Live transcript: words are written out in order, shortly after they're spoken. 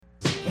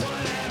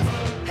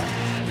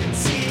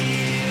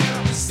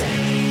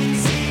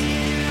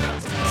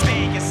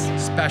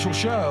Special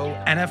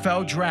show,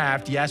 NFL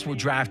draft. Yes, we're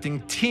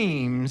drafting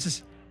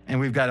teams,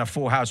 and we've got a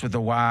full house with the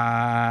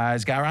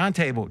Wiseguy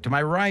Roundtable. To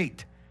my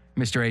right,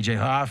 Mr. AJ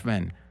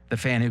Hoffman, the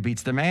fan who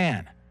beats the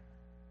man.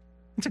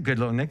 It's a good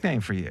little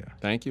nickname for you.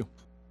 Thank you.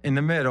 In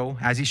the middle,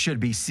 as he should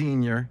be,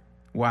 senior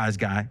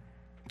Wiseguy,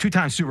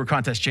 two-time Super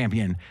Contest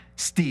champion,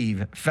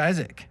 Steve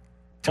Fezzik.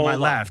 To my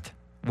left,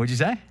 what'd you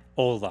say?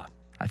 Ola.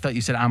 I thought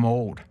you said I'm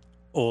old.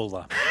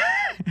 Ola.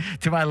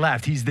 To my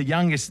left, he's the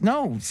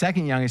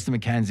second youngest to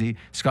Mackenzie,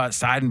 Scott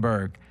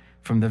Seidenberg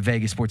from the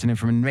Vegas Sports and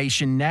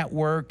Information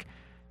Network.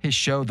 His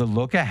show, The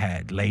Look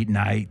Ahead, late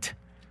night.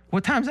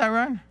 What time's that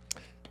run?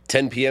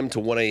 10 p.m.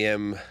 to 1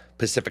 a.m.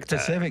 Pacific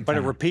time. But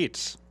it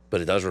repeats. But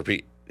it does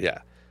repeat, yeah.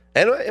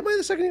 And am I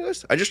the second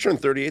youngest? I just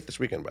turned 38 this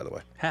weekend, by the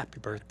way. Happy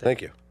birthday.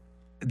 Thank you.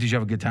 Did you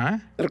have a good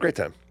time? Had a great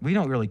time. We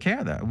don't really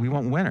care, though. We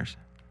want winners.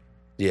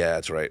 Yeah,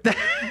 that's right.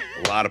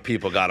 A lot of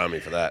people got on me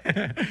for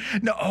that.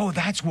 No,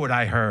 that's what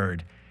I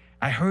heard.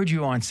 I heard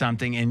you on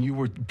something, and you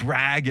were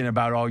bragging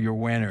about all your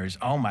winners.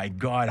 Oh, my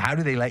God. How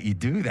do they let you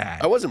do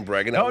that? I wasn't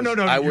bragging. No,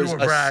 I was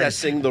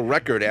assessing the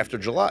record after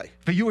July.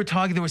 But you were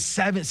talking, there was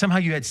 7. Somehow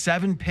you had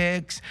 7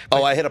 picks.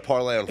 Oh, I hit a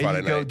parlay on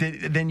Friday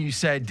night. Then you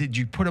said, did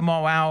you put them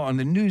all out on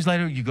the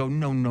newsletter? You go,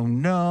 no.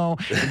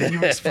 And then you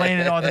were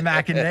explaining all the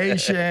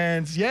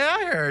machinations. Yeah,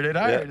 I heard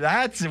it.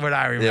 That's what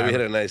I remember. Yeah, we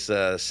hit a nice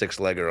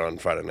 6-legger on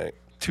Friday night.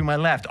 To my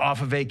left,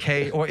 off of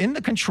vacation, or in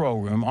the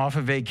control room, off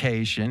of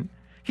vacation.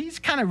 He's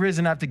kind of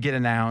risen up to get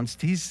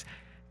announced. This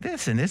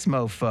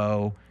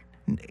mofo,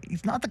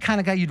 he's not the kind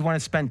of guy you'd want to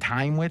spend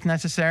time with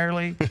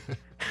necessarily.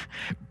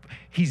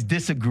 He's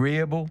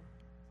disagreeable.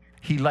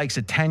 He likes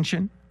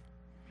attention.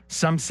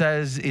 Some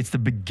says it's the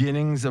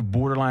beginnings of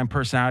borderline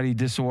personality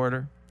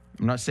disorder.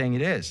 I'm not saying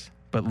it is,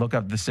 but look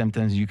up the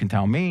symptoms. You can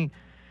tell me.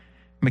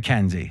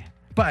 Mackenzie.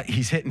 But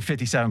he's hitting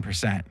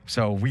 57%,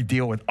 so we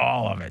deal with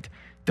all of it.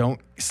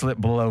 Don't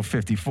slip below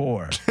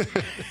 54.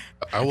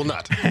 I will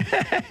not.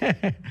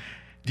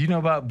 Do you know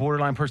about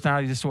borderline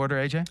personality disorder,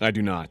 AJ? I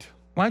do not.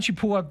 Why don't you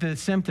pull up the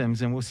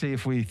symptoms and we'll see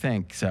if we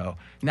think so.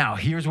 Now,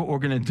 here's what we're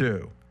going to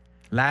do.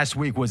 Last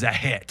week was a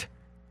hit.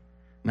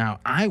 Now,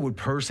 I would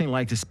personally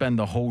like to spend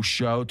the whole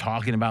show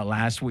talking about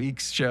last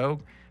week's show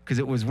because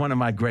it was one of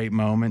my great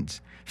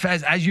moments.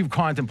 Fez, as you've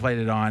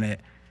contemplated on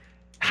it,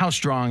 how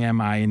strong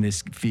am I in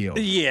this field?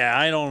 Yeah,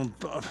 I don't.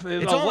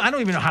 I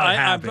don't even know how it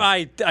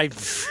happened. I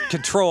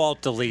Control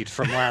Alt Delete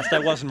from last. I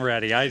wasn't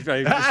ready.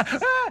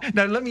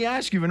 Now let me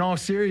ask you, in all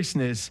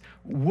seriousness,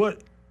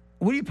 what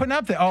are you putting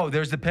up there? Oh,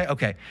 there's the pay.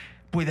 Okay,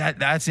 boy,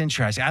 that's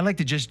interesting. I like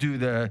to just do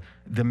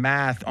the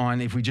math on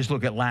if we just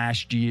look at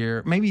last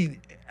year. Maybe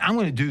I'm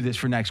going to do this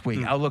for next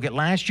week. I'll look at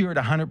last year at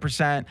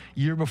 100%,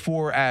 year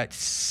before at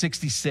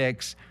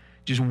 66.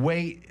 Just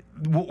wait.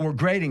 What we're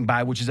grading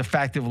by, which is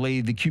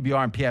effectively the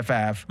QBR and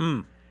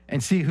PFF,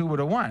 and see who would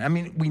have won. I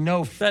mean, we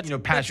know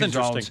past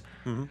results.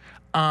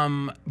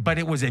 But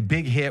it was a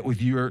big hit with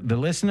the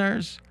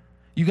listeners.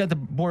 You got the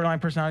borderline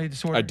personality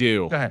disorder? I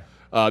do. Go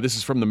ahead. This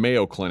is from the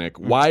Mayo Clinic.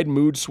 Wide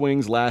mood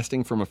swings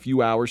lasting from a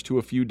few hours to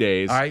a few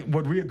days. All right,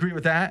 would we agree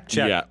with that?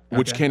 Check. Yeah,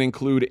 which can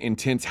include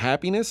intense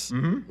happiness,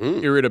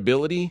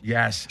 irritability,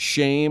 yes,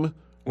 shame.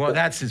 Well,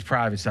 that's his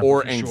private stuff.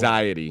 Or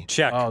anxiety. Sure.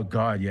 Check. Oh,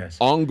 God, yes.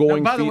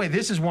 Ongoing. Now, by the way,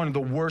 this is one of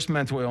the worst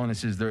mental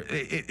illnesses.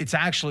 It's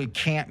actually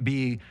can't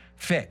be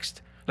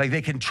fixed. Like,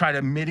 they can try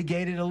to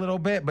mitigate it a little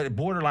bit, but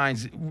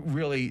borderline's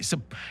really,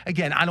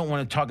 again, I don't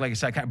want to talk like a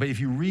psychiatrist, but if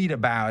you read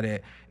about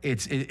it,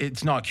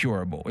 it's not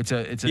curable. It's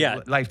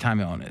a lifetime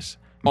illness.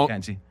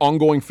 Mackenzie.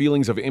 Ongoing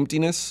feelings of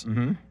emptiness,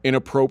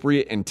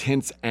 inappropriate,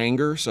 intense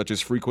anger, such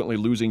as frequently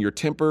losing your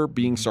temper,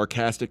 being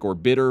sarcastic or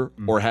bitter,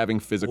 or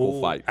having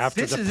physical fights.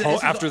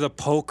 After the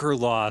poker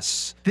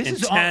loss,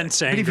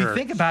 intense anger. But if you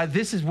think about it,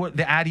 this is what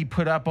the Addy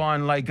put up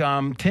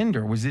on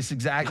Tinder. Was this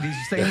exactly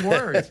these same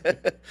words?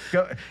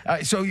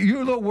 So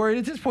you're a little worried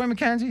at this point,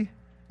 Mackenzie?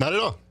 Not at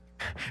all.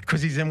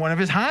 Because he's in one of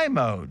his high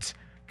modes.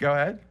 Go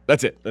ahead.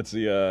 That's it. That's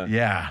the.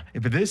 Yeah,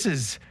 but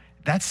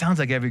that sounds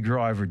like every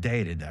girl I ever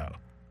dated, though.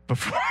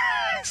 Before,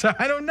 so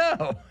I don't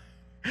know.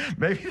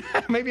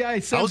 Maybe I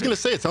said. I was going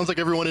to say it sounds like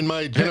everyone in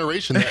my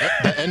generation, the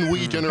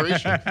NWE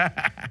generation.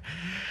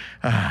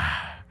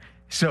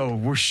 So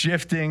we're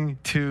shifting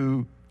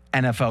to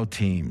NFL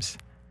teams.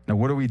 Now,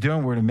 what are we doing?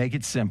 We're going to make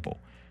it simple.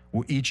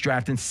 We're each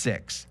drafting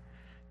 6.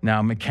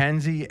 Now,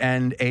 Mackenzie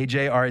and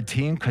AJ are a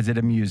team because it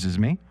amuses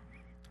me.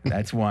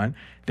 That's one.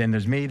 Then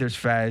there's me, there's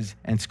Fez,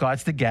 and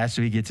Scott's the guest,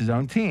 so he gets his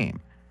own team.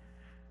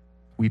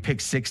 We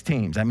picked 6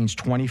 teams. That means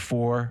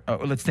 24.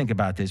 Let's think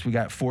about this. We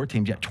got 4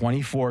 teams. Yeah,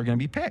 24 are going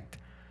to be picked.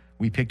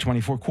 We picked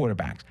 24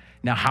 quarterbacks.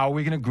 Now, how are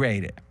we going to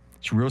grade it?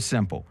 It's real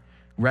simple.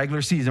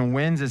 Regular season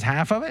wins is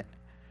half of it.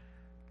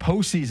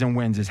 Postseason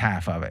wins is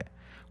half of it.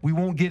 We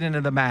won't get into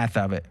the math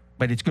of it,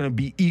 but it's going to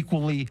be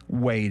equally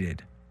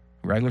weighted.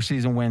 Regular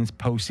season wins,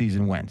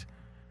 postseason wins.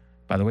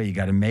 By the way, you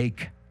got to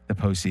make the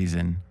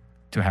postseason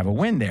to have a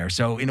win there.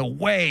 So in a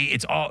way,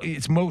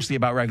 it's mostly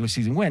about regular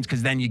season wins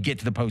because then you get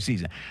to the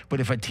postseason. But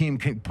if a team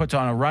puts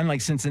on a run like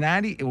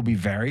Cincinnati, it will be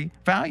very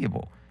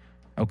valuable.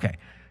 Okay.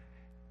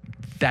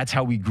 That's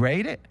how we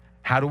grade it.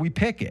 How do we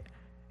pick it?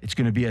 It's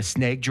going to be a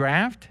snake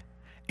draft,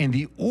 and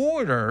the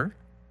order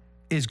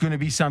is going to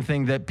be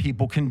something that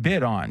people can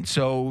bid on.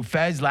 So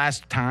Fez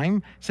last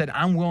time said,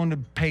 I'm willing to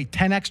pay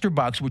 10 extra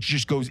bucks, which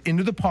just goes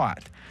into the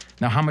pot.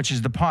 Now, how much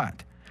is the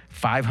pot?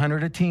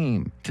 $500 a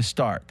team to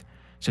start.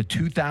 So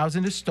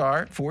 $2,000 to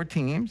start, 4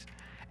 teams,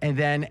 and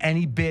then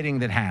any bidding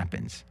that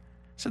happens.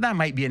 So that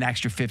might be an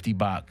extra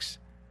 $50.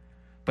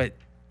 But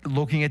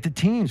looking at the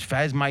teams,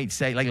 Fez might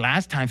say, like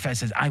last time, Fez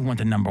says, I want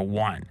the number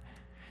 1.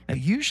 Now,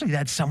 usually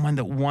that's someone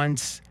that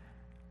wants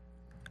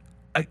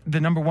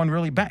the number 1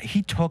 really bad.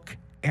 He took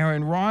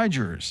Aaron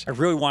Rodgers. I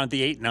really wanted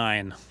the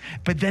 8-9.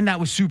 But then that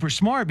was super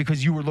smart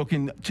because you were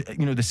looking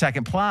to, the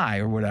second ply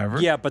or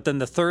whatever. Yeah, but then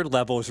the third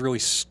level was really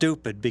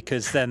stupid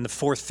because then the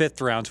 4th,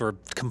 5th rounds were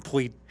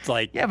complete,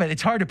 like... Yeah, but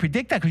it's hard to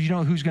predict that because you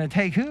don't know who's going to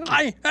take who.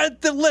 I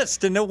had the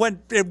list, and it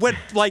went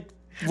like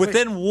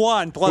within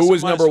 1 plus. Who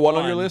was number 1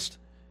 on your list?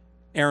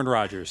 Aaron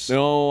Rodgers.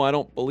 No, I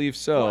don't believe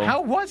so. Well,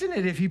 how wasn't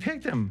it if you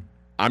picked him?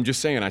 I'm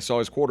just saying, I saw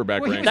his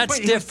quarterback rank. That's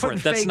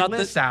different. That's not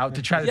lists out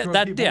to try to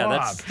throw people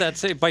off.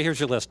 That's it. But here's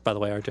your list, by the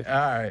way, RJ. All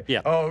right.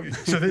 Yeah. Oh,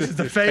 so this is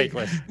the fake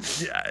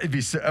list. Yeah, it'd be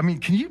so, I mean,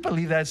 can you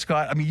believe that,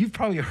 Scott? I mean, you've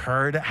probably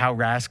heard how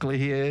rascally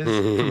he is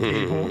from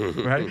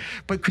people, right?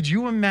 But could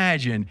you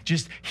imagine?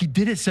 He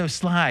did it so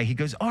sly. He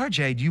goes,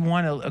 RJ, do you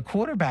want a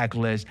quarterback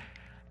list?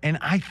 And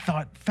I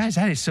thought, Fez,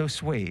 that is so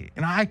sweet.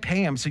 And I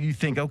pay him, so you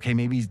think, okay,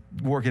 maybe he's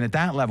working at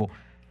that level.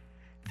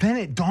 Then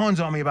it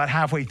dawns on me about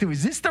halfway through.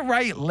 Is this the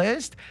right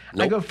list?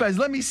 Nope. I go, Fez,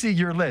 let me see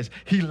your list.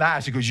 He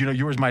laughs. He goes,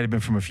 yours might have been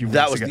from a few weeks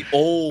ago. That was the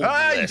old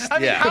list. I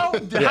mean,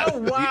 how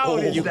wild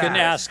is You that? can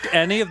ask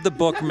any of the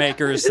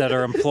bookmakers that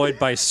are employed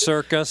by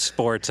Circa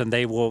Sports, and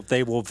they will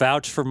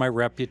vouch for my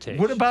reputation.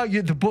 What about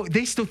you? The book?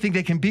 They still think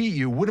they can beat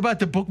you. What about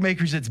the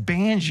bookmakers that's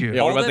banned you?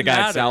 Yeah, what about the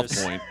guy at matters,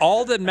 South Point?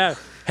 All that matters.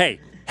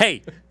 Hey.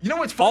 You know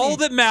what's funny? All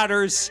that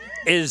matters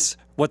is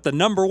what the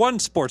number 1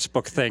 sports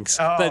book thinks.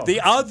 Oh.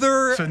 The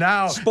other So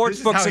now, sports this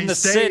is books how in he the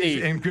stays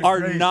city in good are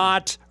graces.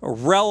 not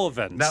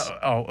relevant.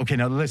 Okay.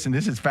 Now listen.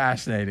 This is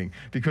fascinating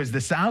because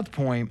the South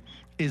Point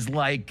is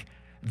like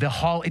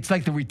it's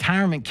like the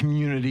retirement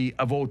community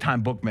of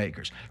old-time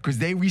bookmakers because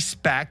they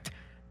respect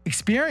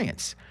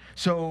experience.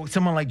 So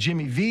someone like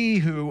Jimmy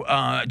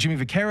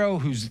Vaccaro,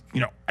 who's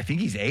I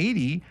think he's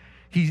 80.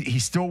 He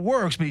still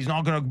works, but he's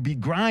not going to be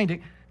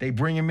grinding. They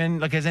bring him in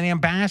like as an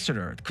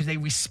ambassador because they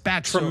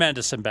respect.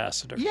 Tremendous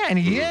ambassador. Yeah, and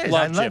he is.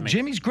 Love I love Jimmy.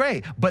 Jimmy's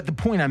great. But the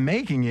point I'm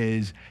making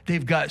is they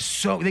got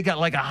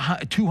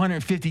like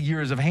 250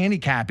 years of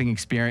handicapping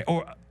experience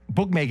or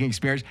bookmaking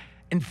experience,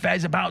 and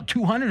Fez about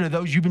 200 of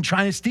those you've been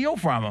trying to steal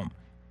from him.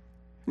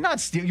 Not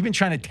steal. You've been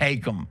trying to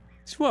take them.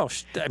 Well,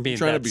 I mean,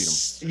 Trying to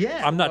beat him.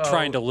 Yeah, I'm not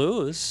trying to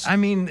lose. I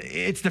mean,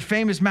 it's the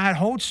famous Matt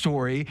Holt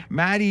story.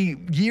 Matty,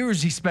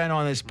 years he spent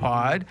on this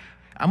pod.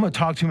 I'm going to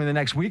talk to him in the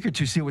next week or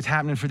two, see what's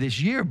happening for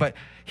this year. But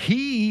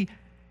he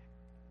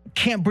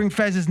can't bring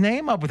Fez's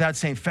name up without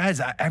saying,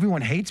 Fez,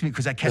 everyone hates me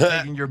because I kept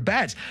taking your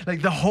bets.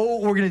 Like the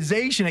whole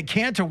organization at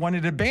Cantor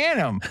wanted to ban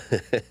him.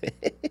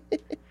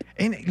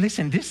 And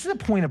listen, this is a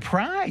point of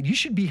pride. You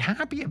should be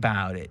happy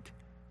about it.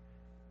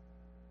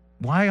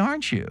 Why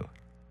aren't you?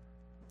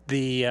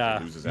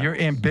 You're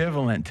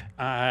ambivalent.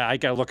 I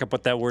got to look up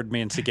what that word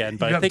means again,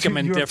 but I think I'm You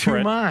have two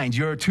indifferent. minds.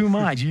 You have 2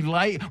 minds. You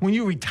like when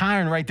you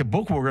retire and write the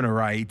book we're going to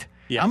write.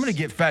 Yes. I'm going to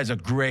get Fez a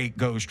great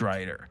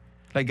ghostwriter.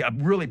 Like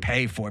really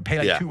pay for it. Pay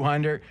like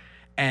 $200,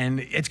 and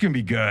it's going to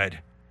be good.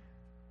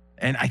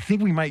 And I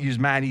think we might use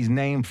Maddie's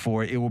name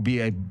for it. It will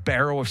be a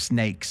barrel of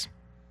snakes.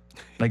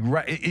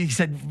 Like he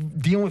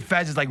said, dealing with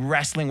Fez is like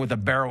wrestling with a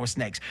barrel of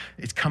snakes.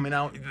 It's coming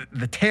out.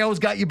 The tail's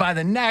got you by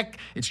the neck.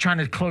 It's trying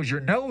to close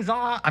your nose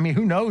off. I mean,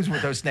 who knows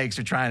what those snakes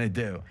are trying to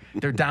do?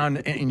 They're down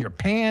in your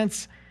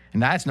pants,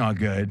 and that's not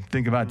good.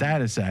 Think about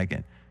that a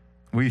second.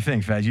 What do you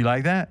think, Fez? You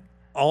like that?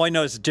 All I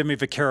know is Jimmy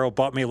Vaccaro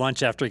bought me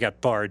lunch after he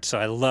got barred, so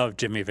I love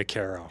Jimmy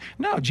Vaccaro.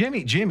 No,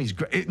 Jimmy's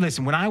great.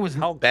 Listen, when I was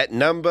Bet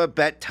number,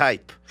 bet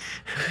type.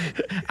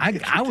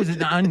 I was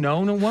an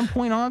unknown at one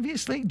point,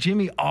 obviously.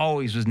 Jimmy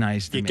always was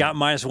nice to me. You got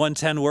minus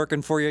 110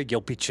 working for you, you'll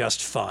be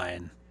just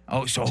fine.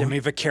 Oh, so Jimmy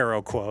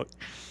Vaccaro quote.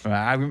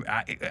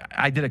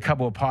 I did a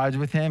couple of pods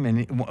with him,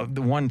 and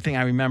the one thing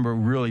I remember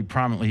really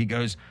prominently, he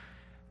goes,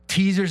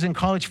 teasers in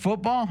college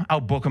football,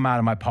 I'll book them out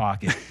of my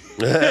pocket.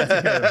 book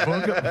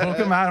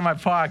them out of my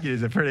pocket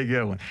is a pretty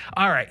good one.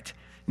 All right.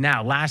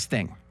 Now, last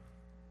thing.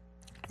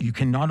 You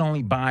can not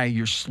only buy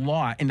your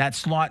slot, and that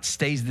slot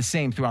stays the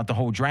same throughout the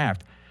whole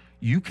draft,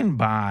 you can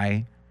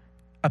buy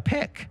a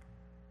pick.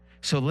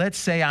 So let's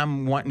say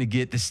I'm wanting to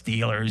get the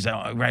Steelers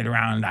right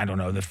around, I don't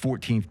know, the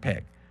 14th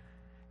pick.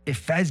 If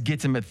Fez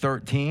gets him at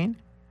 13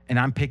 and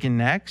I'm picking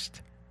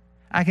next,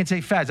 I can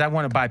say, Fez, I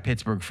want to buy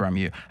Pittsburgh from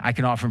you. I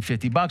can offer him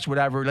 $50,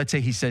 whatever. Let's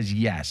say he says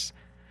yes.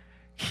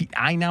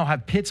 I now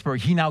have Pittsburgh.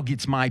 He now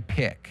gets my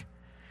pick.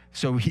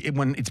 So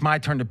when it's my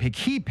turn to pick,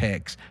 he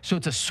picks. So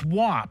it's a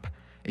swap.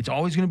 It's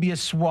always going to be a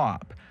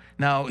swap.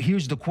 Now,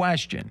 here's the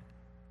question.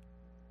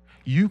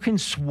 You can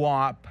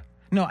swap.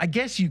 No, I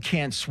guess you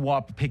can't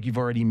swap a pick you've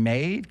already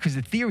made because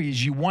the theory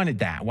is you wanted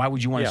that. Why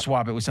would you want to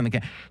swap it with something?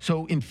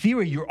 So in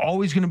theory, you're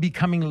always going to be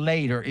coming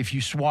later if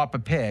you swap a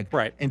pick.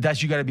 Right. And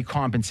thus you got to be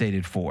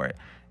compensated for it.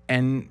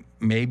 And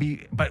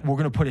maybe, but we're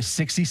going to put a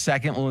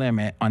 60-second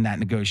limit on that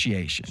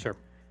negotiation. Sure.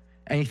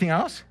 Anything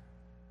else?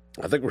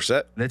 I think we're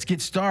set. Let's get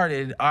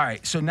started. All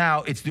right. So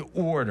now it's the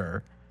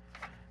order.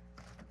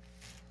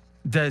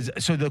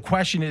 So the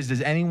question is,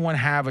 does anyone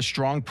have a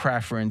strong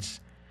preference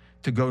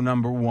to go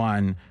number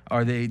one?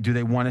 Do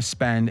they want to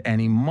spend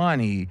any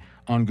money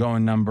on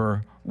going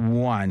number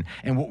one?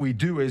 And what we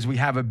do is we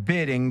have a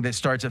bidding that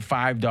starts at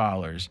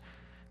 $5.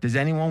 Does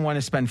anyone want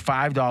to spend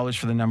 $5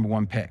 for the number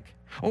one pick?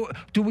 Or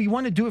do we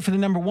want to do it for the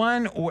number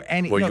one or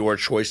any? Or your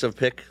choice of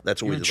pick?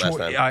 That's what we did last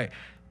time. All right.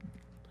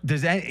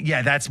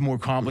 That's more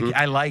complicated.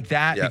 I like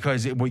that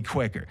because it will be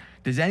quicker.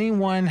 Does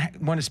anyone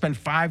want to spend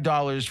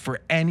 $5 for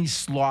any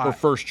slot? For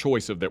first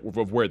choice of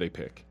where they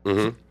pick.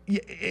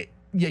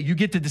 Yeah, you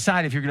get to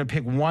decide if you're going to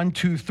pick 1,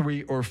 2,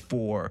 3, or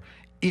 4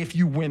 if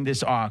you win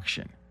this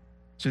auction.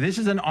 So this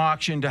is an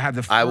auction to have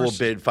the first. I will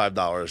bid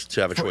 $5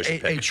 to have a choice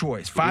of pick. A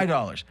choice,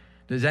 $5.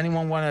 Does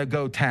anyone want to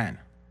go 10?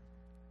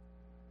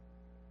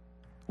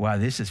 Wow,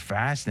 this is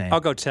fascinating. I'll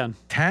go 10.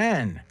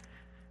 10.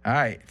 All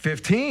right,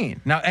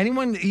 15. Now,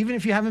 anyone, even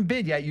if you haven't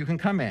bid yet, you can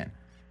come in.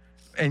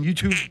 And you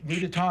two need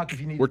to talk if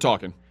you need. We're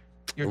talking.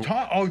 You're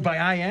talking. Oh, by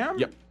I am?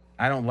 Yep.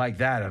 I don't like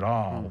that at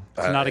all.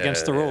 It's not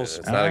against the rules.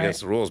 It's not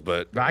against the rules,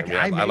 but I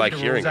I like the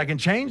hearing rules. I can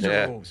change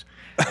the rules.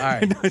 All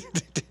right.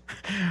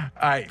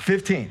 All right,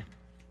 15.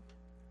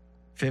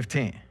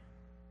 15.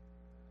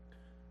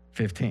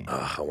 15.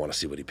 I want to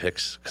see what he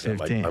picks because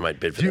 15. I might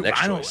bid for the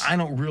next choice. I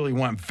don't really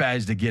want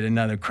Fez to get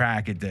another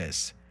crack at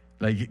this.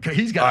 Like,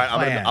 he's got a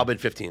plan. I'll bid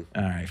 15.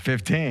 All right,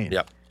 15.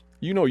 Yep.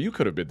 You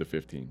could have bid the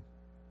 15.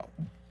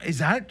 Is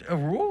that a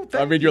rule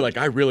thing? I mean, you're like,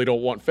 I really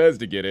don't want Fez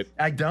to get it.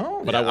 I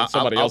don't. But I want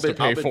somebody else to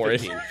pay for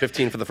 15. it.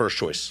 15 for the first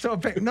choice. So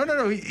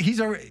no. He's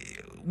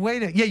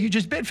already. Yeah, you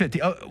just bid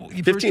 50. Oh,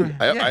 15.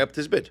 I upped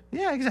his bid.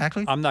 Yeah,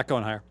 exactly. I'm not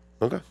going higher.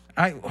 Okay.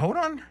 Hold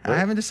on. I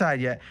haven't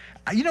decided yet.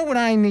 You know what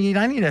I need?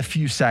 I need a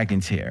few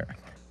seconds here.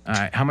 All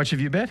right. How much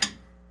have you bid?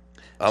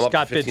 I'm Scott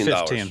up to bid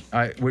 $15. 15. All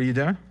right. What are you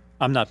doing?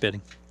 I'm not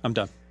bidding. I'm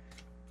done.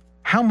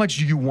 How much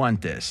do you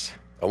want this?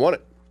 I want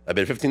it. I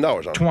bid $15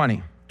 on it.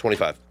 20.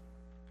 25.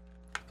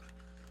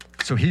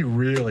 So he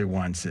really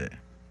wants it.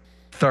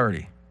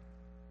 30.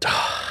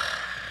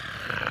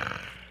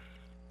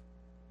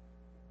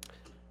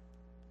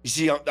 You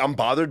see, I'm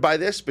bothered by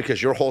this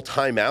because your whole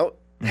timeout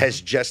has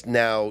just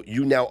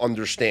you now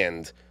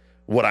understand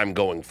what I'm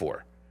going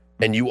for.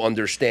 And you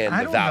understand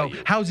the value.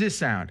 Know. How's this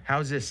sound?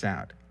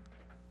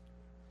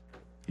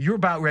 You're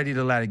about ready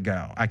to let it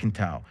go. I can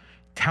tell.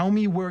 Tell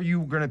me where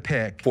you're going to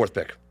pick. Fourth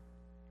pick.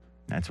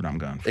 That's what I'm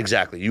going for.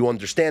 Exactly. You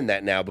understand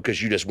that now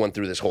because you just went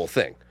through this whole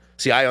thing.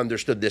 See, I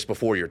understood this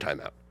before your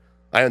timeout.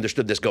 I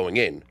understood this going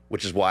in,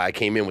 which is why I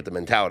came in with the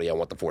mentality I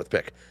want the fourth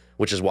pick,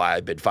 which is why I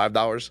bid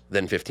 $5,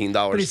 then $15,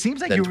 but it seems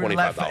like then you were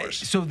 $25.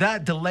 So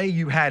that delay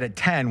you had at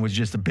 10 was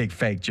just a big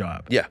fake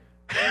job. Yeah.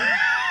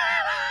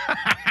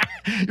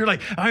 You're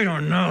like, I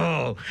don't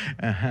know.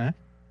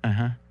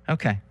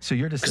 Okay. So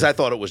you're just Because I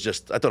thought it was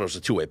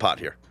a two-way pot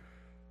here.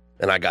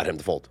 And I got him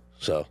to fold.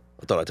 So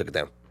I thought I took it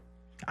down.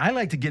 I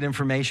like to get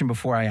information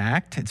before I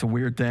act. It's a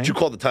weird thing. But you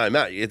called the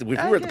timeout. If we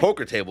were at the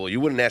poker table, you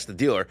wouldn't ask the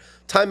dealer,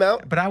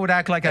 timeout. But I would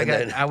act like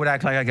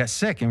I got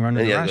sick and run to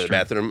the Go to restroom. the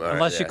bathroom.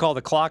 Unless you call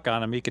the clock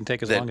on him, he can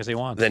take as long as he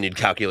wants. Then you'd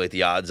calculate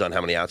the odds on how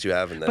many outs you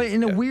have. And then, But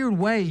in a weird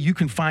way, you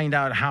can find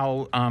out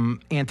how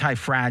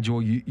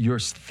anti-fragile your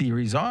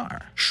theories are.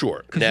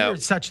 Sure. Because you're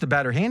such the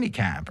better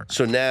handicapper.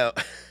 So now,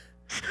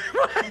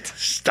 What?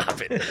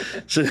 Stop it.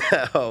 So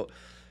now,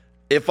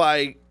 if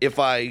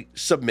I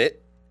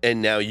submit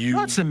and now you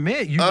Not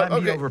submit. You let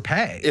me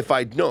overpay. If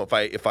I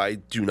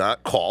do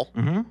not call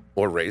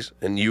or raise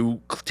and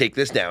you take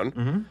this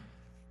down,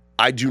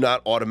 I do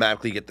not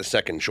automatically get the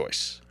second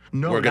choice.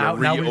 No, we're going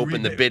to now we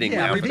reopen the bidding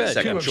now for the these two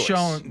second have choice.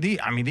 shown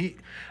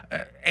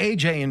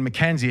AJ and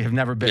Mackenzie have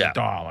never bid a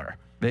dollar.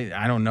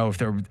 I don't know if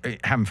they're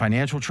having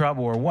financial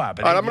trouble or what.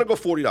 But All right, I'm going to go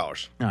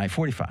 $40. All right,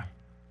 45.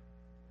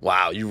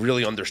 Wow, you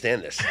really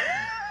understand this.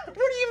 What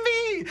do you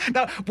mean?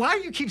 Now, why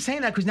do you keep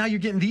saying that? Because now you're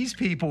getting these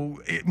people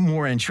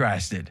more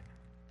interested.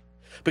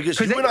 Because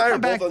you and I are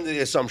both under the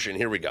assumption,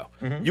 here we go.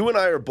 You and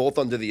I are both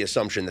under the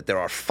assumption that there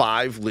are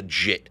 5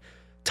 legit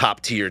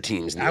top-tier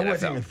teams in the NFL. I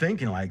wasn't even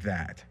thinking like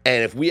that.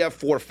 And if we have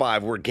 4 or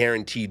 5, we're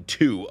guaranteed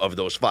 2 of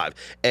those 5.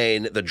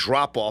 And the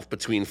drop-off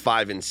between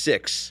 5 and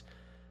 6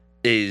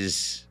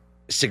 is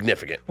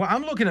significant. Well,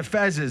 I'm looking at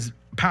Fez's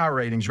power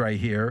ratings right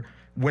here.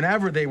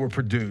 Whenever they were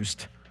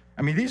produced,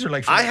 I mean, these are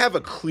like. I have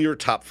a clear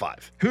top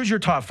 5. Who's your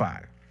top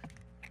 5?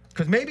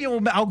 Because maybe I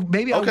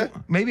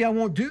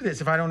won't do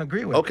this if I don't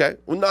agree with. Okay.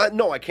 Well,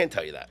 no, I can't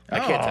tell you that. I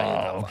can't tell you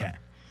that. Okay.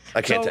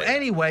 I can't tell you.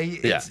 Anyway,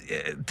 it's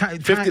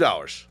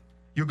 $50.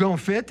 You're going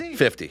 50?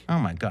 50. Oh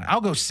my God!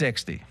 I'll go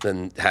 60.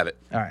 Then have it.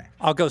 All right.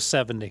 I'll go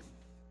 70.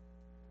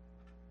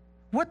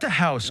 What the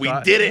hell,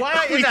 Scott? We did it.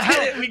 Why We in the did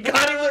hell? it. We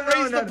got him to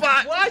raise the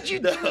pot. Why'd you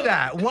do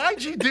that?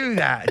 Why'd you do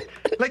that?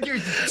 Like you're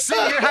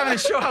sitting here having to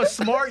show how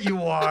smart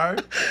you are.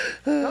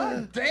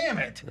 God damn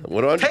it.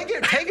 What do I do?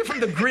 Take it from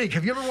the Greek.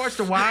 Have you ever watched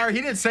The Wire? He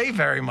didn't say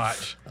very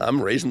much.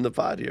 I'm raising the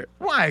pod here.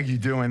 Why are you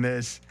doing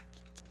this?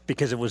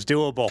 Because it was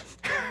doable.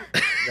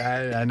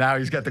 Now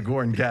he's got the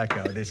Gordon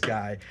Gekko, this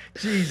guy.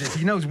 Jesus,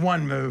 he knows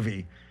one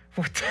movie.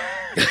 What?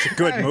 It's a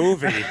good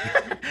movie.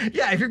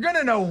 Yeah, if you're going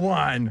to know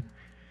one.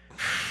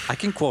 I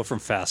can quote from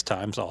Fast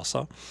Times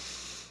also.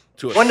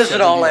 When does it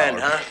all end,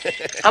 huh?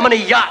 How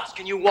many yachts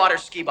can you water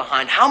ski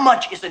behind? How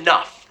much is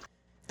enough?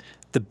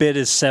 The bid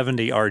is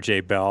 70,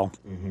 RJ Bell.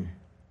 Mm-hmm.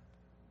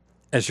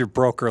 As your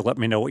broker, let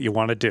me know what you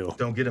want to do.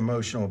 Don't get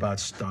emotional about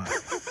stuff.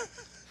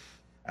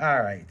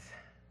 All right.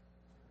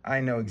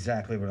 I know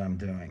exactly what I'm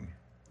doing.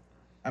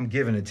 I'm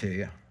giving it to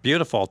you.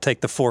 Beautiful. I'll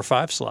take the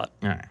 4-5 slot.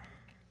 All right.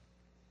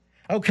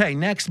 Okay,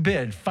 next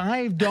bid,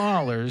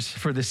 $5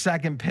 for the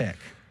second pick.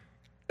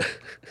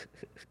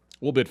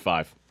 We'll bid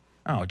 5.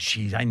 Oh,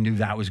 geez, I knew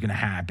that was going to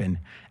happen.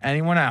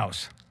 Anyone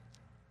else?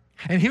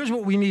 And here's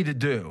what we need to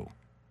do.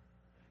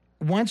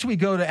 Once we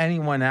go to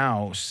anyone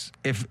else,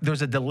 if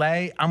there's a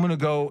delay, I'm going to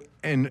go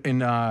in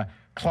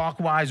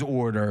clockwise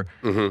order,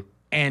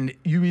 and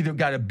you either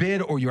got a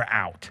bid or you're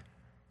out.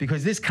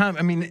 Because this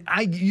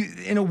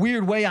in a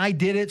weird way, I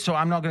did it, so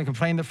I'm not going to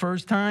complain the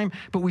first time.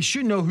 But we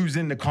should know who's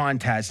in the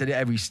contest at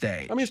every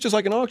stage. I mean, it's just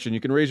like an auction. You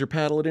can raise your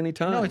paddle at any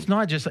time. No, it's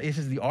not just. This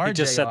is the RJ. You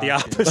just said the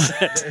auction.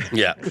 opposite.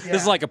 Yeah. This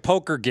is like a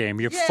poker game.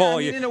 You're full.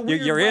 in a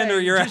weird You're in or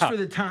way, you're just out. for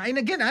the time. And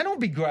again, I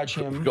don't begrudge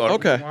him.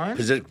 Okay.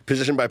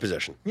 Position by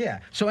position. Yeah.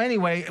 So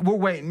anyway, we're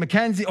waiting.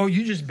 Mackenzie,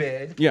 you just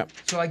bid. Yeah.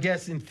 So I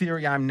guess in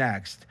theory, I'm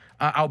next.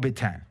 I'll bid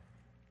 10.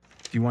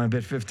 Do you want to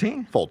bid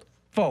 15? Fold.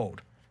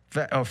 Fold.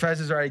 Fez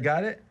has already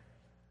got it?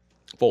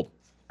 Fold.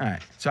 All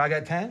right. So I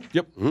got 10?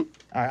 Yep. Mm-hmm. All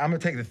right. I'm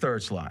going to take the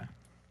third slot.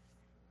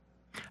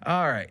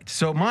 All right.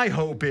 So my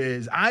hope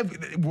is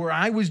where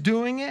I was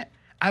doing it,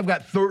 I've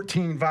got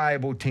 13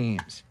 viable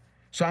teams.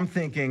 So I'm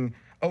thinking,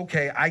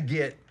 okay, I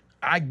get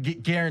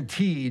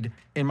guaranteed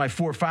in my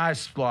 4-5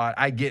 slot,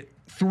 I get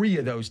 3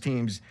 of those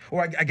teams,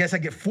 or I guess I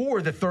get 4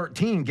 of the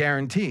 13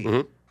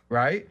 guaranteed,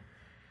 right?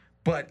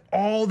 But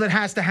all that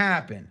has to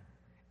happen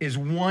is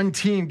one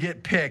team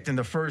get picked in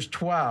the first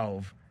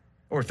 12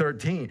 or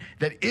 13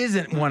 that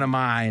isn't one of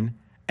mine,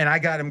 and I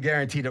got them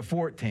guaranteed at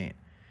 14.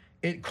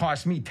 It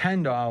cost me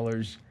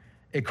 $10.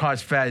 It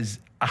cost Fez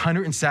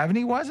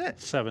 $170, was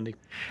it? 70.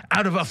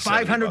 Out of a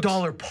 $500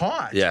 $70.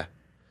 pot. Yeah.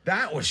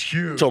 That was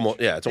huge. It's almost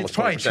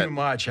probably 20%. too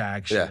much,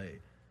 actually. Yeah.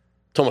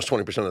 It's almost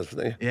 20% of the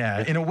thing.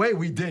 Yeah, in a way,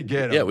 we did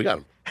get him. Yeah, we got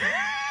him.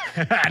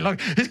 Look,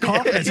 his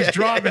confidence is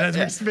dropping as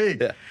we speak.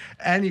 Yeah.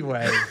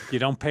 Anyway. You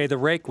don't pay the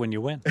rake when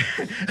you win.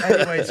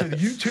 Anyway, so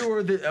you two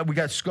are we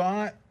got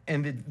Scott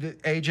and the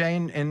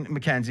AJ and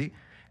Mackenzie,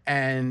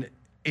 and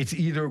it's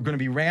either going to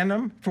be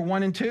random for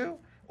 1 and 2,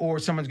 or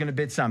someone's going to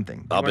bid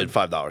something. I'll bid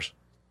 $5.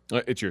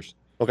 It's yours.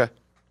 Okay.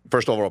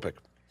 First overall pick.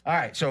 All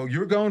right, so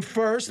you're going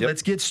first. Yep.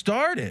 Let's get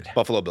started.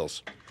 Buffalo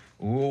Bills.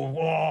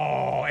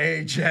 Whoa,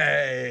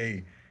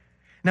 AJ.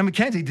 Now,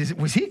 Mackenzie,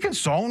 was he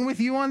consulting with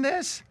you on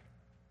this?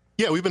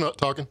 Yeah, we've been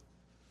talking.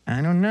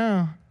 I don't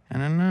know.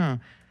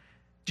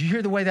 Did you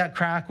hear the way that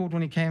crackled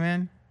when he came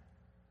in?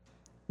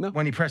 No.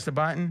 When he pressed the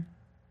button?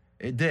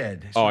 It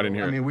did. Oh, I didn't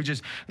hear it. I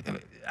mean,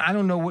 I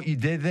don't know what you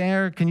did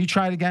there. Can you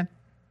try it again?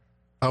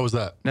 How was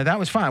that? No, that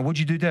was fine. What'd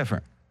you do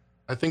different?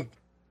 I don't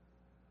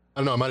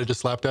know. I might have just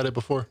slapped at it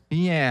before.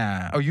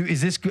 Yeah.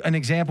 Is this an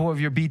example of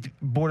your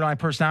borderline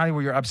personality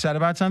where you're upset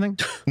about something?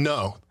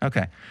 No.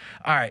 Okay.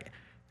 All right.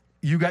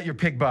 You got your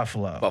pick,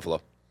 Buffalo.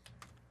 Buffalo.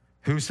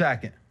 Who's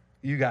second?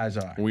 You guys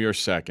are. We are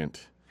second.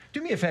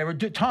 Do me a favor.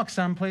 Talk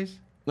some, please.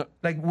 No.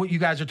 Like what you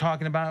guys are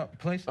talking about,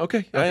 please.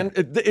 Okay. And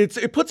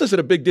it puts us at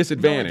a big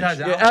disadvantage. No, it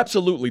doesn't. It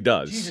absolutely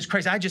does. Jesus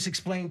Christ! I just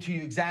explained to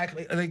you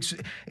exactly. Like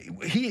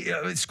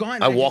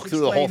Scott. I walked through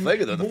the whole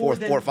thing of the more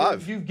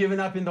 4-5. You've given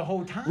up in the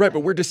whole time. Right,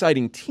 but we're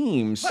deciding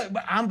teams.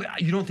 But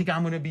you don't think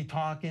I'm going to be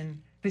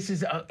talking? This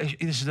is a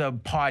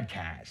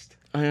podcast.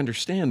 I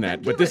understand that,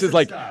 Then but give this us is the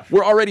like stuff.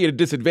 we're already at a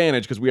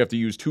disadvantage because we have to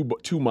use two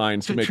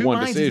minds So to make two one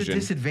minds decision. is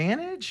a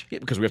disadvantage? Yeah,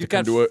 because we have to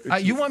got come to a.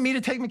 You want me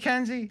to take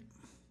Mackenzie?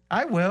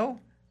 I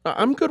will.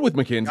 I'm good with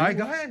Mackenzie. All right,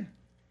 go ahead.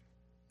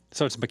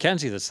 So it's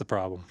Mackenzie that's the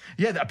problem.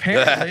 Yeah,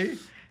 apparently.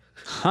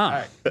 Huh. All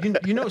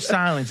right. You know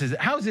silence is.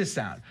 How's this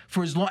sound?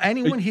 For as long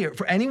anyone here,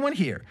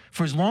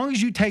 for as long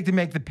as you take to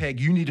make the pick,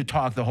 you need to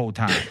talk the whole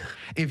time.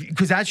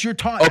 Because that's your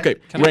talk. Okay,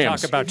 Can I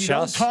Rams. talk about If you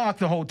chess? don't talk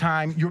the whole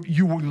time,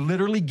 you will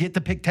literally get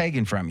the pick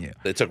taken from you.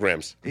 They took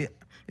Rams.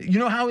 You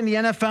know how in the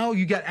NFL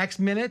you got X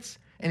minutes,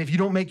 and if you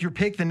don't make your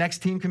pick, the next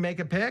team can make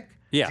a pick?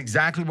 Yeah. It's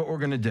exactly what we're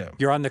going to do.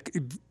 You're on the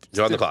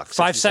clock.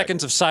 5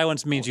 seconds of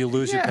silence means you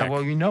lose your Yeah, pick.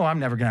 well, you know I'm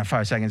never going to have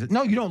 5 seconds.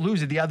 No, you don't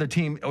lose it. The other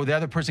team or the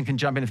other person can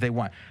jump in if they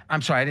want.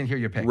 I'm sorry, I didn't hear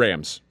your pick.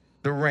 Rams.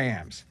 The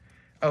Rams.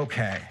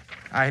 Okay.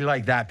 I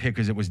like that pick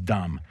because it was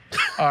dumb.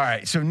 All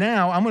right, so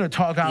now I'm going to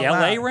talk out The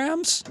loud. LA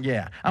Rams?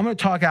 Yeah, I'm going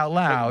to talk out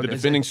loud. The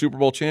defending Super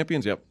Bowl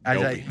champions. Yep.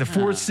 The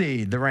 4th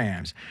seed, the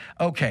Rams.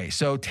 Okay,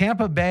 so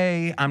Tampa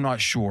Bay, I'm not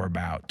sure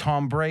about.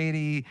 Tom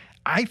Brady,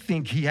 I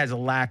think he has a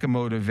lack of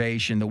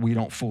motivation that we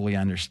don't fully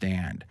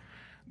understand.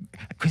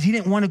 because he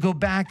didn't want to go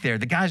back there.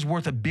 The guy's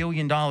worth $1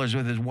 billion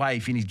with his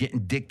wife, and he's getting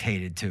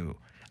dictated to.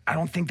 I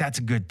don't think that's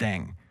a good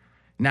thing.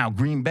 Now,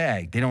 Green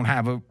Bay, they don't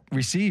have a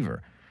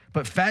receiver.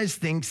 But Fez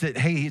thinks that,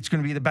 hey, it's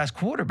going to be the best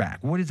quarterback.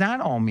 What does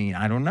that all mean?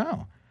 I don't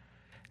know.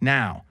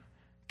 Now,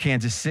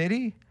 Kansas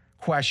City,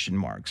 question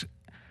marks.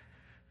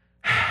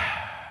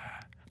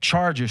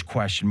 Chargers,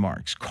 question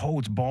marks.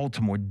 Colts,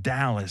 Baltimore,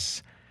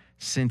 Dallas,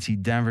 Cincy,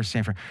 Denver,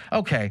 San Fran.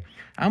 Okay,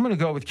 I'm going to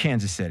go with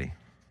Kansas City.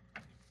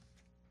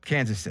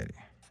 Kansas City.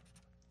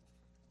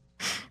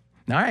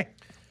 All right.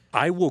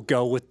 I will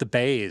go with the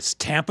Bays,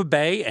 Tampa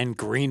Bay and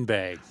Green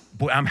Bay.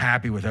 Boy, I'm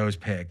happy with those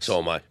picks. So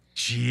am I.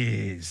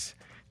 Jeez.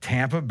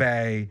 Tampa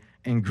Bay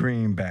and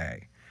Green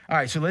Bay. All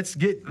right, so let's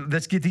get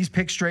these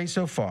picks straight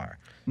so far.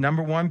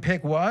 Number 1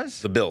 pick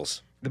was? The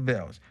Bills. The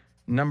Bills.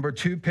 Number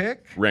 2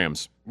 pick?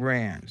 Rams.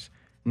 Rams.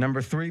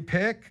 Number 3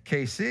 pick,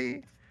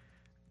 KC,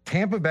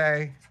 Tampa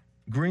Bay,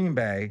 Green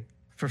Bay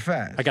for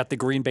Fez. I got the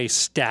Green Bay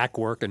stack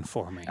working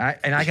for me.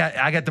 I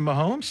got the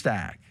Mahomes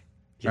stack.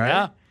 Yeah.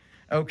 Right?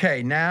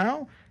 Okay,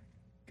 now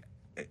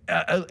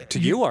To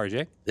you,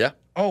 RJ. Yeah.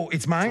 Oh,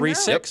 it's mine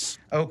 3-6.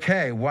 now?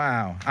 Okay,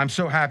 wow. I'm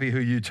so happy who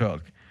you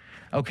took.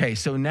 Okay,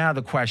 so now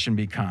the question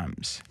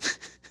becomes,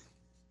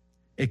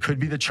 it could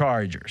be the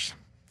Chargers.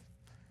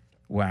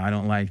 Wow, I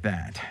don't like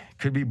that. It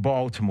could be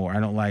Baltimore. I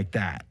don't like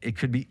that. It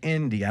could be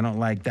Indy. I don't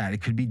like that.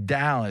 It could be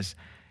Dallas.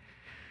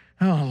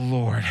 Oh,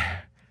 Lord.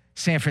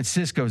 San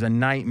Francisco's a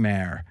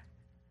nightmare.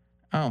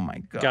 Oh, my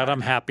God. God,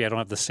 I'm happy I don't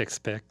have the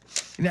 6th pick.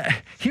 Now,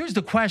 here's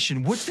the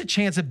question. What's the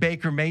chance of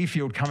Baker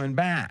Mayfield coming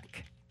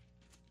back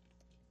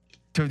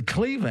to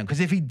Cleveland? Because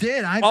if he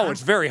did,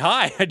 it's very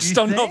high. I just You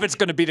don't know if think? it's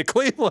going to be to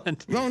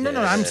Cleveland. No.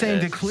 I'm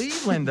saying to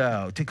Cleveland,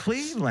 though. To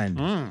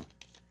Cleveland.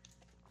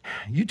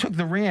 You took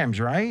the Rams,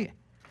 right?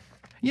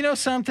 You know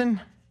something?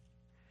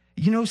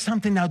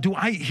 Now,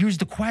 here's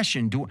the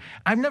question.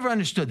 I've never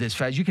understood this,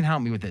 Fez. You can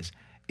help me with this.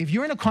 If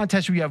you're in a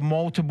contest where you have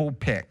multiple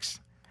picks,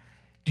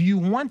 do you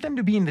want them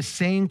to be in the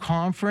same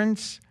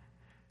conference?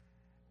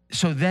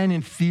 So then,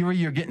 in theory,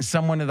 you're getting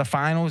someone to the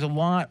finals a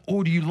lot?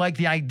 Or do you like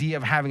the idea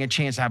of having a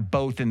chance to have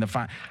both in the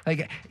final?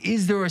 Like,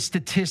 is there a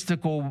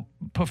statistical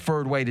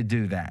preferred way to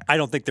do that? I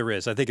don't think there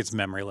is. I think it's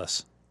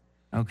memoryless.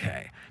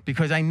 Okay.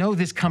 Because I know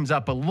this comes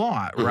up a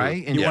lot,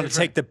 right? And You want to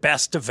take the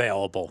best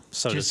available,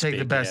 so to just speak. take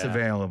the best Yeah.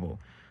 available.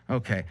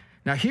 Okay.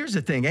 Now, here's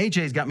the thing.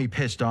 AJ's got me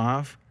pissed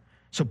off.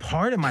 So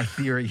part of my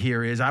theory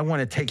here is I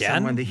want to take Again?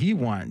 someone that he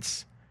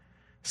wants.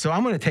 So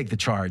I'm going to take the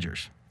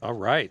Chargers. All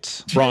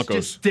right. Broncos.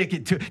 Just stick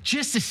it to.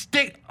 Just to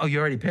stick. Oh, you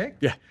already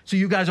picked? Yeah. So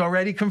you guys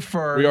already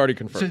confirmed. We already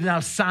confirmed. So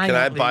now silently,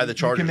 Can I buy the you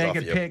Chargers can make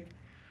off a you? pick.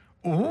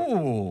 Ooh.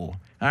 All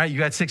right, you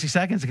got 60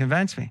 seconds to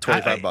convince me.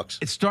 $25.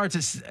 It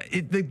starts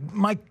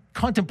my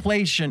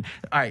contemplation.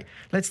 All right,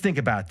 let's think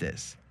about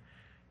this.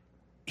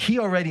 He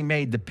already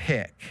made the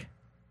pick.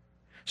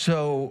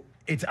 So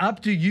it's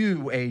up to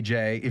you,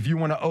 AJ, if you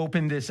want to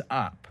open this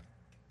up.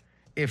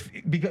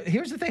 Because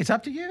here's the thing, it's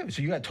up to you.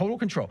 So you got total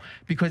control.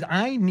 Because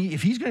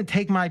if he's going to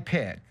take my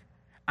pick,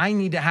 I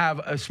need to have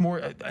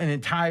an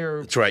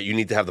entire. That's right. You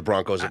need to have the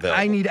Broncos available.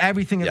 I need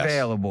everything Yes.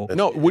 available.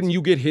 No, wouldn't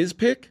you get his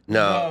pick?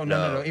 No.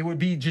 No. It would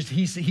be just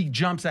he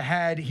jumps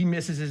ahead. He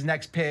misses his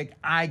next pick.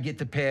 I get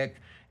the pick,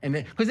 and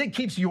then because it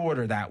keeps the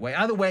order that way.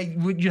 Other way,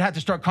 you'd have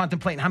to start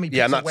contemplating how many picks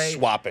Yeah, I'm not away.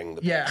 swapping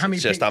the picks. Yeah, how many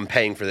It's just picks- I'm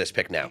paying for this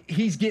pick now.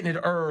 He's getting it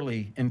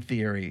early in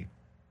theory.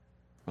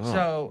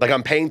 So Like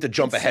I'm paying to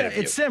jump ahead of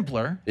you. It's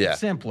simpler. Yeah.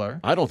 It's simpler.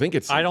 I don't think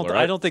it's simpler.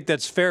 I don't think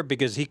that's fair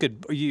because he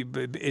could.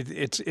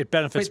 It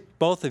benefits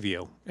both of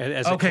you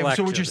as a Okay, so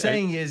collective. what you're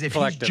saying is if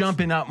collective. he's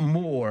jumping up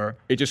more,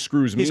 It just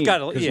screws me He's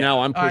gotta- because yeah.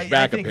 now I'm pushed I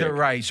back think a pick. they're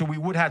right. So we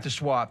would have to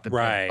swap the pick.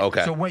 Right.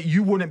 Okay. So what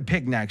you wouldn't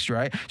pick next,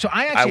 right? So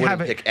I I actually wouldn't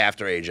have pick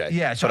after AJ.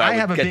 Yeah, so but I would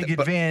have a get big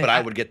but advantage.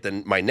 I would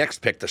get my next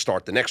pick to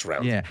start the next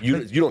round. Yeah, You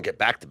but- don't get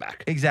back to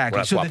back. Exactly. We're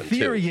not So the swapping two.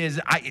 theory is,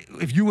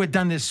 if you had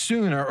done this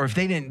sooner, or if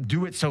they didn't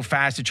do it so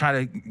fast to try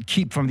to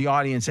keep from the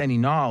audience any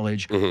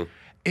knowledge,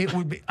 it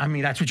would be. I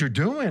mean, that's what you're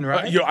doing,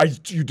 right?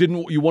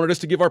 You wanted us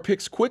to give our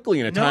picks quickly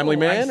in a timely I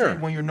manner.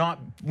 said when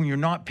you're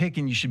not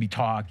picking, you should be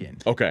talking.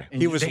 Okay.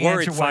 And He was the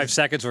worried answer 5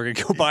 seconds were going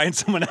to go by and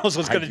someone else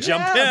was going to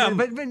jump Yeah, him.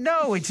 but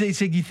no, it's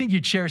like you think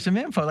you'd share some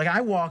info. Like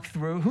I walked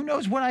through. Who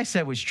knows what I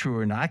said was true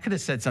or not? I could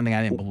have said something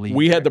I didn't believe.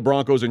 We had the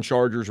Broncos and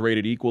Chargers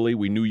rated equally.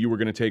 We knew you were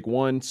going to take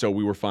one, so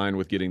we were fine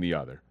with getting the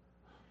other.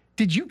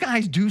 Did you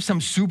guys do some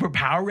super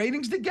power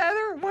ratings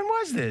together? When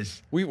was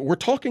this? We're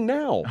talking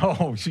now.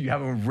 Oh, so you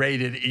have them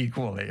rated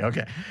equally.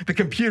 Okay. The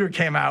computer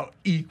came out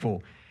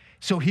equal.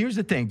 So here's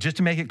the thing, just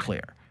to make it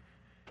clear,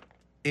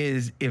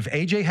 is if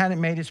AJ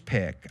hadn't made his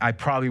pick, I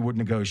probably would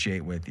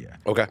negotiate with you.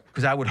 Okay.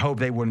 Because I would hope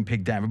they wouldn't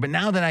pick Denver. But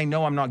now that I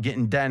know I'm not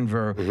getting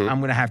Denver, I'm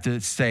going to have to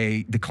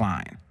say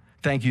decline.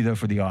 Thank you, though,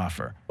 for the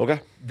offer.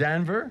 Okay.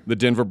 Denver? The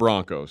Denver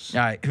Broncos.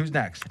 All right, who's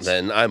next?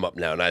 Then I'm up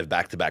now, and I have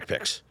back-to-back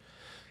picks.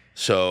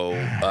 So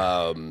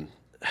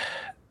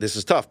this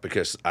is tough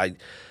because And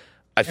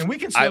we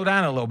can slow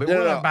down a little bit. No,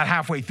 We're no. about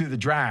halfway through the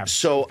draft.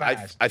 So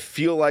fast. I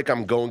feel like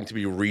I'm going to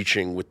be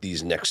reaching with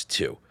these next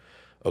two.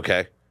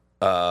 Okay.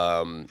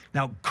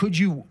 Now, could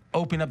you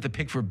open up the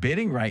pick for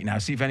bidding right now?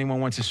 See if anyone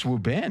wants to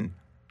swoop in.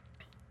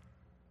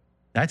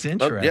 That's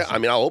interesting. Yeah, I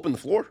mean, I'll open the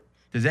floor.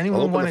 Does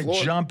anyone want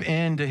to jump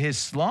into his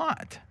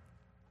slot?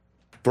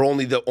 For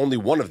only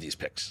one of these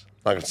picks. I'm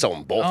not going to sell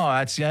them both. Oh,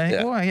 that's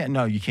yeah. Well, yeah.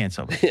 No, you can't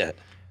sell them. Yeah.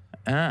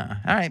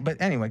 All right,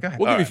 but anyway, go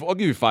ahead. I'll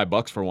give you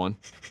 $5 for one.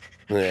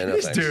 Yeah, no,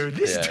 This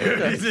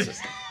thanks. dude.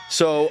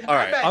 So, all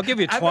right. I'll give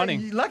you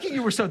 20. Lucky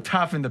you were so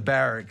tough in the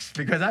barracks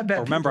because I bet.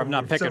 Remember, people I'm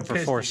not were picking so for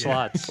pissed 4 at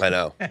you. slots. I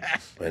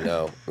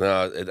know.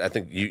 No, I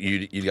think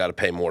you got to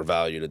pay more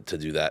value to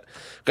do that.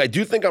 I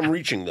do think I'm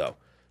reaching though,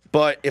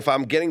 but if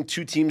I'm getting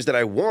 2 teams that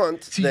I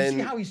want, See, you see then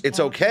how he's it's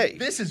talking? okay.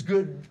 This is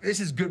good.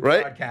 This is good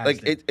Right?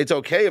 broadcasting. Like it's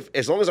okay if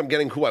as long as I'm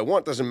getting who I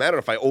want. Doesn't matter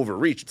if I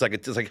overreach.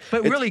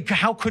 But really,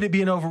 how could it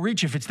be an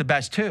overreach if it's the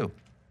best 2?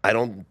 I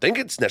don't think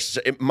it's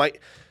necessary. It might.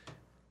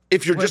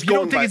 If you're Well, just if you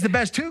going don't think by, it's the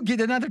best 2,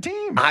 get another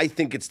team. I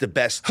think it's the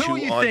best 2 Who are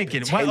you on thinking?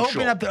 potential.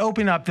 Well,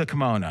 open up the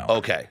kimono.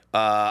 Okay.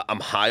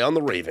 I'm high on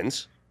the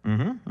Ravens.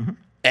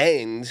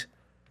 And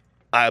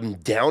I'm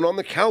down on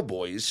the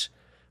Cowboys,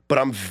 but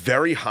I'm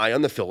very high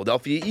on the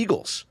Philadelphia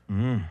Eagles.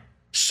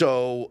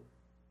 So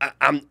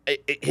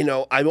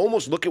I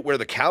almost look at where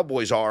the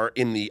Cowboys are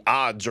in the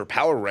odds or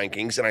power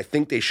rankings, and I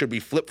think they should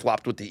be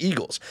flip-flopped with the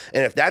Eagles.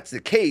 And if that's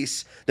the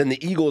case, then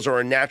the Eagles are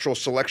a natural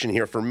selection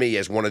here for me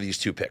as one of these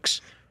 2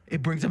 picks.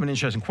 It brings up an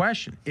interesting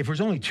question. If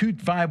there's only 2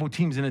 viable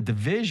teams in a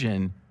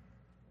division,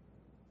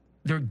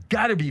 there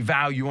got to be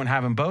value in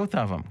having both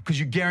of them because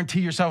you guarantee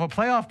yourself a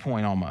playoff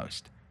point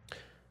almost.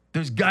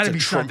 There's got to be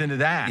something to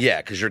that. Yeah,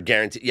 because you're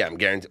guaranteed. Yeah, I'm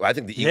guaranteed. I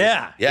think the Eagles.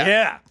 Yeah.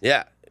 Yeah.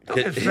 Yeah.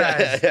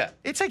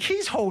 It's like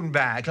he's holding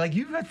back. Like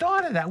you had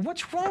thought of that.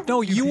 What's wrong? No,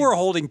 with you people? were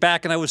holding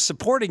back, and I was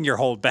supporting your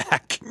hold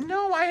back.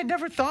 No, I had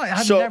never thought.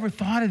 I've So- never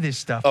thought of this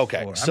stuff.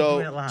 Okay, before. I'm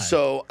doing it live.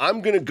 so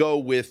I'm gonna go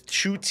with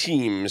 2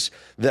 teams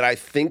that I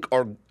think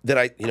are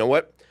you know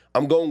what?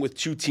 I'm going with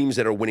 2 teams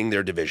that are winning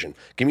their division.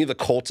 Give me the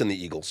Colts and the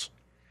Eagles.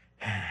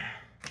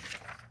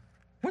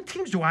 What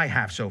teams do I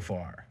have so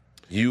far?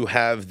 You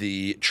have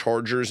the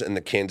Chargers and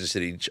the Kansas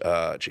City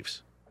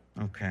Chiefs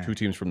Okay. 2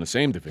 teams from the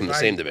same in division. the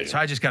same division. So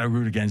I just got to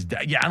root against.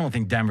 I don't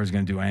think Denver's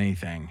going to do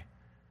anything.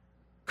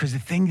 Because the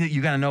thing that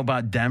you got to know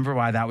about Denver,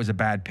 why that was a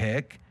bad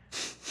pick,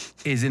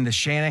 is in the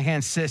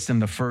Shanahan system,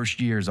 the first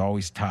year is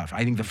always tough.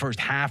 I think the first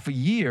half a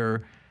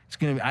year, it's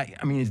going to be.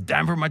 I mean, is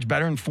Denver much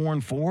better than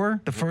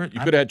 4-4? The first. You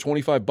could have had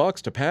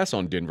 $25 to pass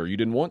on Denver. You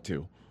didn't want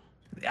to.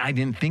 I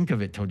didn't think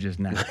of it till just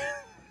now.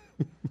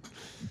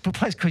 But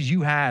plus, because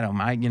you had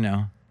them,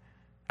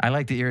 I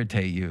like to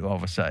irritate you all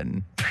of a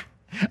sudden.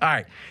 All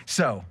right,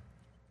 so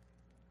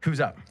who's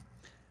up?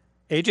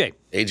 AJ.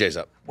 AJ's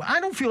up. Well, I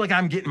don't feel like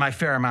I'm getting my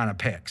fair amount of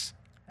picks.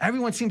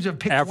 Everyone seems to have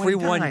picked 20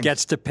 Everyone times.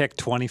 gets to pick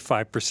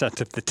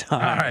 25% of the time.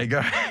 All right,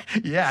 go.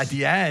 Yeah, at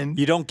the end.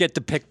 You don't get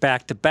to pick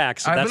back to back,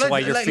 so All right, that's but why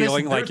let's- you're listen,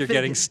 feeling like they're you're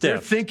getting thinking- They're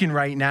stiff. thinking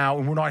right now,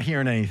 and we're not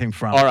hearing anything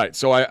from. All right,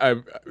 so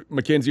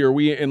Mackenzie, are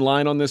we in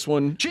line on this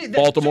one?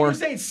 Baltimore? So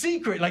you're saying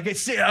secret. Like,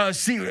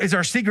 is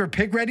our secret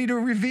pick ready to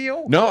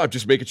reveal? No, I'm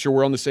just making sure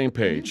we're on the same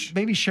page.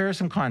 Maybe share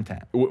some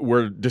content.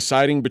 We're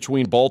deciding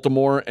between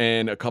Baltimore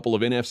and a couple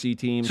of NFC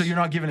teams. So you're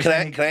not giving us Can I-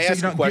 any. can I so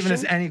ask you're a not giving question?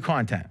 us any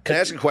content. Can I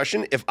ask a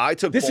question? If I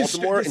took This is-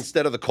 Baltimore this-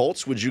 instead of the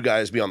Colts, would you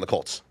guys be on the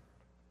Colts?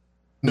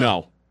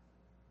 No.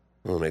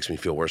 Well, it makes me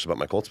feel worse about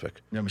my Colts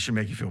pick. No, it should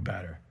make you feel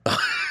better.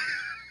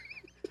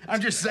 I'm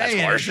just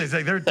saying. harsh. It's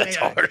like That's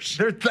harsh.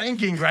 they're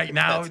thinking right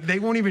now. They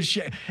won't even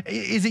share.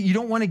 Is it you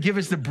don't want to give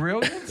us the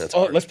brilliance?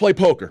 Let's play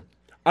poker.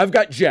 I've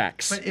got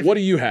jacks. But if- What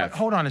do you have?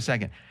 Hold on a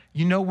second.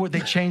 You know what they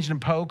changed in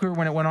poker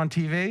when it went on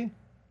TV?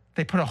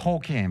 They put a whole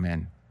cam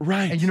in.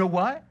 Right. And you know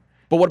what?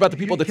 But what about the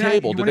people at the Can I-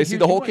 table? you Did wanna they see hear-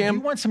 the whole you want- cam? Do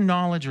you want some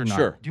knowledge or not?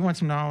 Sure. Do you want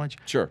some knowledge?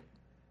 Sure.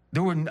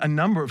 There were a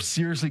number of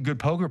seriously good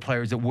poker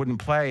players that wouldn't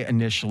play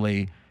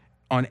initially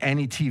on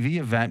any TV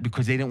event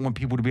because they didn't want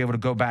people to be able to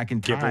go back in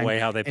Give time away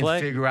how they and play?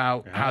 figure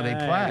out how they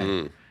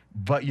play.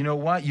 But you know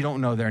what? You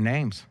don't know their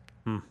names.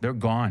 They're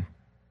gone.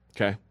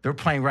 Okay. They're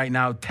playing right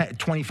now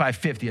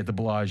 25-50 at the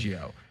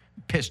Bellagio.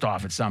 Pissed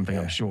off at something,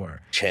 I'm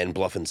sure. Chan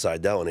bluffing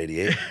Seidel in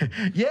 88.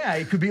 Yeah,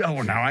 it could be.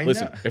 Oh, now I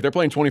Listen, know. if they're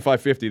playing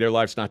 25-50, their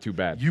life's not too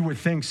bad. You would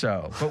think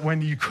so. But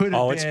when you could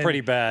have been. it's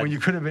pretty bad. When you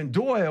could have been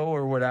Doyle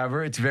or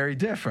whatever, it's very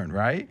different,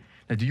 right?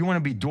 Now, do you want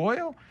to be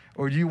Doyle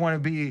or do you want to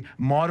be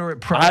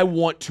moderate pro I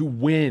want to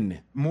win.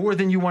 more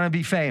than you want to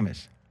be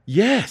famous?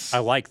 Yes. I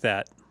like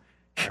that.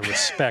 I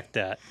respect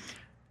that.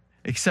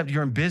 Except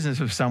you're in business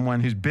with someone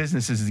whose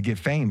business is to get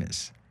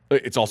famous.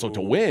 It's also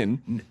to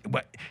win.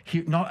 But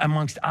not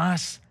amongst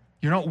us.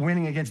 You're not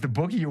winning against the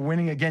bookie. You're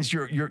winning against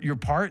your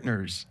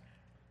partners.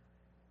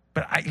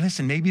 But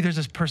listen, maybe there's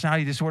this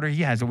personality disorder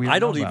he has that we don't I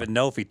don't know about. even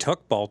know if he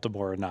took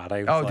Baltimore or not.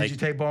 Oh, did you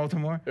take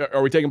Baltimore?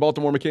 Are we taking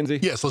Baltimore, Mackenzie?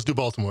 Yes, let's do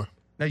Baltimore.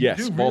 Now, Yes,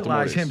 you do Baltimore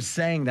realize it is. him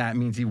saying that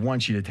means he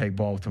wants you to take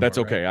Baltimore. That's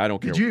okay. right? I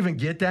don't care. Did you even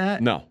get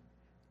that? No.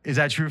 Is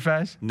that true,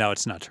 Fez? No,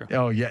 it's not true.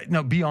 Oh, yeah.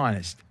 No, be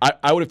honest.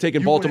 I would have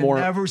taken You Baltimore.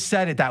 would have never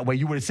said it that way.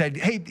 You would have said,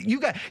 hey,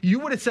 you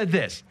would have said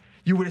this.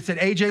 You would have said,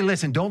 AJ,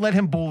 listen, don't let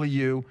him bully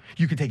you.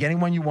 You can take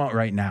anyone you want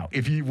right now.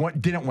 If you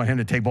didn't want him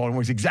to take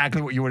Baltimore, it's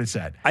exactly what you would have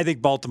said. I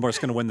think Baltimore's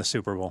going to win the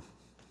Super Bowl.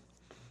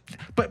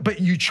 But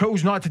you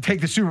chose not to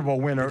take the Super Bowl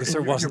winner. Because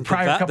there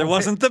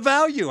wasn't, the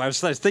value. I was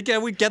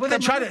thinking we'd get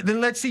them.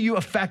 Then let's see you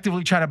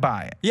effectively try to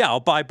buy it. Yeah, I'll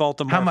buy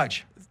Baltimore. How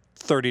much?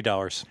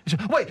 $30.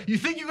 Wait, you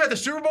think you got the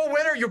Super Bowl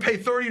winner? You'll pay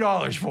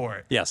 $30 for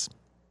it. Yes.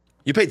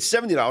 You paid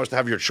 $70 to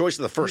have your choice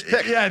of the first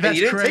pick. Yeah, that's and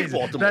you didn't crazy. take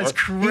Baltimore. That's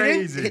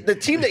crazy. The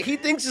team that he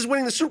thinks is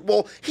winning the Super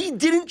Bowl, he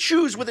didn't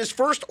choose with his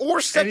first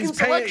or second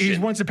selection. He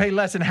wants to pay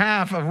less than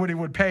half of what he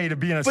would pay to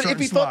be in a certain if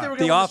he slot. thought they were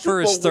going The to win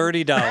offer the is Super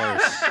Bowl,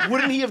 $30.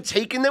 wouldn't he have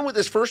taken them with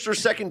his first or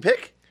second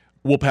pick?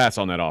 We'll pass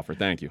on that offer.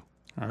 Thank you.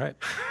 All right.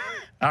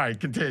 All right,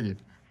 continue.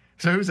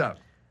 So who's up?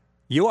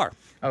 You are.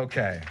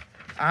 Okay.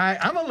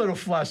 I'm a little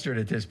flustered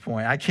at this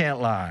point. I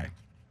can't lie.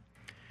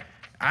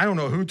 I don't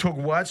know who took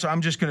what, so I'm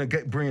just going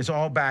to bring us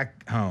all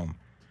back home.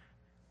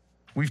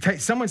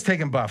 Someone's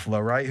taken Buffalo,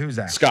 right? Who's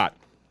that? Scott.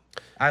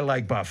 I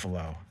like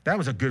Buffalo. That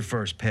was a good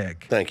first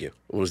pick. Thank you.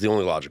 It was the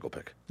only logical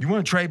pick. You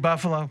want to trade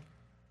Buffalo?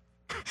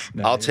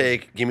 No,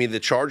 give me the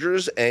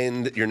Chargers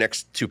and your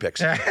next two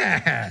picks.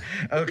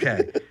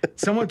 Okay.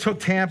 Someone took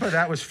Tampa.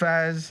 That was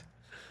Fez.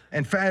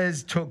 And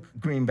Fez took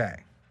Green Bay.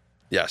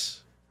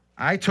 Yes.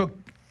 I took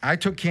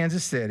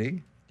Kansas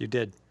City. You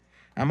did.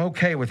 I'm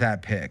okay with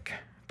that pick,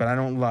 but I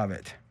don't love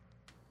it.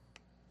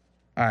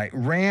 All right.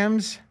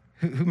 Rams.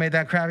 Who made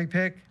that crappy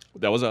pick?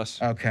 That was us.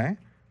 Okay.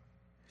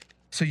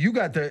 So you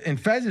got in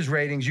Fez's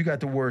ratings, you got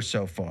the worst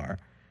so far.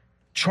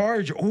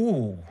 Chargers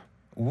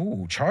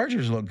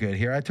look good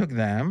here. I took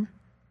them.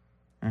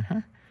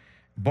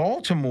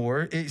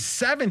 Baltimore is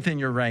 7th in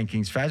your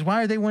rankings, Fez.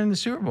 Why are they winning the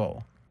Super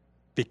Bowl?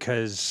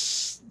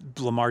 Because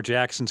Lamar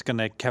Jackson's going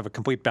to have a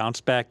complete bounce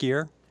back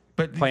year.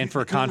 But playing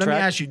for a contract. Let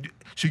me ask you.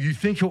 So you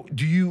think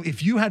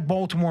if you had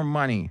Baltimore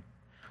money,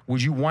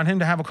 would you want him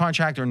to have a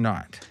contract or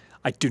not?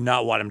 I do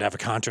not want him to have a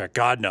contract.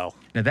 God, no.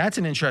 Now, that's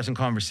an interesting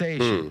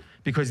conversation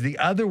because the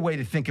other way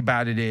to think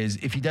about it is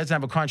if he doesn't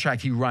have a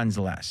contract, he runs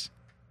less.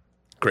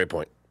 Great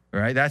point.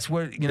 Right? That's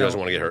what, He doesn't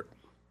want to get hurt.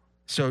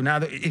 So now,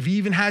 if he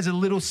even has a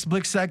little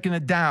split second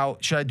of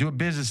doubt, should I do a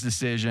business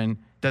decision?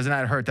 Doesn't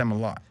that hurt them a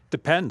lot?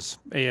 Depends.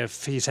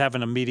 If he's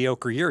having a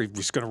mediocre year,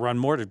 he's going to run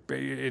more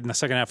in the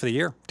second half of the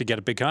year to get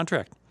a big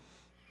contract.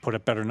 Put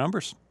up better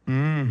numbers.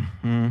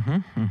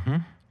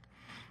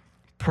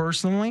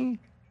 Personally,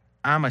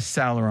 I'm a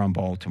seller on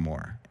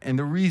Baltimore. And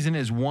the reason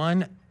is,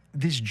 one,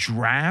 this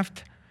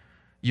draft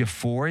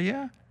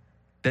euphoria,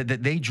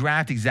 that they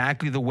draft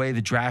exactly the way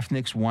the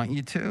draftniks want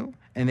you to,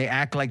 and they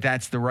act like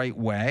that's the right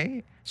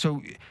way.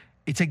 So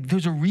it's like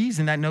there's a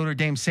reason that Notre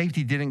Dame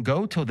safety didn't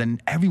go till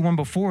then. Everyone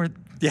before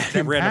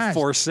they ran passed. a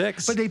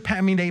 4.6. But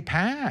they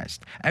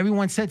passed.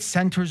 Everyone said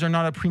centers are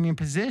not a premium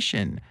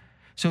position.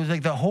 So it's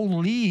like the whole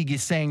league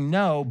is saying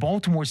no.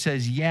 Baltimore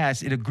says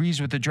yes. It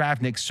agrees with the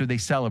draftniks, so they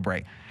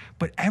celebrate.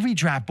 But every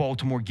draft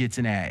Baltimore gets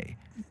an A.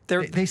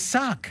 They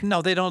suck.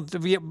 No, they don't.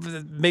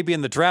 Maybe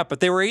in the draft, but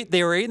they were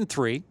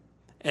 8-3.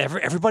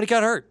 Everybody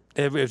got hurt.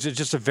 It was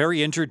just a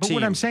very injured team. But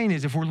what I'm saying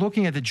is, if we're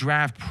looking at the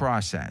draft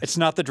process, it's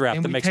not the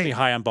draft that makes me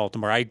high on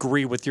Baltimore. I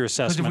agree with your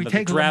assessment. If we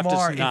take the draft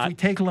Lamar, is not. if we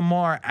take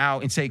Lamar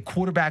out and say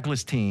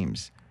quarterbackless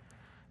teams,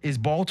 is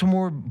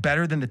Baltimore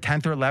better than the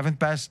 10th or 11th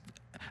best?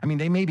 I mean,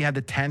 they maybe had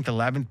the 10th,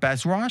 11th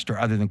best roster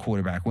other than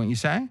quarterback, wouldn't you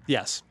say?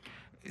 Yes.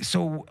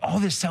 So all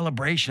this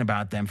celebration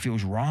about them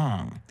feels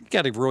wrong. You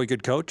got a really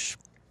good coach.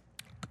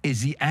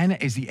 Is the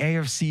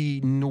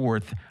AFC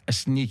North a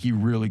sneaky,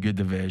 really good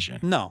division?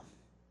 No.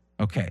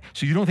 Okay.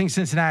 So you don't think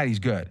Cincinnati's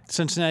good?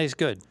 Cincinnati's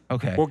good.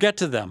 Okay. We'll get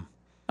to them.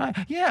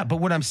 Yeah, but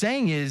what I'm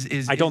saying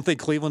is I don't think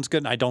Cleveland's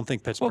good, and I don't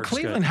think Pittsburgh's good.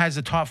 Well, Cleveland has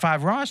a top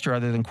 5 roster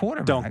other than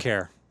quarterback. Don't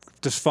care.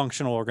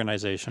 Dysfunctional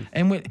organization.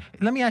 And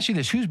let me ask you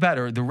this: who's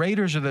better, the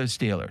Raiders or the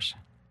Steelers?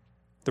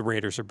 The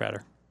Raiders are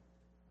better.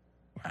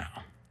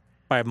 Wow.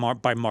 By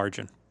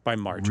margin.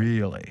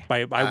 Really?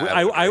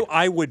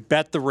 I would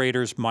bet the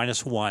Raiders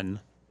 -1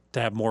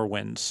 to have more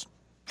wins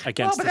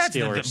against the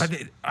Steelers.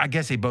 But I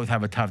guess they both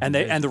have a tough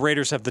division. And the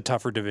Raiders have the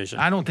tougher division.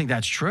 I don't think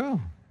that's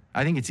true.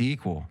 I think it's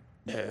equal.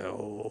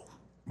 No.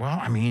 Well,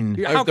 I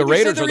mean, how can you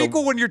say they're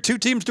equal when your two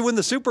teams to win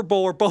the Super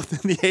Bowl are both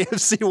in the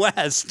AFC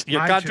West?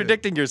 You're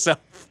contradicting yourself.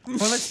 Well,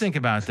 let's think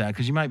about that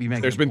because you might be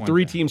making. There's been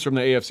 3 teams from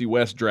the AFC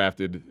West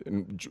drafted,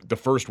 and the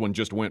first one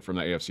just went from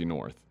the AFC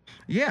North.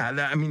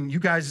 Yeah, I mean, you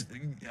guys.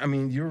 I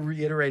mean, you're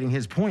reiterating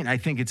his point. I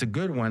think it's a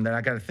good one that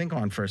I got to think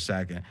on for a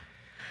second.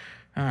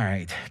 All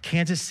right,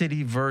 Kansas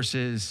City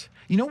versus.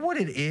 You know what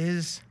it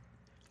is,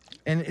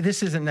 and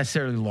this isn't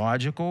necessarily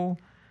logical.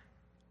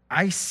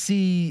 I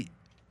see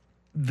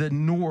the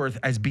North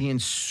as being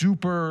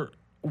super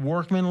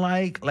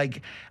workmanlike.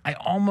 Like, I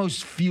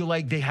almost feel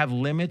like they have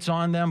limits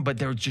on them, but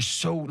they're just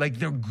so, like,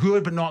 they're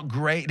good but not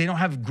great. They don't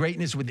have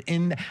greatness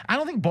within. I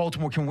don't think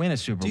Baltimore can win a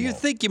Super Bowl. Do you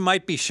think you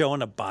might be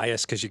showing a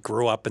bias because you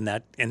grew up in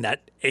that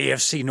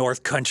AFC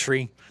North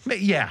country?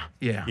 Yeah.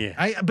 Yeah.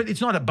 But it's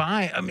not a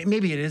bias. I mean,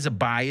 maybe it is a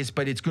bias,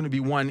 but it's going to be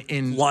one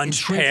in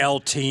Lunch pail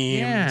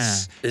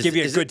teams. Yeah. Give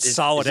you a good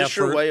solid is this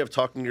effort. your way of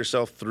talking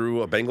yourself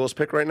through a Bengals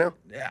pick right now?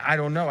 I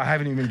don't know. I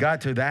haven't even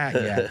got to that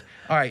yet.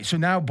 All right, so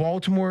now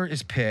Baltimore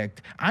is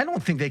picked. I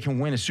don't think they can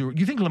win a Super Bowl.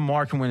 You think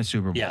Lamar can win a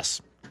Super Bowl?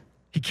 Yes.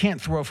 He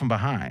can't throw from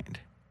behind.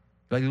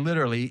 Like,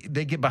 literally,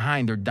 they get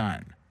behind, they're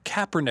done.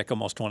 Kaepernick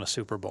almost won a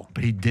Super Bowl.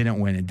 But he didn't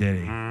win it,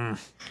 did he?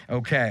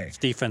 Okay. His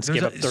defense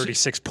There's gave a- up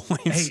 36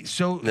 points. Hey,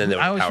 so Then there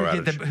was I always power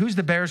forget outage. who's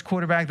the Bears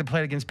quarterback that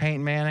played against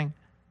Peyton Manning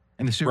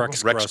in the Super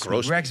Rex Bowl? Rex Grossman.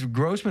 Grossman. Rex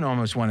Grossman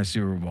almost won a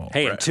Super Bowl.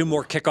 Hey, and 2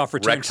 more kickoff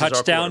return Rex is our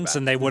touchdowns, quarterback.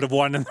 and they would have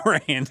won in the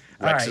rain.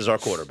 All Rex right. is our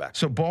quarterback.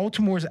 So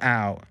Baltimore's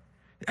out.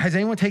 Has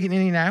anyone taken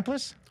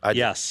Indianapolis?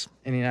 Yes.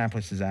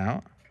 Indianapolis is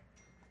out.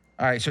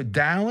 All right, so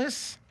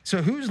Dallas.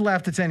 So who's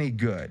left that's any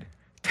good?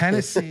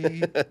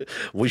 Tennessee.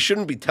 We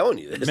shouldn't be telling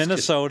you this.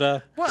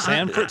 Minnesota, Well,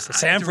 San it's a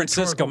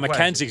Francisco. rhetorical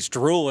Mackenzie's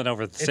drooling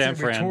over It's San a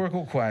Fran.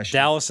 rhetorical question.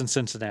 Dallas and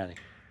Cincinnati.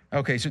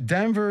 Okay, so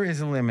Denver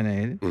is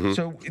eliminated. Mm-hmm.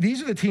 So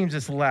these are the teams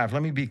that's left.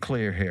 Let me be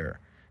clear here.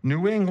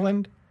 New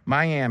England,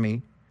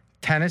 Miami,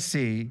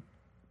 Tennessee,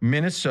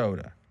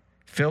 Minnesota,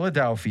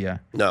 Philadelphia.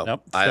 No.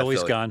 Nope. I have Philly's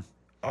Philly. gone.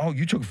 Oh,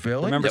 you took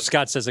Philly? Remember, Yep.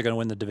 Scott says they're going to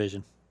win the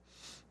division.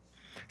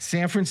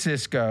 San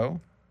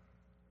Francisco,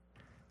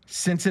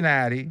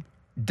 Cincinnati,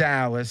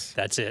 Dallas,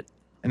 That's it.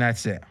 and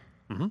that's it.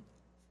 Mm-hmm.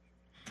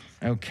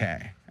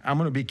 Okay. I'm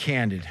going to be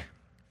candid,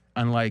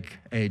 unlike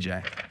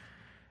AJ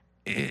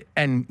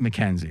and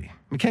Mackenzie.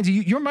 Mackenzie,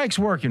 your mic's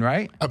working,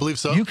 right? I believe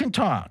so. You can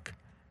talk.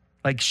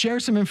 Like, share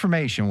some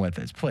information with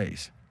us,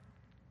 please.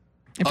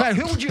 In fact,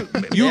 who would you?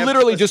 You have-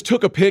 literally just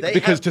took a pick they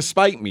because have- to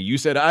spite me. You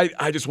said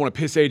I just want to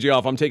piss AJ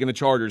off. I'm taking the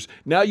Chargers.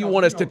 Now you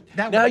want us to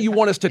that now was- you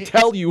want us to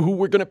tell you who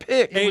we're going to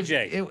pick.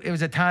 AJ. It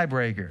was a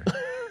tiebreaker.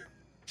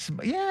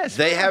 Yes.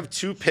 They have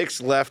 2 picks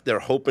left. They're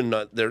hoping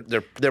not.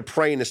 They're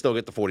praying to still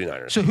get the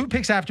 49ers. So who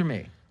picks after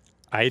me?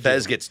 I do.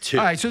 Fez gets 2.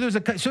 All right. So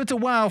it's a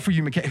wow for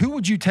you, Mackenzie. Who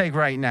would you take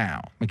right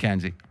now,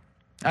 Mackenzie?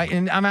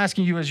 And I'm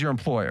asking you as your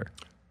employer.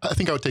 I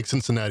think I would take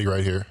Cincinnati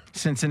right here.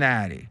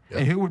 Cincinnati.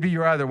 And who would be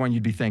your other one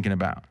you'd be thinking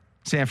about?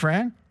 San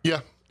Fran?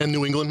 Yeah, and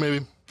New England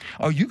maybe.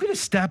 Oh, you going to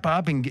step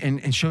up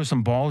and show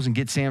some balls and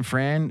get San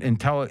Fran and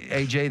tell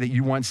AJ that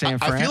you want San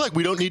Fran? I feel like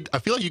we don't need. I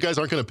feel like you guys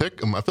aren't going to pick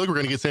them. I feel like we're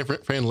going to get San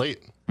Fran late.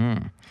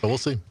 So we'll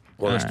see.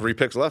 Well, there's 3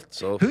 picks left.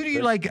 So Who do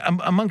you like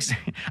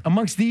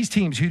amongst these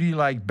teams? Who do you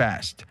like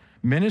best?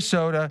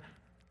 Minnesota,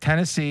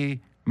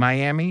 Tennessee,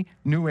 Miami,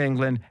 New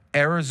England,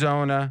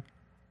 Arizona,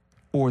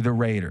 or the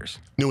Raiders?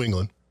 New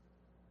England.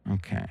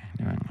 Okay,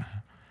 New England.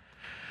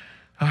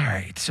 All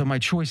right. So my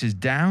choice is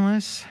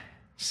Dallas,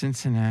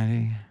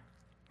 Cincinnati.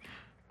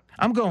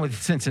 I'm going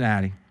with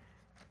Cincinnati.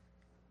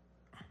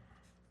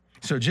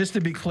 So just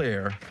to be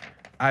clear,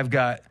 I've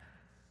got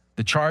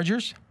the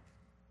Chargers,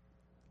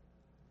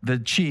 the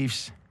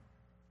Chiefs,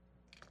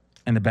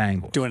 and the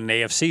Bengals. Doing an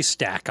AFC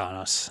stack on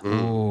us.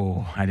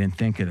 Oh, I didn't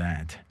think of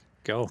that.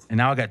 Go. And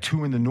now I got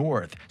 2 in the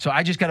North. So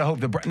I just got to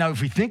hope now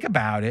if we think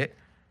about it.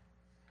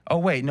 Oh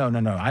wait, no.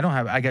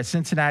 I got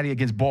Cincinnati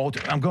against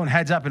Baltimore. I'm going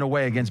heads up and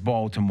away against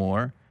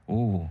Baltimore.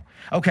 Ooh.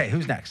 Okay,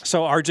 who's next?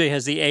 So RJ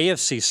has the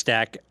AFC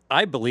stack.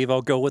 I believe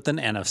I'll go with an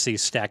NFC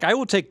stack. I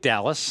will take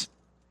Dallas.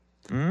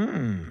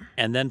 And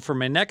then for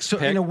my next So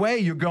pick, in a way,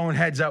 you're going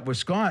heads up with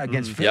Scott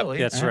against Philly.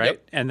 that's right.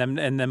 And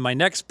then my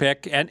next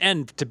pick,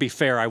 and to be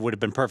fair, I would have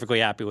been perfectly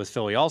happy with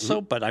Philly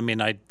also. But I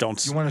mean, I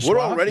don't. You want to we're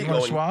swap? already You wanna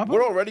going. swap?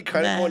 We're already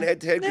kind of going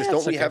head to head because Nah, don't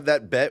it's we okay. have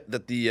that bet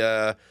that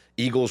the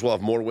Eagles will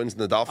have more wins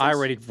than the Dolphins? I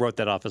already wrote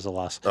that off as a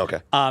loss. Okay.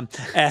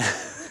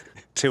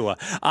 Tua.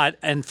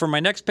 And for my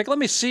next pick, let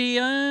me see.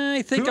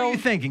 I think Who are I'll. you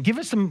thinking? Give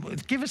us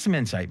some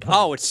insight, please.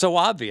 Oh, it's so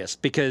obvious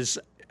because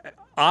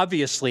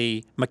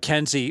obviously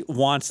Mackenzie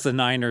wants the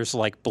Niners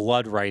like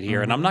blood right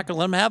here, and I'm not going to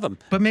let him have them.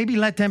 But maybe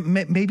let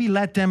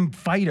them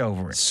fight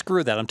over it.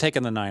 Screw that. I'm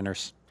taking the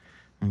Niners.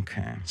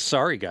 Okay.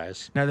 Sorry,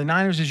 guys. Now the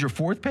Niners is your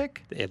 4th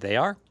pick? They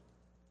are.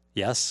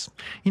 Yes.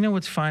 You know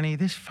what's funny?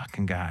 This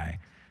fucking guy.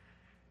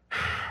 All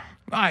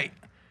right.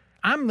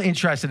 I'm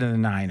interested in the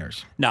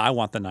Niners. No, I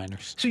want the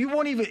Niners. So you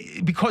won't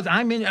even because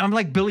I'm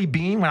like Billy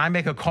Bean. When I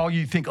make a call,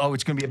 you think, oh,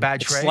 it's going to be a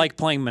bad trade. It's like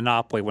playing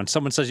Monopoly. When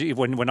someone says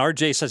when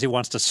RJ says he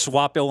wants to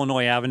swap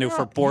Illinois Avenue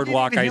for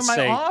Boardwalk, I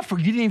say, offer.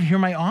 You didn't even hear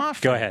my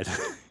offer. go ahead.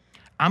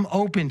 I'm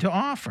open to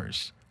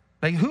offers.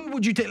 Like, who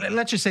would you take?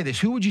 Let's just say this.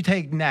 Who would you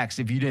take next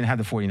if you didn't have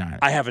the 49ers?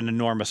 I have an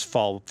enormous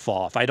fall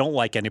off. I don't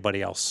like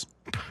anybody else.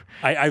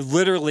 I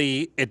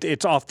literally,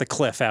 it's off the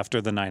cliff after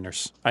the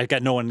Niners. I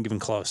got no one even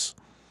close.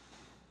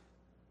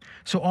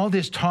 So all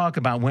this talk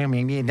about when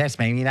maybe this,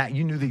 maybe that,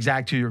 you knew the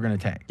exact 2 you were going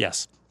to take.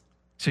 Yes.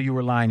 So you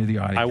were lying to the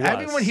audience. I was.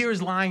 Everyone here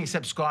is lying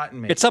except Scott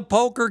and me. It's a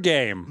poker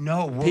game.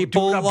 No, we're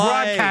People doing a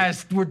lie.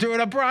 broadcast. We're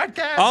doing a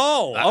broadcast.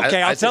 Oh,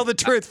 okay. I I'll tell the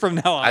think- truth from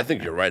now on. I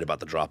think you're right about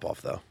the drop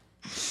off though.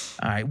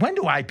 All right. When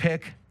do I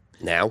pick?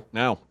 Now,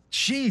 Now,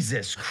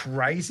 Jesus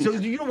Christ. So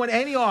you don't want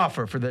any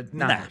offer for the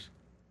Niners?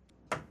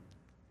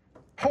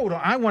 Hold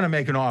on. I want to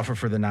make an offer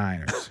for the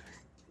Niners.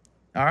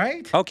 All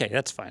right? Okay,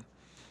 that's fine.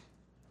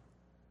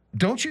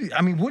 Don't you?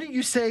 I mean, wouldn't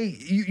you say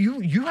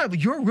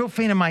you're a real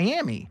fan of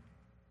Miami?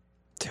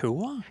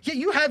 Tua? Yeah,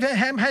 you have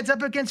him heads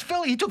up against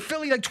Philly. He took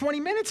Philly like 20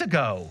 minutes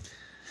ago.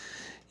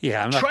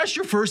 Yeah, I'm not. Trust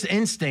your first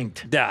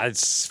instinct. Yeah,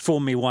 it's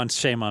fool me once,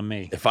 shame on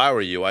me. If I were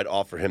you, I'd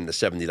offer him the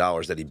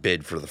 $70 that he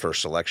bid for the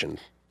first selection.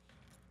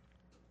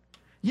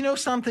 You know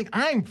something?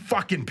 I'm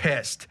fucking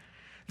pissed.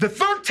 The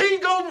 13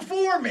 go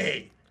before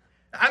me.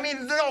 I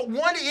mean,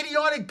 one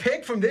idiotic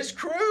pick from this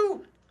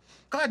crew?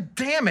 God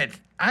damn it.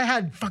 I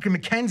had fucking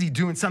Mackenzie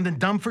doing something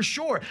dumb for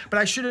sure, but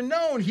I should have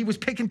known he was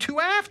picking 2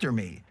 after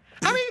me.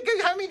 How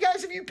many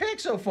guys have you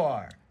picked so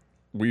far?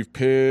 We've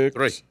picked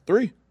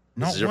 3.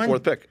 This is your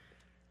 4th pick.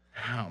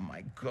 Oh,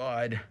 my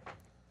God.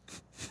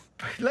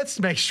 Let's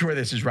make sure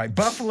this is right.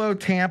 Buffalo,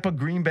 Tampa,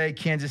 Green Bay,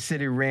 Kansas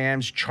City,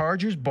 Rams,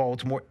 Chargers,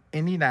 Baltimore,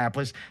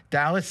 Indianapolis,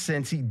 Dallas,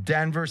 Cincy,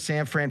 Denver,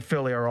 San Fran,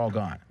 Philly are all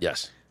gone.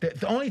 Yes.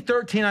 The only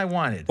 13 I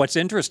wanted. What's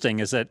interesting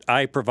is that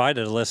I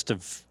provided a list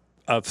of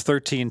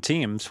 13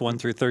 teams, 1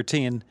 through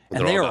 13,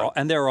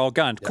 and they're all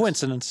gone. Yes.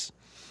 Coincidence.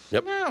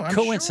 Yep. No, I'm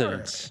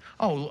coincidence. Sure.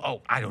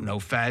 Oh, I don't know,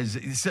 Fez.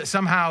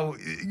 Somehow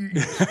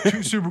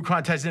 2 Super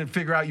contests didn't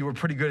figure out you were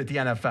pretty good at the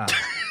NFL.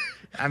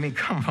 I mean,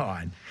 come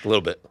on. A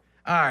little bit.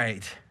 All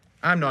right.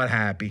 I'm not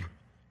happy.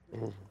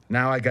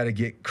 Now I got to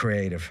get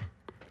creative.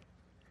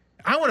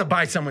 I want to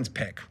buy someone's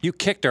pick. You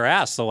kicked our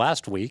ass the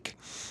last week.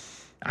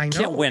 I know.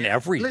 Can't win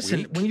every week.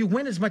 Listen, when you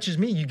win as much as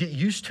me, you get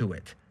used to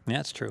it. Yeah,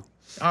 that's true.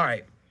 All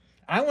right.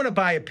 I want to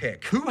buy a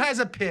pick. Who has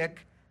a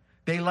pick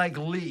they like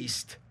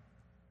least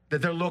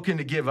that they're looking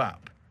to give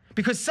up?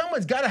 Because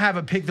someone's got to have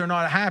a pick they're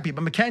not happy.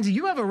 But Mackenzie,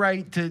 you have a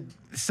right to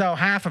sell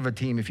half of a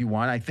team if you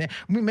want, I think.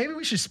 Maybe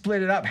we should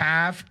split it up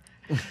half.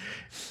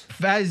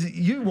 Faz,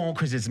 you won't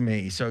because it's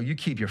me, so you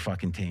keep your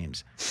fucking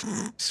teams.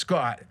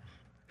 Scott,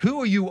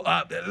 who are you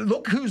up?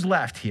 Look who's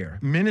left here.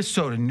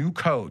 Minnesota, new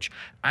coach.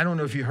 I don't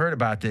know if you heard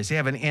about this. They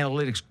have an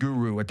analytics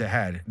guru at the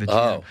head. The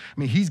GM. I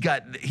mean,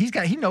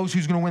 he knows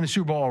who's going to win the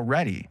Super Bowl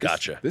already.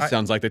 Gotcha. This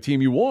sounds like the team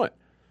you want.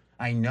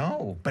 I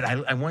know, but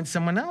I want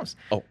someone else.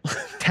 Oh.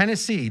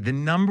 Tennessee, the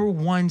number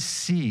 1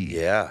 seed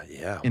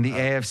in the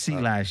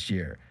AFC last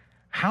year.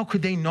 How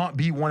could they not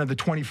be one of the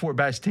 24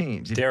 best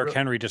teams? Derrick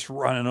Henry just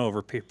running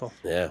over people.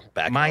 Yeah.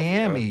 Back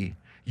Miami,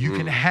 you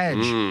can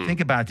hedge. Think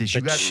about this.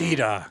 You got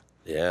cheetah.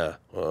 Yeah.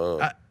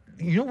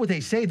 You know what they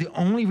say? The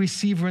only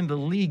receiver in the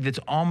league that's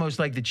almost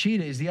like the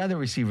cheetah is the other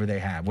receiver they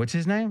have. What's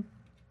his name?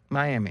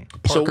 Miami.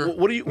 Parker. So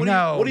what do you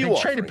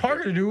they traded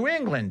Parker to New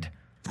England.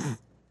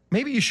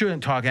 Maybe you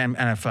shouldn't talk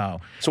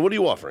NFL. So what are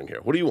you offering here?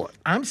 What do you want?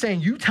 I'm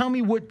saying you tell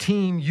me what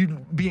team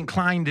you'd be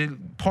inclined to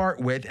part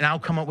with, and I'll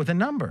come up with a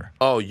number.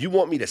 Oh, you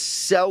want me to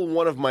sell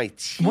one of my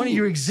teams? One of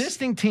your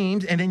existing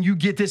teams, and then you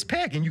get this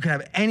pick, and you can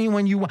have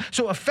anyone you want.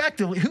 So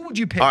effectively, who would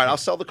you pick? All right, I'll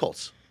sell the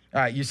Colts.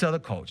 All right, you sell the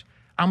Colts.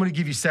 I'm going to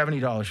give you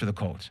 $70 for the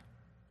Colts.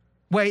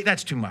 Wait,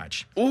 that's too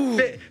much.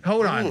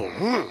 Hold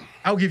on.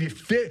 I'll give you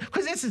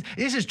because this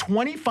is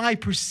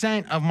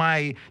 25% of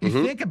my.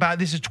 You think about it,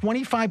 this is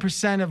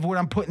 25% of what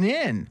I'm putting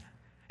in.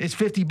 It's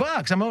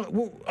 $50.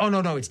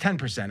 No, it's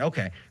 10%.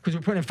 Okay, because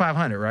we're putting in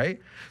 500,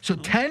 right? So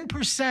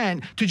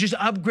 10% to just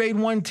upgrade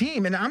one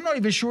team, and I'm not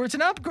even sure it's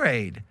an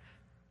upgrade.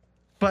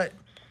 But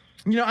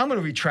I'm going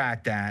to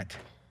retract that.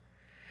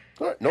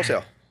 All right, no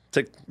sale.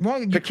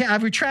 You can't.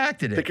 I've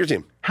retracted it. Pick your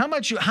team. How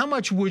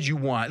much would you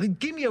want? Like,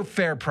 give me a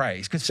fair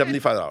price.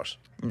 $75.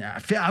 Nah,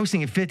 I was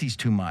thinking 50's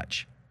too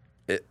much.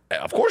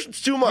 Of course,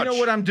 it's too much. You know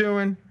what I'm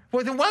doing?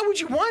 Well, then why would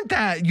you want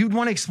that? You'd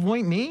want to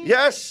exploit me?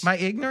 Yes. My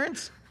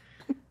ignorance?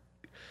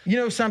 You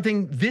know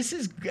something?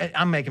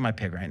 I'm making my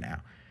pick right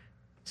now.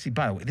 See,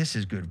 by the way, this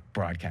is good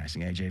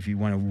broadcasting, AJ. If you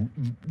want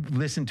to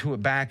listen to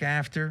it back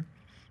after.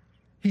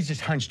 He's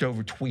just hunched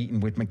over tweeting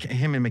with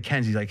him and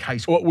Mackenzie like high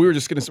school. Well, we were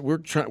just gonna we're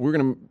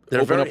gonna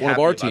open up one of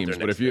our teams,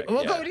 but if you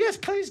yes,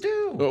 please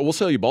do. We'll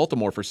sell you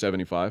Baltimore for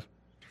 75.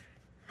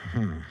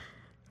 Now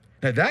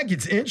that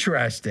gets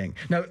interesting.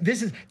 Now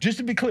this is just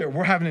to be clear,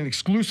 we're having an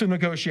exclusive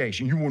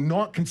negotiation. You will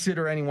not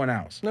consider anyone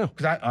else. No.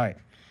 Because all right,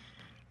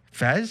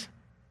 Fez,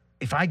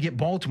 if I get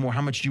Baltimore,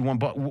 how much do you want?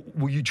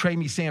 Will you trade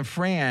me San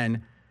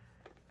Fran?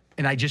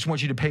 And I just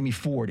want you to pay me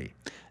 40.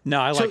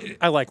 No,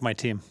 I like my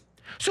team.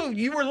 So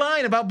you were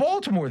lying about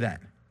Baltimore then?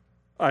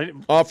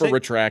 Offer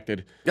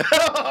retracted.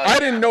 I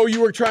didn't know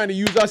you were trying to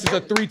use us as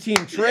a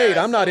 3-team trade. Yes,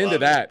 I'm not into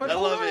that. I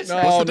love it.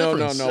 No. What's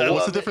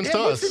the difference to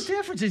us? What's the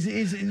difference?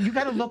 Is you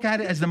got to look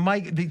at it as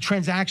the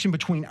transaction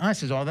between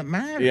us is all that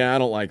matters. Yeah, I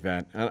don't like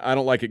that. I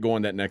don't like it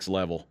going that next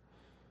level.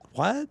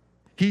 What?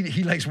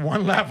 He likes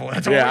one level.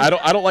 That's all. Yeah,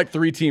 I don't like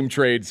 3-team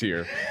trades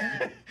here.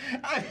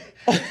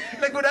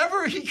 Like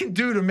whatever he can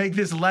do to make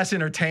this less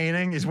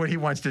entertaining is what he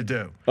wants to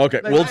do. Okay,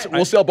 Like,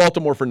 we'll sell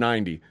Baltimore for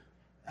 90.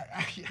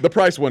 The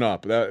price went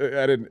up.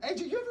 I didn't. Hey,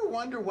 do you ever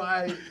wonder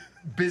why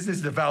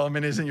business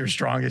development isn't your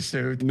strongest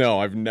suit? No,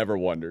 I've never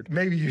wondered.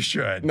 Maybe you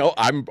should. No,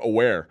 I'm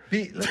aware.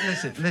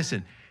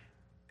 Listen.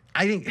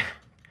 I think,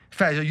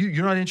 Faz,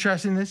 you're not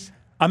interested in this?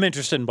 I'm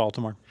interested in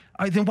Baltimore.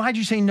 Then why'd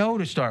you say no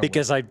to start with?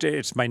 Because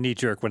it's my knee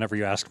jerk whenever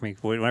you ask me,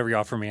 whenever you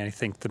offer me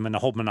anything, the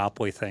whole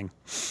monopoly thing.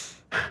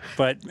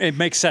 But it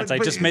makes sense. I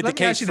just made the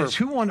case for this.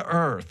 Who on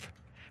earth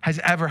has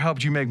ever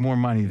helped you make more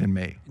money than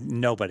me?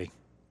 Nobody.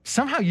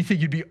 Somehow you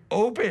think you'd be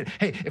open.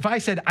 Hey, if I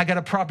said I got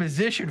a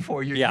proposition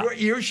for you, your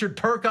ears should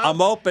perk up.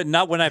 I'm open,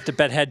 not when I have to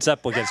bet heads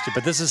up against you,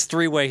 but this is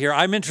three-way here.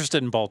 I'm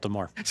interested in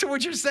Baltimore. So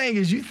what you're saying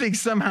is you think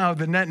somehow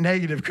the net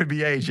negative could be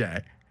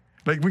AJ.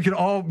 Like we could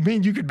all,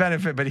 you could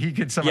benefit, but he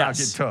could somehow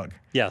get took.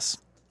 Yes.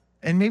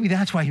 And maybe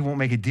that's why he won't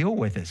make a deal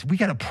with us. We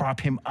got to prop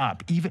him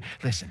up.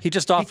 Listen. He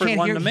just offered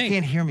one to me. He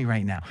can't hear me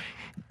right now.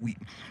 We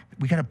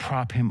got to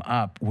prop him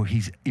up where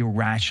he's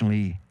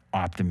irrationally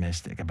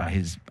optimistic about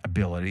his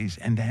abilities,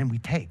 and then we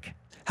take.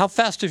 How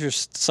fast does your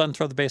son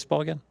throw the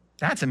baseball again?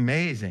 That's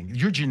amazing.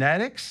 Your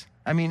genetics?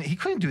 I mean, he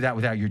couldn't do that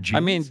without your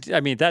genes. I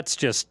mean,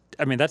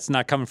 that's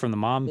not coming from the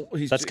mom.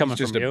 That's coming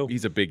from you.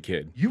 He's a big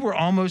kid. You were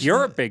almost.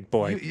 You're a big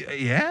boy.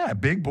 Yeah,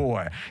 big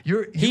boy.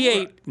 He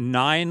ate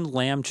 9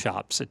 lamb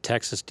chops at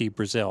Texas de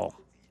Brazil.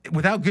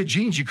 Without good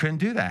genes, you couldn't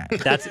do that.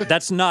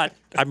 That's not.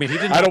 I mean, he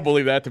didn't. I don't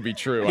believe that to be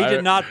true. He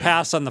did not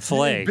pass on the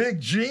fillet. Big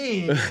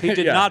genes. He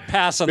did not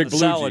pass on the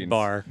salad genes.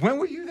 bar. When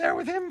were you there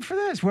with him for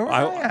this? Where was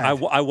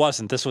I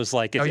wasn't. This was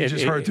like. You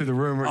just heard through the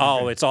rumor.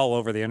 Oh, it's all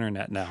over the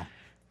internet now.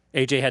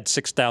 AJ had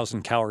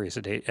 6,000 calories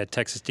at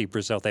Texas de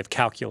Brazil. They've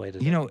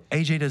calculated. You know,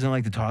 AJ doesn't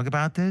like to talk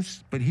about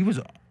this, but he was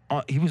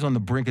on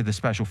the brink of the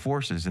special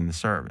forces in the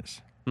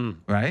service,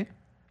 right?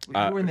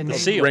 You were in the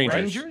Navy,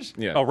 Rangers.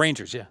 Yeah. Oh,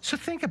 Rangers. Yeah. So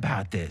think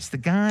about this. The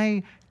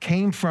guy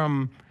came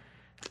from,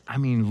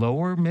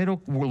 lower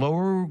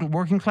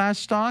working class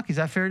stock. Is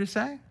that fair to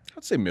say?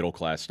 I'd say middle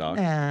class stock.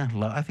 Yeah,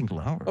 I think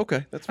lower.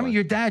 Okay, that's fine.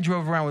 Your dad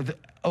drove around with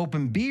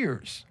open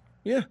beers.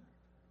 Yeah.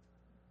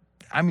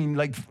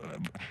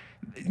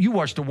 You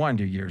watched the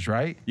Wonder Years,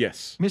 right?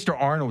 Yes. Mr.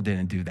 Arnold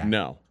didn't do that.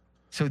 No.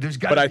 So there's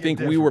got. But I think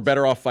we were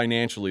better off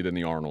financially than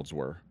the Arnolds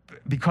were.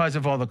 Because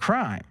of all the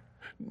crime.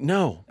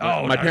 No.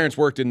 My parents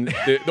worked in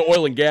the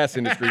oil and gas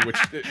industry, which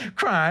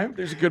crime.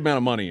 There's a good amount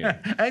of money in.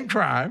 And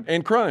crime.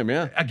 And crime,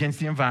 yeah. Against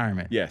the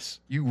environment. Yes.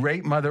 You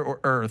rape Mother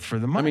Earth for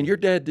the money. Your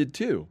dad did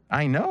too.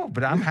 I know,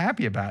 but I'm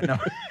happy about it. No.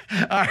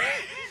 All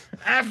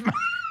right.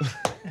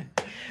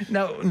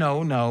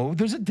 No.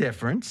 There's a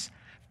difference.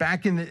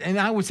 Back in and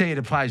I would say it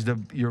applies to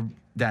your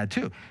dad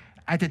too.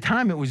 At the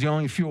time, it was the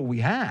only fuel we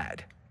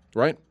had.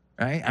 Right.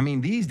 Right?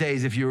 These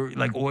days, if you're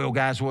like oil,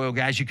 gas,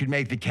 you could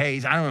make the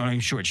case. I'm not even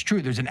sure it's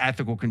true. There's an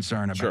ethical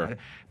concern about it.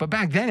 But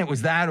back then, it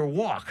was that or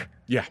walk.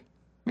 Yeah.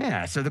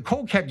 Yeah, so the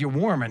coal kept you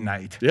warm at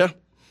night. Yeah.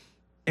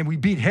 And we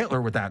beat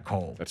Hitler with that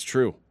coal. That's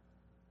true.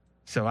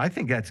 So I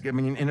think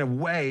in a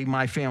way,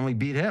 my family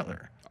beat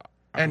Hitler.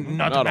 And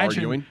not to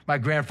mention, arguing. My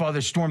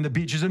grandfather stormed the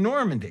beaches of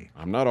Normandy.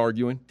 I'm not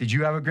arguing. Did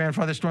you have a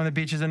grandfather storm the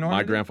beaches of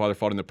Normandy? My grandfather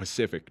fought in the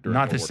Pacific during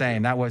Not the World War same.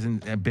 II. That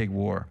wasn't a big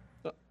war.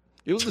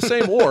 It was the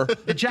same war.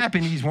 The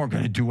Japanese weren't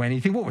going to do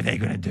anything. What were they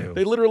going to do?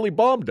 They literally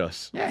bombed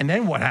us. Yeah, and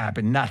then what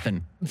happened?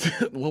 Nothing.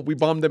 Well, we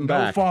bombed them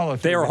back.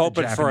 They were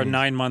hoping for a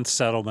 9-month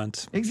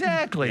settlement.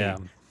 Exactly. Yeah.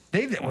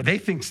 They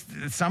think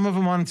some of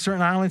them on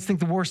certain islands think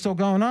the war's still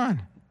going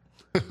on.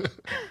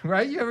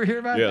 Right? You ever hear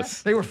about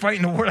that? They were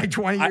fighting the war like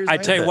 20 years later. I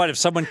tell you what, if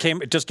someone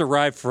just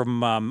arrived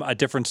from a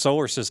different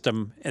solar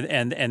system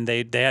and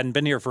they hadn't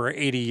been here for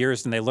 80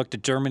 years and they looked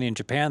at Germany and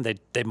Japan,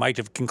 they might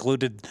have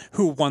concluded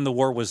who won the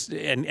war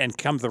and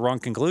come to the wrong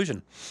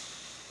conclusion.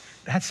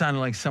 That sounded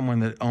like someone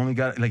that only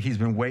got, like he's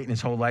been waiting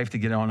his whole life to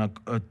get on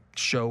a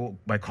show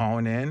by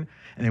calling in.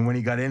 And then when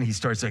he got in, he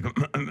starts like,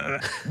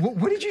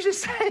 what did you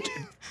just say?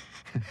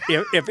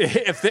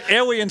 If the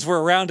aliens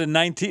were around in the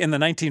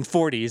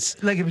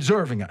 1940s, like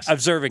observing us, and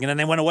then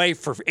they went away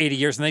for 80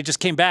 years, and they just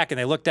came back and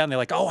they looked down, and they're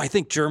like, "Oh, I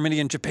think Germany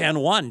and Japan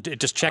won."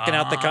 Just checking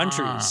out the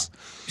countries.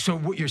 So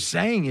what you're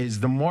saying is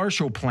the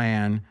Marshall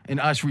Plan and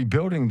us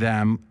rebuilding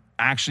them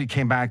actually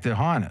came back to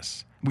haunt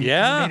us. We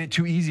made it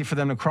too easy for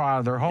them to crawl out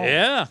of their hole.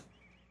 Yeah.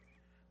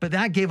 But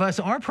that gave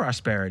us our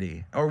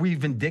prosperity. Are we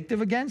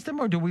vindictive against them,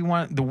 or do we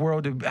want the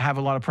world to have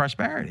a lot of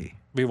prosperity?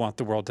 We want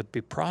the world to be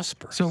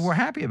prosperous. So we're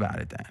happy about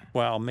it then.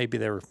 Well, maybe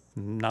they're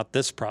not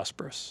this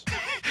prosperous.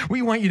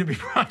 We want you to be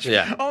prosperous.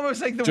 Yeah. Almost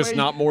like the Just way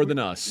not more than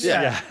us.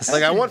 Yeah. Yes.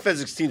 Like I want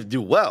Fezzik's team to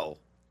do well,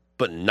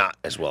 but not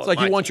as well. It's like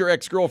you want your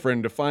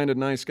ex-girlfriend to find a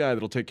nice guy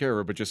that'll take care of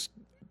her, but just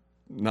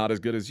not as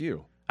good as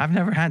you. I've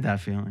never had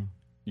that feeling.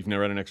 You've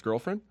never had an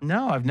ex-girlfriend?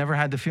 No, I've never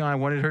had the feeling I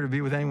wanted her to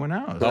be with anyone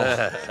else.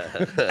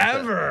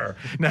 Ever.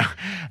 No.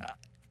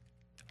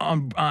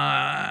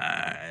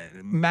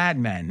 Mad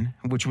Men,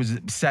 which was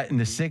set in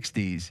the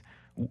 60s,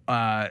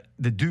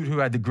 the dude who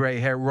had the gray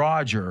hair,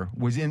 Roger,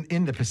 was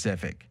in the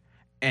Pacific.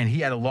 And he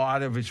had a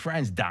lot of his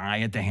friends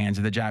die at the hands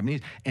of the Japanese.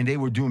 And they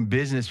were doing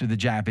business with the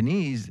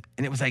Japanese.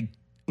 And it was like,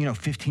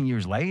 15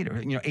 years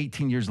later,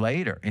 18 years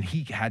later. And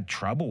he had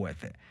trouble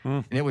with it.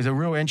 And it was a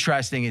real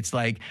interesting, it's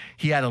like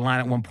he had a line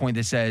at one point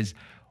that says,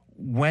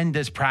 when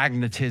does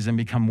pragmatism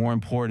become more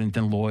important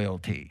than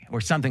loyalty? Or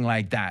something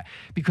like that.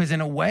 Because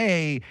in a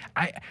way,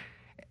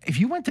 if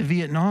you went to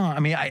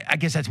Vietnam, I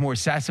guess that's more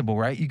accessible,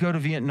 right? You go to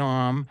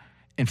Vietnam,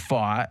 and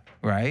fought,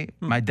 right?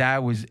 My dad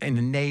was in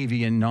the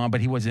Navy but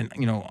he wasn't,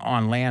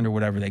 on land or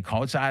whatever they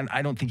call it. So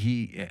I don't think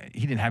he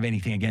didn't have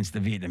anything against the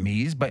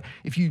Vietnamese. But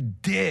if you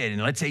did,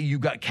 and let's say you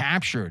got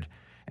captured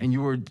and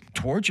you were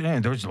tortured,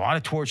 and there was a lot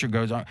of torture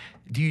goes on,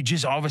 do you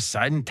just all of a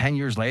sudden, 10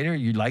 years later,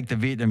 you like the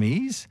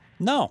Vietnamese?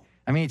 No.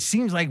 I mean, it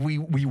seems like we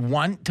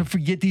want to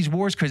forget these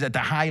wars because at the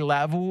high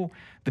level,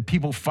 the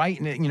people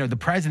fighting it, the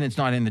president's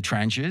not in the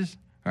trenches,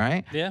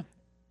 right? Yeah.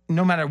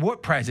 No matter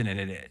what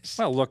president it is.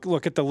 Well,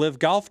 look at the Live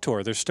Golf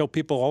Tour. There's still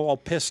people all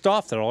pissed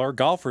off that all our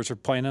golfers are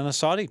playing on a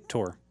Saudi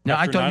tour. No,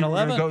 I after thought you were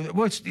 9/11. going to go.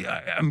 Well,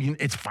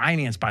 it's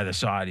financed by the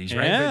Saudis,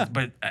 right? Yeah.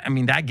 But I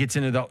mean, that gets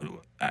into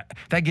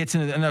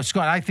no,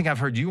 Scott, I think I've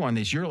heard you on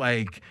this. You're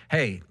like,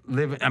 hey,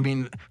 live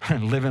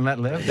and let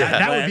live.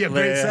 That would be a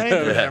great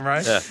saying for them,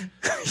 right?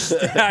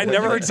 I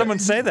never heard someone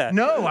say that.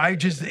 No,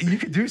 you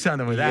could do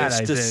something with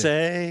that. Used to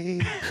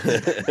say.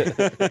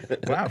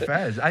 Wow,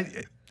 Fez.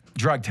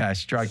 Drug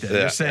test.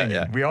 You're saying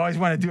it. We always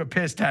want to do a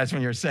piss test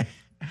when you're saying.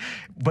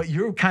 But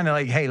you're kind of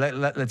like, hey,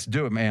 let's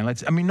do it, man.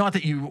 Not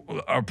that you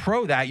are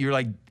pro that. You're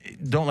like,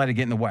 don't let it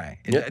get in the way.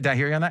 Did I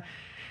hear you on that?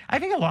 I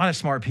think a lot of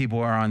smart people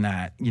are on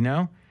that,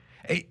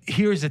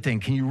 Here's the thing.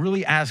 Can you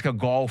really ask a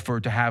golfer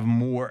to have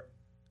more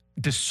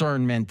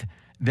discernment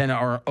than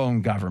our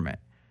own government?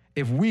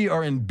 If we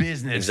are in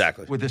business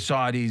with the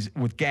Saudis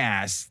with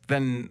gas,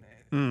 then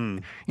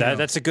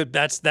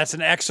That's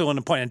an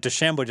excellent point. And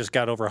DeChambeau just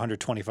got over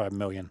 125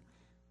 million.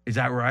 Is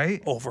that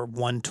right? Over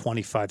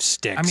 125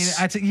 sticks.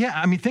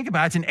 I mean, think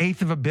about it. It's an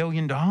eighth of $1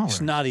 billion.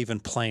 He's not even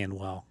playing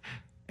well.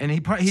 And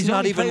he's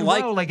not even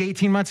like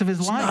 18 months of his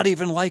life. He's not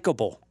even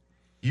likable.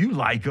 You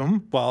like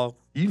him. Well,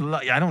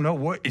 I don't know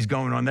what is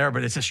going on there,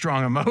 but it's a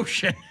strong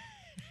emotion.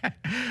 All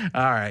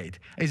right.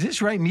 Is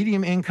this right?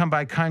 Medium income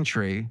by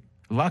country.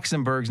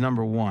 Luxembourg's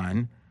number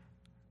 1.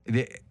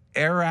 The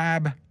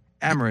Arab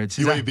Emirates.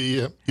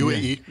 UAE,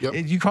 UAE.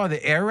 Yep. You call it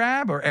the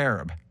Arab or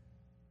Arab?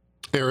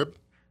 Arab.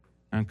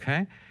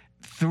 Okay.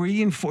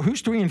 3 and 4.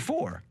 Who's 3 and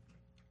 4?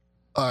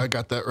 I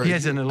got that right. He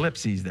has an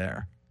ellipses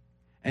there.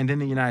 And then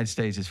the United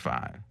States is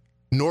 5.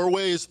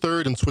 Norway is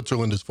 3rd and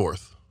Switzerland is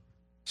 4th.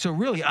 So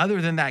really,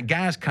 other than that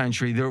gas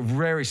country, they're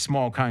very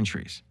small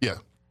countries. Yeah.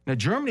 Now,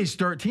 Germany's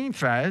 13th,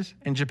 Fez,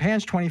 and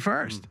Japan's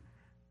 21st.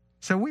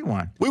 So we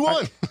won. We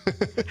won.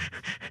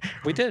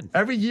 We did.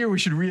 Every year we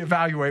should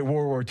reevaluate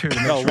World War II.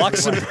 No,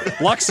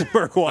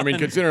 Luxembourg won. I mean,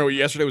 considering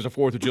yesterday was the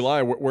 4th of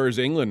July, where is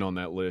England on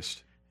that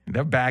list?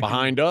 They're back.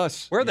 Behind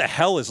us. Where the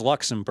hell is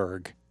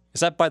Luxembourg?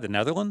 Is that by the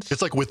Netherlands?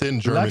 It's like within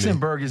Germany.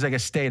 Luxembourg is like a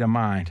state of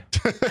mind.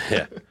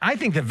 Yeah. I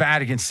think the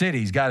Vatican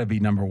City's got to be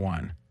number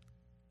 1.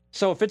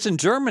 So if it's in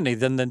Germany,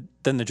 then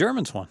the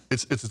Germans won.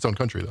 It's its own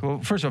country, though.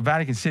 Well, first of all,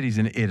 Vatican City's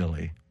in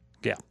Italy.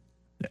 Yeah.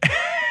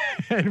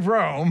 And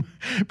Rome,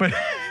 but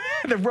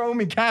the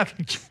Roman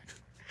Catholic.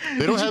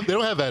 They don't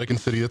have Vatican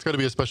City. That's got to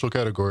be a special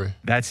category.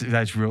 That's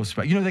real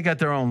special. They got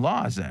their own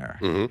laws there.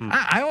 Mm-hmm.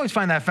 I always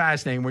find that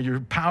fascinating. When you're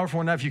powerful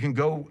enough, you can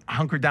go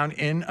hunker down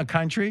in a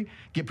country,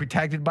 get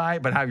protected by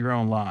it, but have your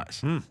own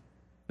laws. Now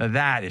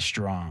that is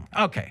strong.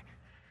 Okay,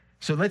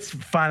 so let's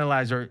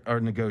finalize our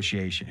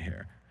negotiation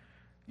here.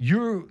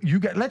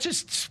 Let's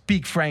just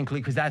speak frankly,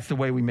 because that's the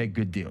way we make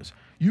good deals.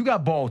 You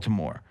got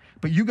Baltimore,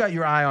 but you got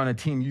your eye on a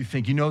team you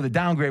think, the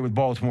downgrade with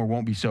Baltimore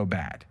won't be so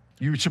bad.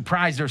 You're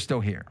surprised they're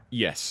still here.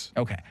 Yes.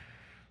 Okay.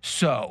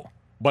 So.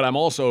 But I'm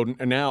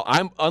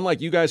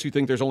unlike you guys who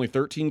think there's only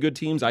 13 good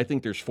teams. I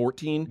think there's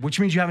 14. Which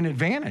means you have an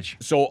advantage.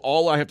 So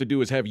all I have to do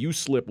is have you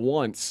slip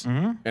once,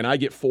 and I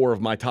get 4 of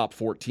my top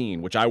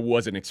 14, which I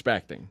wasn't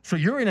expecting. So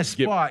you're in a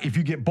spot, if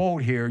you get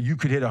bold here, you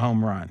could hit a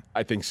home run.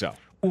 I think so.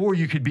 Or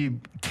you could be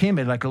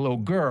timid like a little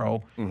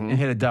girl and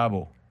hit a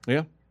double.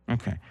 Yeah.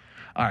 Okay.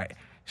 All right.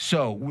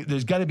 So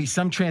there's got to be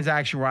some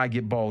transaction where I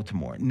get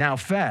Baltimore. Now,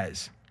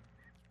 Fez,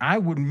 I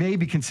would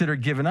maybe consider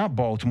giving up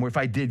Baltimore if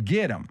I did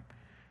get him.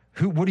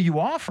 What are you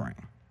offering?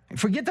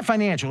 Forget the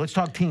financial. Let's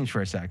talk teams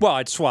for a second. Well,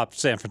 I'd swap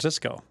San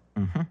Francisco.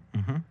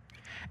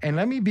 And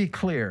let me be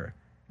clear.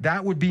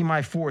 That would be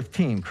my 4th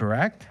team,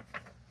 correct?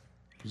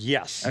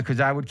 Yes. Because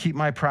I would keep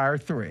my prior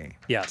 3.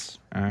 Yes.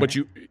 But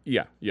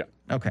yeah.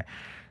 Okay.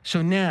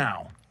 So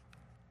now,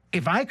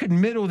 if I could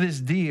middle this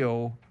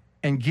deal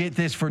and get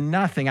this for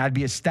nothing, I'd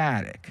be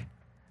ecstatic.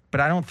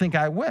 But I don't think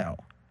I will.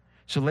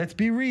 So let's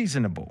be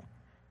reasonable.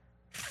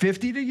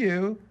 50 to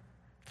you,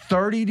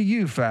 30 to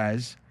you,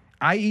 Fez.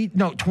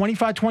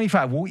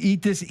 25-25. We'll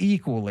eat this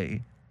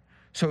equally.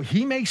 So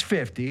he makes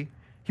 50.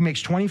 He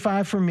makes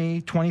 25 from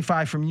me,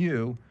 25 from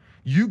you.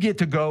 You get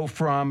to go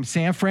from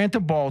San Fran to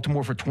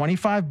Baltimore for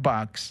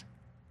 $25.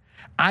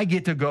 I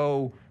get to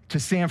go to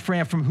San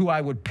Fran from who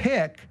I would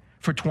pick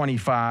for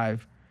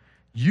 25.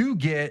 You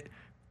get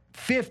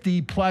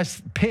 50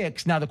 plus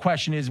picks. Now the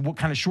question is, what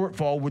kind of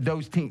shortfall would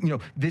those teams,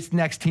 this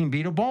next team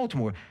be to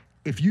Baltimore?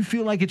 If you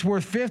feel like it's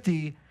worth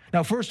 50,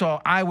 now first of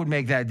all, I would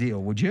make that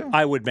deal. Would you?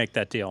 I would make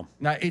that deal.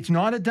 Now it's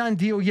not a done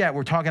deal yet.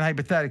 We're talking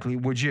hypothetically.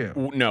 Would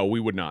you? No, we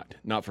would not.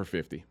 Not for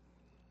 50.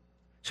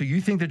 So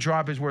you think the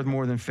drop is worth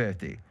more than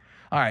 50?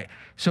 All right.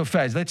 So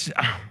Fez,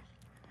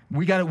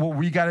 we got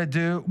to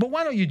do. But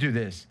why don't you do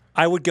this?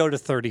 I would go to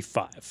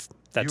 35.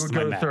 That's You would my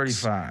go to max.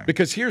 35.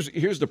 Because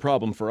here's the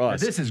problem for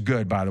us. This is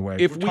good, by the way.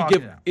 if We're we talking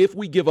give now. if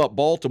we give up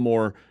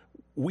Baltimore,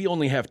 we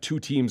only have 2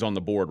 teams on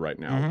the board right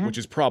now, which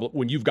is probably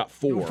when you've got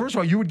 4. Well, first of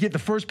all, you would get the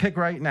first pick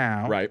right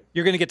now. right?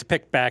 You're going to get to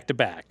pick back to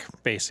back,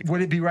 basically.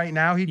 Would it be right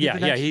now? He'd get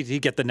the next?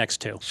 He'd get the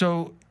next 2.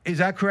 So is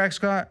that correct,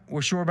 Scott?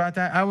 We're sure about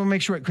that? I will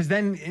make sure, because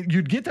then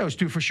you'd get those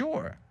 2 for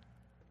sure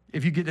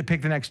if you get to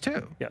pick the next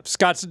 2. Yeah,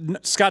 Scott's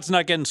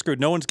not getting screwed.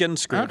 No one's getting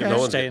screwed. Okay. They're No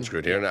one's staying- getting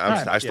screwed here. All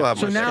right. I still have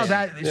So my now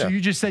say. so you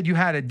just said you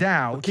had a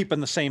doubt.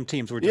 keeping the same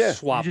teams. We're Yeah. just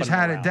swapping. You just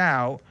had around. a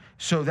doubt.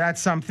 So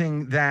that's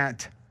something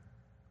that,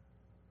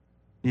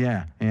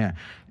 yeah.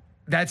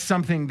 That's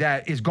something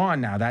that is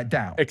gone now, that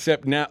doubt.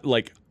 Except now,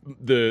 like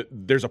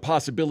there's a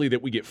possibility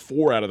that we get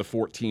 4 out of the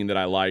 14 that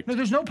I like. No,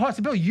 there's no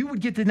possibility. You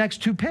would get the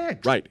next 2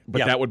 picks. Right, but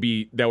Yeah. that would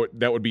be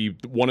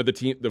one of the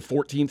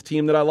 14th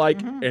team that I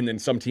like, and then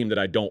some team that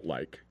I don't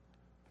like.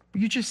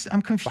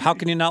 I'm confused. How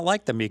can you not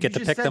like them? You get to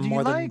just pick said them you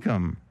more than. like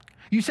them.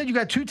 You said you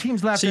got 2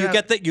 teams left. So you that-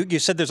 get that. You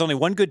said there's only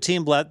one good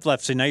team left.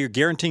 So now you're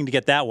guaranteeing to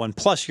get that one.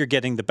 Plus, you're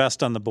getting the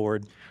best on the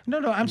board. No,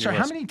 I'm sorry.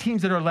 How many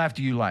teams that are left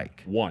do you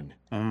like? 1.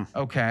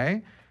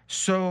 Okay.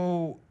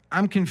 So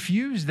I'm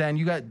confused then.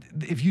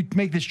 If you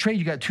make this trade,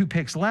 you got 2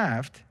 picks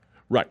left.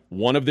 Right.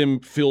 One of them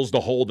fills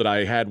the hole that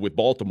I had with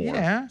Baltimore.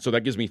 Yeah. So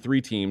that gives me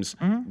 3 teams.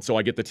 So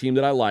I get the team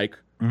that I like,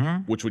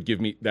 which would give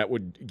me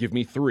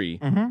 3,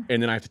 and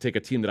then I have to take a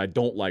team that I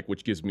don't like,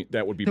 which gives me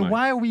that would be Then my.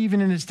 why are we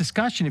even in this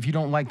discussion if you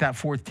don't like that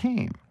 4th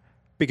team?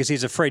 Because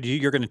he's afraid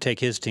you're going to take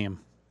his team.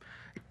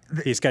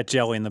 He's got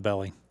jelly in the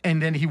belly.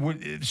 And then he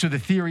would. So the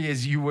theory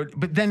is you would.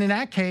 But then in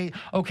that case,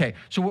 okay.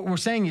 So what we're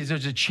saying is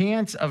there's a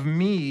chance of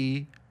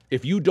me.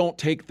 If you don't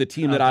take the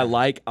team that I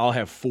like, I'll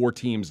have 4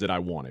 teams that I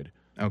wanted.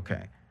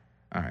 Okay.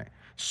 All right.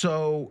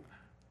 So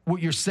what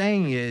you're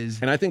saying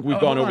is. And I think we've Oh,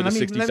 gone hold over on, the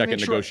let me 60-second make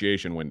sure.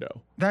 negotiation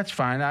window. That's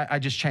fine. I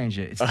just changed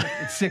it.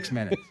 It's 6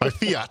 minutes. By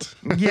fiat.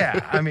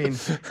 Yeah, I mean,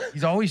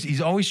 he's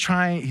always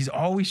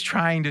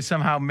trying to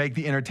somehow make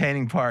the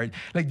entertaining part.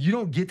 Like you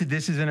don't get that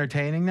this is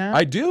entertaining now.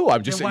 I do.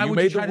 I'm just Then why saying you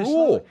would made try the to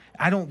slow rule. it?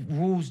 I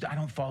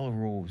don't follow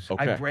rules. I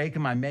Okay. break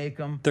them. I make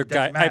them. They're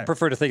I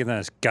prefer to think of them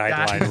as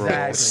guideline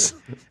rules.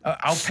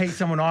 I'll pay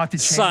someone off to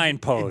change.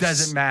 Signposts. It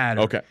doesn't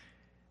matter. Okay.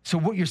 So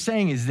what you're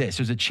saying is this: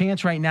 there's a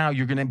chance right now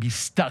you're going to be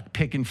stuck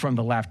picking from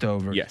the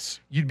leftovers.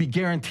 Yes. You'd be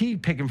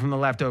guaranteed picking from the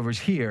leftovers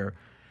here.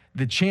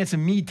 The chance of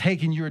me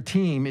taking your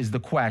team is the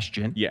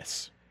question.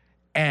 Yes.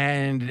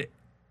 And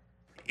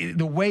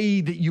the way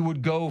that you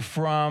would go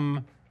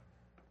from,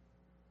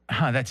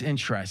 that's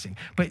interesting.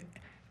 But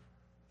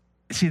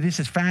see, this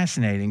is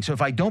fascinating. So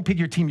if I don't pick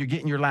your team, you're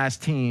getting your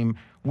last team.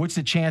 What's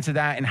the chance of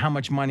that, and how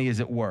much money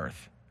is it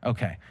worth?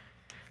 Okay.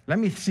 Let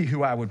me see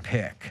who I would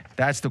pick.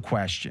 That's the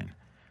question.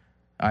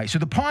 All right, so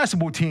the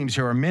possible teams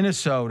here are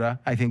Minnesota,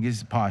 I think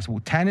is possible,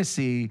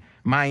 Tennessee,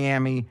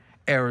 Miami,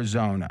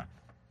 Arizona,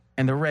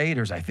 and the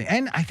Raiders, I think.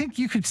 And I think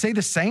you could say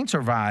the Saints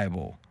are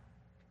viable.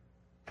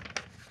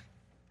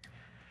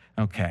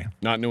 Okay.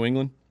 Not New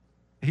England?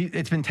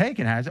 It's been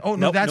taken, has it? Oh,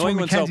 no, Nope, that's New what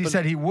England's Mackenzie open.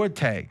 said he would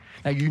take.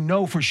 Now, you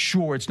know for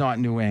sure it's not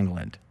New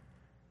England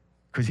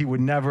because he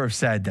would never have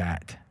said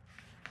that.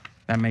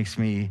 That makes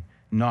me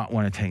not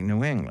want to take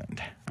New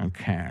England.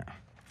 Okay.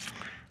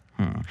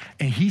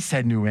 And he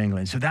said New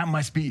England, so that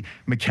must be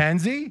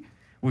Mackenzie.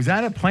 Was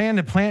that a plan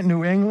to plant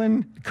New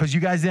England because you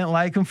guys didn't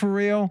like him for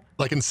real?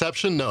 Like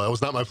Inception? No, that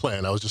was not my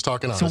plan. I was just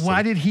talking So honestly.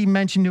 why did he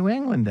mention New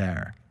England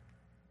there?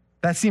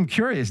 That seemed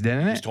curious,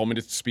 didn't it? You told me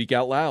to speak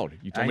out loud.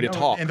 You told me to know,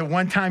 talk. And the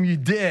one time you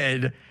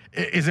did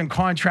is in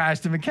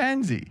contrast to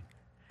Mackenzie.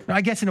 Now,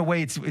 I guess in a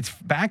way it's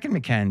back in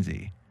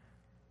Mackenzie.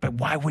 But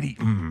why would he?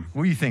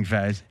 What do you think,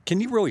 Fez? Can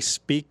you really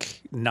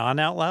speak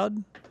non-out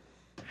loud?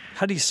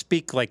 How do you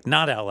speak like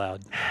not out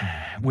loud?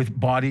 With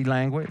body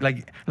language?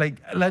 Like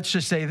let's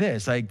just say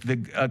this. Like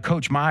the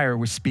Coach Meyer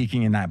was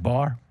speaking in that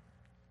bar.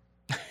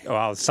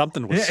 Well,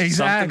 something was. Yeah,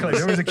 exactly.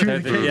 There was a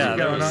communication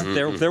going on.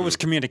 There was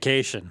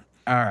communication.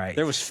 All right.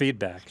 There was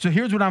feedback. So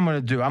here's what I'm going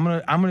to do. I'm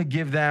going to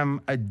give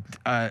them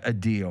a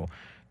deal,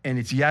 and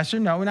it's yes or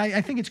no. And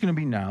I think it's going to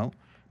be no,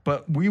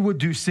 but we would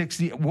do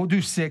 60. We'll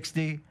do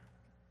 60,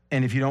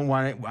 and if you don't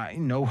want it,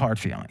 no hard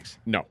feelings.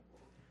 No.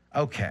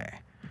 Okay.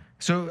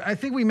 So I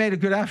think we made a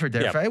good effort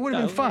there. Yeah. It would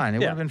have been fun. It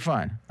would have been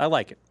fun. I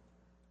like it.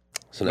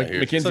 So now here's-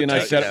 Mackenzie and I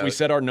check it said we out.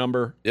 set our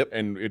number, Yep.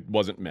 and it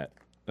wasn't met.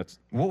 That's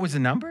What was the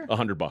number?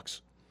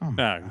 $100.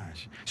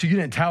 So you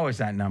didn't tell us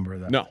that number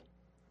though. No.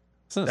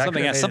 Something.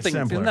 made it Something.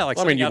 simpler. Isn't that like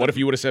I mean, something out what of- if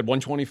you would have said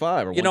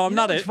 125 or You know, I'm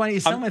not. It's funny. I'm,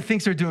 Someone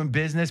thinks they're doing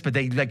business, but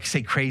they like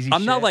say crazy.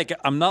 I'm shit.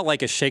 not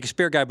like a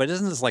Shakespeare guy, but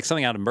isn't this like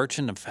something out of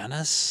Merchant of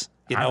Venice?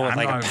 You know, with I'm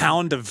like not- a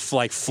pound of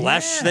like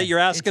flesh Yeah, that you're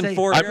asking it's a-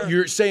 for.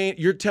 here?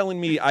 You're telling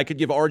me I could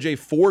give RJ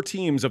 4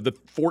 teams of the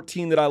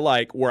 14 that I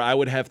like, where I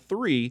would have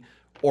 3,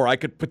 or I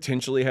could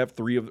potentially have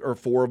 3 or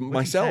 4 of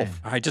myself. saying?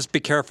 All right, just be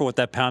careful with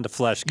that pound of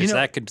flesh because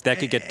that could get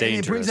dangerous.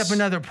 And it brings up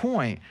another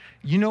point.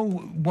 You know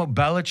what,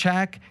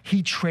 Belichick,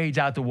 he trades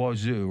out the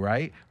wazoo,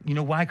 right? You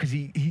know why? Because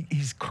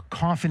he's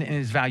confident in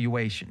his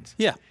valuations.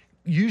 Yeah.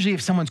 Usually,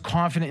 if someone's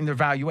confident in their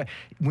valuation,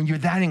 when you're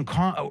that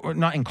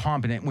not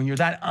incompetent, when you're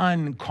that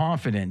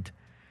unconfident,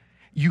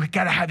 you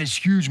got to have this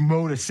huge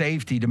mode of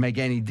safety to make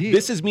any deal.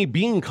 This is me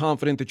being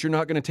confident that you're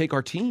not going to take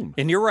our team.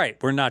 And you're right.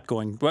 We're not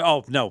going.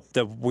 Oh no,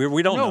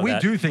 we don't. no, know we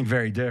that. do think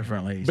very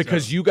differently.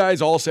 Because you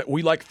guys all said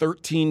we like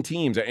 13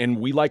 teams and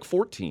we like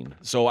 14.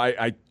 So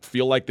I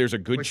feel like there's a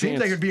good It chance. seems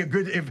like it'd be a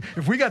good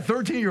if we got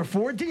 13 or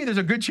 14. There's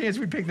a good chance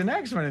we pick the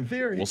next one in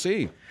theory. We'll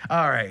see.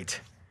 All right.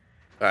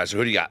 All right, so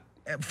who do you got?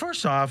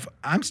 First off,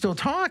 I'm still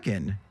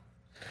talking.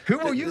 Who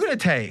are you going to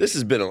take? This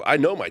has been. I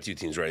know my two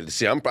teams ready to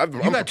see. You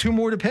got two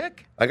more to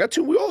pick? I got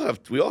two. We all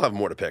have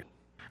more to pick.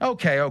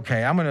 Okay.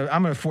 I'm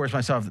gonna force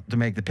myself to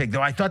make the pick.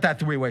 Though I thought that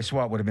three-way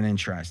swap would have been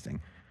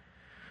interesting.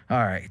 All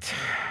right,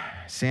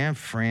 San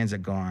Fran's are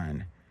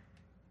gone.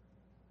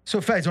 So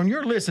Fez, on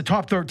your list, the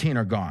top 13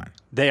 are gone,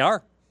 They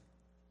are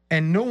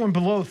and no one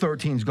below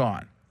 13's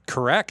gone.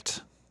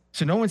 correct.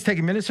 So no one's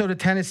taking Minnesota,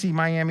 Tennessee,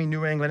 Miami,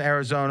 New England,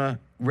 Arizona,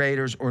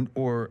 Raiders,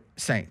 or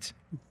Saints.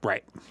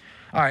 Right.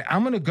 All right,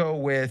 I'm gonna go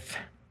with.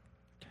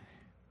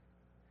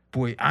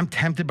 Boy, I'm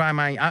tempted by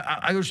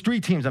there's three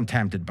teams I'm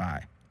tempted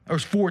by.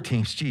 There's four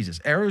teams, Jesus.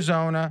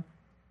 Arizona,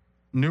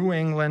 New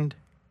England,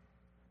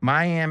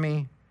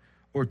 Miami,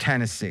 or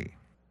Tennessee.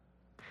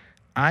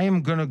 I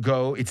am going to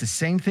go, it's the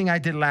same thing I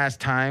did last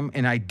time,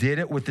 and I did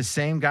it with the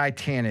same guy,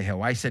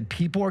 Tannehill. I said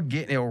people are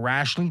getting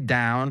irrationally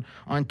down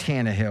on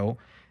Tannehill.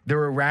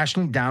 They're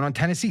irrationally down on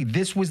Tennessee.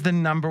 This was the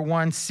number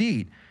one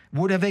seed.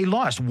 What have they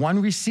lost? One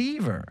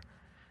receiver.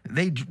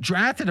 They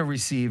drafted a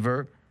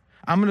receiver.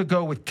 I'm going to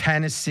go with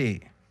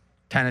Tennessee.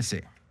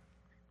 Tennessee.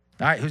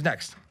 All right, who's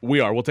next? We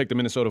are. We'll take the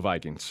Minnesota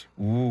Vikings.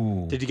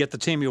 Ooh. Did you get the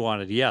team you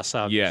wanted? Yes,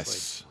 obviously.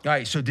 Yes. All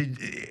right, so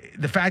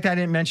the fact I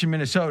didn't mention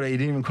Minnesota, it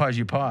didn't even cause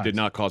you pause. Did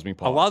not cause me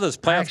pause. A lot of those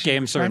playoff actually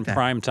games are in respect that.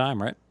 prime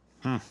time, right?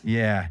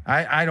 Yeah,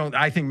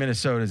 I think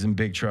Minnesota's in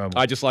big trouble.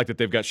 I just like that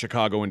they've got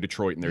Chicago and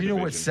Detroit in their You know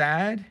division. what's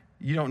sad?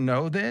 You don't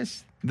know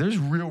this? There's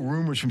real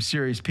rumors from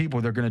serious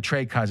people they're going to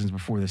trade Cousins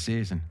before the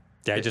season.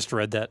 Yeah, I just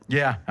read that.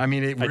 Yeah, I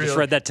mean, I just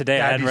read that today.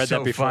 I hadn't read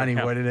that before. Funny,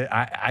 Yeah. wouldn't it?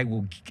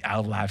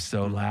 I'll laugh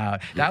so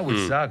loud. That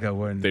would suck. I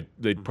wouldn't.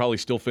 They'd probably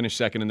still finish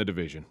second in the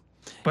division.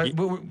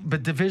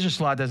 But division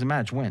slot doesn't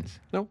matter. It's wins.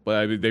 No, but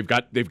I mean, they've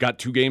got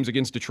 2 games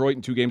against Detroit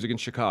and 2 games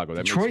against Chicago.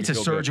 That Detroit's a makes me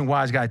feel surging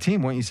wise guy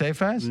team, wouldn't you say,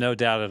 Fez? No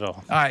doubt at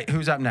all. All right,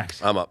 who's up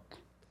next? I'm up.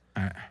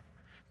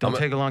 Don't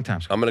take a long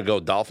time. Scott. I'm gonna go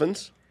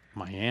Dolphins,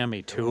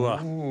 Miami,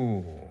 Tua.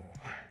 Ooh.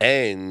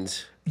 and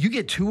You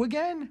get two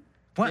again?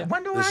 When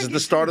do this I is get the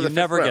start of You the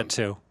never fifth get round.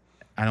 two.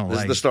 I don't This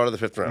like is the start of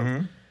the 5th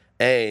round,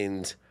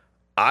 and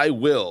I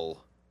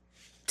will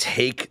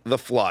take the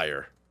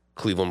flyer,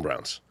 Cleveland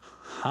Browns.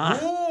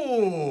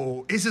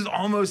 Ooh, this is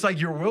almost like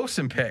your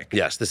Wilson pick.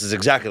 Yes, this is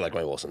exactly like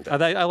my Wilson pick.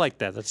 I like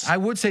that. That's I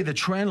would say the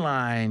trend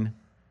line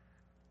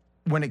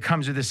when it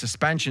comes to the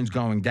suspension's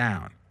going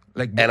down.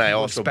 Like, what And I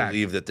people also expect.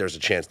 believe that there's a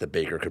chance that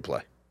Baker could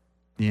play.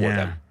 Yeah,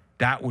 them.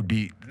 that would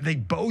be. They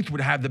both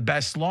would have the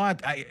best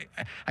slot.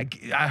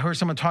 I heard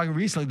someone talking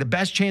recently. The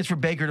best chance for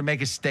Baker to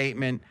make a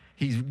statement.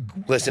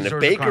 Listen, if deserves a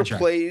Baker contract.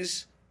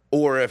 plays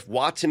or if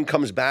Watson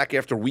comes back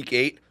after week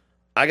 8,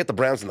 I get the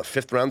Browns in the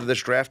 5th round of this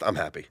draft. I'm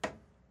happy.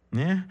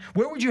 Yeah,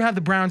 where would you have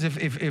the Browns if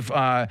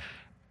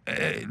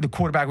the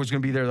quarterback was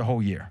going to be there the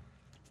whole year?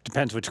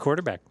 depends which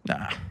quarterback.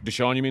 Nah,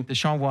 Deshaun, you mean?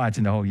 Deshaun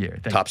Watson the whole year.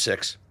 Top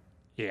 6.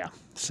 Yeah,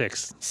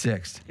 sixth.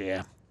 Sixth.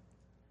 Yeah.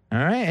 All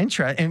right,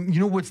 interesting. And you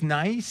know what's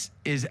nice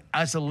is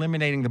us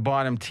eliminating the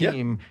bottom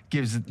team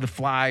gives the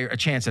flyer a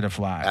chance at a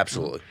fly.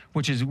 Absolutely.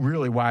 Which is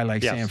really why I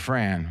like Yes. San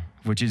Fran,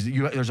 which is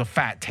there's a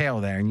fat tail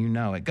there, and you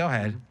know it. Go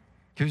ahead.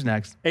 Who's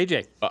next?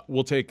 AJ.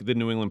 We'll take the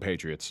New England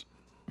Patriots.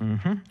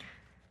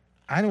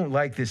 I don't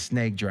like this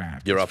snake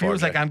draft. You're it up,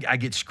 feels RJ. like I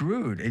get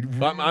screwed. It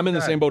really I'm in the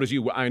does. same boat as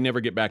you. I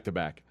never get back to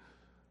back.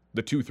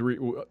 The 2, 3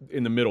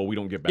 in the middle, we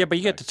don't get back. Yeah, but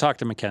you get to talk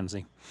to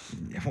Mackenzie.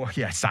 Well,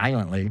 yeah,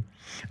 silently.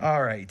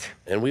 All right.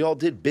 And we all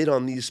did bid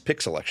on these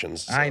pick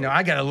selections. so- I know.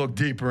 I got to look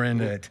deeper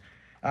into it.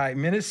 All right.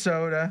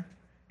 Minnesota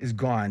is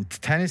gone.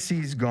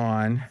 Tennessee's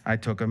gone. I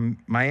took them.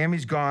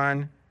 Miami's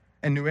gone.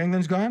 And New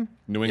England's gone?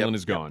 New England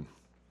is gone.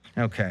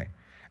 Okay.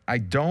 I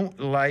don't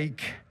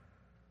like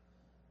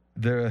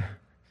the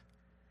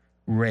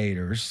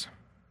Raiders.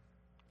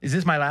 Is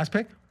this my last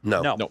pick?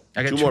 No. No. No.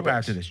 I got Two two more picks.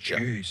 after this. Yeah.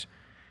 Jeez.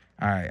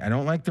 All right. I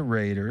don't like the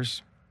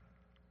Raiders.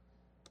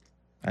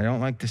 I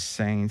don't like the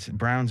Saints.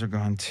 Browns are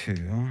gone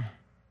too.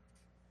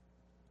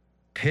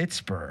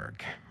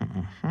 Pittsburgh.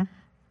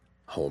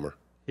 Homer.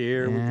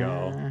 Here we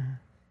go.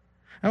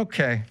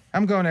 Okay.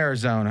 I'm going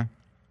Arizona.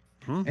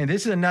 And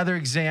this is another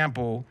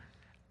example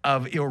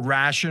of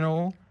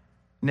irrational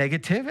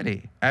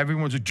negativity.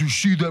 Everyone's like, do you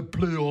see that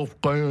playoff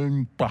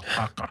game?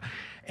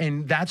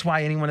 And that's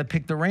why anyone that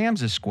picked the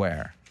Rams is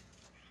square.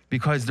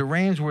 Because the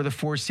Rams were the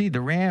 4th seed.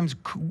 The Rams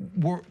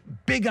were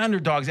big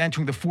underdogs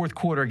entering the 4th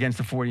quarter against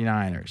the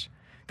 49ers.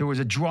 There was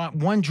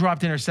one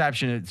dropped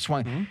interception. It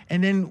swung.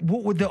 And then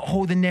what would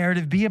the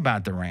narrative be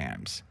about the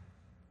Rams?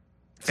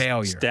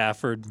 Failure.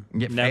 Stafford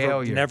Yeah, never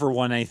failure. never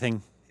won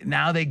anything.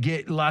 Now they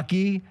get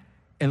lucky,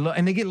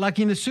 and they get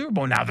lucky in the Super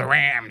Bowl. Now the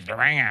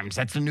Rams.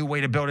 That's the new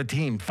way to build a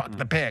team. Fuck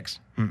the picks.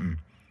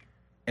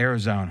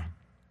 Arizona.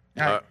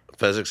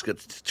 Fezzik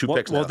gets two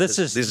picks Well, now. this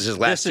is his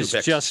last this two is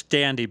picks. just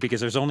dandy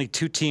because there's only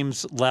 2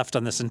 teams left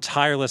on this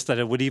entire list that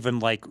it would even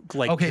like.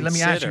 Okay, let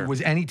me ask you: consider.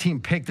 was any team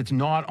picked that's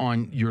not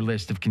on your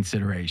list of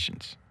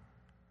considerations?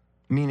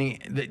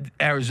 Meaning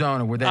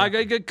Arizona, were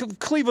they?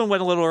 Cleveland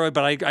went a little early,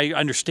 but I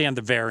understand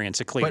the variance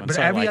at Cleveland. But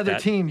so I every like other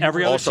that. team-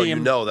 every other Also, team,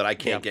 you know that I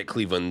can't get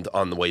Cleveland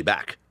on the way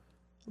back.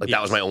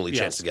 That was my only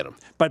chance to get him.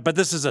 But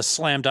this is a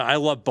slam dunk. I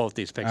love both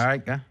these picks. All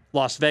right, yeah.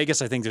 Las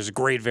Vegas, I think there's a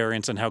great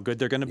variance on how good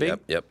they're going to be.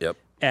 Yep.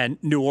 And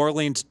New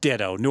Orleans,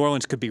 ditto. New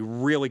Orleans could be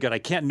really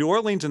good. New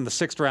Orleans in the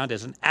 6th round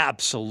is an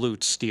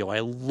absolute steal. I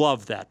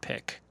love that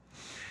pick.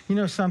 You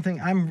know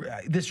something?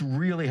 This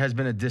really has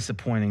been a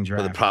disappointing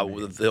draft.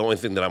 But the only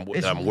thing that I'm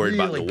worried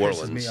about really New pisses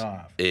Orleans me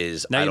off.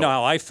 is Now you know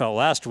how I felt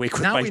last week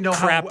with my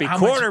crappy how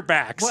much-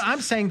 quarterbacks. Well, I'm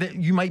saying that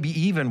you might be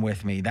even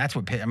with me. That's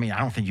what. I mean, I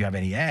don't think you have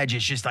any edge.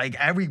 It's just like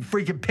every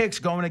freaking pick's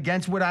going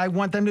against what I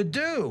want them to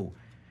do.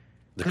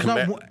 the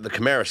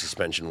Kamara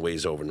suspension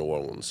weighs over New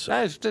Orleans.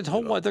 They're going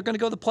to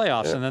go to the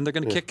playoffs, and then they're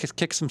going to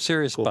kick some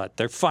serious butt.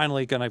 They're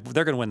finally going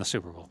to win the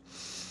Super Bowl.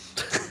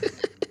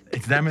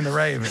 It's them and the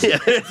Ravens. Yeah,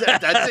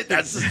 that's it.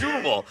 That's the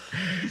Super Bowl.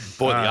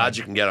 Boy, the odds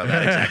you can get on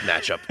that exact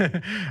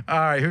matchup. All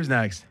right, who's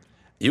next?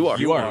 You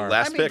are.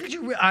 Last pick.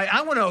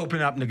 I want to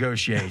open up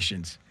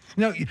negotiations.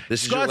 No,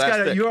 This is your Scott's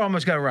last pick. You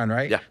almost got to run,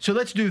 right? Yeah. So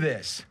let's do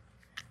this.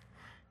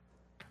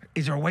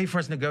 Is there a way for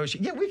us to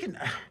negotiate? Yeah, we can.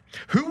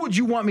 Who would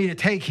you want me to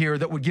take here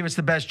that would give us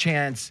the best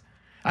chance?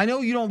 I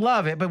know you don't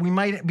love it, but we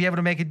might be able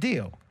to make a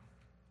deal.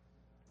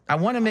 I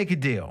want to make a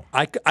deal.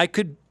 I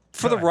could,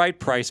 for the right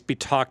price, be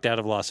talked out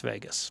of Las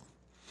Vegas.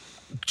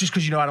 Just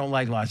because I don't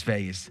like Las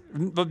Vegas.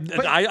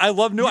 But I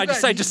love New. I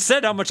just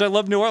said how much I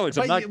love New Orleans.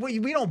 But we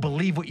don't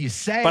believe what you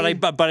say.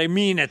 But I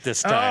mean it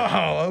this time.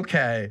 Oh,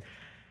 okay.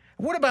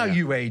 What about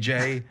you,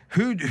 AJ?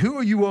 Who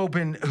are you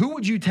open? Who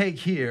would you take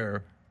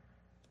here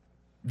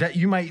that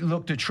you might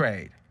look to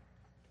trade?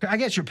 I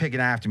guess you're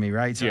picking after me,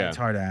 right? So it's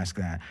hard to ask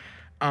that.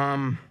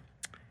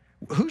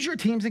 Who's your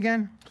teams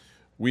again?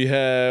 We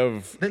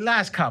have The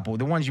last couple,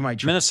 the ones you might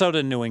trade. Minnesota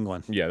and New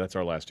England. Yeah, that's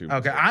our last 2.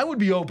 Okay, I would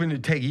be open to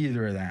take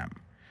either of them.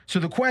 So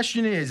the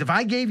question is, if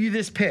I gave you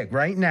this pick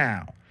right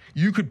now,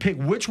 you could pick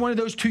which one of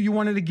those 2 you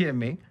wanted to give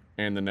me.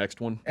 And the next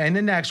one? And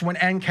the next one,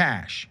 and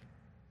cash.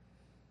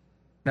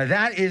 Now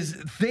that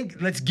is,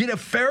 let's get a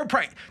fair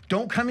price.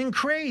 Don't come in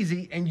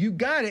crazy, and you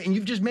got it, and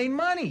you've just made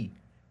money.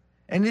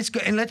 And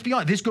let's be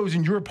honest, this goes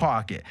in your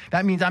pocket.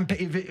 That means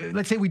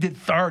let's say we did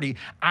 30,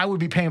 I would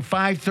be paying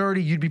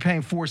 $530, you'd be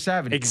paying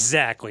 $470.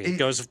 Exactly. It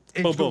goes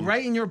it's boom.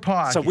 right in your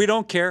pocket. So we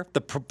don't care.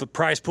 The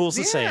prize pool's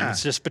the same.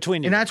 It's just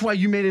between you. And that's why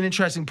you made an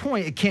interesting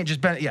point. It can't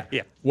just be,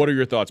 Yeah. What are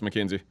your thoughts,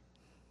 Mackenzie?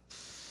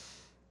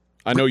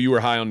 I know you were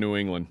high on New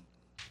England.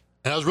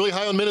 And I was really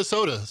high on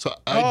Minnesota. So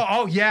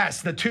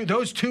yes,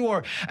 those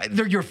two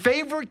they're your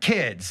favorite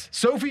kids.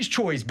 Sophie's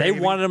choice, baby. They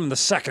wanted them in the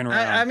 2nd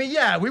round.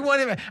 We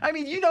wanted.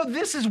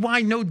 This is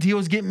why no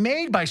deals get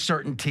made by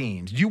certain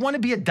teams. Do you want to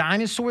be a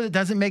dinosaur that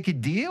doesn't make a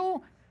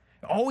deal?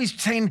 Always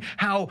saying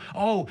how,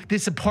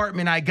 this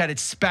apartment I got,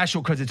 it's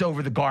special because it's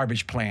over the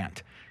garbage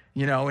plant.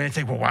 And it's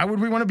like, well, why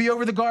would we want to be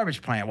over the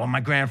garbage plant? Well,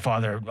 my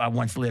grandfather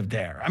once lived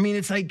there.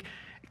 It's like,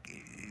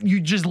 you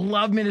just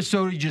love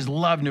Minnesota. You just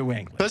love New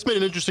England. That's made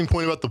an interesting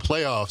point about the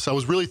playoffs. I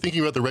was really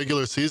thinking about the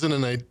regular season,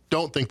 and I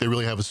don't think they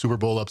really have a Super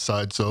Bowl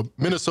upside. So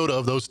Minnesota,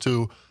 of those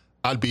 2,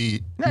 I'd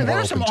be more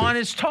there's some open to.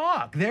 honest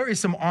talk. There is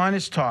some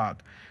honest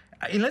talk.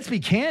 Let's be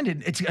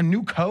candid. It's a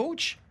new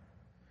coach.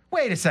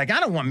 Wait a sec. I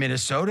don't want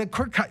Minnesota.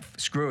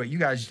 Screw it. You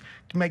guys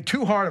make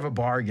too hard of a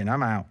bargain.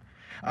 I'm out.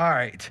 All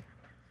right.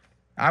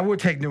 I would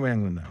take New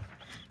England, though.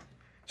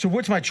 So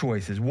what's my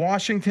choices?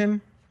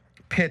 Washington,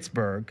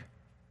 Pittsburgh.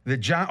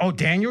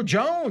 Daniel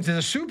Jones is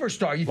a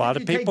superstar. A lot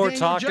of people are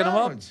talking him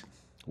up.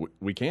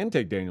 We can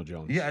take Daniel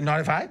Jones. Yeah, not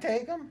if I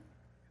take him.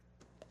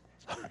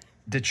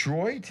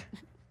 Detroit.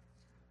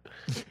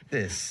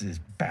 This is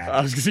bad.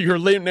 I was going to say, you're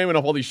naming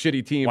off all these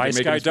shitty teams and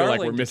making us feel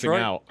like we're missing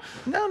Detroit. out.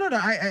 No.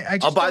 I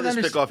just I'll buy don't this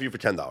understand. pick off you for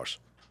 $10.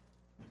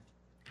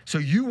 So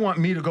you want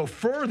me to go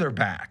further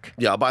back?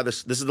 Yeah, I'll buy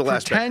this. This is the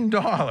last pick. $10.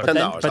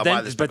 $10. I'll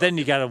buy this. But then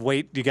you got to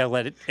wait. You got to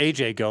let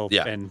AJ go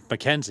and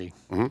Mackenzie.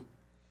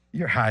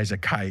 You're high as a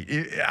kite.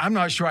 I'm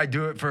not sure I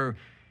do it for.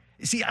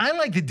 See, I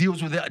like the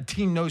deals where the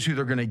team knows who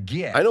they're going to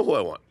get. I know who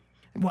I want.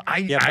 Well,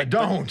 I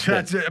don't.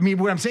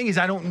 What I'm saying is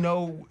I don't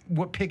know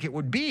what pick it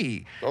would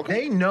be. Okay.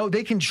 They know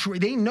they can.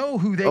 They know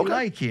who they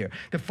like here.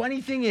 The funny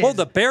thing is,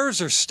 the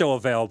Bears are still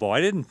available.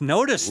 I didn't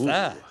notice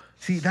that.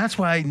 See, that's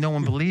why no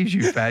one believes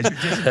you, Faz.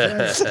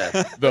 You're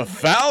just The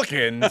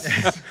Falcons.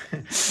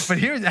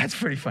 But that's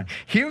pretty fun.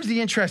 Here's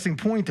the interesting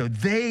point, though.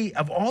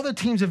 Of all the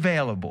teams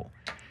available,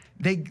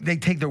 they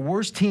take their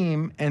worst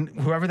team and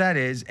whoever that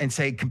is and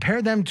say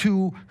compare them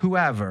to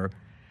whoever,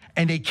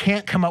 and they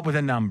can't come up with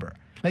a number.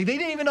 Like, they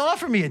didn't even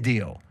offer me a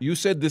deal. You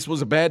said this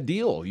was a bad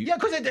deal. Yeah,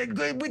 because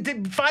we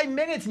did 5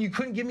 minutes and you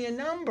couldn't give me a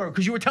number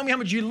because you were telling me how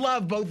much you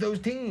love both those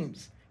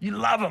teams. You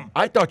love them.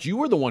 I thought you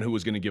were the one who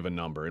was going to give a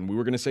number, and we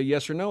were going to say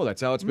yes or no.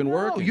 That's how it's been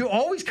working. You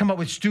always come up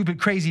with stupid,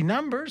 crazy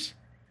numbers.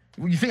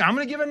 You think I'm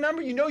going to give a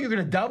number? You know you're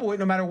going to double it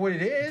no matter what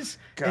it is.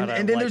 God, I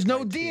and then like there's no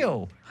my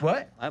deal.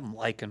 What? I'm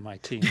liking my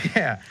team.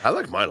 Yeah. I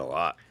like mine a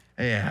lot.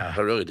 Yeah. I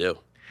really do.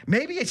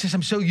 Maybe it's just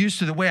I'm so used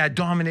to the way I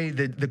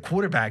dominated the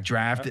quarterback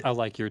draft. I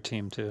like your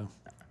team too.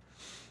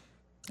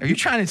 Are you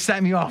trying to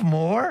set me off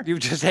more? You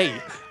just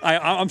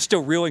I'm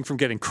still reeling from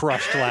getting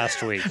crushed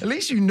last week. At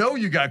least you know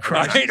you got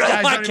crushed. I You know,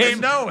 guys I don't even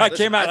know it. I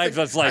came out. I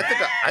was like,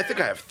 I think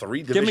I have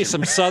 3 division. give me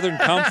some Southern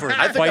Comfort.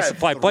 I think I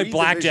have I played 3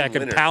 blackjack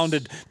division and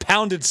winners.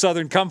 pounded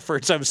Southern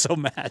Comforts. I'm so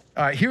mad.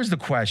 All right, here's the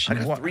I question.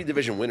 got What- 3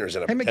 division winners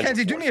in a Hey,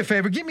 Mackenzie, do me a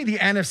favor. Give me the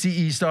NFC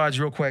East odds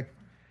real quick.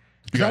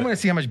 Because I got want it.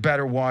 to see how much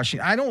better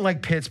Washington. I don't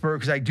like Pittsburgh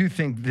because I do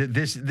think that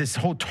this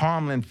whole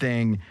Tomlin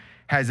thing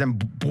has them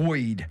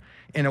buoyed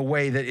in a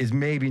way that is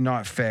maybe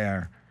not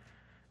fair.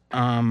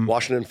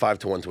 Washington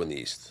 5-1 to win the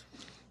East.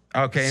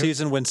 Okay.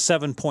 Season wins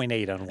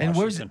 7.8 on and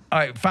where's Washington. all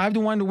right?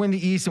 5-1 to win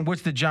the East, and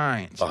what's the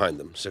Giants? Behind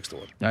them, 6-1.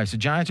 All right, so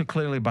Giants are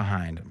clearly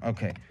behind them.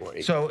 Okay. Or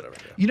 8, So, whatever,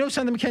 yeah. you know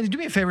something, Mackenzie? Do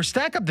me a favor.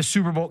 Stack up the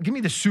Super Bowl. Give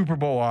me the Super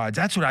Bowl odds.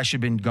 That's what I should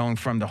have been going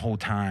from the whole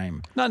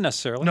time. Not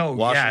necessarily. No, yes.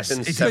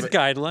 Washington, It's Good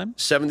guideline.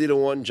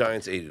 70-1,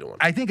 Giants 80-1.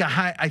 I think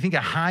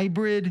a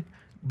hybrid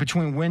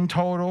between win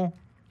total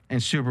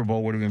and Super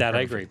Bowl would have been That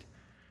I perfect. agree.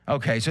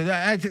 Okay, so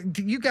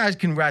you guys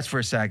can rest for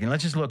a second.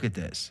 Let's just look at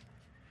this.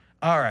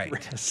 All right.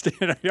 RJ's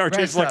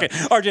Rest up. looking.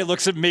 RJ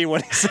looks at me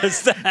when he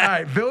says that. All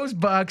right, Bills,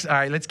 Bucks. All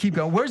right, let's keep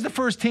going. Where's the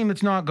first team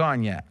that's not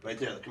gone yet? Right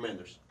there, the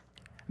Commanders.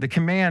 The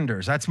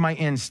Commanders. That's my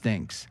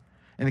instincts.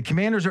 And the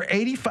Commanders are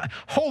 85.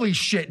 Holy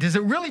shit. Does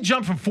it really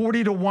jump from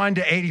 40-1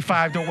 to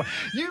 85-1?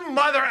 You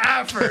mother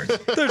effers.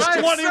 There's I'm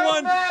 21.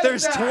 So mad at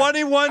There's that.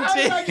 21 How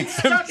did I get teams.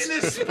 stuck in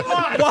this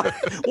spot?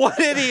 What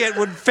idiot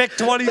would pick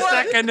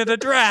 22nd in a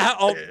draft?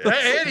 Oh,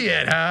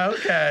 Idiot, huh?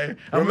 Okay.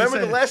 Remember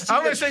the last team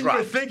I'm going gets to send you a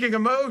dropped. thinking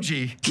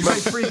emoji. You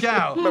might freak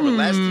out. Remember,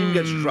 last team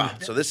gets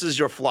dropped. So this is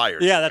your flyer.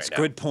 yeah, team that's a right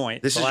now. good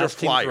point. This The is your last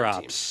team flyer drops.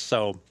 team.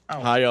 So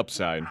High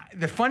upside.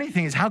 The funny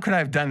thing is, how could I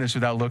have done this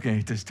without looking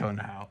at this till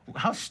now?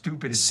 How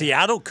stupid is that?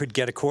 Seattle could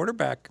get a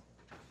quarterback.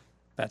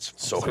 That's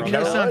So could You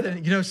know Carolina.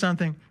 something? You know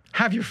something?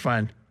 Have your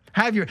fun.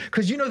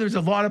 Because there's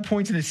a lot of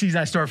points in the season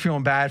I start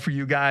feeling bad for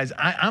you guys.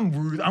 I'm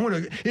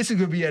rude. This is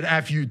gonna be an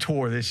FU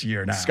tour this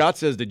year now. Scott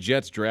says the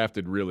Jets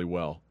drafted really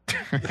well.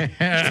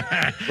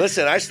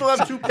 Listen, I still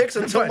have 2 picks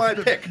until my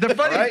pick. The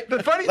funny, all right?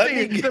 the funny Let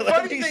thing, me- the let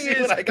funny me thing see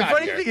is, what I the got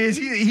funny here. thing is,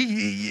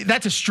 he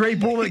that's a stray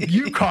bullet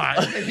you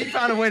caught. And he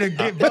found a way to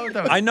get both of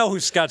them. I know who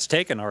Scott's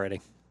taken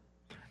already.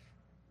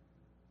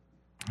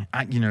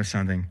 You know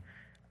something?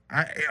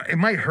 It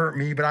might hurt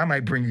me, but I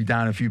might bring you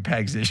down a few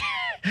pegs this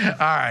year. All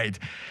right.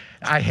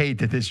 I hate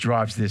that this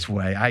drops this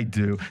way. I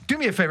do. Do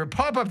me a favor.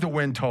 Pop up the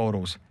win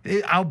totals.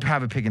 I'll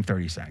have a pick in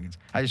 30 seconds.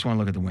 I just want to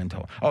look at the win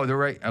total. Oh, they're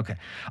right. Okay.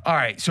 All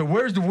right. So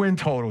where's the win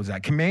totals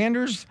at?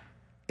 Commanders,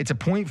 it's a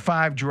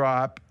 0.5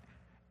 drop.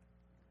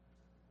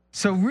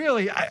 So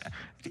really,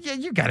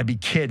 you got to be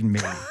kidding me.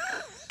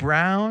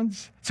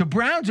 Browns. So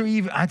Browns are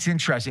even. That's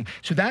interesting.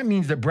 So that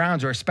means the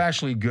Browns are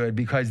especially good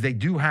because they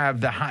do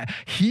have the high.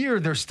 Here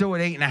they're still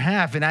at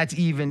 8.5, and that's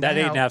even. That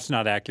now. 8.5's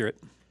not accurate.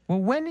 Well,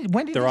 when did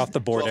They're these- off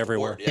the board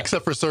everywhere. Yeah.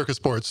 Except for Circus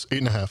Sports,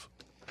 8.5.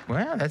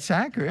 Well, that's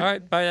accurate. All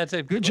right, bye, that's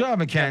it. Good job,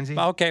 Mackenzie.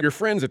 Okay, Your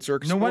friends at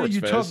Circus No wonder Sports,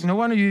 you Fez. took. No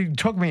wonder you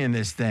took me in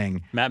this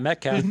thing. Matt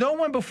Metcalf. There's no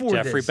one before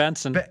Jeffrey this.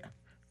 Benson.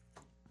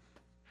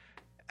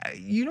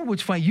 You know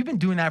what's funny? You've been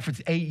doing that for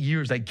 8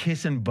 years, like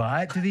kissing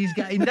butt to these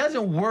guys. It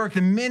doesn't work.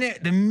 The minute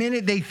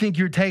they think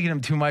you're taking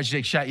them too much,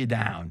 they shut you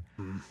down.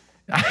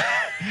 All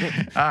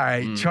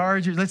right,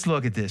 Chargers. Let's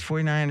look at this.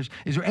 49ers.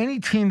 Is there any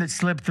team that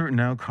slipped through?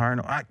 No,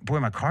 Cardinal. Boy,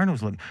 my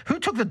Cardinals look. Who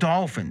took the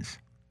Dolphins?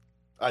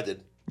 I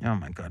did. Oh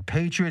my God.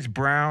 Patriots,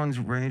 Browns,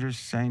 Raiders,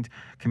 Saints,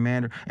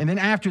 Commander. And then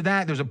after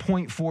that, there's a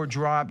 0.4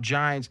 drop.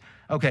 Giants.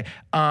 Okay.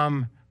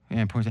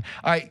 Yeah, points.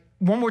 All right.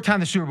 One more time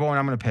the Super Bowl, and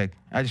I'm going to pick.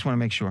 I just want to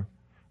make sure.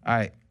 All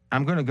right.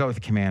 I'm going to go with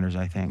the Commanders,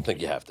 I I think.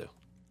 think you have to.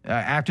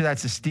 After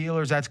that's the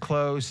Steelers. That's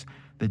close.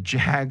 The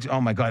Jags.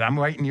 Oh my God. I'm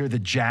right near the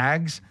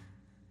Jags.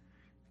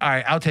 All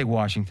right. I'll take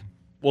Washington.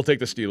 We'll take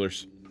the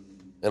Steelers.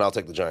 And I'll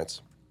take the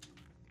Giants.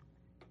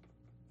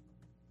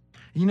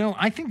 You know,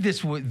 I think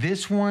this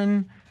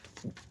one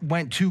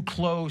went too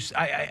close.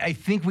 I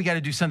think we got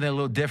to do something a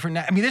little different.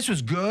 I mean, this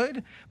was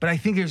good, but I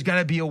think there's got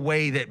to be a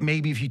way that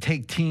maybe if you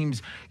take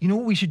teams, you know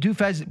what we should do,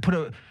 Fez?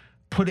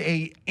 Put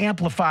a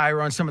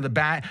amplifier on some of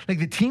the like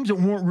the teams that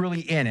weren't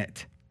really in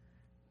it,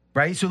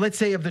 right? So let's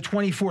say of the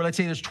 24, let's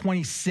say there's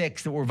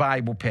 26 that were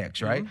viable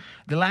picks, right? Mm-hmm.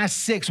 The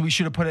last 6, we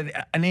should have put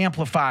an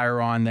amplifier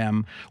on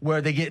them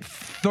where they get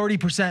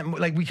 30%.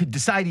 Like we could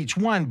decide each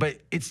one, but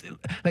it's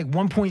like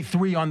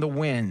 1.3 on the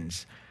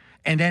wins.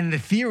 And then the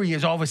theory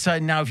is all of a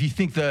sudden now, if you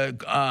think the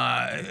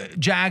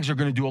Jags are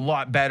going to do a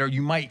lot better,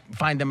 you might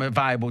find them a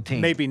viable team.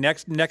 Maybe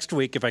next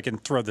week, if I can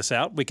throw this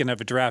out, we can have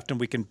a draft and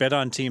we can bet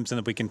on teams and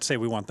then we can say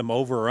we want them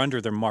over or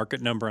under their market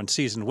number on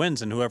season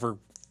wins, and whoever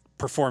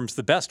performs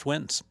the best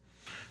wins.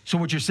 So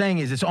what you're saying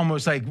is it's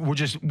almost like we're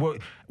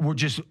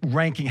just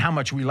ranking how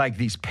much we like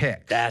these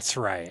picks. That's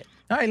right.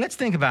 All right, let's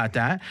think about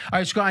that. All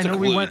right, Scott, I It's a know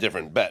we completely went.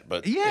 different bet,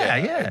 but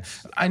Yeah.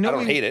 I know I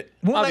don't hate it.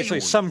 Well, Obviously,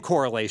 some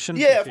correlation.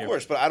 Yeah, if of you-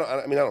 course, but I don't.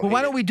 I mean, I don't. Well, why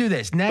hate don't we do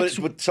this next?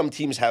 But some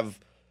teams have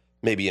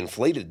maybe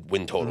inflated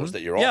win totals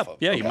that you're Yeah, off of.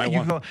 yeah, you might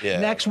want. go, Yeah.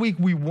 Next week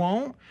we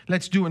won't.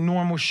 Let's do a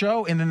normal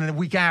show, and then the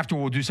week after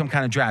we'll do some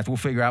kind of draft. We'll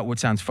figure out what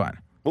sounds fun.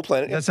 We'll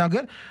plan it. Does that sound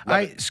good? All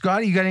right,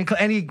 Scotty, you got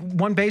any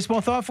one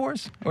baseball thought for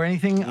us, or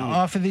anything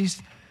off of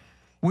these?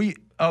 You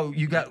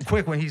got a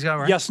quick one. He's got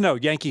right. Yes, no.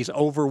 Yankees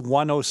over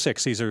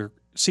 106. These are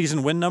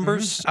season win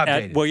numbers at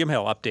Updated. William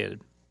Hill.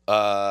 Updated.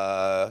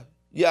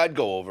 Yeah, I'd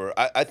go over.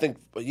 I think.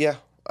 Yeah,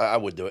 I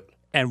would do it.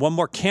 And one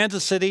more.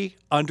 Kansas City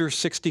under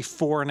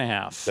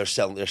 64.5. They're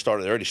selling.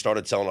 They already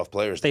started selling off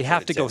players. They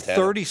have to go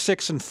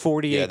 36 and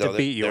 48 Yeah, no, to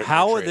beat you. they're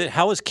How trading.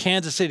 how is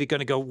Kansas City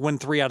going to go win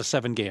 3 out of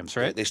 7 games?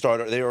 Right.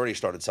 They already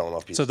started selling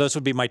off pieces. So those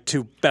would be my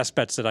 2 best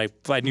bets that I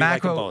knew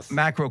like them both.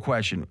 Macro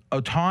question.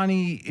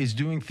 Otani is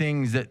doing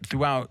things that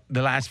throughout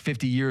the last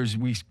 50 years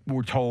we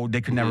were told they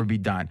could never be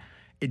done.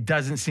 It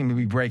doesn't seem to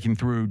be breaking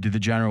through to the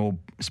general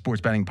sports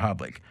betting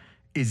public.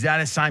 Is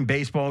that a sign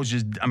baseball is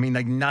just,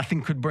 like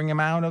nothing could bring him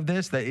out of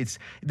this? That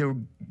they're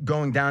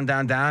going down,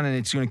 and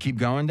it's going to keep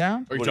going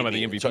down? Are you What talking about do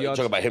you the mean? MVP odds?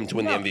 Talking about him to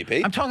win the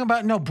MVP? I'm talking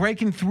about,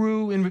 breaking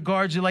through in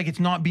regards to it's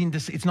not being,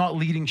 it's not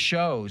leading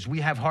shows.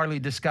 We have hardly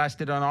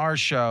discussed it on our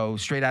show,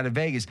 Straight Out of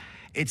Vegas.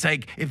 It's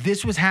like if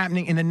this was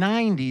happening in the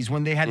 90s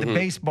when they had the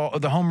baseball, or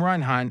the home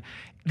run hunt,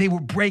 they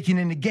were breaking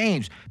into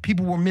games.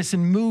 People were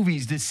missing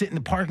movies to sit in the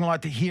parking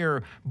lot to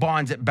hear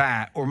Bonds at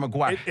bat or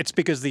McGuire. It's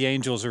because the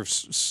Angels are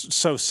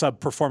so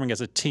sub-performing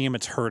as a team.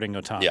 It's hurting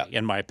Otani, Yeah.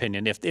 in my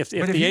opinion. If but the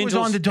if he Angels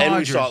was on the Dodgers, And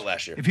we saw it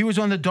last year. If he was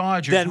on the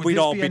Dodgers, Then would we'd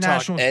this all be be a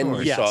national talking- And story?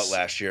 we Yes. saw it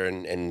last year.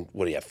 And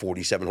what do you have?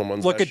 47 home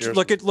runs look last at year.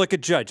 look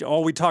at Judge.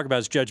 All we talk about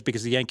is Judge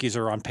because the Yankees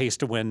are on pace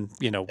to win.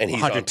 And he's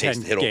on 110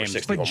 pace to hit over games.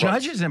 60 But home Judge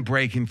runs. isn't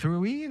breaking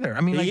through either.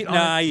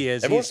 He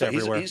is. Everyone's He's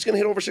everywhere. he's going to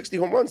hit over 60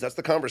 home runs. That's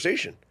the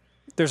conversation.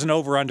 There's an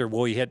over/under.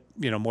 Will he hit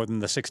more than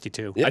the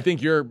 62? I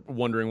think you're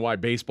wondering why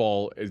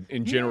baseball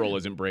in general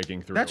isn't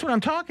breaking through. That's what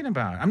I'm talking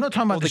about. I'm not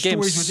talking about the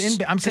stories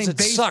within. I'm saying it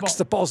baseball, sucks.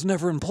 The ball's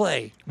never in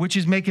play. which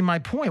is making my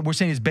point. We're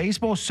saying is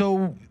baseball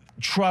so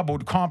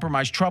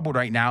troubled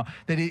right now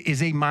that it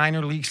is a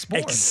minor league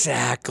sport.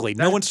 Exactly.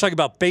 No one's talking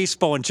about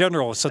baseball in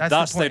general, so That's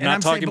thus the they're point. And not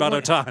I'm talking saying,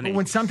 about but Otani.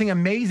 when something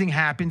amazing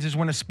happens is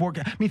when a sport.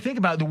 Think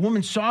about it, the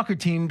women's soccer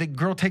team. The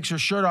girl takes her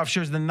shirt off,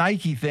 shows the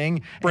Nike thing.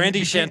 and Brandy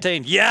it became-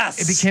 Chantain,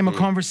 yes. It became a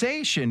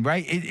conversation,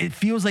 right? It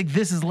feels like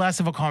this is less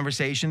of a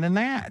conversation than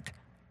that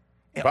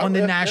on Probably, the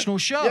yeah, national yeah,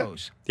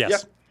 shows. Yes. Yeah.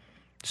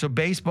 So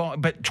baseball,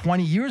 but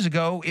 20 years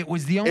ago, it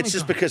was the only. It's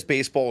just because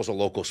baseball is a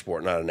local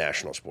sport, not a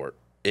national sport.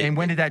 And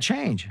when did that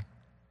change?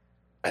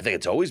 I think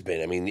it's always been.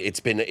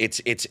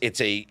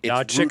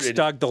 No, chicks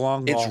dug the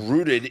long It's ball.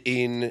 rooted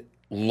in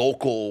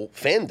local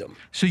fandom.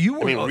 So you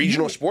were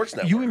regional sports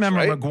networks, You remember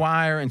right?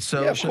 McGuire and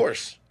so. Yeah, of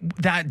course.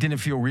 That didn't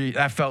feel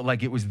that felt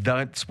like it was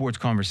the sports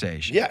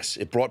conversation. Yes,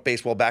 it brought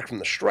baseball back from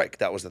the strike.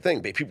 That was the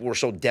thing. People were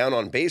so down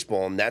on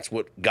baseball, and that's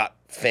what got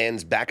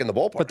fans back in the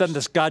ballpark. But then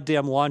this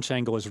goddamn launch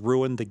angle has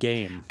ruined the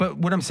game. But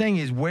what I'm saying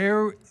is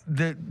where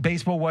the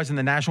baseball was in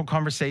the national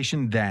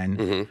conversation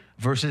then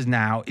versus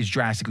now is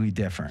drastically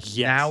different.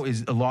 Yes. Now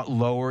is a lot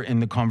lower in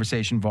the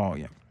conversation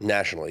volume.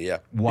 nationally, yeah.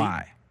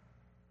 Why?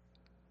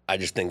 I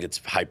just think it's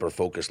hyper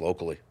focused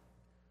locally.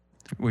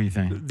 What do you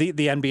think? The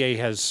NBA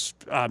has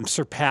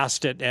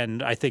surpassed it,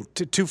 and I think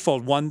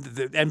twofold. One,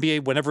 the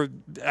NBA, whenever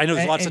I know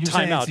there's lots of you're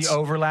saying timeouts. It's the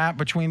overlap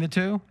between the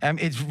two.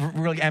 It's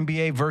really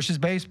NBA versus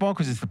baseball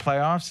because it's the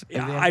playoffs. of the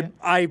NBA?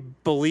 I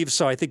believe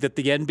so. I think that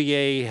the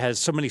NBA has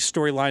so many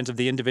storylines of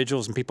the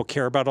individuals, and people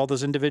care about all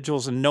those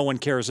individuals, and no one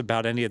cares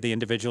about any of the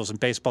individuals in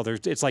baseball.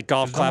 It's like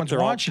golf No clap. one's They're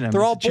all watching them.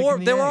 they're all It's the chicken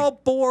and the They're egg. all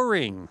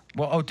boring.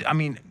 Well,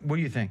 what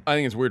do you think? I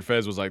think it's weird.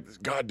 Fez was like, this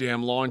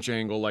goddamn launch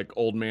angle, like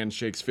old man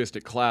shakes fist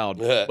at cloud.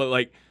 Yeah. But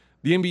like,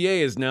 the NBA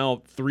is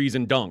now threes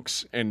and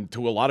dunks, and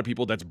to a lot of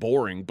people, that's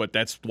boring. But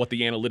that's what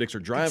the analytics are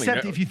driving.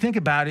 Except if you think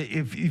about it,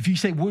 if you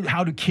say,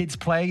 how do kids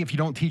play? If you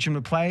don't teach them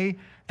to play,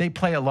 they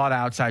play a lot of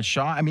outside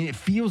shot. I mean, it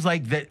feels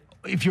like that.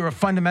 If you're a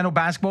fundamental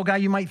basketball guy,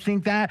 you might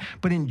think that,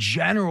 but in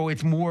general,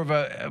 it's more of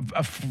a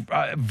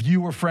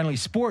viewer-friendly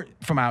sport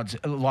from a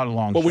lot of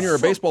long. But when shots. you're a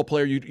baseball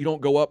player, you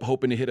don't go up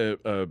hoping to hit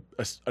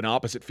an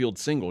opposite field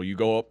single. You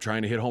go up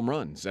trying to hit home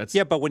runs. That's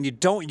Yeah, but when you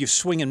don't, you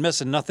swing and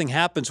miss, and nothing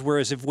happens.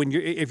 Whereas if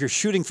you're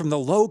shooting from the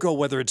logo,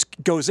 whether it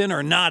goes in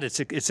or not,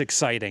 it's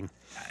exciting.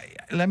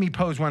 Let me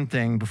pose one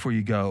thing before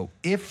you go.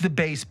 If the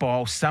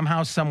baseball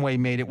somehow, some way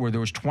made it where there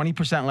was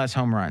 20% less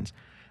home runs,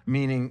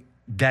 meaning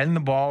dead in the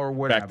ball or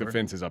whatever. back the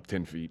fence is up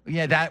 10 feet.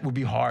 Yeah, that would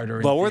be harder.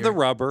 in Lower the theory.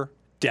 rubber,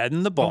 dead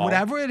in the ball. But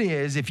whatever it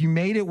is, if you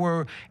made it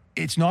where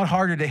it's not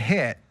harder to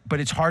hit, but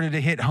it's harder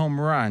to hit home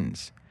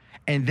runs,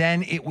 and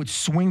then it would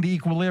swing the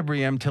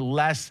equilibrium to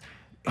less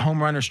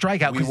home run or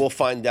strikeout. We 'cause- will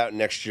find out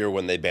next year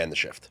when they ban the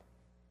shift.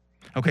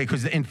 Okay,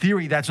 because in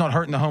theory, that's not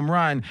hurting the home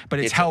run, but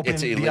it's helping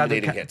It's the other.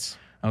 eliminating hits.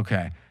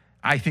 Okay,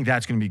 I think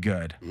that's going to be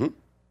good.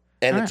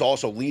 And it's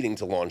also leading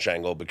to launch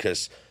angle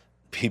because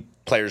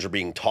players are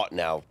being taught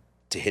now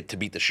to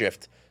beat the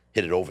shift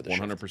hit it over the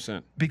shift.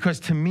 100%. Because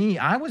to me,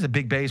 I was a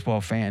big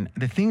baseball fan.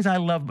 The things I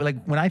love,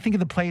 like when I think of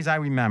the plays I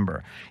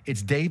remember,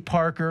 it's Dave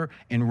Parker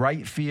in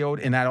right field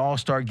in that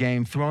All-Star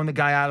game, throwing the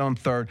guy out on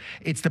third.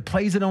 It's the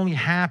plays that only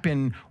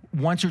happen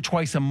once or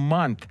twice a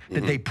month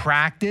that they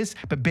practice,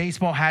 but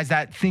baseball has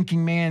that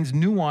thinking man's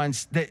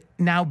nuance that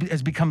now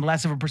has become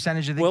less of a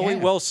percentage of the Willie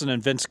game. Wilson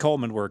and Vince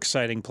Coleman were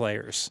exciting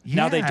players.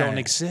 Now they don't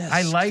exist.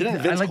 Didn't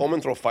Vince Coleman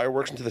throw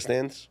fireworks into the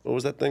stands? What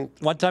was that thing?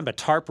 One time a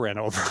tarp ran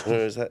over.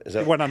 Is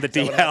that Went on the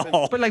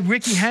DL. But like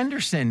Ricky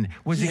Henderson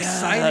was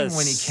exciting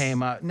when he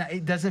came up. Now,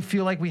 it doesn't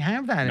feel like we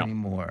have that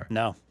anymore.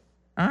 No.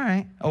 All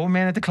right. Old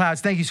man at the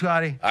clouds. Thank you,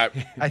 Scotty.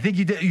 I think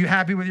you did. You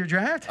happy with your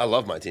draft? I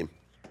love my team.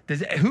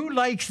 Who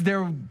likes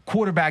their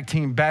quarterback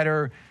team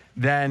better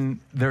than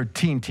their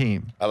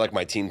team? I like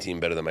my team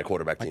better than my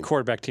quarterback team. My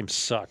quarterback team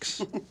sucks.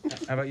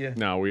 How about you?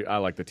 No, I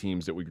like the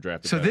teams that we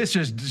drafted. So better. this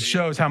just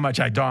shows how much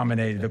I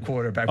dominated the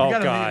quarterback. Oh, We got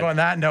to God. leave on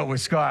that note with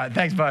Scott.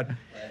 Thanks, bud.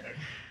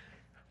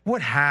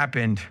 What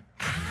happened?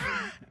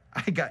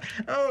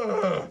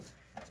 All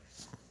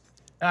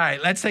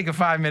right, let's take a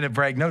 5-minute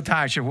break. No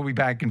time shift. We'll be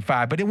back in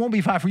 5, but it won't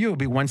be 5 for you. It'll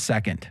be 1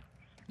 second.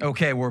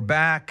 Okay, we're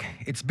back.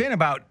 It's been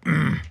about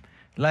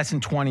less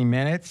than 20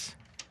 minutes,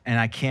 and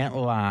I can't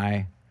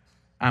lie,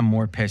 I'm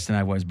more pissed than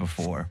I was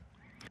before.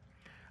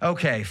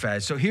 Okay,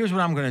 Fez, so here's what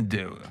I'm going to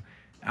do.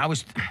 I'm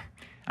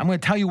going to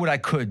tell you what I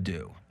could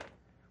do.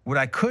 What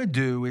I could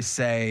do is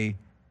say,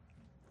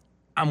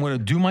 I'm going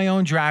to do my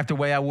own draft the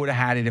way I would have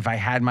had it if I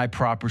had my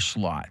proper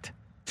slot.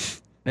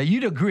 Now,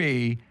 you'd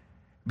agree,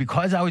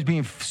 because I was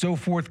being so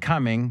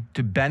forthcoming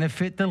to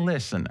benefit the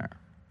listener,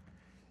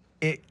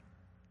 it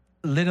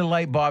lit a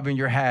light bulb in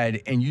your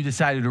head and you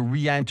decided to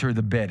re-enter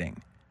the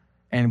bidding.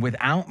 And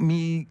without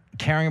me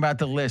caring about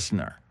the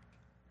listener,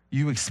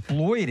 you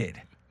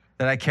exploited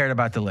that I cared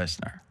about the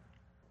listener.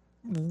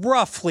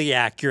 Roughly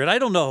accurate. I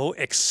don't know.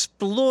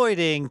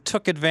 Exploiting,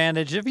 took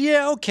advantage of.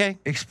 Yeah, okay.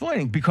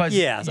 Exploiting because...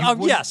 Yes. you Oh,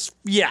 wouldn't-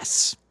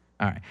 yes.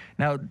 All right.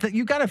 Now,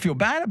 you got to feel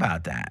bad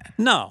about that.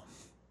 No.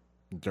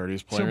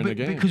 Dirtiest player in the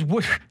game. Because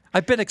what...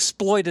 I've been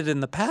exploited in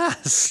the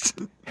past.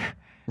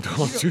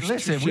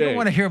 Listen, we don't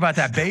want to hear about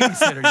that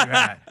babysitter you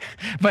had.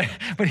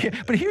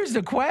 But here's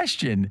the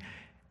question.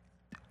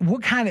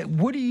 What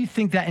do you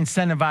think that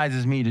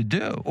incentivizes me to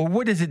do? Or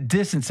what does it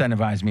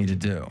disincentivize me to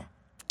do?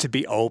 To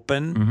be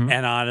open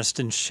and honest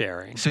and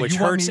sharing, So which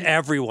you want hurts me-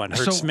 everyone.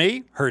 Hurts So-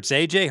 me, hurts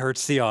AJ,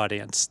 hurts the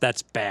audience.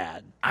 That's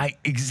bad.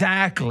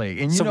 Exactly.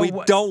 And you So know we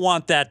what? don't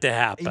want that to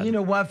happen. And you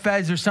know what,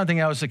 Fez? There's something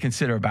else to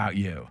consider about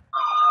you.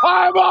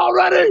 I'm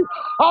already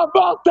a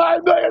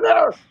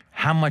multi-millionaire.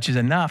 How much is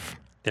enough?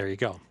 There you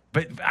go.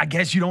 But I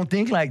guess you don't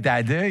think like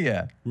that, do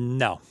you?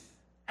 No.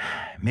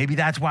 Maybe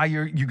that's why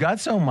you got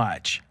so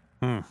much.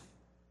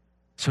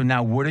 So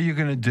now what are you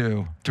going to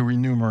do to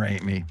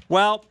remunerate me?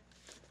 Well,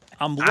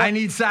 I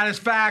need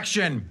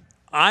satisfaction.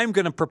 I'm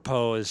going to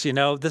propose,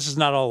 this is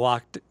not all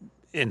locked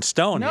in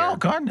stone No, here.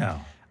 God, no.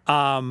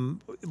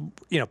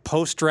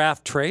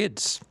 Post-draft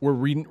trades. We're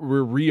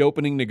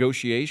reopening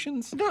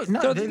negotiations.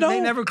 No, they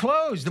never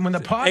closed. And when the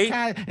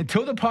podcast,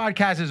 until the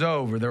podcast is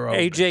over, they're over.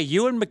 AJ,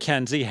 you and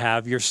Mackenzie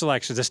have your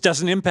selections. This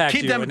doesn't impact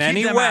you in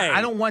any them way. out.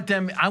 I don't want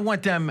them. I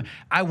want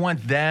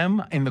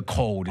them in the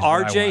cold. is what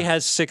I RJ want.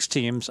 has 6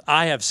 teams.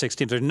 I have 6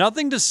 teams. There's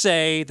nothing to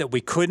say that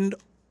we couldn't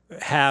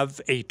have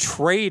a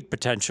trade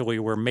potentially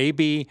where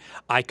maybe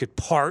I could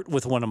part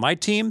with one of my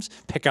teams,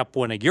 pick up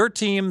one of your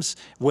teams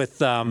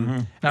with Now,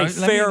 a let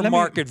fair me-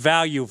 market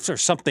value or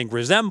something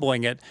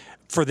resembling it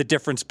for the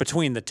difference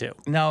between the two.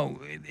 Now,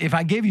 if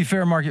I gave you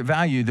fair market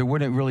value, there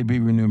wouldn't really be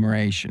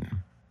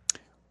remuneration.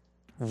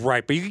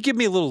 Right, but you could give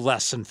me a little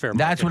less than fair market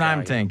That's what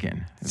I'm value.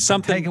 thinking.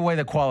 Something- Take away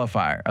the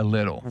qualifier a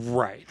little.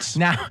 Right.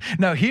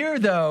 Now here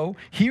though,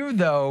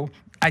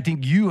 I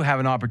think you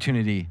have an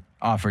opportunity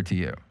offered to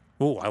you.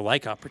 Ooh, I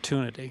like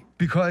opportunity.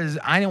 Because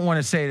I didn't want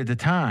to say it at the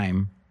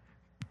time,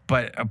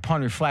 but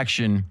upon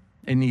reflection,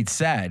 it needs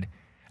said.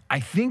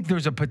 I think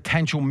there's a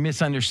potential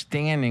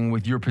misunderstanding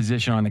with your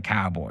position on the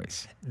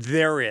Cowboys.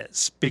 There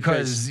is.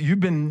 Because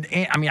you've been,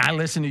 I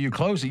listen to you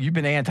closely. You've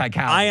been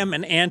anti-Cowboy. I am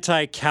an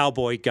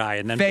anti-cowboy guy.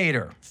 And then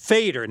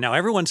Fader. Now,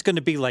 everyone's going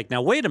to be like,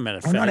 now, wait a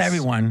minute, Fez. Well, not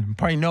everyone.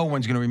 Probably no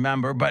one's going to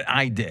remember, but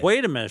I did.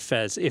 Wait a minute,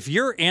 Fez. If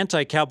you're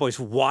anti-Cowboys,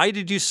 why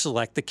did you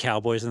select the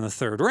Cowboys in the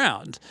 3rd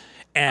round?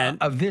 And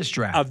of this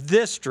draft.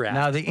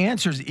 Now, the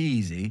answer is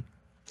easy,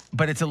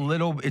 but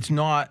it's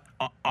not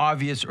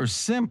obvious or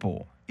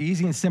simple.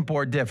 Easy and simple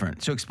are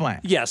different. So explain.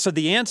 Yeah, so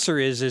the answer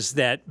is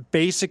that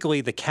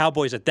basically the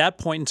Cowboys at that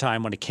point in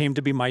time, when it came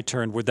to be my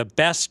turn, were the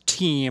best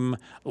team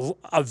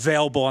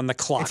available on the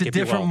clock. It's a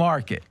different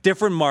market.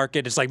 Different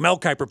market. It's like Mel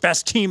Kiper,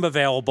 best team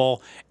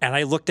available. And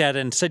I looked at it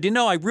and said,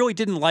 I really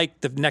didn't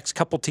like the next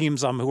couple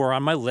teams who are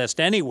on my list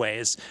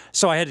anyways.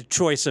 So I had a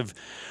choice of,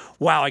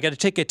 wow, I got to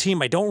take a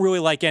team I don't really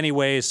like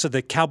anyways. So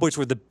the Cowboys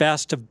were the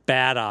best of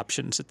bad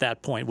options at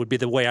that point, would be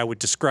the way I would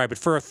describe it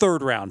for a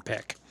 3rd round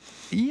pick.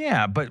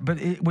 Yeah, but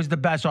it was the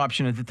best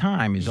option at the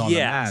time is all that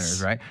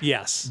matters, right?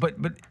 Yes. But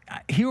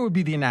here would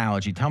be the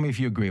analogy. Tell me if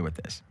you agree with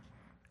this.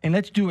 and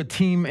let's do a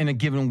team in a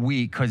given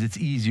week because it's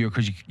easier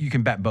because you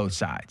can bet both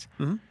sides.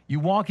 You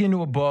walk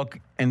into a book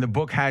and the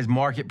book has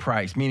market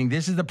price, meaning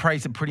this is the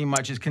price that pretty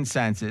much is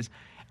consensus,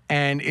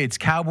 and it's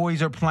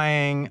Cowboys are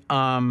playing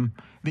the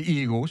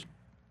Eagles.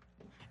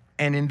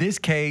 And in this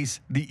case,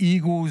 the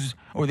Eagles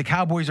or the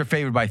Cowboys are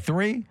favored by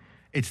 3.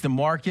 It's the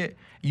market.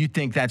 You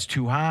think that's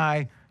too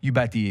high. You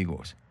bet the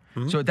Eagles.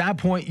 So at that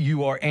point,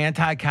 you are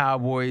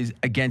anti-Cowboys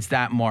against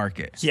that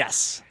market.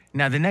 Yes.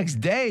 Now, the next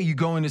day, you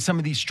go into some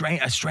of these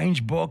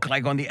strange book,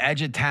 like on the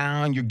edge of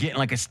town. You're getting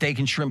like a steak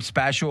and shrimp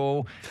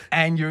special,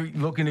 and you're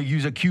looking to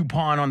use a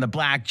coupon on the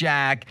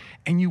blackjack.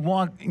 And you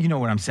walk, you know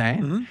what I'm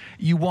saying?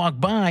 You walk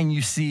by and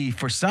you see,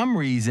 for some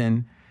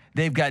reason,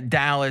 they've got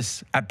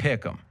Dallas at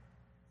Pick'em.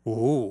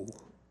 Ooh.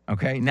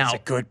 Okay, now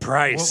That's a good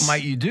price. what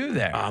might you do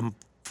there? I'm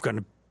going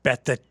to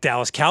bet the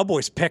Dallas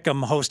Cowboys pick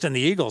them hosting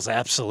the Eagles.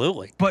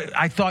 Absolutely. But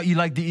I thought you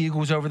liked the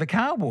Eagles over the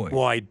Cowboys.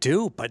 Well, I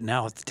do, but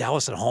now it's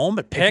Dallas at home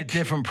at pick. It's a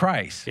different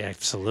price. Yeah,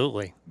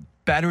 absolutely.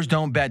 Bettors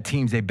don't bet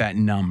teams, they bet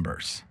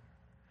numbers.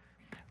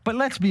 But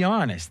let's be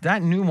honest,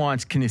 that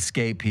nuance can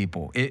escape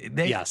people.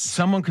 Yes.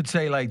 Someone could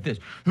say like this,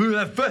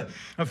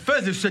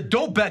 Fezzik said,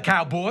 don't bet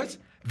Cowboys.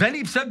 Then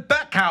he said,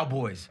 bet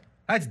Cowboys.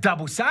 That's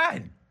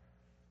double-sided.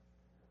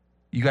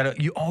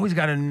 You always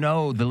gotta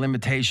know the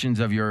limitations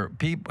of your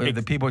people,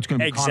 the people it's going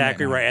to be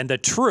exactly right. And the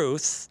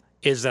truth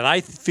is that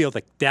I feel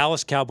the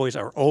Dallas Cowboys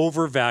are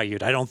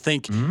overvalued. I don't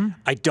think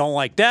I don't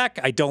like Dak.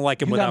 I don't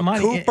like him You got without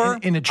money Cooper.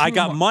 in a true I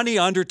got money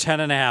under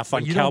 10.5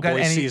 on you don't got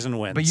Cowboys any- season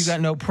wins. But you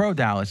got no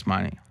pro-Dallas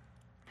money.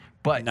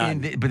 But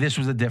None. but this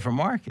was a different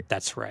market.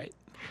 That's right.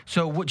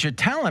 So what you're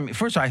telling me,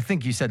 first of all, I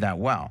think you said that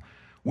well.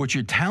 What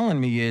you're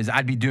telling me is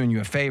I'd be doing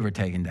you a favor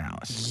taking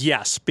Dallas.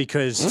 Yes,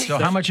 because So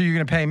how much are you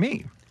going to pay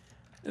me?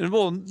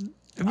 well,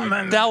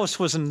 Dallas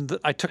was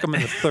I took him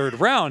in the third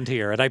round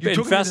here, and I took him in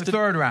the invested.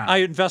 third round. I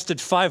invested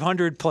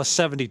 $500 plus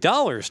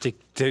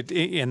 $70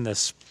 in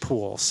this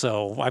pool,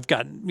 so I've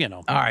got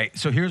All right,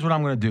 so here's what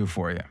I'm going to do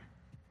for you.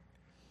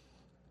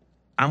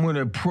 I'm going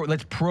to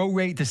let's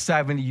prorate the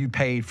 70 you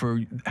paid for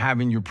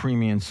having your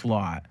premium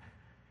slot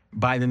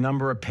by the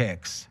number of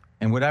picks,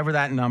 and whatever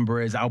that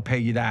number is, I'll pay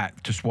you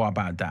that to swap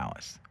out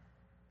Dallas.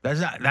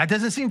 That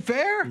doesn't seem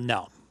fair?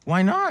 no,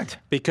 Why not?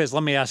 because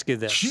let me ask you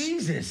this: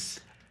 Jesus,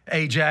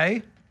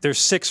 AJ. there's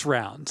 6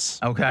 rounds.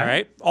 Okay. All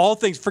right. All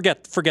things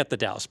forget the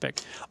Dallas pick.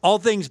 All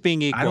things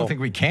being equal, I don't think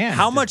we can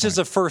How at this much is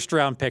point. a first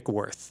round pick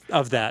worth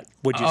of that?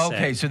 Would you say?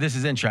 Okay, so this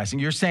is interesting.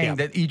 You're saying Yeah.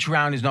 that each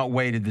round is not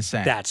weighted the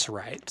same. That's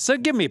right. So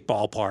give me a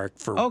ballpark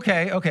for.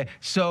 Okay.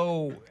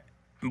 So,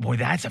 boy,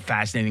 that's a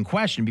fascinating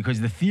question because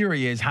the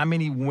theory is how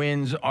many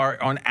wins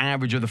are on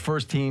average are the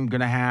first team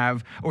going to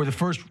have, or the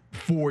first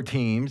 4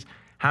 teams,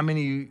 how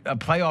many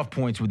playoff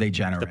points would they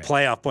generate?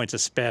 Playoff points,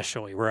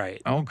 especially,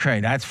 right?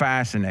 Okay, that's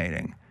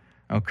fascinating.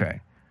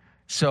 Okay.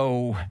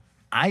 So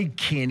I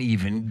can't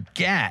even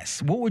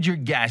guess. What would your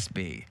guess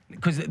be?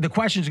 Because the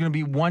question is going to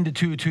be 1 to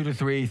 2, 2 to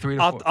 3, 3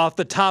 to 4. Off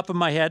the top of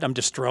my head, I'm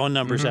just throwing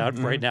numbers out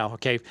right now.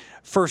 Okay,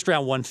 first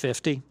round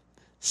 150,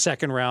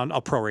 second round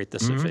I'll prorate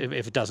this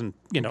if it doesn't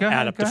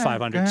add up to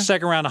 500.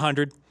 Second round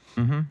 100,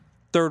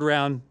 third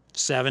round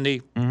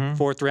 70,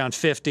 fourth round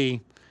 50,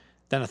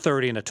 then a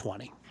 30 and a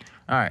 20.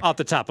 All right. Off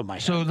the top of my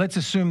head. So let's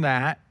assume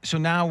that. So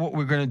now what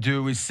we're going to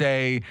do is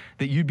say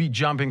that you'd be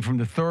jumping from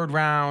the 3rd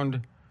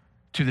round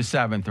to the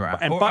 7th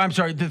round. I'm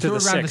sorry, the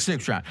 3rd round to the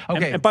 6th round.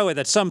 Okay. And by the way,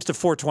 that sums to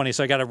 420,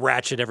 so I got to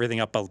ratchet everything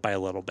up by a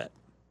little bit.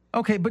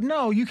 Okay, but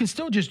no, you can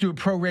still just do it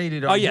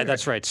prorated. Oh, yeah,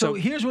 that's right. So So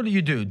here's what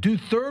you do. Do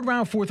 3rd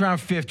round, 4th round,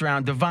 5th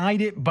round,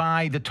 divide it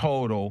by the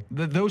total.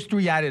 Those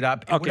 3 added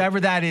up. And whatever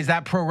that is,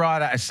 that pro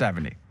rata is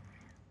 70.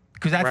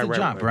 Because that's the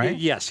jump, right?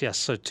 Yes.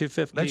 So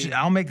 250.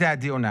 I'll make that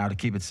deal now to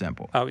keep it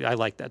simple. Oh, I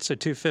like that. So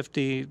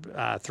 250,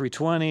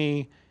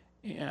 320,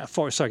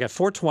 so I got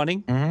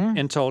 420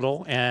 in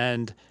total,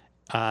 and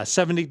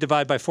 70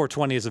 divided by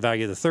 420 is the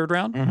value of the 3rd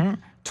round.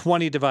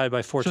 20 divided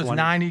by So 420. it's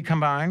 90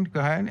 combined. Go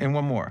ahead. And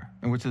one more.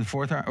 And what's the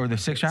 4th round or the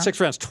 6th round? 6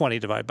 rounds 20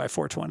 divided by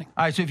 420.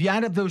 All right, so if you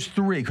add up those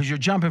 3, because you're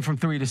jumping from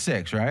 3 to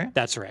 6, right?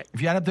 That's right.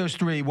 If you add up those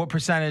 3, what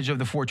percentage of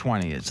the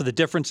 420 is? So the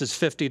difference is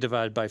 50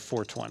 divided by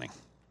 420.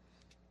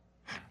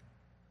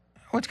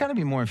 Well, it's got to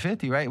be more than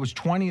 50, right? It was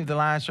 20 of the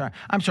last round.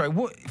 I'm sorry,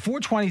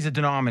 420 is a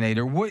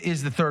denominator. What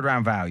is the 3rd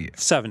round value?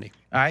 70.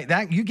 All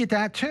right, you get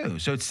that too.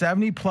 So it's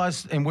 70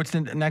 plus, and what's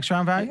the next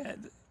round value?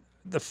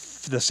 The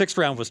 6th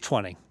round was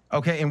 20.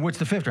 Okay, and what's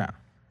the 5th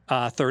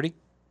round? 30.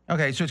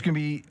 Okay, so it's going to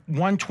be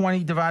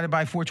 120 divided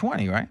by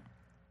 420, right?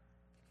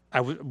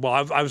 I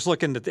was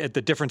looking at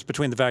the difference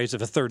between the values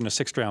of a 3rd and a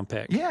 6th round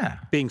pick. Yeah.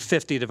 Being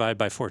 50 divided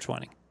by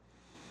 420.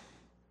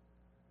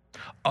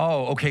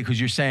 Oh, okay, because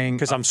you're saying...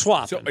 Because I'm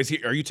swapping. So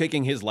are you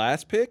taking his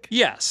last pick?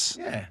 Yes.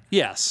 Yeah.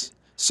 Yes.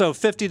 So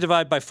 50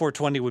 divided by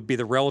 420 would be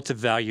the relative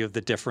value of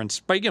the difference.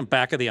 But again,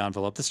 back of the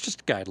envelope. That's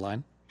just a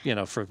guideline,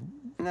 for...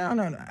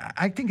 No.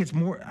 I think it's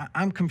more...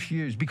 I'm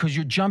confused because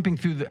you're jumping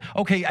through the...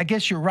 Okay, I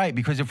guess you're right,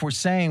 because if we're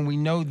saying we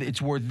know that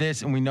it's worth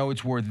this and we know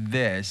it's worth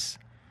this...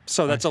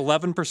 So that's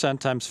 11%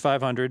 times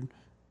 500.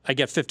 I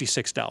get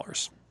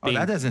 $56. Oh,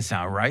 that doesn't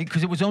sound right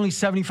because it was only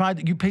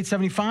 $75. You paid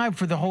 $75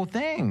 for the whole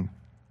thing.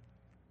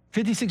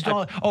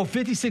 $56.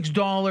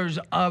 $56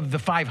 of the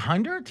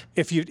 $500.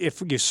 If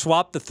you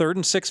swap the 3rd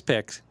and 6th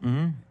picks,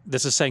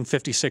 this is saying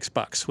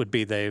 $56 would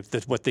be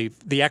what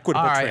the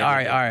equitable trade. All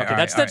right. Okay,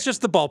 that's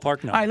just the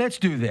ballpark number. All right, let's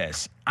do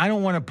this. I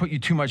don't want to put you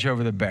too much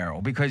over the barrel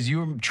because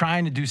you're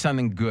trying to do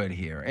something good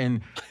here.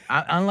 And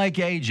unlike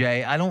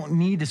AJ, I don't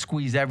need to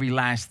squeeze every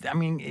last. I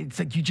mean, it's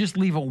like you just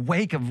leave a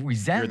wake of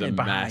resentment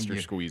behind you. You're the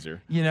master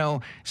squeezer. You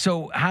know.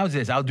 So how's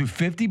this? I'll do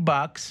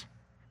 $50.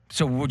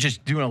 So we're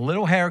just doing a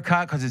little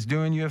haircut because it's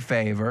doing you a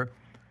favor,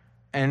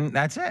 and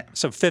that's it.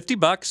 So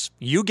 $50,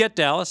 you get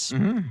Dallas,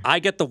 I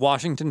get the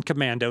Washington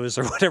Commandos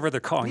or whatever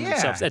they're calling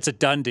themselves. It's a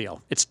done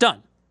deal. It's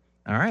done.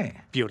 All right.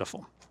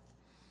 Beautiful.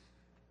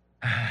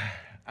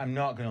 I'm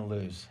not going to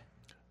lose.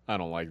 I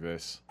don't like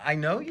this. I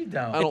know you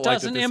don't. It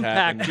doesn't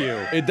impact you.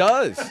 It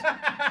does.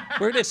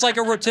 It's like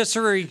a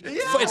rotisserie.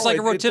 It's like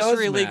a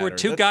rotisserie league where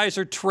two guys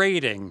are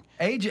trading.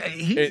 AJ,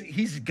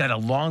 he's got a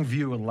long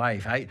view of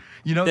life.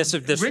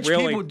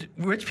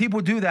 Rich people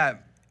do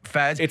that,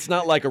 Fez. It's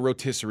not like a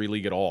rotisserie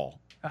league at all.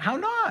 How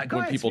not? Go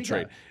when ahead, people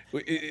trade.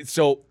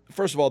 So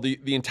first of all, the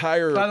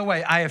entire. By the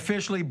way, I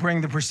officially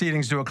bring the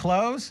proceedings to a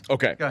close.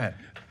 Okay. Go ahead.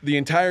 The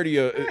entirety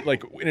of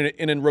like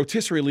in a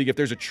rotisserie league, if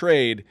there's a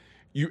trade.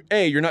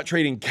 You're not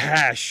trading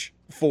cash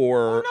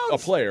for a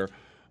player,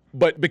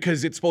 but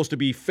because it's supposed to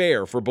be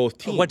fair for both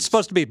teams. What's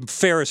supposed to be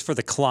fair is for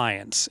the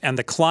clients, and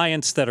the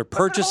clients that are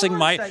purchasing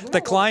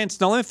clients.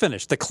 No, let me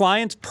finish. The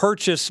clients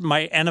purchase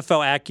my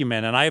NFL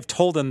acumen, and I have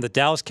told them the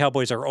Dallas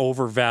Cowboys are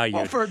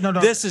overvalued.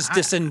 This is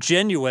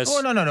disingenuous.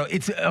 Oh no!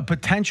 It's a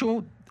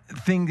potential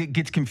thing that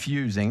gets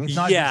confusing. It's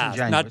not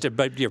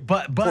disingenuous.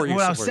 But what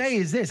I'll say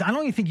is this: I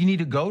don't even think you need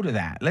to go to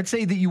that. Let's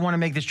say that you want to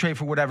make this trade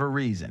for whatever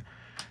reason.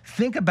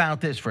 Think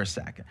about this for a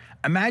second.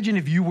 Imagine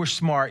if you were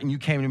smart and you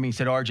came to me and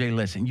said, RJ,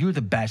 listen, you're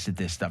the best at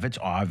this stuff. It's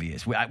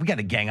obvious. We got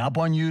to gang up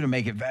on you to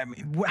make it,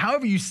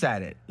 however you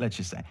said it, let's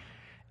just say.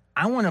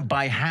 I want to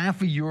buy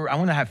half of I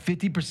want to have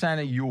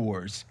 50% of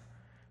yours,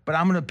 but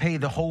I'm going to pay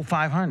the whole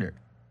 500.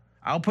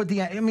 I'll put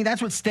that's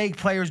what stake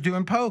players do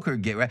in poker.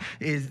 Right?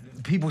 Is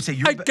people say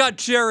I got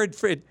Jared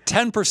for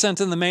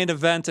 10% in the main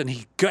event, and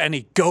he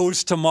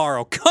goes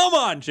tomorrow. Come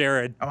on,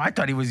 Jared. Oh, I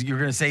thought you were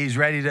going to say he's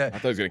ready to. I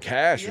thought he was going to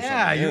cash.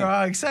 Yeah, you're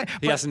all excited.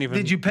 He hasn't even.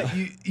 Did you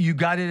pay? You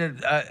got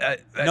it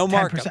at no 10%.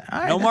 markup.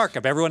 Right, no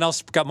markup. Everyone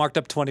else got marked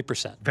up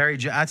 20%.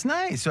 That's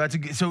nice. So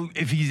so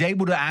if he's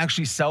able to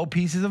actually sell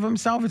pieces of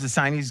himself, it's a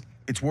sign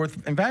it's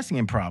worth investing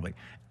in probably.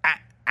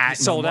 He's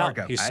sold out.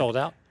 Markup, He's sold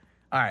out.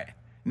 All right.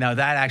 Now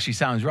that actually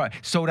sounds right.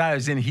 Sold out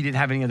as in he didn't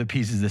have any other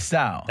pieces to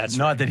sell. That's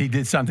not that he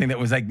did something that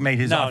was like made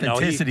his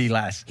authenticity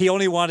less. He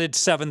only wanted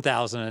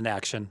 7,000 in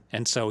action,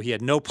 and so he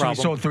had no problem.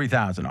 So he sold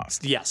 3,000 off.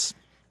 Yes.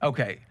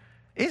 Okay.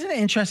 Isn't it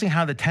interesting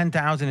how the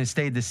 10,000 has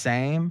stayed the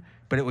same,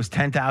 but it was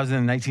 10,000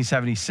 in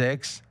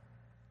 1976,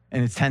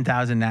 and it's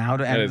 10,000 now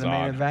to enter the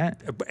main event?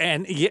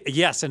 And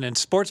yes, and in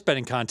sports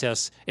betting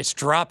contests, it's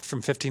dropped from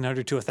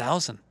 1,500 to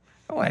 1,000.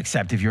 Oh,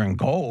 except if you're in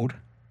gold.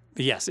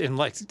 Yes,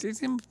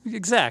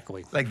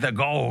 exactly. Like the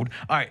gold.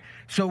 All right.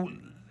 So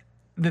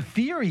the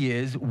theory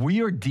is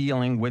we are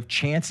dealing with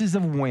chances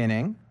of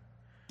winning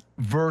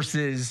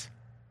versus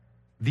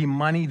the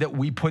money that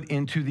we put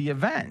into the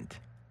event.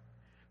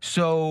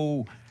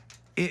 So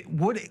it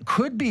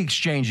could be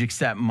exchange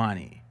except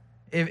money.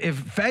 If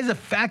Fez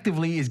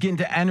effectively is getting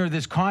to enter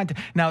this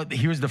contest. Now,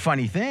 here's the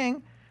funny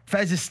thing.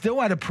 Fez is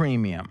still at a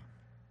premium,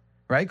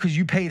 right? Because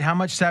you paid how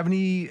much?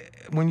 70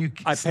 when you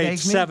I paid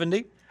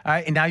 70. All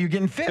right, and now you're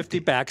getting 50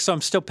 back, so I'm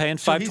still paying $520.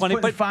 So he's putting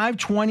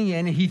 $520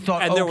 in, and he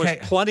thought, and there was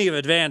plenty of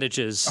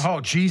advantages. Oh,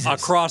 Jesus!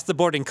 Across the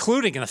board,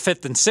 including in the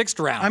 5th and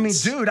 6th rounds. I mean,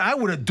 dude, I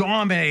would have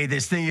dominated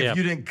this thing if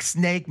you didn't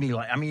snake me.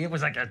 It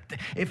was like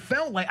it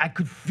felt like I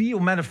could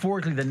feel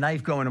metaphorically the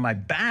knife going to my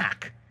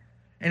back.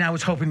 And I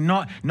was hoping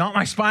not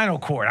my spinal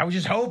cord. I was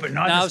just hoping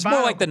not. No, it's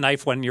more like the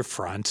knife went in your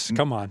front.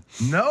 Come on.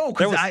 No,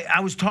 because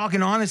I was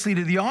talking honestly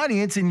to the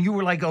audience, and you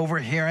were like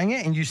overhearing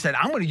it, and you said,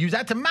 "I'm going to use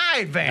that to my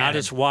advantage." Not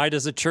as wide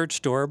as a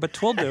church door, but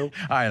 'twill do.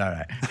 All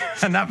right.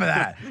 Enough of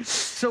that.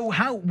 So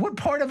what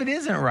part of it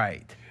isn't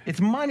right? It's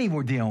money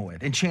we're dealing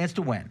with and chance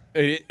to win.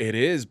 It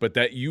is, but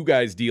that you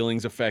guys'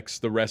 dealings affects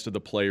the rest of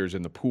the players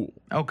in the pool.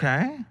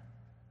 Okay.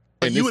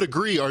 And you would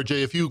agree,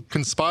 RJ, if you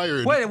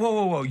conspired. Wait,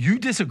 whoa. You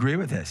disagree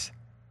with this?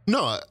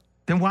 No.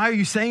 Then why are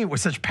you saying it with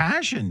such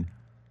passion?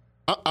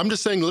 I'm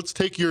just saying, let's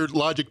take your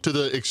logic to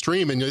the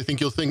extreme, and I think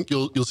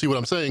you'll see what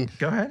I'm saying.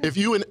 Go ahead. If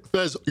you and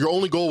Fez, your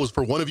only goal was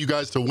for one of you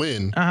guys to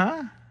win,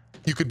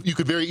 you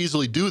could very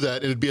easily do that,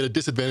 and it'd be at a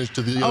disadvantage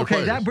to the other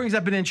players. Okay, that brings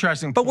up an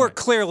interesting point. But we're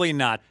clearly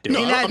not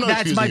doing it. No,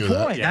 that's my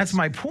point. Yes. That's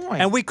my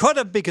point. And we could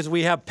have, because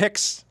we have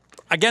picks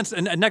against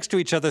and next to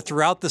each other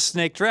throughout the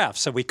snake draft,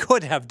 so we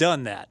could have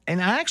done that.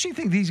 And I actually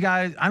think these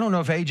guys, I don't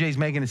know if AJ's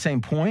making the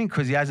same point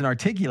because he hasn't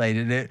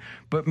articulated it,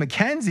 but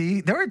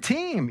Mackenzie, they're a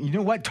team. You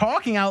know what?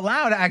 Talking out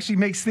loud actually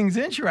makes things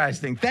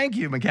interesting. Thank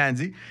you,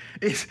 Mackenzie.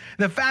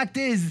 The fact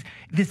is,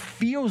 this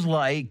feels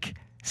like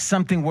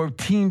something where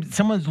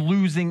someone's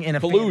losing in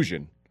a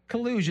collusion.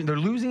 Collusion. They're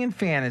losing in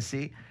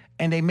fantasy.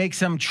 and they make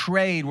some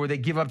trade where they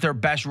give up their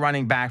best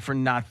running back for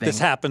nothing. This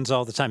happens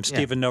all the time.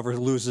 Steven Nover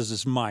loses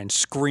his mind,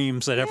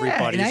 screams at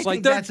everybody. and I He's like,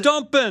 think they're that's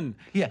dumping.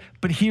 Yeah,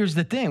 but here's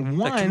the thing.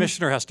 The One,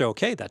 commissioner has to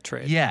okay that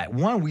trade. yeah,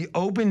 one, we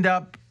opened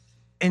up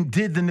and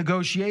did the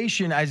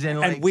negotiation as in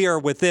like, And we are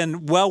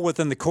well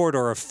within the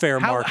corridor of fair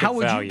market how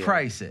would value. you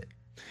price it?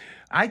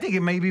 I think it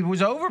maybe was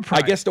overpriced.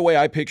 I guess the way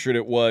I pictured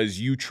it was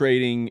you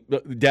trading.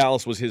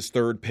 Dallas was his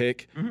third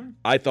pick.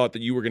 I thought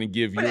that you were going to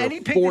give But your any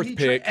pick that fourth he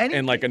pick any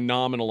and like pick- a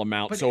nominal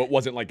amount, so it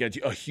wasn't like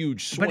a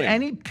huge swing. But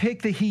any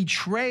pick that he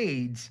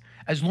trades,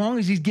 as long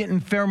as he's getting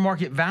fair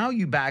market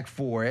value back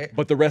for it.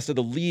 But the rest of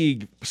the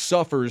league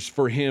suffers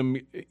for him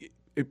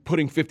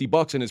putting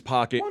 $50 in his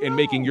pocket and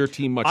making your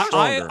team much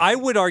stronger. I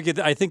would argue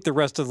that I think the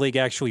rest of the league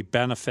actually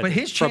benefited But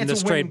his from chance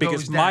this of trade winning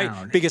because goes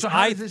down. So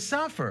how does it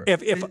suffer?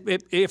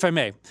 If I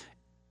may,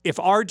 if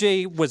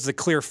RJ was the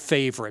clear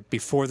favorite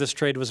before this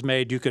trade was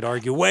made, you could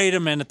argue, wait a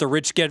minute, the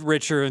rich get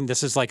richer, and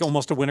this is like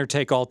almost a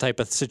winner-take-all type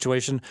of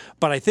situation.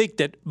 But I think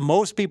that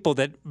most people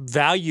that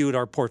valued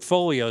our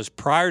portfolios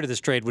prior to this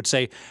trade would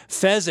say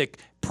Fezzik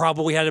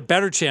probably had a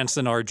better chance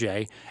than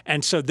RJ,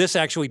 and so this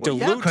actually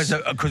dilutes.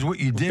 Because what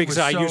you did because was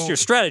I used your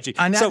strategy.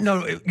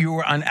 No, you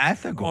were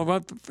unethical.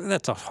 Well,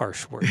 that's a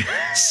harsh word.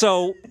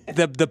 So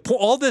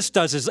all this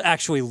does is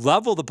actually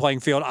level the playing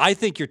field. I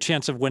think your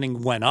chance of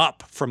winning went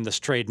up from this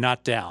trade,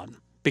 not down,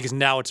 because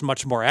now it's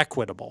much more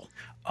equitable.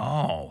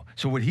 Oh,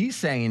 so what he's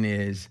saying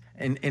is,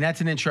 and that's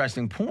an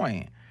interesting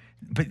point,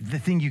 but the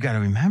thing you got to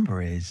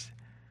remember is,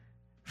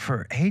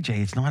 for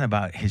AJ, it's not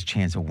about his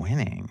chance of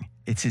winning.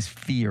 It's his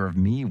fear of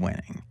me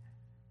winning.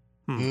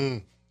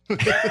 And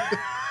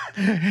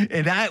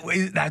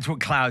that's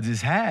what clouds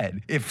his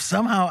head. If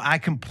somehow I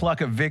can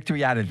pluck a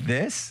victory out of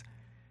this,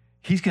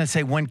 he's going to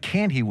say, when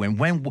can he win?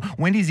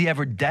 When is he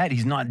ever dead?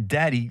 He's not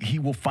dead. He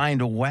will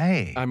find a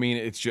way. I mean,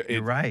 it's just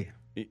You're right.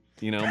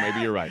 Maybe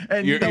you're right.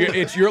 And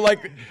You're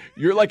like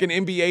an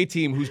NBA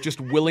team who's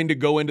just willing to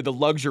go into the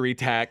luxury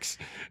tax,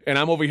 and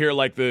I'm over here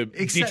like the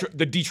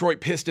Detroit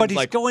Pistons. But he's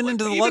like, going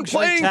into the even luxury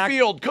playing tax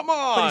field. Come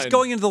on. But he's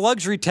going into the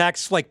luxury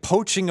tax, like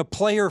poaching a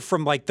player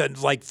from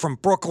from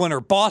Brooklyn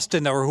or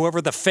Boston or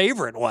whoever the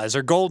favorite was,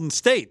 or Golden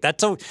State.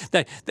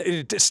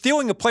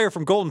 Stealing a player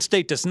from Golden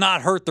State does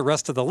not hurt the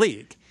rest of the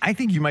league. I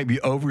think you might be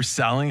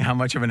overselling how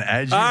much of an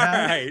edge you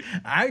have. Right.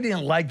 I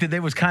didn't like that it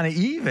was kind of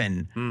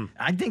even.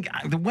 I think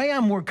the way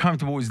I'm more comfortable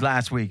was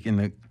last week in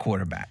the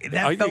quarterback.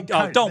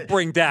 Don't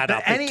bring that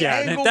up any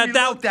again. angle we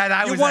looked at,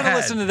 I you was want to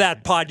ahead. listen to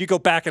that pod? You go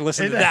back and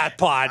listen to that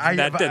pod. I've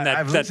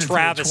that listened to it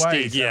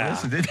travesty.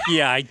 twice.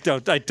 Yeah, I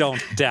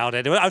don't doubt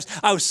it.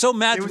 I was so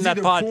mad It from was that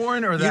either pod.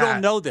 porn or You that. don't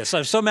know this. I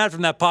was so mad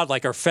from that pod.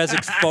 Like our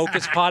Fezzik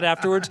Focus pod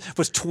afterwards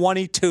was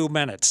 22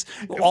 minutes,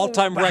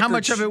 all-time But record. how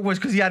much of it was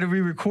because he had to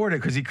re-record it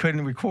because he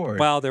couldn't record?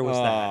 Well, there was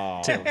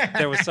that too.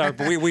 There was, but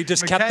we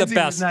just kept the Mackenzie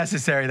best. was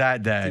necessary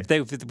that day.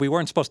 We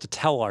weren't supposed to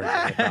tell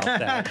RJ about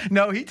that.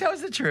 No, he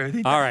tells the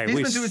truth. All right,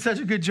 he's been doing such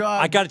a good job.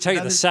 I got to tell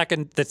you, the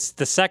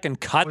second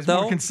cut was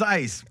though more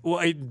concise.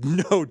 Well,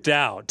 no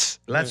doubt.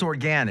 Less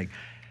organic.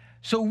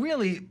 So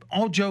really,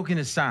 all joking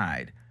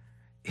aside,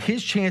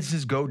 his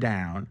chances go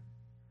down,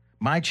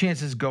 my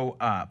chances go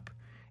up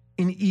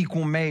in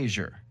equal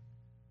measure,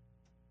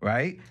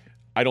 right?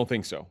 I don't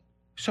think so.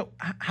 So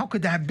how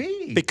could that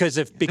be? Because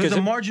there's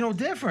a marginal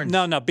difference.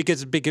 No,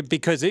 because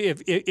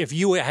if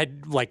you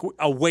had like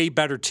a way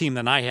better team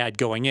than I had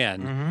going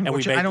in, and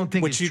Which I don't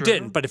think which is you true.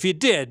 didn't, but if you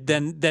did,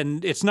 then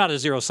it's not a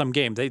zero-sum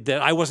game.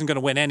 I wasn't going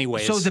to win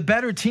anyways. So the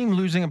better team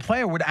losing a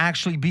player would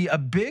actually be a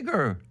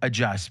bigger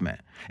adjustment.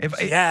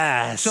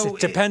 Yes, it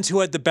depends who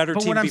had the better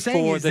but team what I'm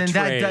saying before is, the then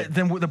trade.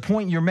 then the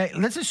point you're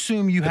making. Let's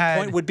assume you had.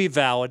 The point would be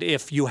valid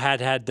if you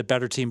had the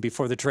better team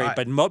before the trade,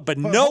 but no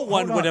hold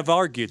one would on. have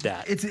argued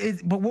that.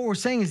 But what we're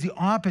saying is the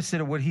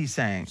opposite of what he's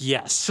saying.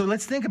 Yes. So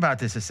let's think about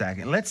this a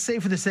second. Let's say,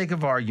 for the sake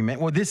of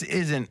argument, well, this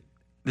isn't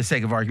the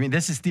sake of argument.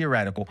 This is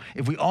theoretical.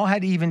 If we all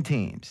had even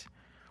teams,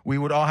 we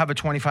would all have a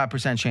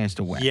 25% chance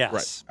to win.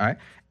 Yes. Right. All right.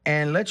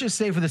 And let's just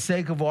say, for the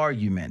sake of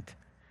argument,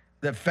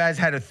 that Fez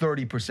had a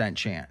 30%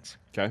 chance.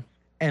 Okay.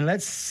 And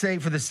let's say,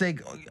 for the sake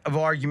of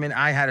argument,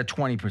 I had a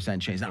 20%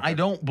 chance. Now, I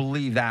don't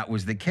believe that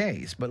was the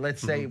case, but let's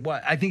say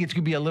I think it's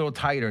going to be a little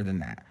tighter than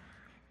that.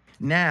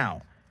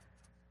 Now,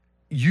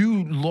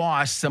 you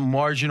lost some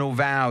marginal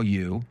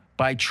value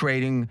by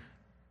trading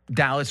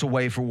Dallas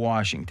away for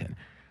Washington.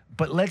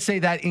 But let's say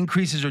that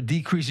increases or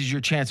decreases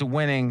your chance of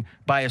winning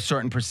by a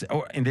certain percent,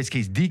 or in this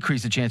case,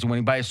 decrease the chance of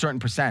winning by a certain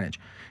percentage.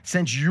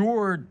 Since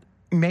your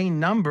main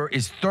number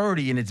is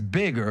 30 and it's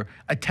bigger,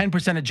 a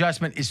 10%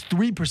 adjustment is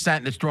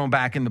 3% that's thrown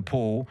back in the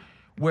pool,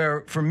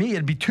 where for me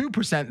it'd be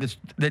 2%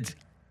 that's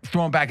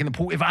thrown back in the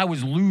pool if I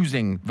was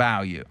losing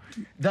value.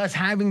 Thus,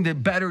 having the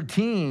better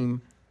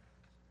team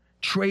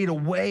trade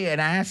away an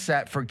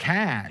asset for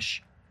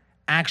cash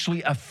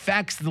actually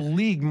affects the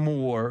league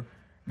more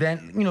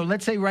than,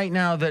 let's say right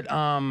now that,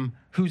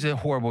 who's a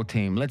horrible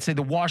team? Let's say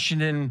the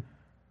Washington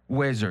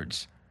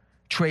Wizards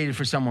traded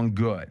for someone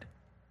good.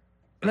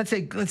 Let's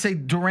say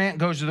Durant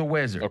goes to the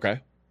Wizards.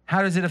 Okay.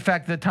 How does it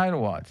affect the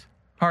title odds?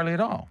 Hardly at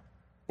all.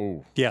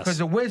 Ooh. Yes. Because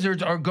the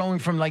Wizards are going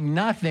from like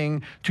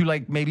nothing to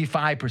like maybe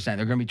 5%. They're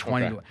going to be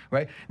 20, Okay.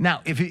 right?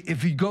 Now, if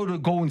you go to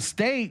Golden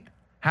State,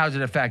 how's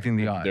it affecting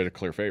the odds? They're the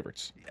clear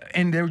favorites.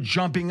 And they're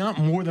jumping up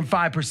more than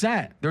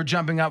 5%. They're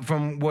jumping up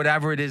from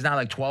whatever it is now,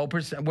 like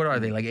 12%. What are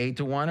they, like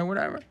 8-1 or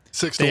whatever?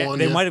 6-1.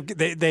 They yeah. might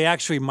have. They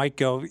actually might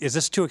go. Is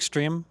this too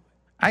extreme?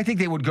 I think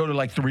they would go to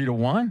like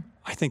 3-1.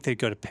 I think they'd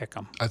go to pick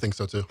them. I think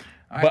so too.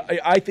 But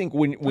I think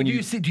when Do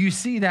you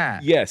see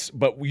that? yes,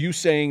 but you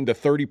saying the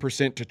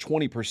 30% to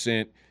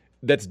 20%,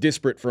 that's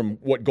disparate from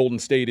what Golden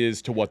State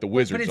is to what the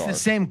Wizards But it's are. the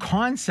same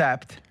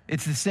concept.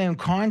 It's the same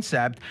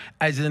concept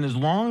as in as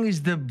long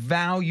as the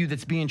value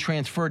that's being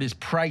transferred is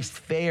priced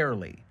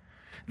fairly.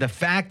 The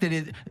fact that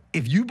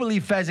if you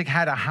believe Fezzik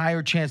had a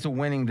higher chance of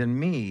winning than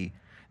me,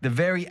 the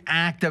very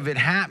act of it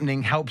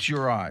happening helps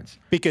your odds.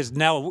 Because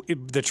now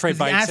the trade The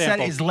by asset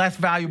example is less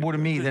valuable to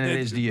me than it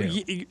is to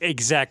you.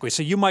 Exactly.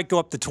 So you might go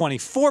up to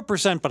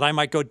 24%, but I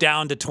might go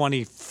down to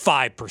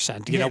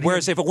 25%. You Yeah, know,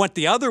 whereas if it went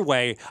the other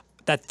way,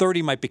 that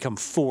 30 might become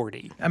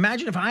 40.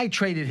 Imagine if I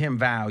traded him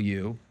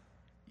value,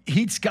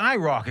 he'd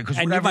skyrocket.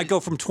 And you might go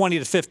from 20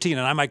 to 15,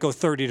 and I might go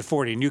 30 to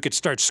 40, and you could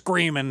start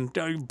screaming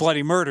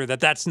bloody murder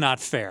that's not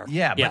fair.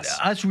 Yeah, yes.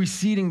 but us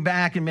receding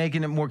back and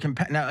making it more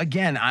competitive. Now,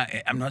 again,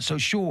 I'm not so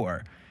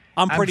sure.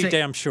 I'm pretty saying-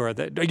 damn sure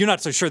that you're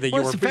not so sure that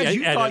Well, you were. Fez,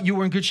 you at thought it. you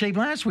were in good shape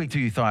last week till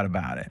you thought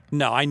about it.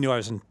 No, I knew I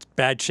was in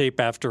bad shape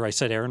after I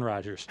said Aaron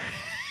Rodgers.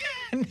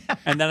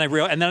 And then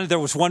and then there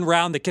was one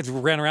round the kids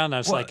ran around and I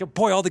was like,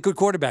 boy, all the good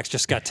quarterbacks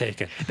just got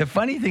taken. The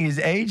funny thing is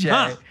AJ.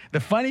 Huh. The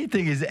funny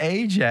thing is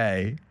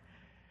AJ.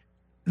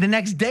 The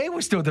next day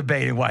we're still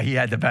debating why he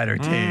had the better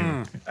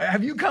team.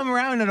 Have you come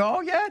around at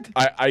all yet?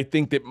 I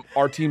think that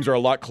our teams are a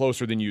lot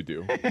closer than you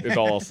do, is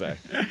all I'll say.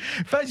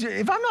 Fez,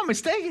 if I'm not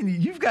mistaken,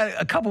 you've got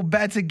a couple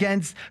bets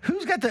against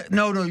who's got the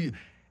no.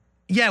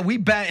 Yeah, we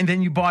bet and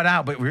then you bought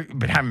out, but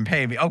haven't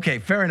paid me. Okay,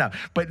 fair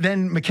enough. But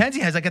then Mackenzie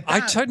has like a. I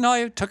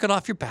took it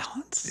off your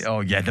balance. Oh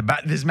yeah,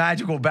 this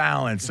magical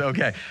balance.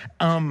 Okay,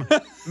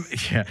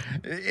 yeah.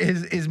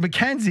 Is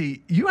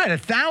Mackenzie? You had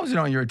 1,000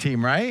 on your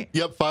team, right?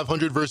 Yep,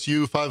 500 versus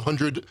you,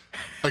 500,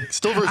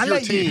 still versus your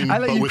team. I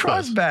let but you with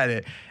cross us. bet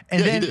it,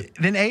 and Yeah, he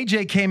then did.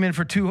 AJ came in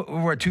for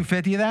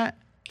 250 of that.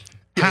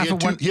 Yeah, Half he,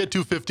 of had one. he had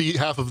 250,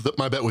 half of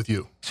my bet with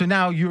you. So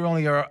now you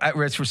only are at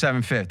risk for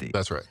 750.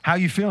 That's right. How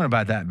you feeling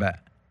about that bet?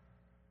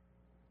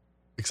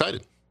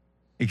 Excited.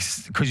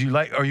 Because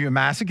are you a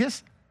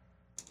masochist?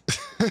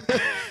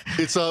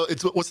 It's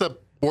what's that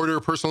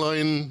borderline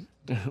personality?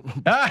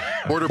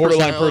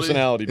 Borderline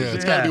personality Yeah, it's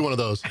disease. got to Yeah. be one of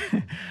those.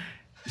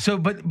 So,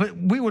 but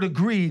we would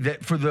agree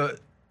that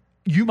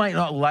you might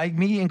not like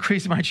me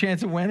increasing my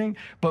chance of winning,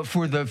 but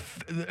for the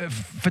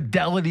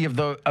fidelity of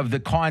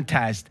the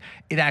contest,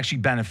 it actually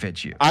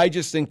benefits you. I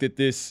just think that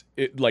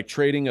like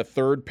trading a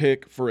third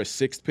pick for a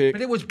sixth pick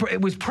But it was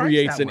priced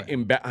creates that an way.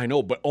 imbalance. I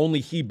know, but only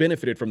he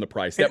benefited from the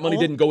price. That money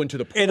only- didn't go into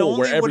the It pool only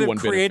where would everyone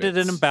have created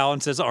benefits. an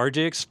imbalance, as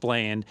RJ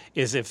explained,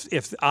 is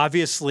if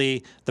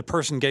obviously the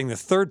person getting the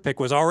third pick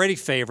was already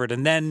favored,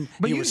 and then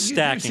he was You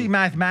stacking. see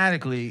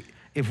mathematically,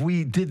 if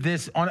we did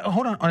this on a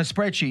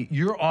spreadsheet,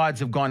 your odds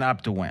have gone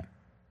up to win.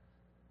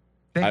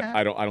 They have?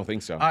 I don't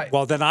think so.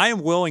 Well, then I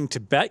am willing to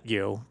bet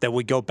you that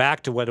we go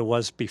back to what it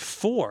was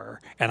before,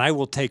 and I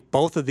will take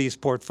both of these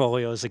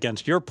portfolios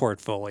against your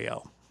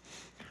portfolio.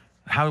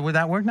 How would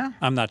that work now?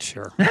 I'm not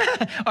sure. All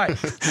right.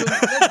 So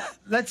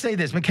let's say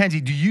this,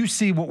 Mackenzie. Do you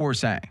see what we're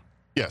saying?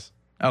 Yes.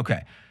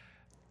 Okay.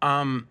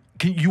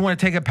 You want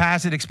to take a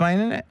pass at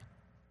explaining it?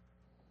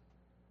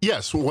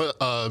 Yes.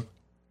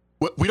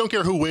 We don't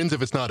care who wins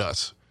if it's not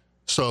us.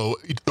 So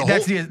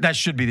That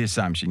should be the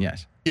assumption.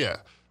 Yes. yeah.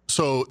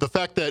 So the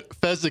fact that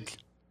Fezzik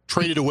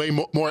traded away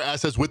more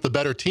assets with the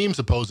better team,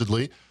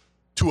 supposedly,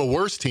 to a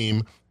worse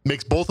team,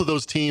 makes both of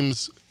those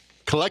teams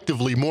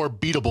collectively more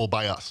beatable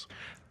by us.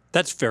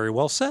 That's very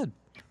well said.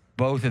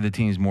 Both of the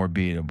teams more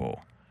beatable.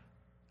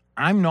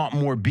 I'm not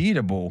more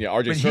beatable. Yeah,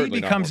 RJ's but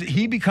certainly not more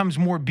he becomes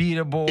more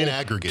beatable In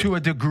aggregate. to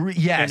a degree.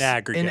 Yes, In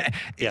aggregate.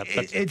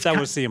 That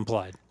was the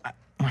implied.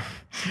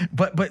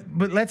 But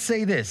let's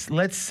say this.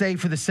 Let's say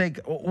for the sake,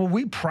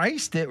 we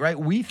priced it right.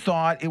 We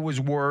thought it was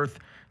worth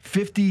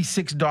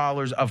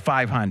 $56 of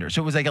 500.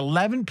 So it was like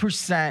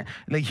 11%.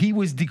 Like he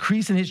was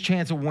decreasing his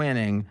chance of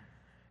winning.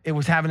 It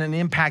was having an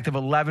impact of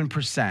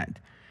 11%.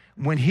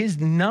 When his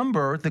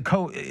number, the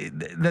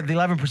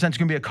 11% is going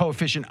to be a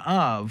coefficient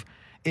of,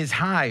 is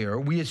higher,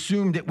 we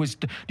assumed it was.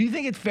 Do you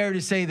think it's fair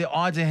to say the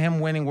odds of him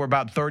winning were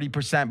about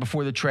 30%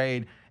 before the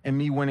trade, and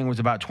me winning was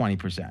about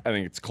 20%? I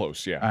think it's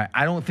close, yeah. All right,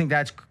 I don't think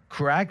that's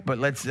correct, but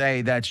let's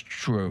say that's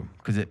true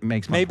because it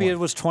makes my Maybe point. it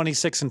was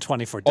 26 and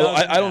 24. Although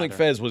Doesn't I don't think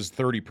matter. Fez was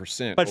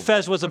 30%. But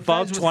Fez was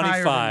above Fez was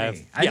higher than 25.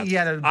 me. I think he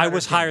had a I better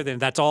was team. higher than.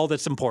 That's all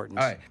that's important.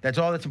 All right, that's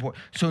all that's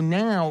important. So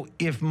now,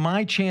 if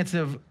my chance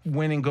of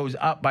winning goes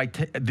up by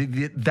that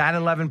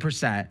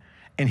 11%,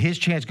 and his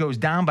chance goes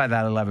down by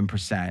that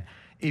 11%,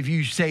 if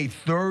you say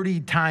 30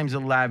 times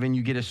 11,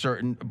 you get a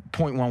certain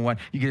 0.11,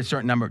 you get a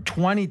certain number.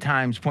 20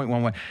 times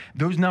 0.11,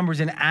 those numbers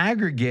in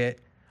aggregate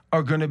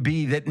are going to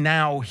be that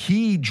now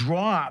he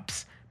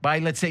drops by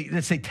let's say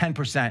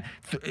 10%.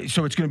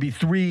 So it's going to be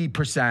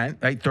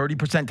 3%, right?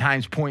 30%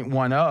 times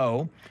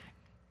 0.10,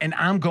 and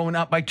I'm going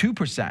up by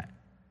 2%.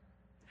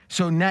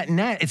 So net,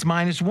 it's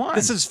 -1.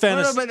 This is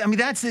fantasy. No, but I mean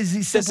that's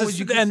as simple as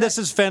you can say. This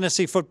is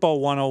fantasy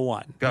football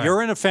 101.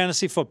 You're in a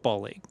fantasy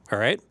football league, all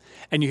right?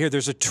 And you hear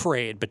there's a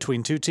trade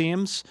between two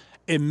teams.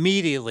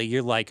 Immediately,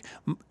 you're like,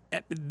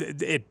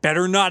 it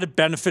better not have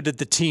benefited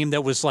the team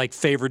that was like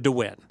favored to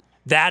win.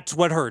 That's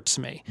what hurts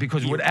me.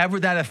 Because whatever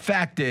that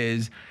effect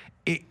is,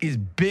 it is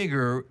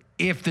bigger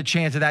if the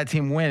chance of that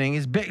team winning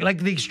is big. Like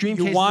the extreme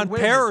case. You want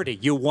parity.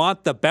 You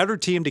want the better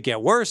team to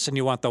get worse, and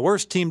you want the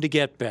worst team to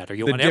get better.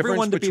 You want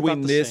everyone to be about the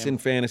same. The difference between this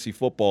and fantasy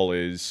football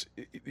is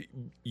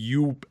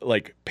you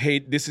like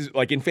paid. This is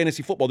like in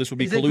fantasy football. This would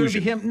be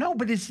collusion. Be him? No,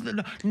 but it's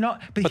no.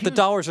 But the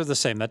dollars are the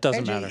same. That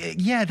doesn't matter.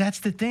 Yeah, that's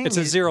the thing. It's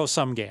a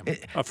zero-sum game for the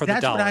dollars.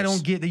 That's what I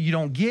don't get. That you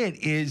don't get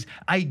is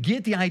I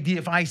get the idea.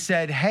 If I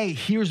said, "Hey,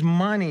 here's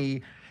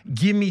money."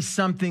 Give me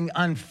something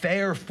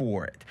unfair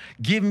for it.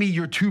 Give me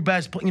your two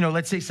best,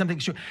 let's say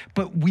something.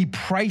 But we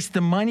priced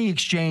the money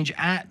exchange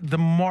at the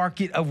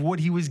market of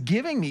what he was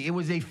giving me. It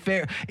was a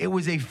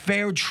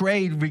fair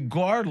trade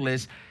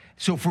regardless.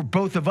 So for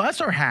both of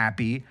us are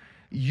happy,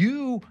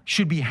 you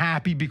should be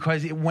happy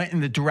because it went in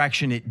the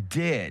direction it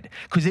did.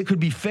 Because it could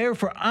be fair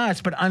for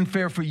us, but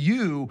unfair for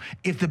you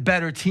if the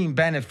better team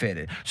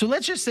benefited. So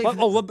let's just say.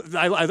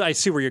 I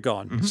see where you're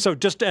going. Mm-hmm. So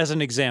just as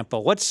an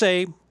example, let's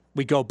say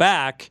we go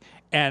back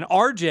and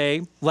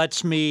RJ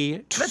lets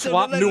me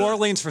swap New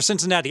Orleans for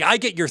Cincinnati. I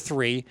get your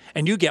 3,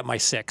 and you get my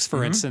 6,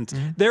 for instance.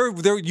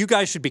 Mm-hmm. You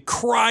guys should be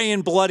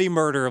crying bloody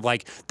murder.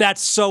 Like,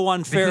 that's so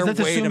unfair. Because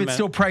let's assume it's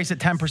still priced at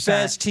 10%.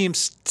 Best team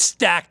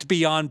stacked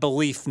beyond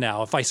belief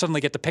now. If I suddenly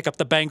get to pick up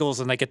the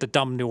Bengals and I get to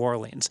dumb New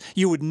Orleans.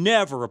 You would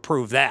never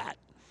approve that.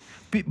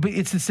 But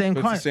it's the same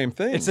concept. It's the same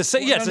thing. It's the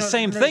same. It's the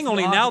same thing.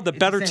 Only now the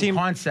better it's the same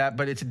team concept,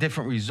 but it's a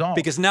different result.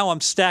 Because now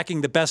I'm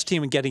stacking the best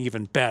team and getting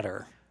even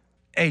better.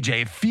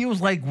 AJ, it feels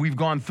like we've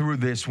gone through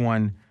this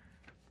one.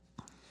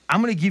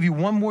 I'm going to give you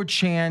one more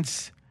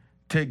chance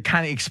to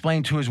kind of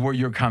explain to us where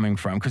you're coming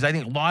from, because I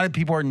think a lot of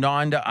people are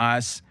nodding to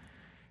us.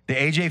 The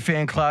AJ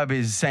fan club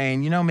is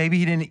saying, maybe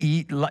he didn't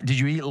eat. Did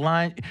you eat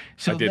lunch?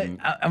 So I didn't.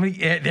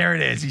 There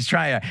it is. He's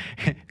trying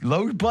to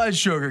low blood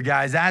sugar,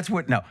 guys. That's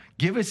what. No,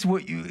 give us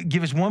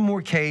one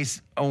more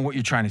case on what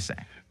you're trying to say.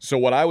 So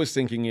what I was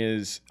thinking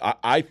is,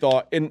 I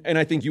thought, and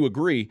I think you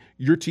agree,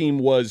 your team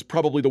was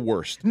probably the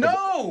worst.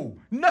 No,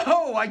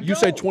 I don't. You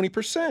said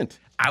 20%.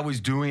 I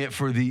was doing it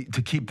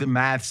to keep the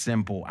math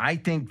simple. I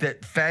think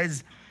that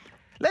Fez.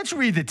 Let's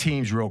read the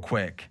teams real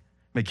quick,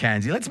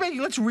 Mackenzie.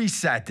 Let's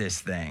reset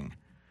this thing,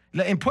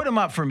 and put them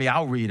up for me.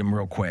 I'll read them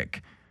real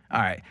quick. All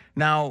right,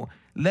 now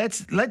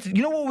let's.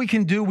 You know what we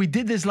can do? We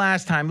did this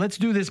last time. Let's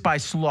do this by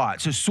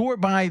slot. So sort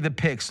by the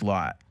pick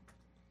slot.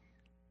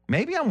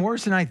 Maybe I'm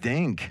worse than I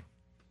think.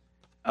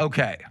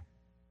 Okay,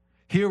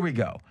 here we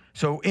go.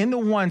 So in the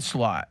 1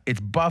 slot, it's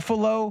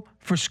Buffalo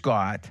for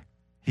Scott.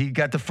 He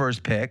got the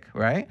first pick,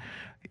 right?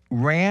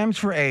 Rams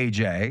for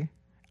AJ.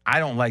 I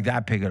don't like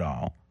that pick at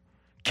all.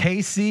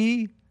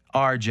 KC,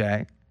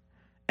 RJ,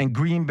 and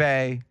Green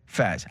Bay,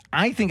 Fez.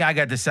 I think I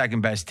got the second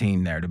best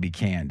team there, to be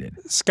candid.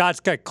 Scott's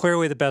got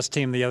clearly the best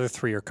team. The other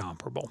 3 are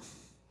comparable.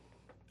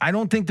 I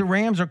don't think the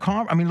Rams are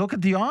comparable. I mean, look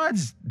at the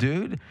odds,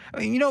 dude. I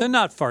mean, they're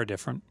not far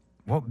different.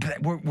 Well,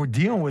 we're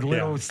dealing with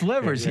little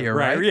slivers here,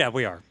 right? Yeah,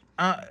 we are.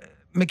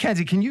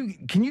 Mackenzie, can you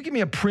give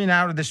me a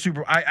printout of the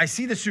Super Bowl? I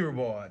see the Super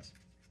Bowl odds.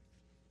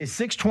 Is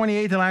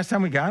 628 the last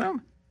time we got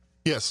them?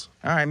 Yes.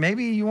 All right,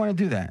 maybe you want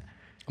to do that.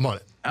 I'm on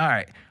it. All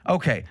right.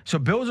 Okay. So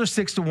Bills are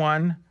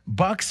 6-1.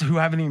 Bucks, who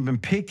haven't even been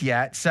picked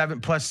yet, 7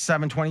 plus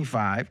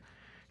 725.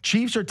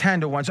 Chiefs are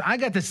 10-1. So I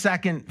got the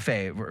second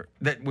favor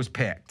that was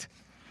picked.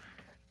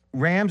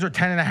 Rams are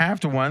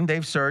 10.5-1.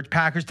 They've surged.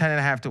 Packers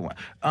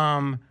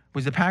 10.5-1.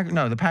 Was the Packers?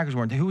 No, the Packers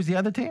weren't. Who was the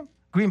other team?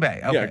 Green Bay.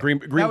 Okay. Yeah, Green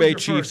Bay,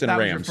 Chiefs, and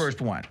Rams. That was your first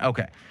one.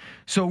 Okay.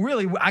 So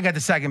really, I got the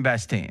second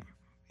best team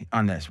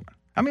on this one.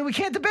 I mean, we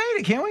can't debate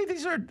it, can we?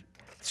 These are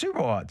Super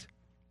Bowl odds.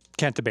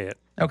 Can't debate it.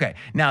 Okay.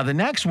 Now, the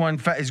next one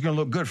is going to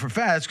look good for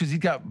Fez because he's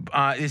got,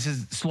 this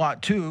is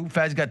slot 2.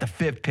 Fez got the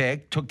 5th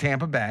pick, took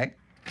Tampa Bay.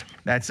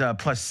 That's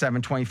plus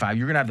 725.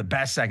 You're going to have the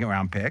best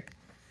second-round pick.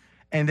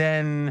 And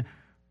then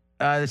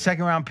the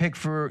second-round pick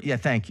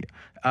thank you,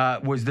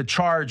 was the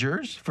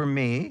Chargers for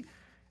me.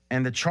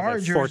 And the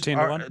Chargers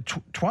 14-1?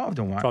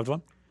 12-1.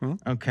 12-1.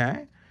 Mm-hmm.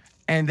 Okay.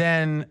 And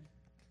then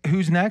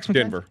who's next?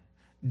 Denver.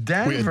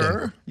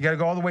 Denver. You got to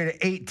go all the way to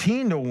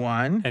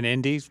 18-1. And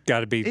Indy's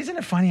got to be. Isn't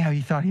it funny how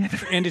he thought he had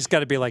the Indy's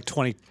got to be like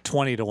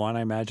 20-1, I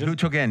imagine. Who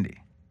took Indy?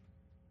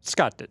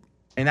 Scott did.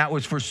 And that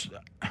was for.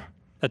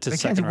 That's his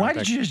second round Why pick.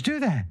 did you just do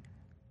that?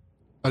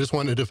 I just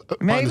wanted to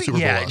find Maybe, the Super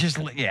Bowl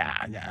odds.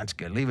 Yeah, that's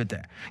good. Leave it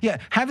there. Yeah,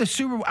 have the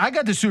Super Bowl. I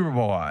got the Super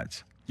Bowl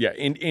odds. Yeah,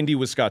 Indy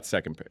was Scott's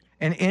second pick.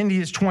 And Indy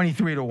is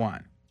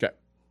 23-1. Okay.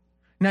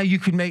 Now you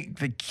could make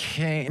the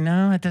case.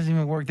 No, it doesn't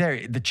even work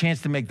there. The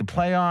chance to make the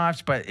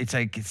playoffs, but it's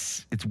like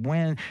it's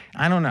win.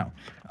 I don't know.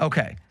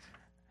 Okay.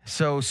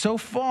 So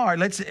far,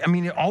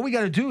 all we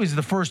got to do is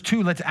the first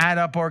 2. Let's add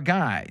up our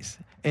guys.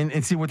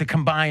 and see what the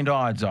combined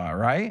odds are,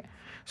 right?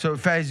 So,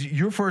 Fez,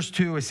 your first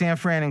two is San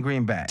Fran and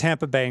Green Bay.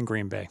 Tampa Bay and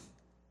Green Bay.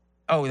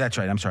 Oh, that's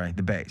right. I'm sorry.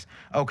 The Bays.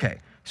 Okay.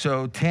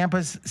 So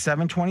Tampa's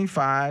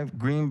 725.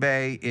 Green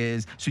Bay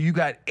is, so you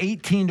got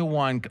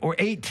 18-1 or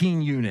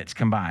 18 units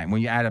combined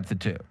when you add up the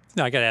two.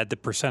 No, I got to add the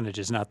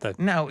percentages, not the.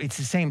 No, it's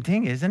the same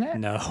thing, isn't it?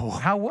 No.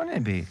 How wouldn't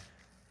it be?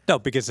 No,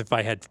 because if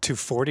I had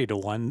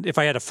 240-1, if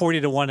I had a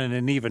 40-1 and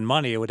an even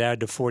money, it would add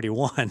to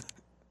 41.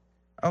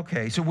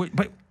 Okay. So,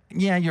 but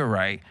yeah, you're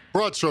right.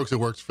 Broad strokes, it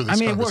works for this I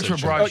mean, it works for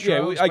conversation. broad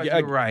strokes, but I-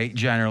 you're right,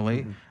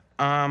 generally.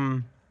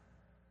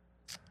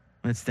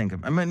 Let's think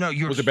of. I mean, no,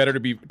 you're. Was it better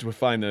to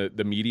find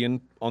the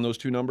median on those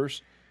two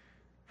numbers?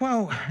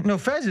 Well, no,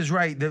 Fez is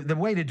right. The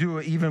way to do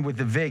it, even with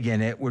the VIG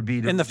in it, would be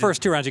to. In the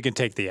first two rounds, you can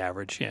take the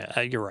average. Yeah,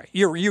 you're right.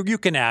 You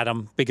can add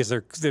them because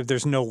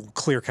there's no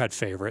clear-cut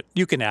favorite.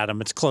 You can add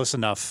them. It's close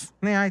enough.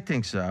 Yeah, I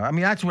think so. I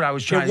mean, that's what I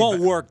was trying. It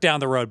won't work down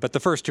the road, but the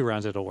first two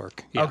rounds it'll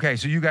work. Yeah. Okay,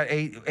 so you got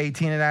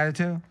 18 at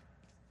attitude,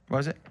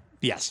 was it?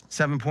 Yes.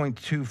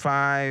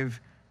 7.25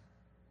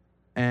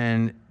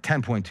 and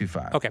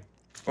 10.25. Okay.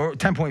 Or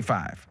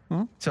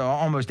 10.5. So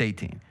almost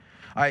 18.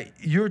 All right,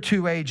 your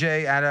two,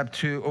 AJ, add up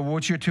to, or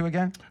what's your two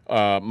again?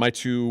 My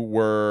two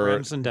were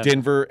Rams and Denver.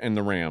 Denver and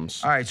the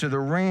Rams. All right, so the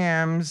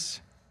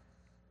Rams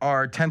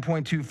are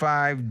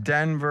 10.25.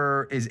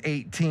 Denver is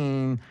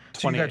 18.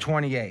 So you got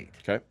 28.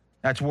 Okay.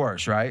 That's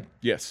worse, right?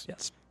 Yes.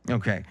 Yes.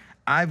 Okay.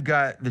 I've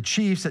got the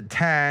Chiefs at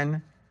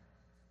 10,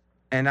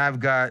 and I've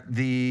got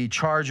the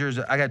Chargers.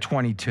 I got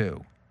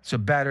 22. So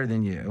better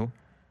than you.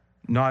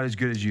 Not as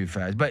good as you,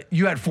 Fez. But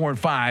you had 4 and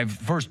 5.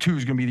 First two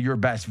is going to be your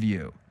best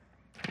view.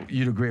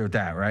 You'd agree with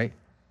that, right?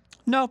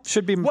 No,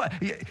 should be. What?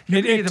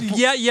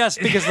 Yes,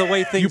 because the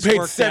way things paid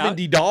worked out.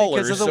 $70,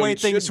 Because of the so way it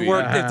should things be.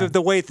 worked.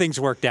 The way things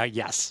worked out.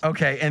 Yes.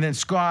 Okay, and then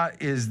Scott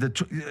is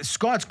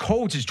Scott's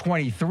Colts is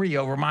 23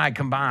 over my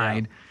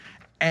combined,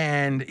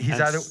 and he's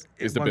That's- out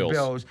Is the one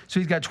Bills. so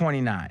he's got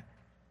 29.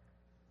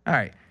 All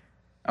right.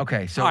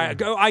 Okay, so All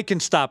right, I can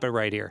stop it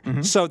right here.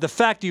 Mm-hmm. So the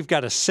fact you've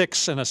got a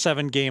 6 and a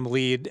 7 game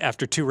lead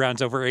after 2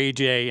 rounds over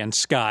AJ and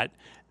Scott,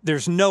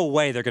 there's no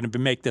way they're going to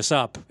make this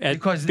up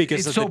because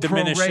it's of so the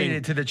diminishing.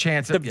 prorated to the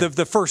chance of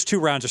The first 2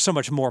 rounds are so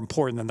much more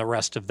important than the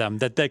rest of them.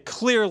 That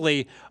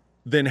clearly.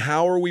 Then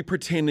how are we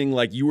pretending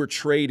like you were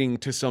trading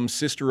to some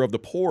sister of the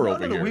poor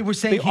over here? we were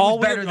saying They he was all-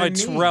 better than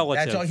it's me.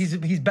 relative. That's all.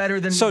 He's better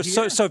than So me.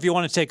 so if you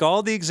want to take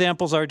all the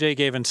examples RJ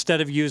gave,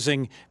 instead of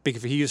using,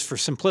 because he used for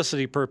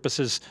simplicity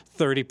purposes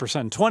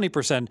 30%,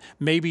 20%,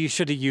 maybe you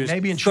should have used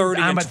maybe in truth,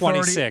 30 I'm and at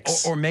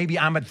 26. 30, or maybe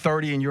I'm at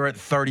 30 and you're at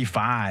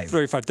 35.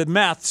 35. The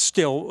math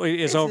still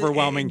is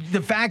overwhelming.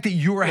 The fact that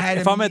you're ahead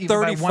If of I'm me at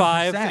even by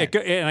 35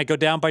 1%. and I go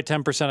down by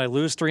 10%, I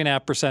lose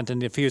 3.5%.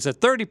 And if he was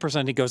at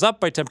 30%, he goes up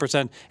by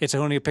 10%. It's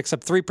only picks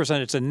up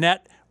 3%. It's a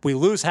net. We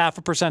lose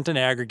 0.5% in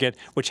aggregate,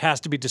 which has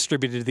to be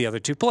distributed to the other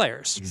 2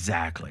 players.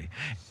 Exactly.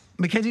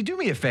 Mackenzie, do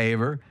me a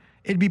favor.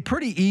 It'd be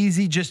pretty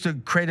easy just to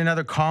create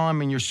another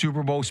column in your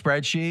Super Bowl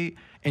spreadsheet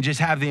and just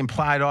have the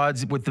implied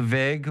odds with the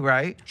VIG,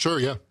 right? Sure,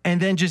 yeah.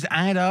 And then just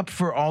add up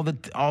for all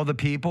the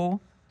people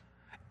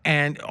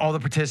and all the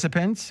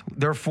participants.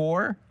 There are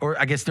 4,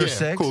 or I guess there's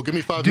 6. Cool. Give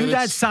me 5 Do minutes.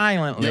 that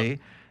silently.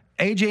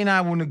 Yep. AJ and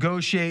I will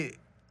negotiate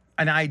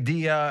an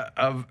idea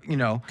of,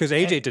 Because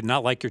AJ did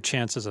not like your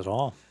chances at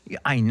all.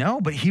 I know,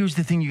 but here's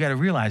the thing you got to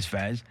realize,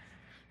 Fez.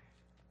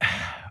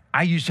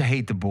 I used to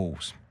hate the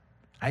Bulls.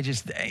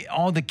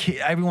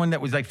 Everyone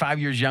that was like 5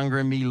 years younger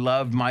than me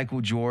loved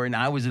Michael Jordan.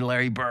 I was a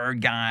Larry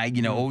Bird guy,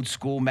 old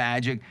school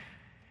Magic.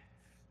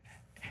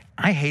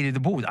 I hated the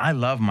Bulls. I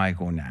love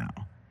Michael now.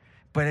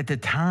 But at the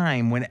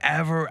time,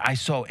 whenever I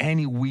saw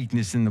any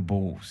weakness in the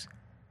Bulls,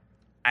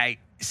 I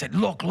said,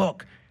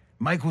 look,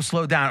 Michael,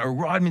 slow down, or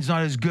Rodman's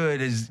not as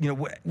good as,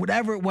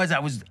 whatever it was, I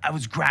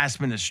was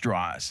grasping at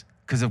straws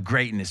because of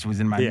greatness was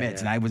in my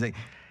midst. And I was like,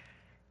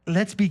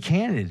 let's be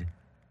candid.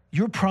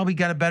 You're probably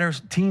got a better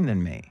team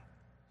than me.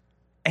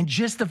 And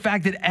just the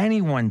fact that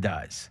anyone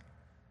does,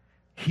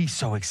 he's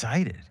so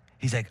excited.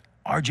 He's like,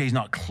 RJ's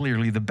not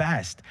clearly the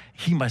best.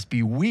 He must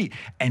be weak.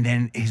 And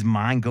then his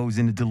mind goes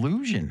into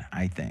delusion,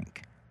 I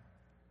think.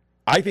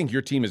 I think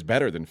your team is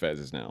better than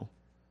Fez's now.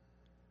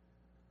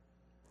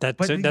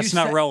 That's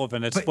not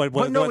relevant. It's it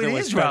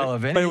is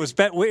relevant. But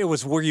it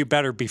was were you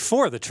better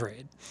before the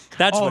trade?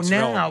 That's what's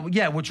relevant.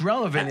 Yeah, what's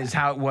relevant is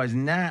how it was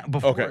now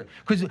before. Okay.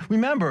 Because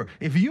remember,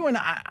 if you and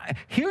I,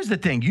 here's the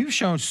thing: you've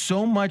shown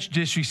so much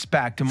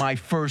disrespect to my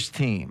first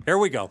team. Here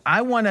we go.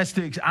 I want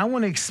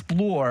to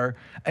explore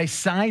a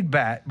side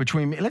bet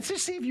between me. Let's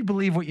just see if you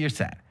believe what you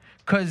said.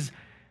 Because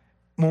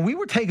when we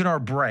were taking our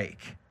break,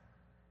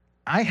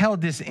 I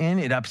held this in.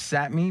 It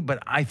upset me,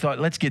 but I thought,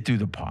 let's get through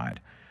the pod.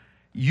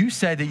 You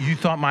said that you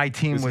thought my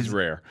team This was is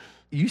rare.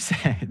 You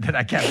said that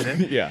I kept it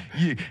in. Yeah.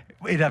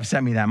 It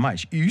upset me that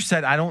much. You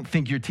said, I don't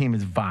think your team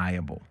is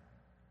viable.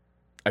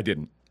 I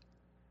didn't.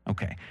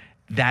 Okay.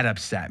 That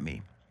upset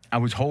me. I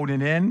was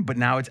holding in, but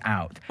now it's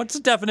out. What's the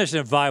definition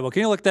of viable?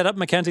 Can you look that up,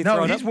 Mackenzie? No,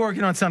 throw it he's up?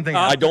 working on something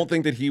I else. don't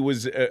think that he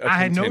was a I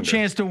had no contender.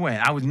 chance to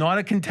win. I was not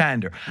a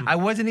contender. I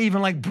wasn't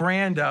even like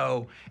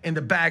Brando in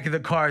the back of the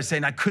car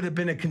saying I could have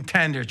been a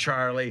contender,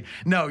 Charlie.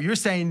 No, you're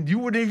saying you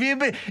would have even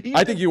been.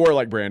 I think you were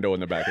like Brando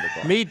in the back of the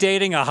car. Me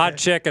dating a hot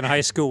chick in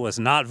high school was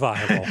not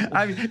viable.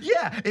 I mean,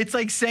 yeah, it's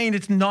like saying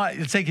it's not.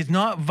 It's like it's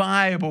not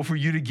viable for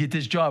you to get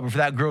this job or for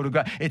that girl to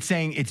go. It's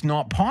saying it's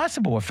not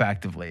possible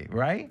effectively,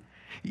 right?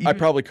 I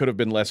probably could have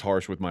been less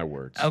harsh with my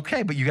words.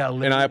 Okay, but you got to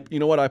live. And you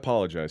know what? I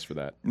apologize for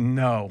that.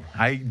 No,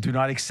 I do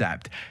not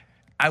accept.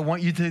 I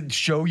want you to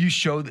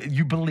show that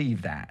you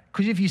believe that.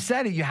 Because if you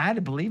said it, you had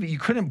to believe it. You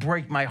couldn't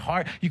break my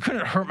heart. You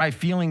couldn't hurt my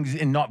feelings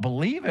and not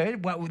believe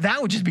it. Well,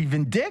 that would just be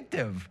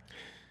vindictive.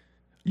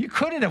 You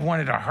couldn't have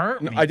wanted to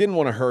hurt me. I didn't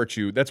want to hurt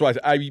you. That's why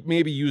I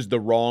maybe used the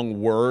wrong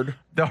word.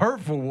 The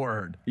hurtful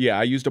word. Yeah,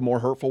 I used a more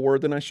hurtful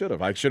word than I should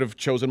have. I should have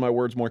chosen my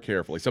words more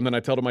carefully. Something I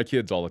tell to my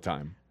kids all the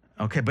time.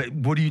 Okay, but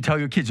what do you tell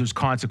your kids? There's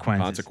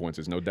consequences.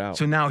 Consequences, no doubt.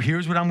 So now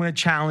here's what I'm going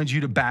to challenge you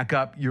to back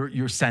up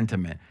your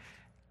sentiment.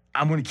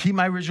 I'm going to keep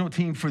my original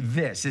team for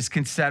this. This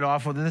can set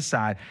off to the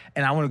side,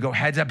 and I want to go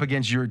heads up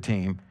against your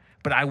team.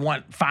 But I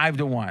want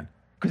 5-1.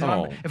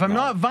 Because if I'm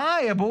not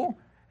viable,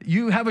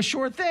 you have a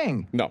sure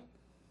thing. No.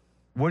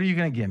 What are you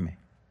going to give me?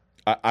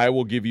 I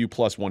will give you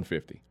plus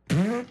 150.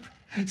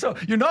 So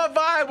you're not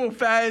viable,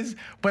 Fez,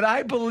 but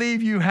I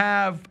believe you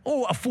have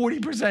a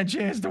 40%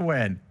 chance to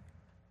win.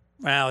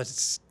 Well,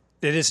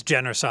 it is a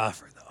generous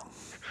offer, though.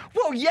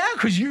 Well, yeah,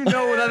 because you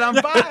know that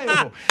I'm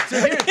viable.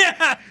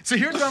 So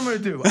here's what I'm going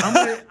to do.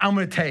 I'm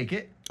going to take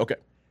it. Okay.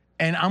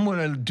 And I'm going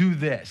to do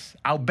this.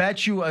 I'll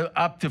bet you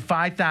up to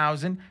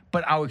 5,000,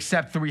 but I'll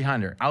accept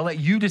 300. I'll let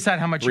you decide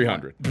how much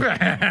 300. you want.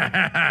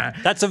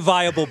 That's a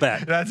viable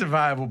bet. That's a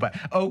viable bet.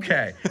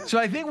 Okay. So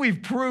I think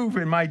we've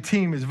proven my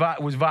team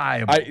was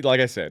viable. Like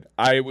I said,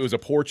 it was a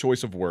poor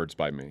choice of words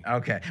by me.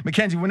 Okay.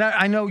 Mackenzie,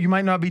 I know you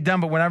might not be done,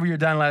 but whenever you're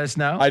done, let us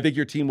know. I think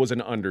your team was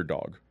an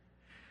underdog.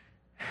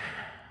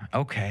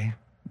 Okay.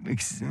 All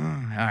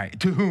right.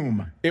 To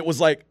whom? It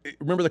was like,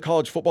 remember the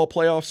college football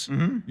playoffs?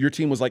 Mm-hmm. Your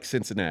team was like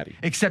Cincinnati.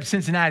 Except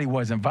Cincinnati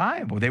wasn't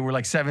viable. They were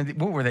like 17.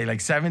 What were they, like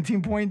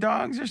 17-point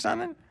dogs or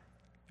something?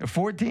 Or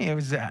 14? It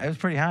was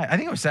pretty high. I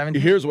think it was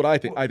 17. Here's what I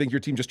think. I think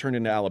your team just turned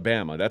into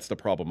Alabama. That's the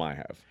problem I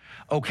have.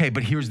 Okay,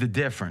 but here's the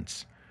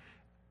difference.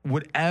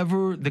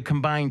 Whatever the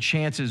combined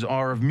chances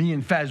are of me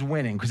and Fez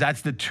winning, because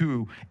that's the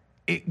two,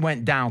 it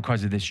went down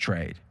because of this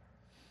trade.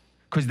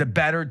 Because the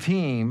better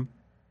team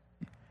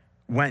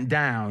went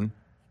down,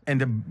 and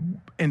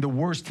the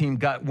worst team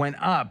went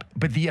up,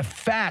 but the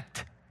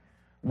effect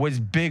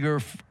was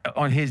bigger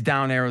on his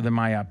down arrow than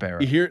my up arrow.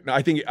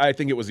 I think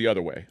it was the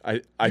other way.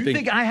 I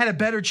think I had a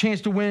better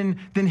chance to win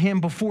than him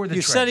before the trade.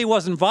 You said he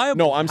wasn't viable.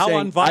 No, I'm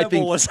saying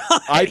unviable was I?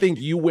 I think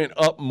you went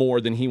up more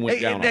than he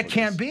went down. That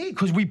can't be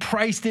because we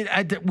priced it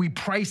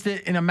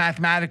in a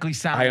mathematically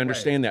sound way. I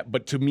understand that,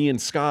 but to me and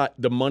Scott,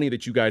 the money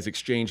that you guys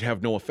exchange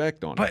have no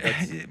effect on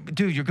it. But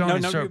dude, you're going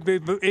in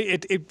circles.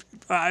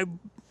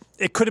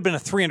 It could have been a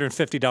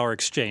 $350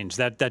 exchange.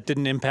 That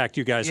didn't impact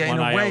you guys one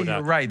iota. In a way,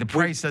 you're right. The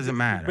price doesn't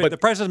matter. But the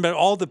price doesn't matter.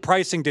 All the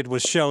pricing did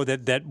was show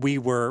that we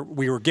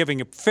were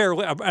giving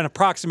an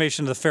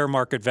approximation of the fair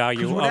market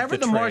value of the trade. Whatever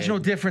the marginal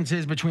difference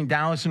is between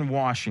Dallas and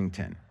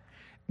Washington,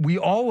 we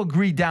all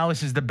agree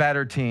Dallas is the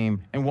better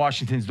team and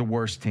Washington's the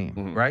worst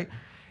team, right?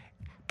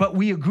 But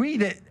we agree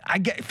that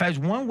if there's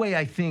one way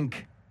I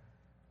think.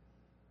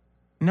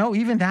 No,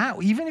 even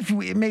if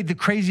it made the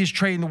craziest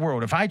trade in the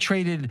world, if I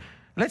traded.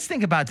 Let's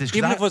think about this.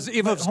 Even if it was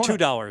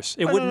 $2,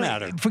 it wouldn't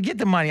matter. Forget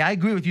the money. I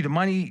agree with you. The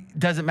money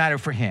doesn't matter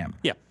for him.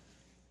 Yeah.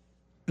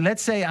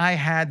 Let's say I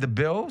had the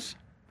Bills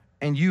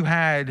and you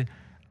had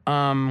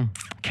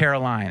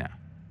Carolina.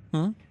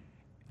 But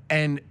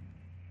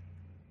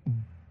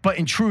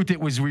in truth,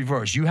 it was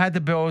reversed. You had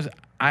the Bills,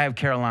 I have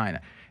Carolina,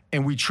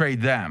 and we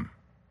trade them.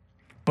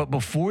 But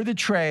before the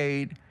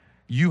trade,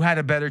 you had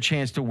a better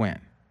chance to win.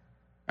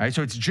 All right,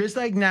 so it's just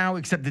like now,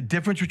 except the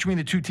difference between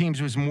the two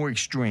teams was more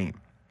extreme.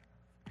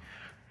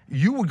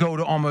 You would go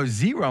to almost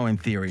zero in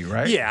theory,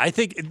 right? Yeah, I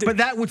think. But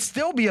that would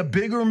still be a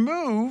bigger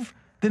move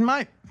than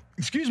my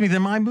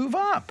move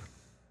up.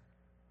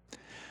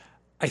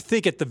 I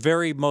think at the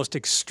very most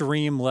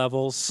extreme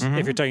levels,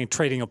 if you're talking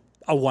trading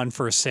a 1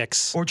 for a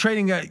 6, or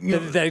trading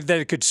that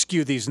it could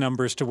skew these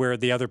numbers to where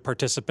the other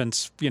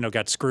participants,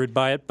 got screwed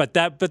by it. But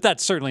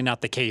that's certainly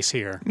not the case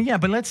here. Yeah,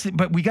 but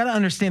we got to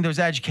understand those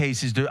edge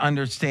cases to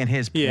understand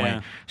his point.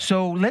 Yeah.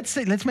 So let's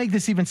make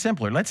this even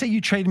simpler. Let's say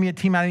you traded me a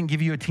team, I didn't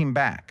give you a team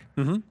back.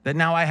 That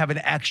now I have an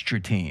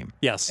extra team.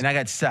 Yes. And I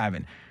got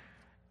 7.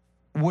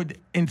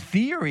 In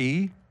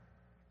theory,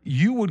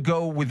 you would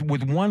go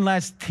with one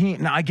less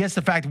team. Now, I guess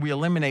the fact that we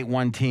eliminate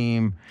one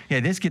team,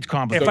 this gets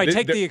complicated. If I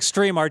take the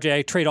extreme, RJ,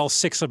 I trade all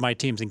 6 of my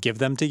teams and give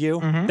them to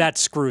you, that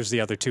screws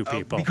the other 2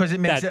 people. Because it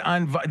makes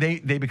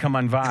they become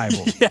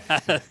unviable.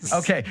 Yes.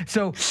 Okay,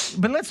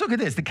 but let's look at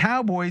this. The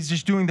Cowboys,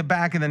 just doing the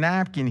back of the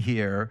napkin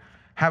here,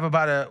 have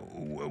about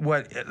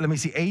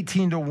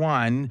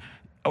 18-1.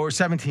 or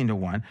 17 to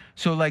 1.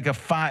 So like a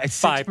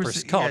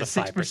 6%, call it a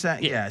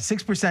 6%,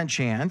 6%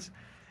 chance.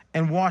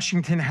 And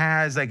Washington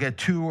has like a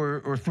 2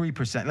 or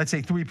 3%, let's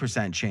say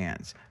 3%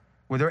 chance.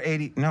 Where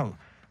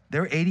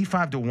they're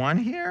 85 to 1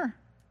 here?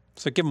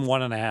 So give them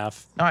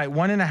 1.5. All right,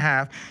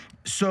 1.5.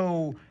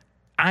 So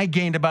I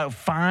gained about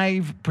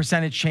 5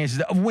 percentage chances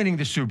of winning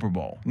the Super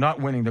Bowl, not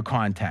winning the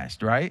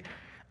contest, right?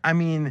 I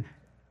mean,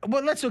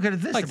 well, let's look at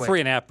it this way.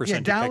 Like 3.5%. Yeah,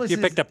 Dallas you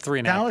picked up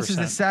 3.5%. Dallas is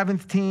the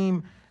 7th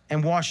team,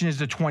 and Washington is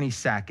the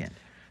 22nd.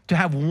 To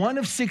have one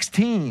of 6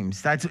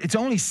 teams, it's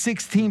only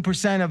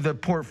 16% of the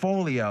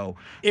portfolio.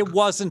 It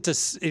wasn't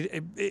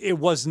it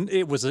was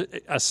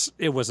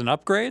an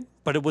upgrade,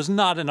 but it was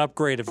not an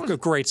upgrade of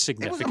great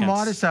significance. It was a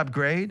modest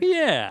upgrade.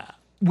 Yeah.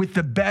 With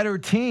the better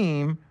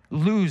team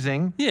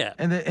losing,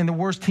 and the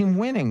worst team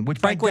winning. Which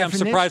frankly, I'm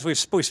surprised we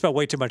spent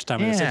way too much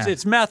time on this.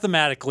 It's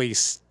mathematically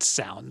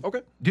sound.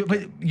 Okay.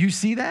 But you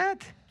see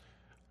that?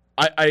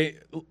 I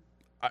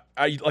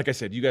like I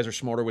said, you guys are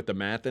smarter with the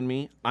math than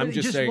me. I'm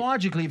just saying.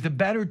 Logically, if the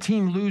better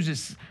team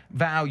loses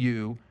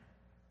value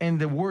and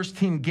the worst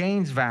team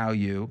gains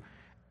value,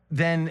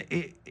 then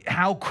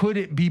how could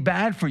it be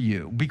bad for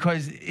you?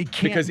 Because it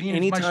can't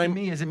mean as much to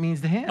me as it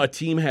means to him. A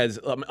team has,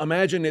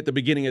 imagine at the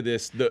beginning of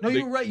this.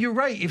 You're right. You're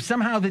right. If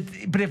somehow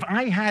but if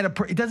I had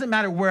it doesn't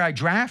matter where I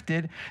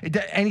drafted.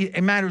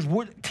 It matters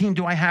what team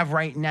do I have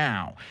right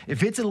now.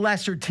 If it's a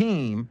lesser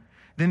team,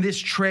 then this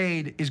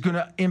trade is going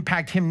to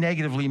impact him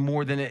negatively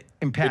more than it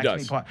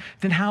impacts me.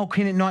 Then how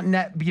can it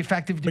not be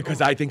effective?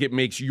 Because I think it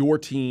makes your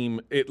team,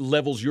 it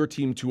levels your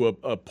team to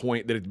a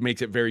point that it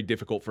makes it very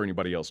difficult for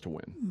anybody else to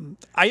win.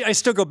 I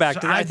still go back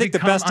to that. I think the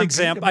best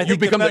example.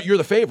 You're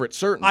the favorite,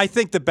 certainly. I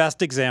think the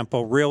best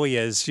example really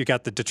is you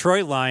got the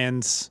Detroit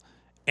Lions,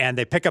 and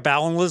they pick up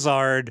Alan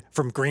Lazard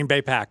from Green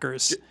Bay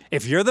Packers.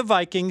 If you're the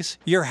Vikings,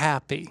 you're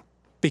happy.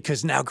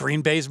 Because now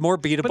Green Bay's more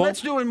beatable. But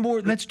let's do it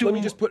more. Let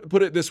me just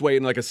put it this way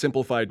in like a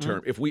simplified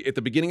term. If we at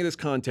the beginning of this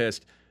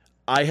contest,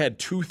 I had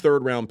 2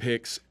 third-round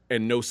picks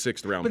and no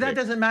 6th round. But pick. that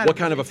doesn't matter. What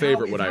kind of a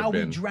favorite would I have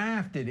been? How we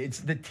drafted.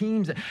 It's the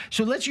teams.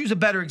 So let's use a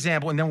better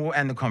example, and then we'll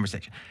end the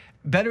conversation.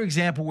 Better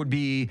example would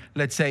be,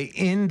 let's say,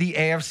 in the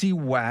AFC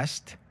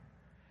West,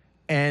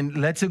 and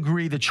let's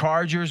agree the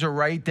Chargers are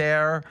right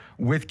there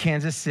with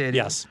Kansas City.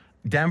 Yes.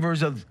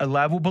 Denver's a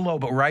level below,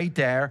 but right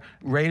there.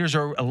 Raiders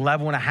are a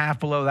level and a half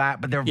below that,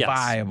 but they're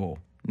viable.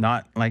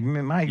 Not like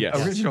my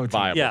original team.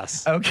 Viable.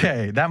 Yes.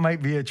 Okay, that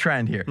might be a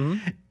trend here.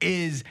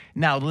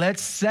 Now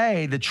let's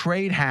say the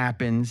trade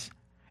happens,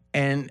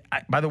 and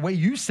by the way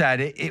you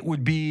said it, it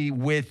would be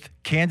with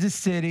Kansas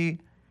City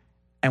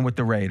and with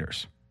the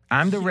Raiders.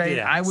 I'm the Raiders.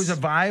 Yes. I was a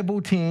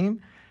viable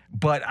team,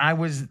 but I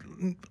was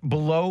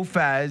below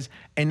Fez,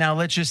 and now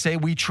let's just say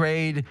we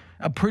trade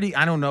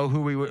I don't know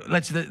who we were.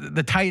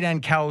 The tight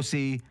end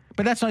Kelsey,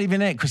 but that's not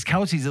even it because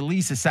Kelsey's at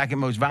least the second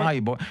most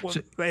valuable.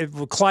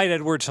 Clyde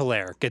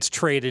Edwards-Helaire gets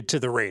traded to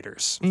the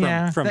Raiders from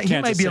Kansas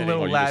he might be City. a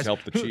little less. Just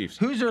help the Chiefs.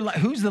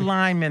 Who's the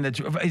lineman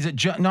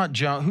not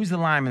Jones? Who's the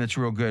lineman that's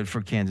real good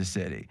for Kansas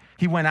City?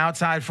 He went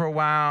outside for a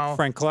while.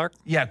 Frank Clark?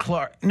 Yeah,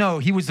 Clark. No,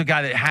 he was the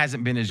guy that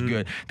hasn't been as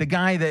good. The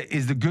guy that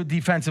is the good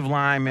defensive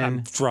lineman.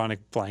 I'm drawing a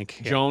blank.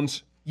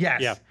 Jones?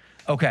 Yes. Yeah.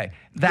 Okay.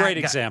 Great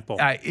example.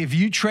 If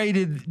you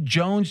traded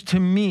Jones to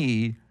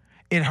me,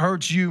 it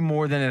hurts you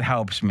more than it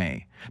helps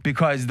me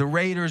because the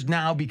Raiders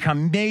now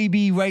become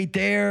maybe right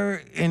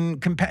there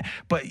in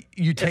but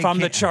you take. If I'm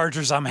the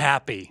Chargers, I'm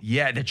happy.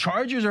 Yeah, the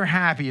Chargers are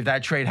happy if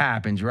that trade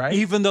happens, right?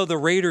 Even though the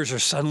Raiders are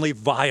suddenly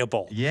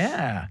viable.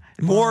 Yeah.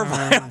 More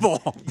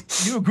viable.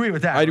 You agree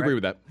with that? I'd agree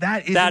with that.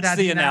 That's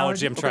the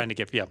analogy I'm trying to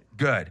give you.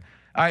 Good.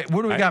 All right,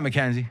 what do we got,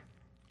 Mackenzie?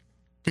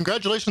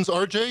 Congratulations,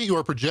 RJ. You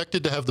are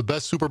projected to have the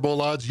best Super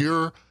Bowl odds.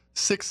 Your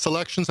 6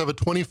 selections have a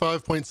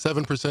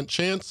 25.7%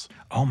 chance.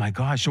 Oh, my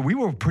gosh. So we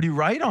were pretty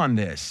right on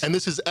this. And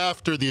this is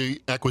after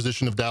the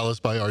acquisition of Dallas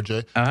by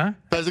RJ.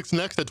 Fezzik's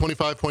next at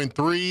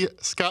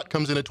 25.3. Scott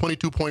comes in at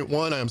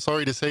 22.1. I am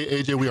sorry to say,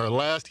 AJ, we are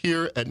last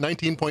here at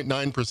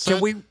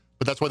 19.9%.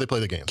 But that's why they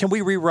play the game. Can we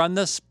rerun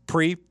this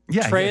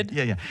pre-trade?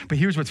 Yeah. But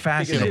here's what's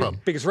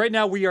fascinating. Because right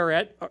now we are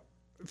at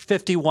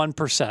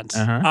 51%.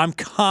 I'm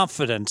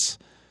confident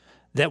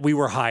that we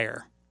were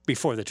higher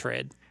before the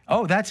trade.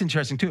 Oh, that's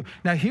interesting, too.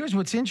 Now, here's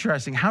what's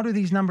interesting. How do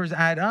these numbers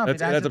add up?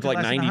 It adds up to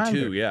like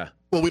 92, yeah.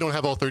 Well, we don't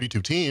have all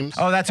 32 teams.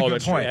 Oh, that's a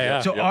good point.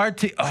 Yeah. So our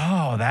team,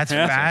 that's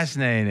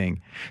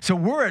fascinating. So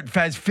we're at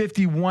Fez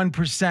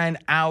 51%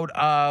 out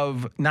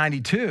of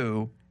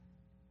 92.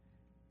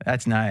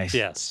 That's nice.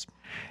 Yes.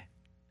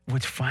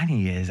 What's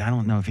funny is, I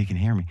don't know if he can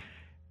hear me,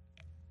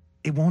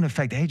 it won't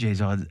affect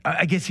AJ's odds.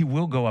 I guess he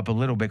will go up a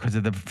little bit because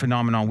of the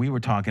phenomenon we were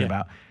talking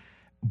about.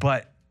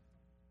 But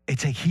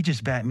it's like he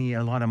just bet me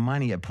a lot of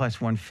money at plus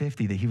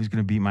 150 that he was going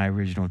to beat my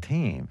original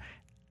team.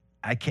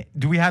 I can't.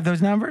 Do we have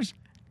those numbers?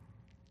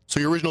 So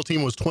your original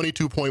team was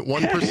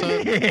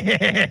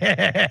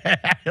 22.1%.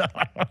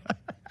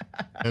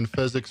 And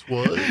Fezzik's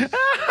was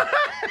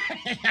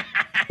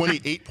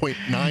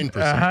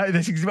 28.9%.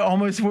 This is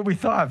almost what we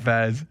thought,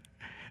 Fez.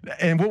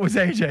 And what was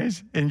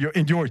AJ's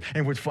and yours?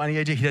 And what's funny,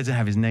 AJ, he doesn't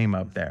have his name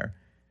up there.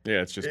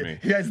 Yeah, it's just me.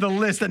 He has the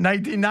list at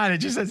 19.9. It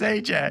just says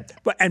AJ.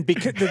 But and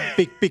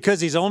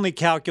because he's only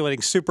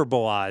calculating Super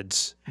Bowl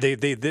odds,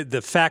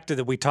 the factor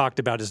that we talked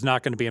about is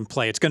not going to be in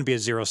play. It's going to be a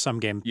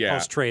zero-sum game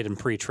post-trade and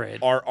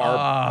pre-trade. Our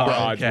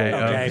odds will be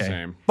the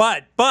same.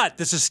 But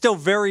this is still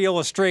very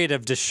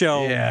illustrative to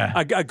show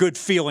a good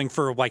feeling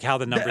for like how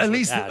the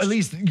numbers at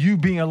least you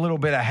being a little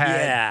bit ahead.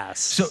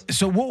 Yes.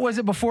 So what was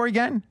it before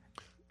again?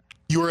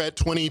 You were at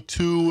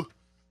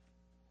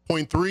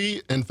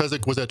 22.3, and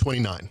Fezzik was at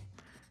 29.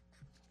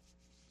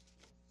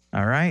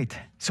 All right.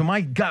 So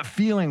my gut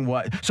feeling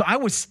was I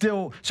was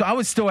still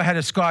ahead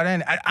of Scott,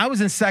 and I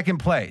was in second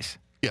place.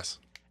 Yes.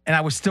 And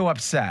I was still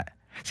upset.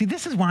 See,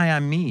 this is why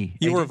I'm me.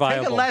 You were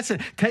viable.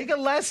 Take a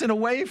lesson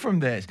away from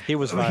this. He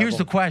was viable. Here's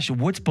the question: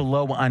 what's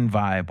below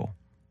unviable?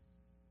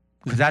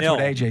 Because that's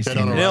what AJ's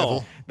team is.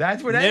 Nil.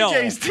 That's what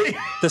AJ's team.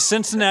 The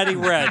Cincinnati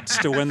Reds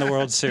to win the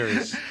World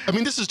Series. I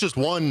mean, this is just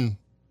one.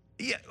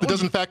 Yeah, it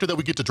doesn't factor that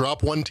we get to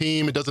drop one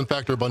team. It doesn't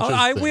factor a bunch of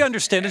things. We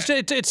understand.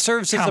 It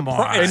serves as a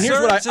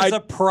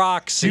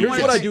proxy. Here's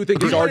what I do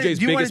think is RJ's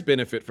biggest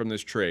benefit from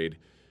this trade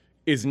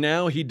is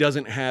now he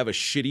doesn't have a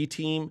shitty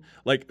team.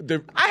 Like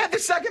I had the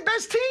second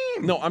best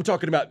team. No, I'm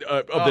talking about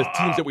of the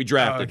teams that we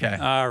drafted.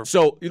 Okay.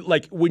 So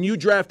like when you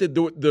drafted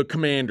the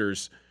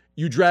Commanders,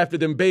 you drafted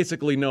them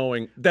basically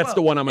knowing that's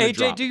the one I'm going to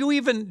drop.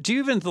 AJ, do you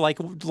even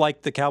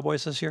like the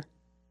Cowboys this year?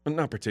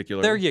 Not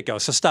particularly. There you go.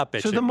 So stop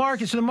bitching. So the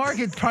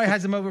market probably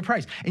has them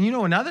overpriced. And you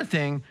know another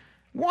thing,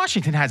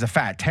 Washington has a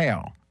fat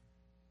tail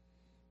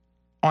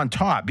on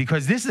top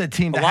because this is a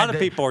team that a lot of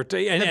people are.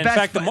 In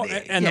fact,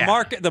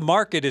 the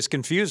market is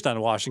confused on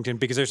Washington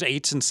because there's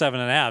 8s and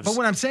 7.5s. But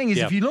what I'm saying is,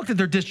 if you looked at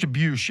their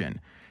distribution,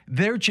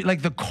 they're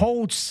like the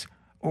Colts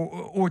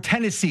or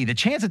Tennessee. The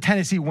chance of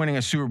Tennessee winning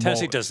a Super Bowl,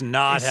 Tennessee does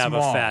not have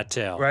small, a fat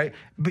tail, right?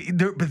 But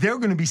they're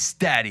going to be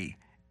steady.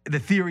 The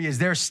theory is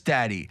they're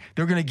steady.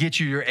 They're going to get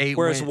you your 8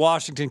 Whereas wins.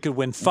 Washington could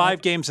win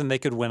 5 games and they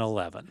could win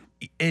 11.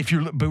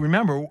 But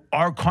remember,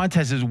 our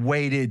contest is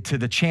weighted to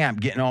the champ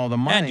getting all the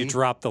money. And you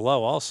drop the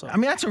low also. I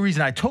mean, that's the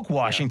reason I took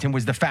Washington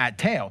was the fat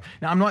tail.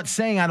 Now, I'm not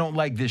saying I don't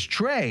like this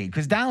trade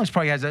because Dallas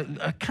probably has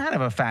a kind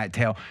of a fat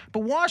tail.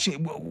 But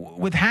Washington,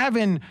 with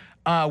having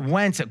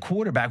Wentz at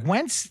quarterback,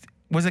 Wentz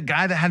was a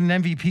guy that had an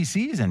MVP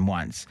season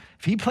once.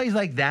 If he plays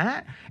like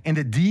that and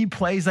the D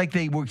plays like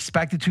they were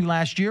expected to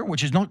last year,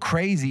 which is not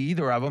crazy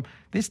either of them,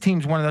 this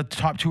team's one of the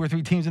top 2 or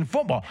 3 teams in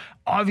football.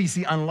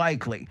 Obviously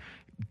unlikely,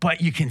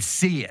 but you can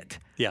see it.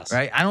 Yes.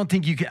 Right? I don't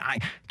think you can.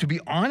 To be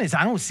honest,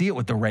 I don't see it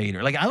with the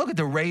Raiders. Like, I look at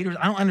the Raiders,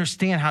 I don't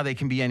understand how they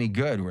can be any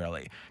good,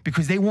 really,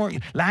 because they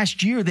weren't.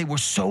 Last year, they were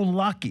so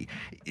lucky.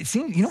 It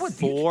seems, you know what?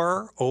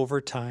 4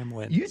 overtime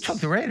wins. You took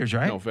the Raiders,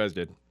 right? No, Fez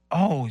did.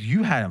 Oh,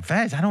 you had them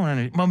Fez. I don't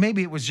understand. Well,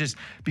 maybe it was just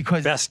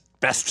because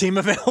best team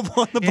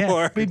available on the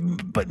board.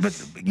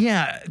 But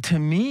yeah, to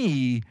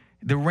me,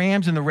 the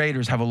Rams and the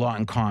Raiders have a lot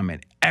in common.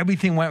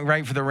 Everything went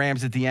right for the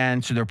Rams at the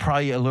end, so they're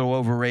probably a little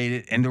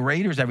overrated. And the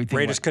Raiders,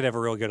 Raiders could have a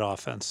real good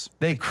offense.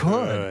 They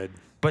could.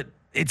 But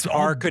it's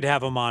all could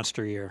have a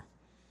monster year.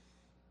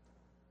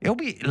 It'll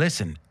be.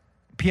 Listen.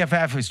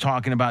 PFF is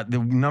talking about the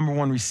number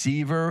 1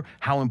 receiver,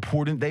 how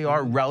important they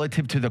are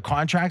relative to the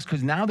contracts,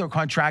 because now their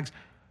contracts.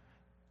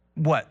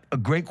 What? A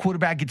great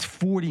quarterback gets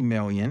 $40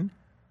 million,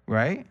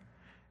 right?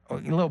 A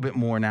little bit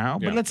more now.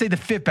 But let's say the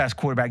 5th best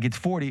quarterback gets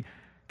 40.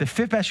 The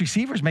 5th best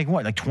receiver is making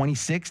what, like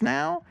 26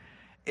 now?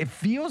 It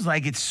feels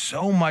like it's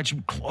so much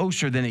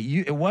closer than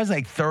it was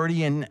like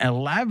 30 and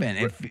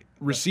 11.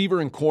 Receiver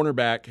and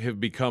cornerback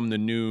have become the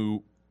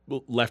new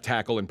left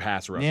tackle and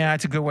pass rusher. Yeah,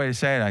 that's a good way to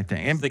say it, I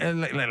think.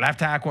 And left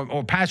tackle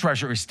or pass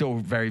rusher is still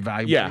very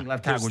valuable. Yeah.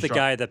 Left tackle There's the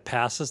guy that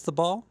passes the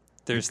ball.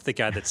 There's the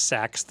guy that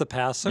sacks the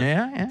passer.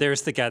 Yeah.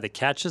 There's the guy that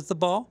catches the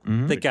ball,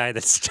 the guy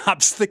that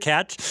stops the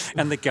catch,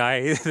 and the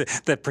guy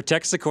that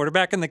protects the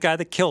quarterback, and the guy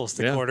that kills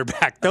the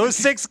quarterback. Those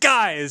 6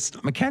 guys.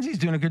 Mackenzie's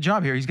doing a good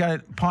job here. He's got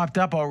it popped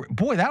up.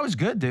 Boy, that was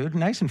good, dude.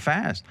 Nice and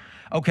fast.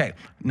 Okay,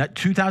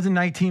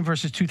 2019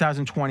 versus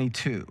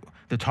 2022.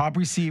 The top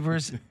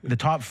receivers, the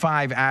top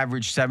 5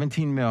 averaged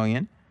 $17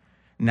 million.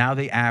 Now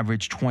they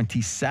average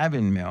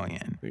 $27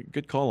 million.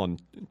 Good call on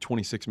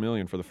 $26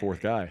 million for the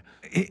 4th guy.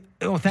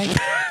 Thank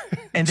you.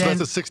 And so then,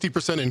 that's a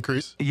 60%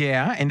 increase.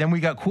 Yeah, and then we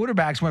got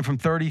quarterbacks went from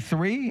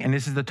 33, and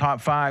this is the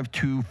top 5,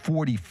 to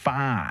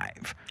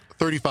 45.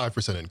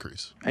 35%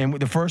 increase. And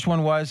the first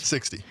one was?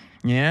 60.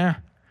 Yeah.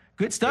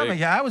 Good stuff.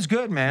 Yeah, that was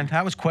good, man.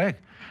 That was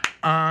quick.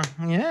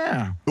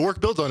 Yeah. The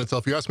work builds on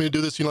itself. You asked me to do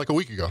this like a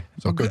week ago.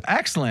 So good.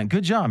 Excellent.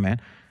 Good job, man.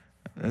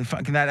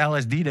 Fucking that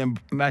LSD didn't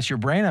mess your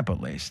brain up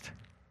at least.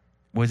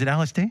 Was it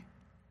LSD?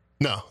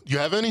 No. You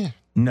have any?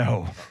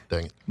 No.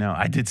 Dang it. No,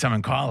 I did some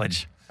in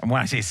college. And when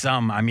I say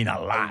some, I mean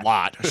a lot. A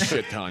lot. A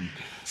shit ton.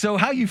 So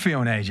how you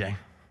feeling, AJ?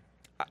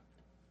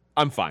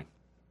 I'm fine.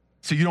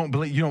 So you don't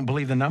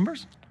believe the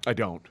numbers? I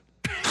don't.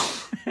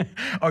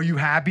 Are you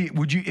happy?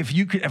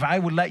 If I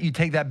would let you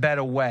take that bet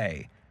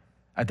away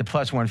at the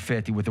plus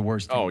 150 with the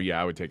worst team? Oh yeah,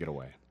 I would take it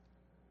away.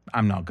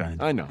 I'm not going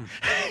to. I know.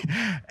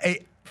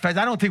 Hey, Fez,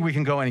 I don't think we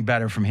can go any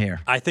better from here.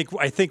 I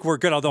think we're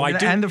good. Although I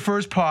do end the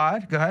first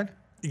pod. Go ahead.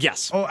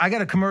 Yes. Oh, I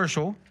got a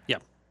commercial.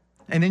 Yep.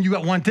 And then you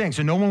got one thing.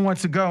 So no one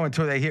wants to go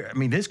until they hear. I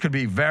mean, this could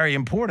be very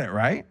important,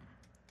 right?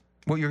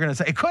 What you're going to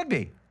say. It could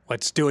be.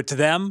 Let's do it to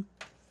them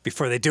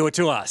before they do it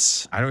to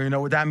us. I don't even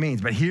know what that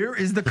means, but here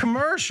is the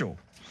commercial.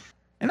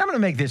 And I'm going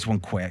to make this one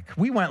quick.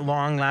 We went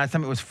long last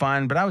time. It was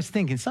fun, but I was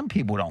thinking some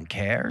people don't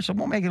care, so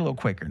we'll make it a little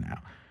quicker now.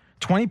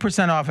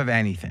 20% off of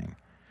anything.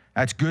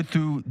 That's good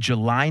through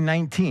July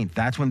 19th.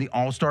 That's when the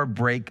All-Star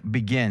break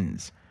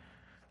begins.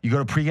 You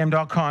go to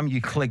pregame.com,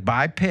 you click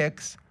buy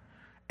picks,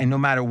 and no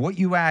matter what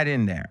you add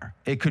in there,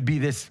 it could be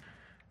this,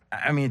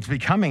 I mean, it's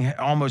becoming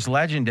almost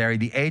legendary.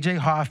 The A.J.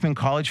 Hoffman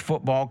college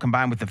football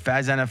combined with the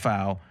Fez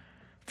NFL.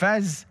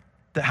 Fez,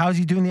 how's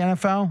he doing in the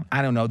NFL?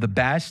 I don't know, the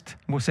best.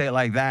 We'll say it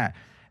like that.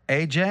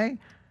 A.J.,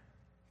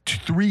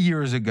 3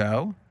 years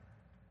ago,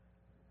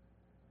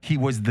 he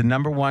was the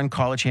number one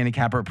college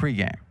handicapper at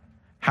pregame.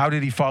 How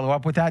did he follow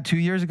up with that 2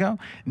 years ago?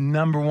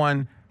 Number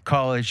one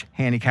college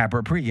handicapper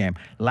at pregame.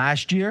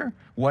 Last year,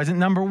 wasn't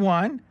number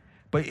one,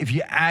 but if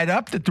you add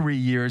up the 3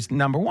 years,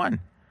 number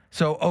one.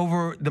 So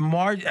over the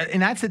margin,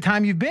 and that's the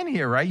time you've been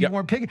here, right? You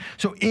weren't picking.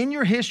 So in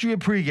your history of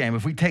pregame,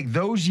 if we take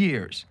those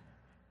years,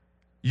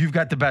 you've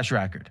got the best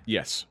record.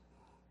 Yes.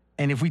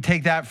 And if we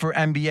take that for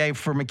NBA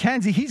for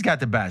Mackenzie, he's got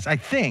the best, I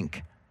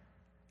think,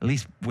 at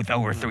least with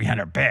over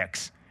 300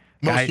 picks.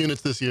 Most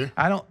units this year.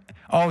 I don't.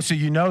 Oh, so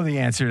you know the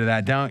answer to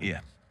that, don't you?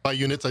 By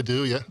units, I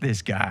do, yeah.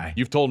 This guy.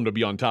 You've told him to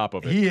be on top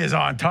of it. He is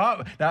on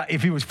top. Now,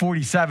 if he was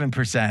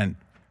 47%,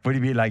 would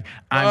he be like,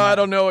 I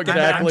don't know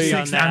exactly.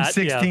 I'm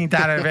 16th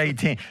out of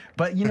 18.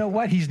 But you know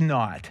what? He's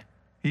not.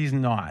 He's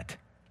not.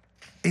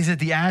 Is it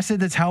the acid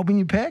that's helping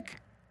you pick?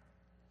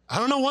 I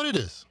don't know what it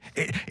is.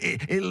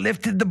 It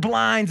lifted the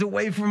blinds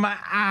away from my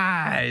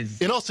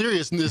eyes. In all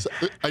seriousness,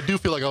 I do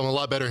feel like I'm a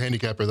lot better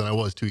handicapper than I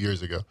was 2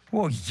 years ago.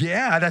 Well,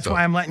 yeah, that's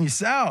why I'm letting you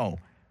sell.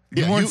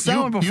 You Yeah, weren't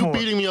selling before. you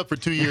beating me up for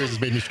 2 years has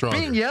made me stronger.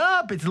 Beating you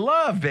up. It's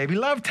love, baby.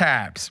 Love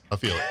taps. I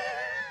feel it.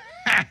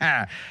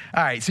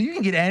 All right, so you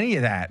can get any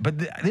of that, but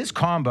this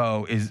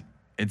combo is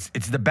it's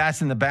the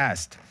best and the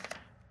best.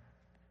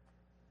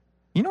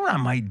 You know what I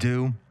might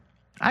do?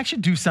 I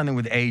should do something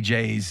with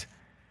AJ's.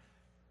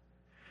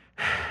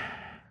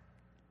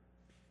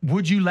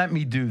 Would you let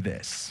me do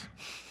this?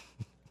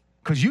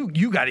 Because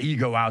you got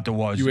ego out the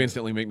wazoo. You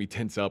instantly make me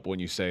tense up when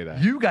you say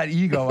that. You got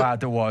ego out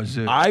the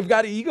wazoo. I've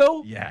got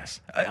ego? Yes.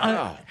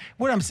 Wow.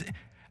 What I'm saying,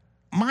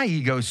 my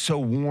ego is so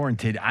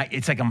warranted.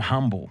 It's like I'm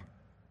humble.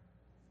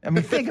 I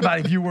mean, think about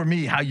if you were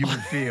me, how you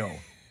would feel.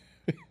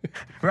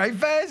 Right,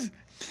 Fez?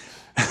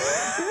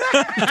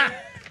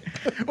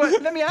 Well,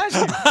 let me ask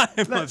you.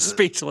 I'm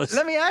speechless.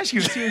 Let me ask you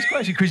a serious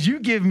question, because you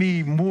give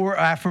me more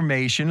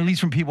affirmation, at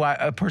least from people,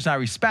 a person I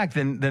respect,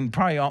 than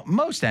probably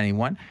most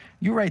anyone.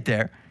 You're right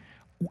there.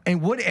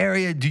 In what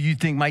area do you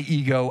think my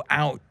ego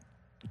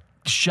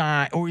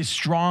outshine or is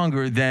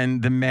stronger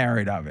than the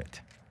merit of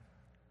it?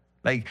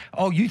 Like,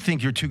 oh, you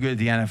think you're too good at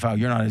the NFL.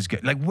 You're not as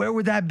good. Like, where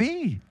would that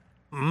be?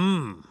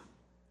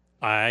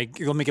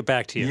 Let me get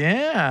back to you.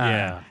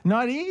 Yeah.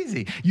 Not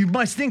easy. You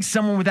must think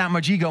someone with that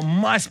much ego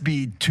must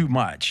be too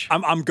much.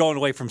 I'm going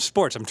away from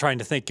sports. I'm trying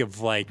to think of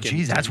like.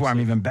 Geez, that's where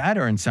I'm even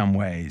better in some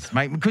ways.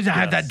 Because I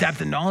have that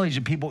depth of knowledge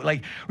of people.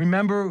 Like,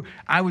 remember,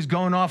 I was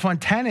going off on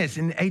tennis,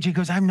 and AJ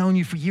goes, I've known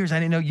you for years. I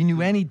didn't know you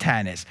knew any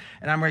tennis.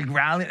 And I'm like,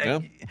 rallying. Yeah.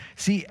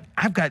 See,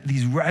 I've got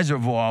these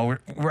reservoirs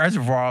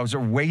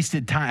of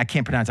wasted time. I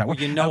can't pronounce that word.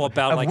 You know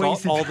about like all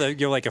the.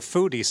 You're like a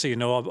foodie, so you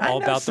know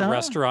all about the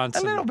restaurants.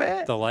 A little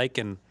bit. The like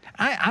and.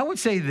 I would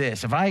say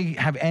this. If I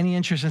have any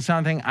interest in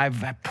something,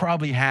 I've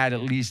probably had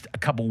at least a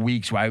couple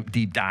weeks where I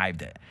deep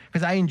dived it.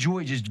 Because I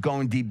enjoy just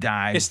going deep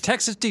dive. Is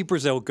Texas Deep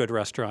Brazil a good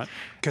restaurant?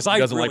 Because I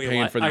doesn't really like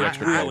paying for the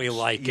extra really cokes.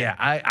 like it. Yeah,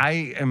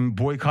 I am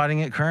boycotting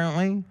it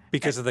currently.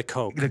 Because of the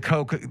Coke.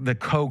 The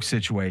Coke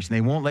situation.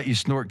 They won't let you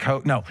snort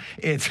Coke. No,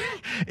 it's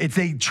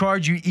they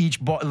charge you each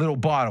little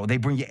bottle. They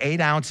bring you 8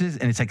 ounces,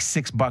 and it's like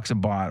 $6 a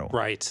bottle.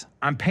 Right.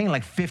 I'm paying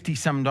like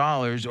 $50-some,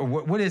 or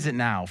what is it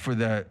now for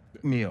the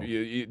meal?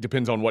 It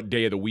depends on what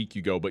day of the week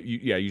you go, but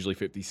usually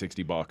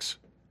 $50-$60.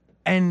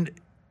 And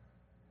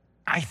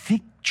I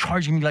think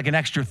charging me like an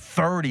extra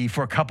 $30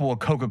 for a couple of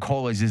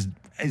Coca-Colas is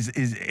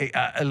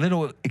a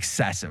little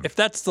excessive. If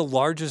that's the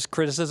largest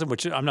criticism,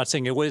 which I'm not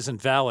saying it isn't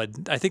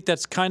valid, I think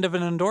that's kind of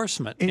an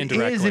endorsement It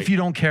indirectly. is if you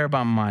don't care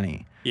about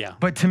money. Yeah.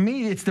 But to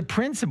me, it's the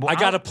principle. I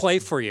got to play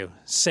for you.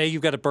 Say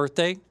you've got a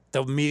birthday,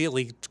 they'll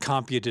immediately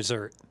comp you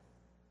dessert.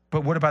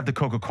 But what about the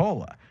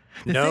Coca-Cola?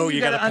 No,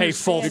 you got to pay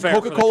full fare.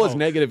 Coca-Cola's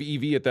negative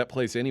EV at that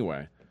place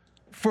anyway.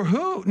 For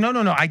who?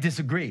 No, I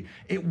disagree.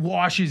 It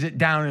washes it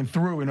down and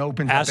through and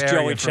opens Ask up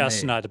area Joey for me.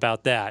 Chestnut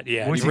about that.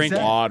 Yeah, What's he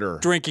say? Water.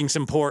 Drinking's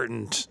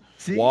important.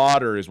 See?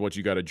 Water is what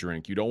you got to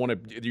drink. You don't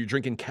want to. You're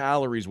drinking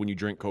calories when you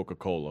drink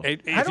Coca-Cola.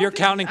 If you're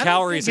counting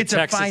calories it's in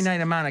Texas, a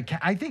finite amount of.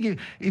 I think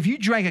if you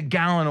drank a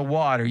gallon of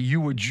water,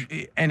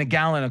 and a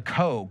gallon of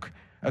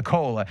a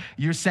cola,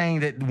 you're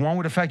saying that one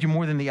would affect you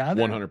more than the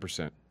other.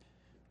 100%.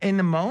 In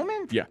the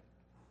moment. Yeah.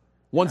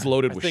 One's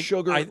loaded with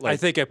sugar. I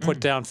think I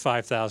put down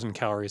 5,000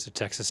 calories of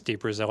Texas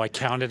Deep Brazil. I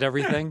counted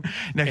everything.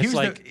 Now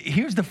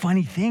here's the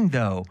funny thing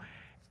though.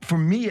 for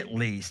me at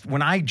least,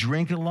 when I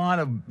drink a lot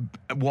of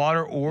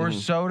water or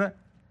soda,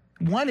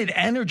 it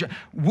energizes.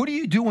 What do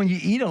you do when you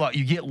eat a lot?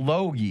 You get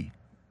logy,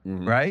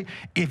 right?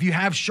 If you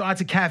have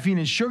shots of caffeine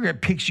and sugar,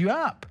 it picks you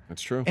up.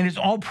 That's true. And it's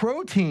all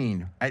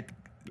protein.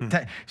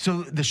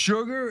 So the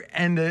sugar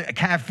and the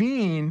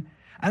caffeine,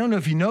 I don't know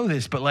if you know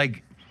this, but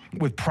like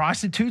with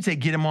prostitutes, they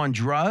get them on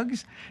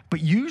drugs,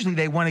 but usually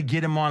they want to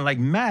get them on like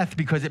meth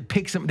because it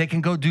picks them, they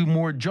can go do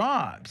more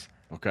jobs.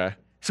 Okay.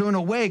 So in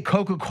a way,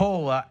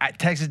 Coca-Cola at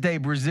Texas Day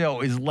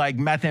Brazil is like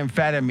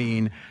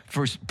methamphetamine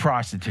for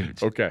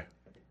prostitutes. Okay.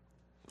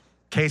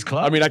 Case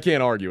closed. I mean, I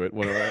can't argue it.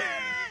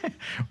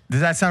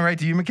 Does that sound right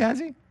to you,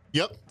 Mackenzie?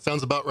 Yep,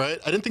 sounds about right.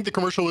 I didn't think the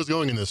commercial was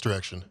going in this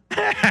direction.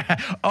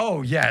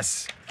 Oh,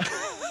 yes.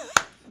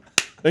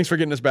 Thanks for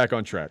getting us back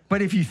on track.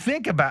 But if you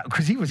think about,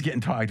 because he was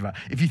getting talked about,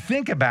 if you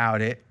think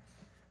about it,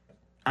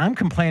 I'm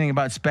complaining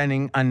about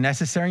spending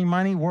unnecessary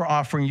money. We're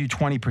offering you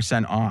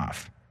 20%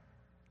 off.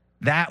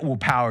 That will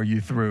power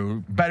you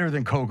through better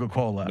than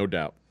Coca-Cola. No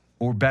doubt.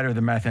 Or better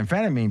than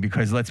methamphetamine,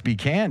 because let's be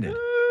candid.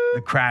 The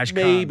crash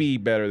maybe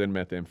better than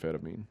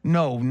methamphetamine.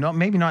 No,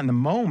 maybe not in the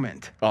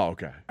moment. Oh,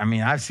 okay. I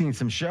mean, I've seen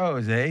some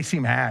shows. They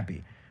seem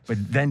happy.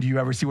 But then do you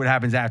ever see what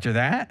happens after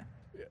that?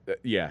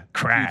 Yeah.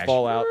 Crash. You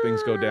fall out,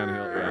 things go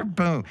downhill. Yeah.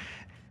 Boom.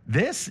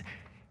 This,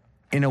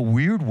 in a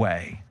weird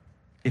way,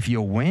 if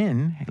you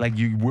win, like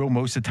you will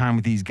most of the time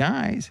with these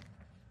guys,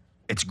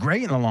 it's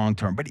great in the long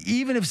term. But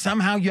even if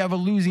somehow you have a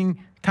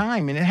losing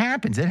time, and it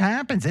happens.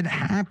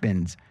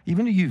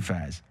 Even to you,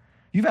 Fez.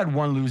 You've had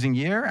one losing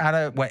year out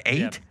of, 8?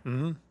 Yep.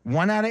 Mm-hmm.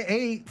 1 out of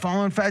 8.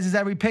 Following Fez's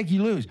every pick,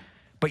 you lose.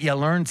 But you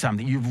learned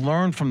something. You've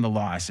learned from the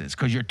losses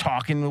because you're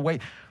talking the way.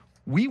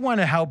 We want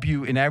to help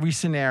you in every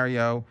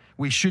scenario.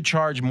 We should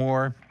charge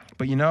more.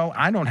 But,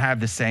 I don't have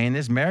the say in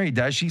this. Mary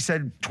does. She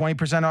said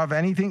 20% off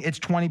anything. It's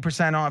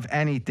 20% off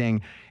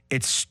anything.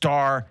 It's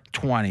star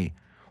 20.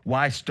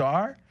 Why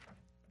star?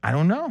 I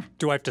don't know.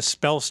 Do I have to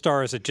spell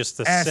star? Or is it just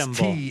the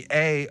symbol?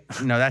 S-T-A.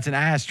 No, that's an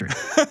asterisk.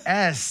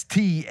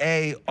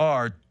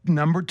 S-T-A-R,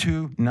 number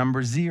 2,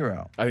 number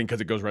 0. I think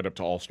because it goes right up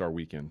to All-Star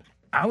Weekend.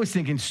 I was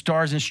thinking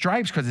stars and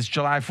stripes because it's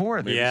July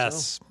 4th.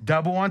 Yes. So.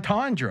 Double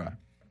entendre.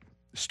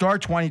 Star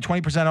 20,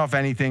 20% off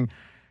anything.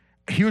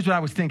 Here's what I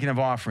was thinking of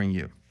offering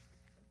you.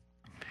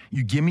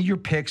 You give me your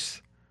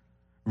picks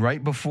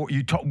right before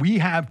you talk. We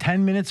have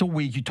 10 minutes a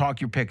week. You talk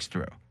your picks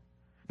through.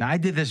 Now, I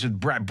did this with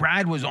Brad.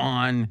 Brad was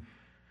on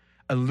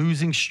a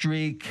losing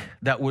streak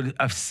that would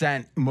have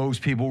sent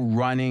most people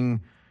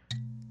running.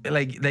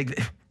 Like they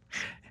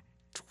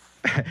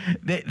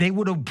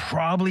would have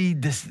probably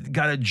just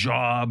got a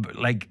job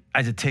like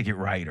as a ticket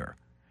writer.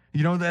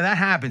 That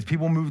happens.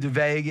 People move to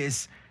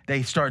Vegas.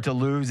 They start to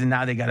lose, and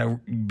now they got to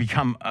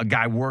become a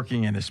guy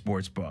working in a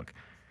sports book.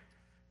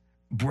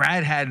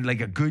 Brad had like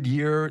a good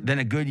year, then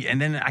a good year,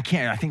 and then I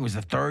think it was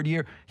the third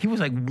year. He was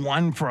like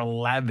 1 for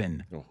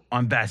 11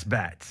 on best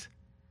bets.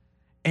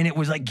 And it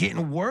was like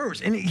getting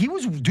worse. And he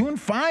was doing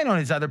fine on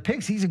his other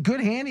picks. He's a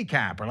good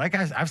handicapper. Like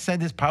I've said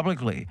this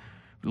publicly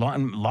a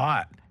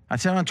lot. I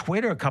said it on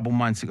Twitter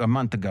a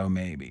month ago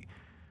maybe.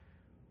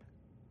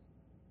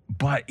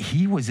 But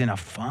he was in a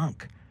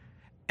funk.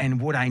 And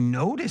what I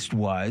noticed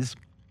was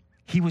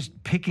he was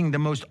picking the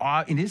most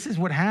odd, and this is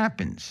what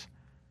happens.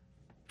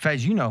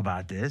 Fez, you know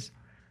about this.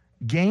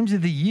 Games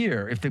of the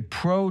year, if the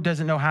pro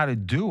doesn't know how to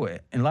do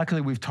it, and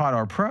luckily we've taught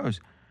our pros,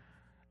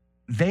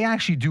 they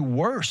actually do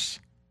worse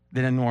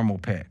than a normal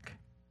pick.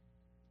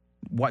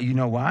 What, you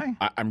know why?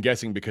 I'm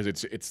guessing because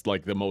it's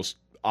like the most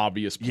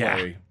obvious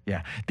play.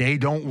 Yeah. They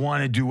don't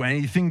want to do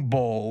anything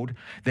bold.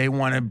 They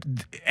want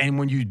to, and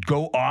when you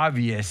go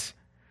obvious,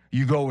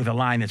 you go with a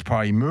line that's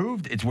probably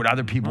moved. It's what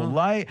other people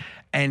like.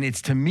 And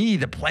it's, to me,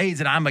 the plays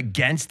that I'm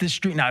against this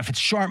street. Now, if it's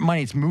sharp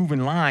money, it's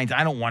moving lines.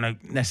 I don't want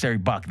to necessarily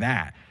buck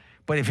that.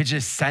 But if it's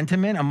just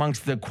sentiment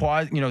amongst the the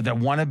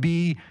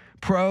wannabe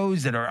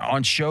pros that are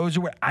on shows,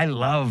 or what, I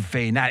love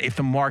fading that if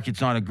the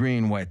market's not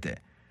agreeing with it.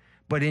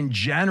 But in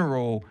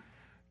general,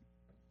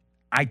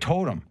 I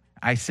told him,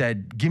 I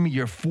said, give me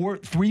your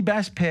 3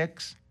 best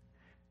picks,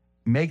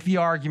 make the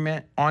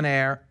argument on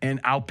air,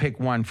 and I'll pick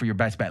one for your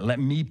best bet. Let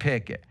me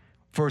pick it.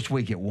 First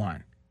week it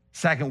won.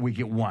 Second week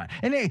it won.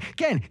 And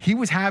again, he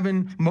was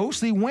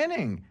mostly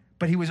winning,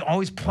 but he was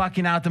always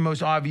plucking out the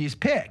most obvious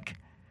pick.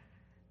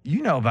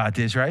 You know about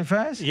this, right,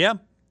 Fez? Yeah.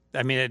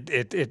 I mean,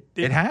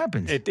 it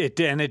happens. It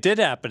did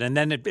happen, and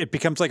then it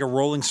becomes like a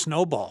rolling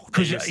snowball.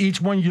 Because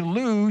each one you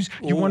lose,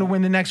 you want to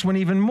win the next one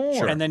even more.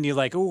 Sure. And then you're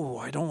like,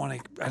 I don't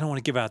want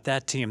to give out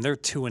that team. They're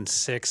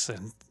 2-6,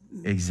 and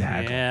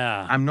exactly.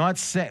 Yeah.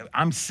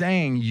 I'm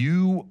saying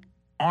you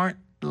aren't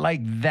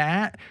like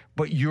that,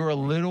 but you're a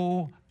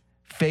little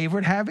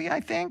favorite heavy,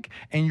 I think,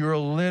 and you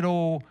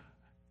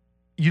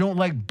don't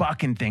like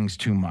bucking things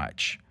too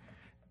much.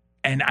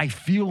 And I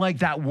feel like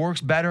that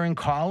works better in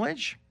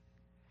college.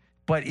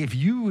 But if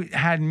you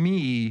had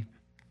me,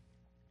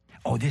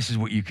 this is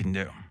what you can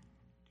do.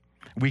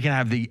 We can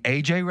have the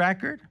AJ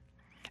record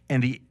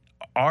and the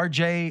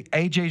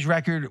AJ's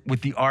record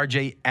with the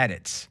RJ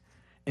edits.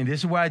 And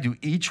this is what I do.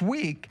 Each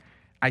week,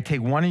 I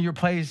take one of your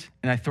plays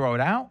and I throw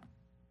it out.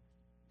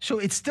 So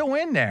it's still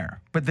in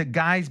there. But the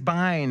guys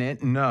buying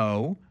it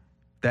know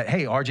that,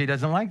 hey, RJ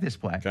doesn't like this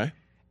play. Okay.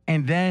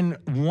 And then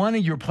one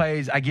of your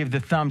plays, I give the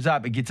thumbs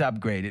up, it gets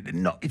upgraded.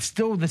 No, it's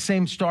still the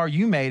same star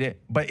you made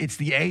it, but it's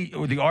the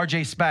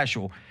RJ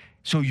special.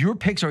 So your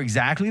picks are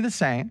exactly the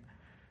same.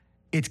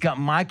 It's got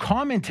my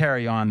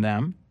commentary on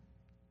them.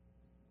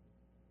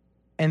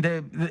 And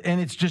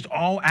it's just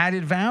all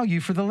added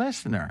value for the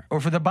listener or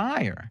for the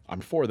buyer.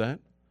 I'm for that.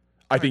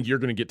 I think you're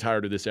going to get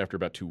tired of this after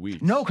about 2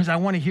 weeks. No, because I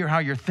want to hear how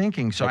you're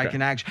thinking so I Okay.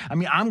 can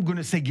actually, I'm going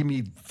to say give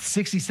me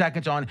 60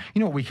 seconds on, you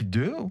know what we could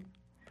do?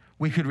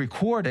 We could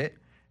record it,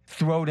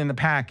 throw it in the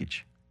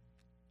package.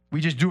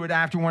 We just do it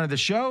after one of the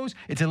shows.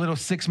 It's a little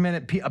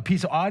 6-minute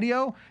piece of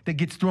audio that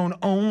gets thrown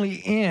only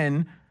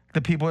in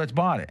the people that's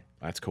bought it.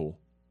 That's cool.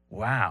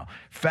 Wow.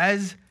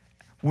 Fez,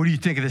 what do you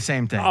think of the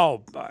same thing?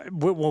 Oh,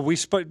 well, we've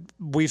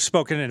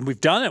spoken and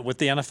we've done it with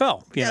the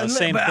NFL.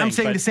 Same but thing. I'm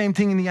saying the same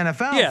thing in the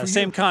NFL. Yeah, for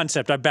same you.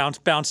 concept. I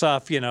bounce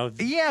off,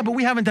 Yeah, but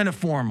we haven't done it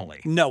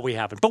formally. No, we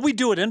haven't. But we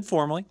do it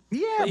informally.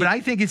 Yeah, but I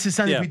think it's just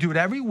something Yeah. we do it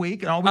every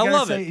week, and all we I gotta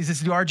love say it. is this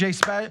is the RJ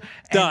special.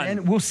 Done.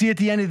 And we'll see at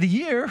the end of the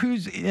year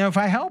who's if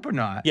I help or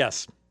not.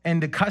 Yes.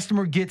 And the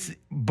customer gets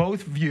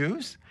both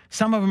views.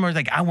 Some of them are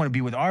like, I want to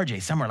be with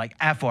RJ. Some are like,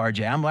 F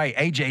RJ. I'm like,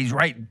 AJ's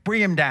right.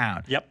 Bring him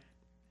down. Yep.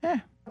 Yeah.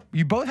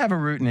 You both have a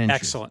root and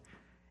interest. Excellent.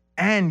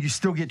 And you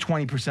still get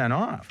 20%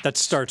 off. That's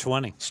Star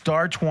 20.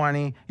 Star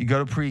 20. You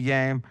go to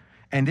pregame.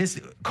 And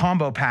this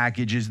combo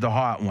package is the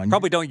hot one.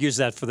 Probably don't use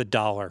that for the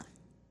 $1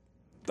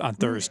 on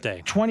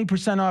Thursday.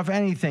 20% off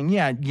anything.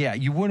 Yeah.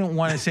 You wouldn't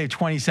want to save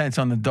 20 cents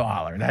on the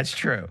dollar. That's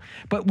true.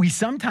 But we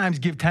sometimes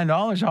give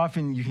 $10 off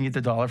and you can get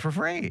the dollar for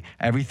free.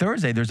 Every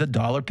Thursday, there's a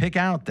dollar pick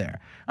out there.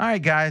 All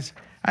right, guys.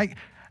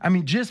 I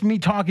mean, just me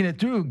talking it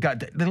through,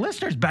 the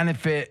listeners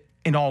benefit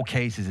in all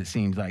cases, it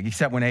seems like,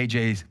 except when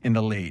AJ's in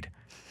the lead.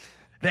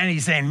 Then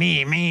he's saying,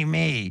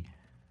 me.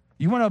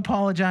 You want to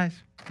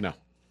apologize? No.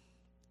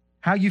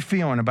 How you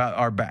feeling about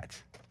our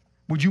bets?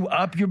 Would you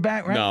up your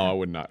bet right No, now? I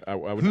would not. I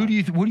would Who not. do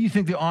you? What do you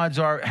think the odds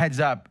are, heads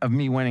up, of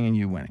me winning and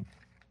you winning?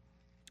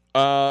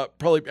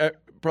 Probably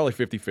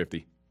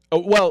 50-50. Oh,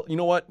 well, you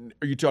know what?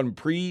 Are you talking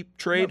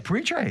pre-trade? No,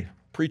 pre-trade.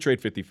 Pre-trade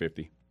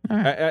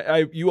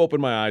 50-50. You open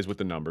my eyes with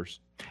the numbers.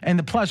 And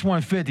the plus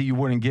 150 you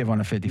wouldn't give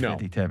on a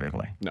 50-50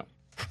 typically. No.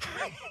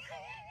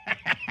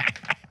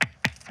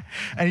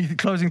 Any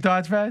closing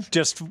thoughts, Faz?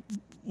 Just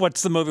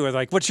what's the movie with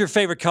what's your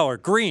favorite color?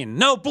 Green.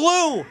 No,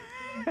 blue.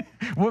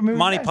 What movie?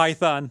 Monty Faz?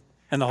 Python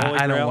and the Holy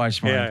I Grail. don't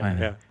watch Monty Python.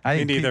 Yeah. I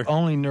think Me neither.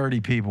 only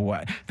nerdy people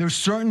watch. There's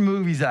certain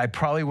movies that I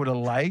probably would have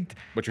liked.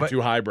 But you're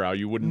too highbrow.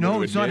 You wouldn't No, want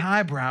to it's not admit.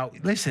 highbrow.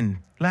 Listen,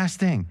 last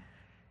thing.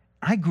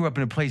 I grew up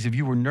in a place, if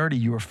you were nerdy,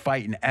 you were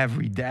fighting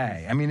every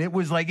day. I mean,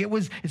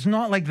 it's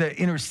not like the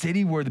inner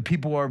city where the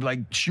people are like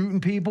shooting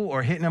people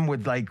or hitting them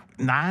with like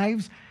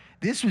knives.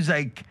 This was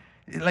like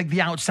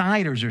the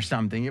Outsiders or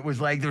something. It was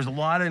like there's a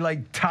lot of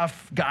like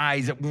tough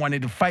guys that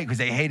wanted to fight because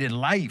they hated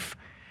life.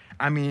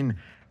 I mean,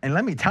 and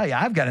let me tell you,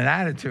 I've got an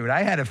attitude.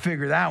 I had to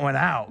figure that one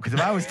out because if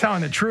I was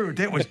telling the truth,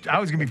 I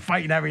was gonna be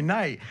fighting every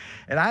night.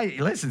 And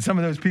listen, some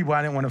of those people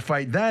I didn't want to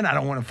fight then, I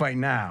don't want to fight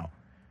now.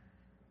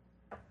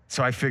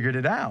 So I figured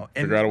it out.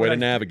 Figure out a way to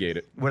navigate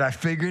it. What I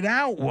figured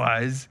out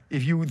was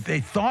they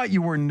thought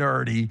you were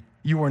nerdy,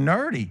 you were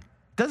nerdy.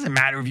 Doesn't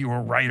matter if you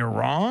were right or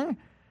wrong.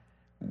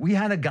 We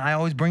had a guy, I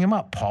always bring him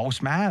up, Paul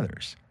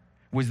Smathers,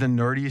 was the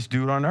nerdiest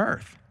dude on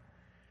earth.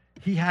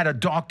 He had a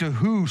Doctor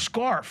Who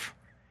scarf.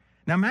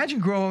 Now imagine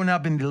growing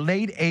up in the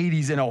late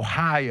 80s in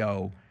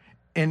Ohio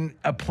in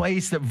a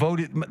place that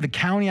the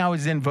county I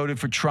was in voted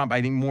for Trump,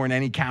 I think more than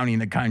any county in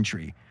the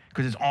country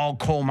because it's all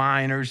coal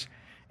miners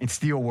and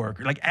steel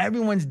workers. Like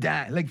everyone's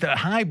dad, like the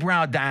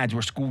highbrow dads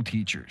were school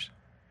teachers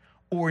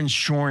or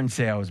insurance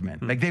salesmen.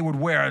 Like they would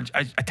wear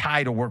a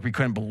tie to work. We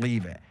couldn't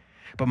believe it.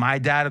 But my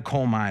dad, a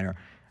coal miner.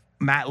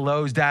 Matt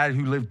Lowe's dad,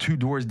 who lived 2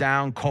 doors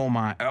down, coal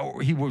mine.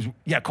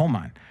 Coal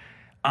mine.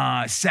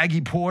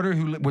 Seggy Porter,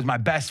 who was my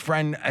best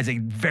friend as a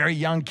very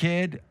young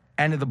kid,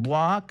 end of the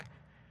block.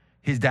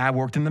 His dad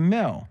worked in the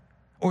mill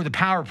or the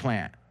power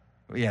plant.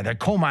 Yeah, the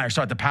coal miners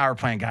thought the power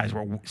plant guys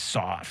were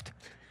soft.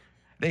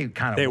 They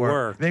kind of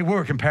were. They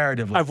were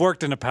comparatively. I've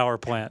worked in a power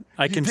plant.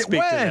 I can speak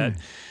to that.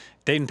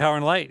 Dayton Power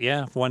and Light,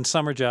 yeah. One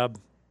summer job.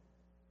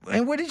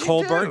 And what did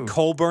you do?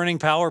 Coal burning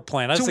power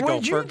plant. I was the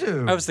what gopher. Did you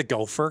do? I was the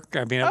gopher.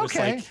 I mean, I was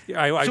like,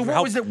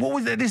 what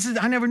was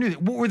it? I never knew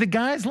that. What were the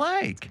guys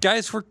like?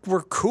 Guys were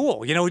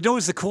cool. You know who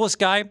was the coolest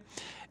guy?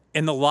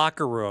 In the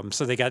locker room.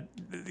 So they got,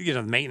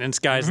 maintenance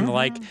guys and the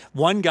like.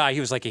 One guy, he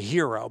was like a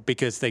hero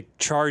because they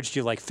charged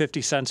you like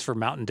 50 cents for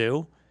Mountain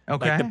Dew.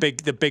 Okay.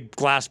 Like the big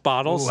glass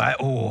bottles.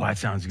 That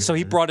sounds good. So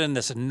he brought in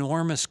this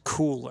enormous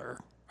cooler,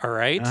 all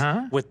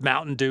right, with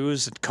Mountain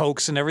Dews and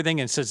Cokes and everything,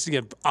 and it says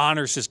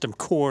honor system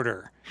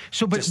quarter.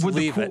 So, but Just would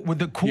leave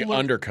the cooler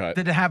undercut?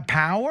 Did it have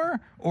power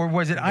or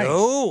was it ice?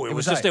 No, it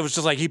was ice. just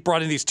like he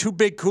brought in these 2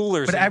 big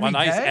coolers But and on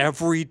ice day?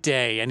 every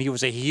day, and he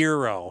was a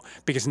hero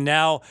because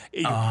now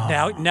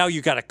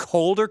you got a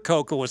colder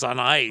Coke that was on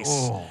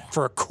ice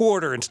for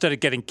 $0.25 instead of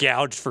getting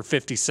gouged for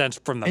 50 cents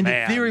from the man.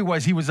 And the theory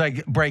was he was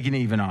like breaking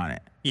even on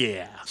it.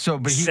 Yeah. So,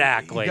 but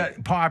exactly. He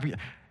got popular.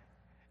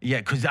 Yeah,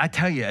 because I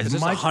tell you, as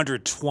much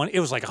 120, it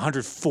was like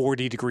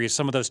 140 degrees.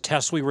 Some of those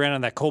tests we ran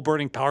on that coal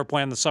burning power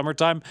plant in the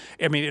summertime.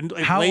 I mean, in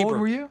how labor, old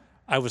were you?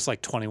 I was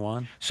like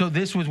 21. So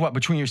this was what,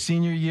 between your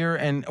senior year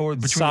or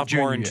between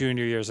sophomore and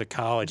junior years of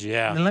college?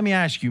 Yeah. Now, let me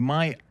ask you,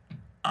 my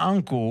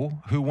uncle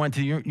who went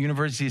to the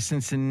University of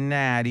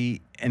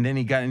Cincinnati and then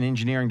he got an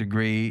engineering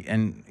degree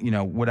and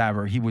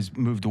whatever, he was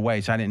moved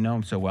away, so I didn't know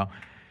him so well.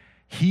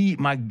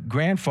 My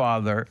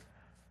grandfather.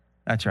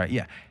 That's right,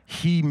 yeah.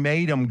 He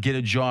made him get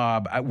a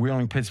job at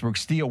Wheeling Pittsburgh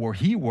Steel where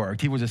he worked.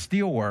 He was a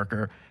steel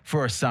worker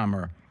for a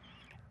summer.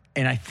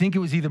 And I think it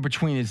was either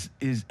between his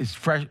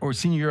fresh or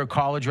senior year of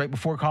college, right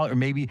before college, or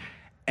maybe,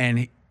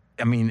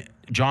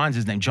 John's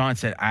his name. John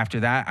said,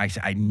 after that, I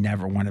said, I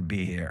never want to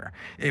be here.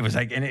 It was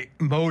like, and it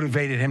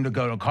motivated him to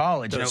go to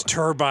college. Those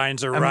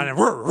turbines are running.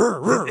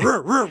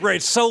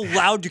 It's so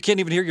loud you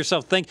can't even hear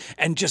yourself think,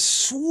 and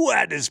just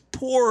sweat is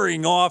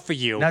pouring off of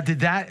you. Now,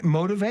 did that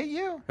motivate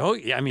you? Oh,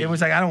 yeah. I mean, it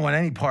was like, I don't want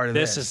any part of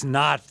this. This is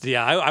not,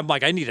 I'm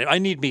like, I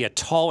need me a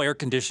tall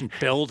air-conditioned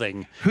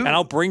building, and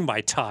I'll bring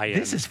my tie in.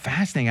 This is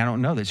fascinating. I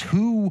don't know this.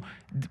 Who...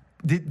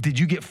 Did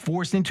you get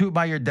forced into it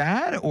by your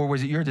dad, or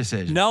was it your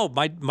decision? No,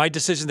 my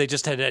decision. They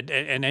just had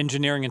an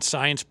engineering and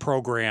science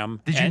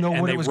program. Did you know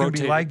what it was going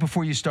to be like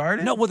before you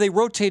started? No, well, they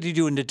rotated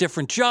you into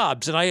different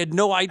jobs, and I had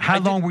no idea. How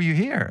long were you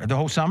here? The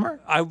whole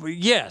summer?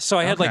 So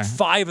I had like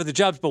 5 of the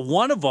jobs, but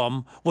one of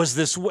them was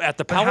this at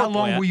the power plant. How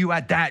long were you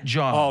at that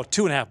job? Oh,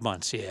 2.5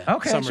 months, yeah.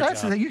 Okay,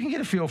 so you can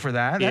get a feel for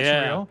that.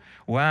 That's real.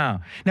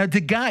 Wow. Now,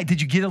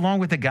 did you get along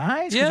with the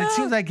guys? Because it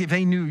seems like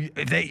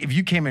if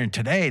you came in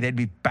today, they'd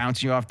be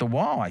bouncing you off the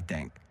wall, I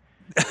think.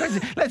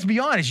 Let's be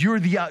honest, you're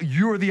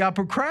the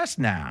upper crust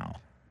now.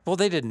 Well,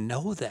 they didn't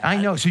know that.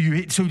 I know. So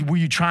were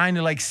you trying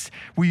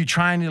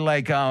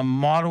to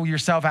model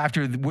yourself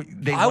after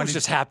they? I was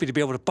just happy to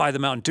be able to buy the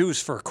Mountain Dews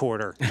for a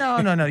quarter.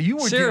 No. You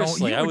were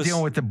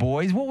dealing with the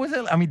boys. What was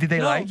it? I mean, did they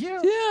like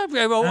you?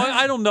 Yeah. Well,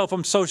 I don't know if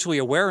I'm socially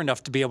aware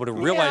enough to be able to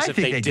realize if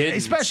they did.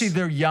 Especially if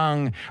they're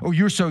young or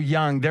you're so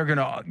young, they're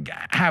gonna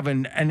have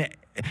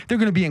they're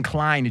gonna be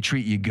inclined to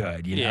treat you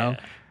good. You know.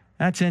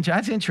 That's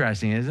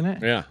interesting, isn't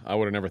it? Yeah, I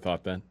would have never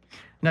thought that.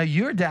 Now,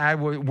 your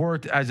dad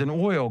worked as an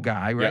oil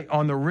guy, right,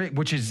 on the rig,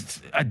 which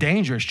is a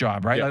dangerous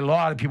job, right? Yep. Like, a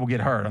lot of people get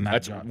hurt on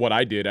that job. That's what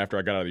I did after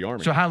I got out of the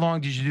Army. So how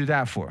long did you do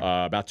that for?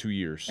 About 2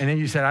 years. And then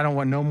you said, I don't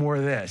want no more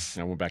of this.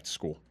 And I went back to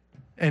school.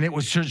 And it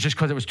was just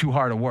because it was too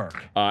hard to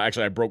work?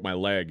 Actually, I broke my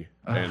leg,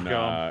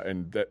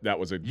 and that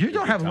was a You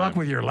don't have luck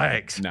with your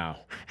legs. No.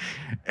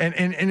 And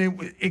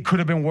it could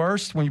have been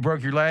worse when you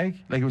broke your leg?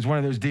 Like, it was one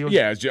of those deals?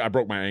 Yeah, I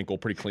broke my ankle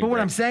pretty clean. But what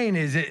I'm saying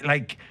is,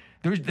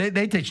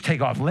 they take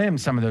off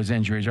limbs, some of those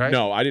injuries, right?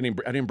 No, I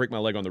didn't break my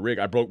leg on the rig.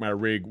 I broke my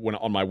rig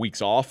on my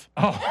weeks off.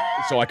 Oh.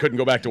 So I couldn't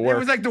go back to work. It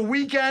was like the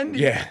weekend?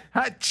 Yeah.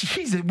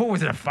 Jesus, what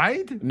was it, a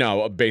fight?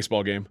 No, a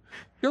baseball game.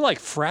 You're like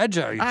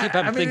fragile. You keep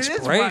having things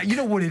break. You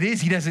know what it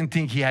is? He doesn't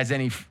think he has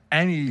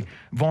any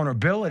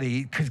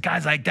vulnerability because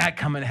guys like that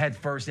coming head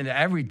first into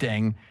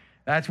everything.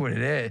 That's what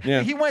it is.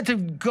 Yeah. He went to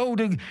go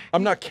to...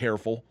 I'm not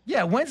careful.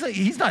 Yeah,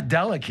 he's not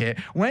delicate.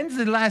 When's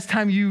the last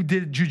time you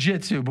did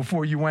jiu-jitsu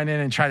before you went in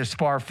and tried to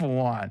spar full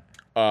on?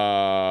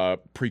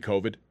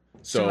 Pre-COVID.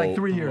 So like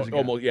 3 years ago.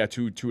 Almost, yeah,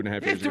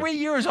 2.5 years ago. 3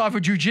 years off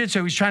of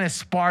jiu-jitsu, he's trying to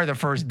spar the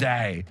first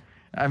day.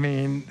 I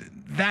mean,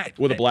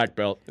 with a black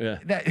belt, yeah.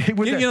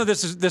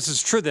 This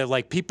is true that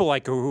like people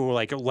who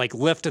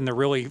lift and they're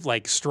really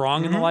like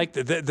strong and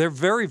they're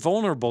very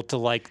vulnerable to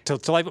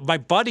my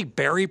buddy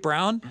Barry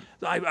Brown.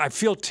 I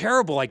feel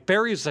terrible. Like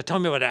Barry was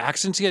telling me about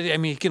accidents he had. I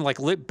mean, he can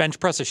bench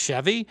press a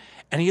Chevy,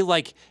 and he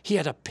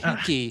had a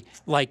pinky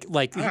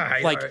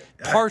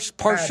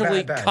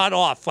partially cut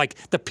off.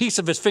 Like the piece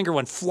of his finger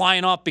went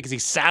flying off because he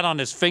sat on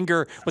his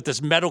finger with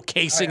this metal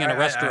casing in a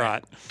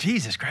restaurant.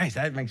 Jesus Christ,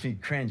 that makes me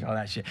cringe. All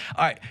that shit.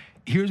 All right,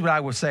 here's what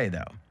I will say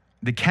though: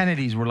 the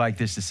Kennedys were like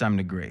this to some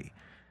degree.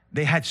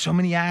 They had so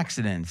many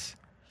accidents.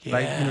 Yeah.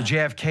 Like,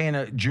 JFK and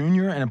a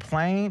junior in a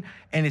plane,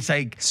 and it's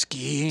like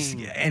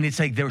skiing, and it's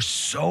like they're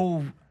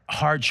so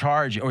hard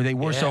charging, or they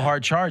were so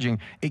hard charging,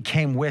 it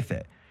came with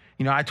it.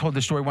 I told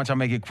the story once. I'll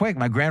make it quick.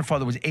 My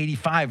grandfather was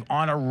 85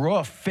 on a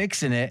roof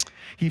fixing it.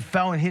 He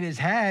fell and hit his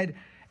head,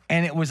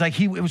 and it was like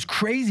it was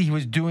crazy. He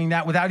was doing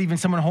that without even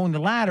someone holding the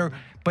ladder,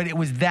 but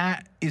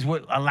that is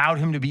what allowed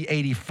him to be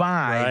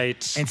 85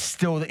 and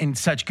still in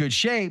such good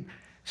shape.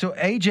 So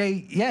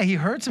AJ, he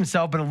hurts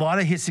himself, but a lot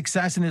of his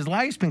success in his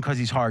life's been because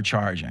he's hard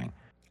charging.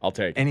 I'll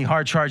take. And he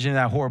hard charging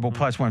that horrible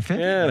plus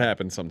 150. Yeah, it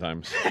happens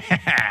sometimes.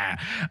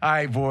 All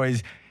right,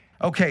 boys.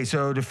 Okay,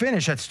 so to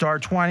finish at Star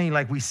 20,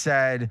 like we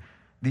said,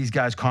 these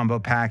guys combo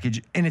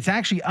package, and it's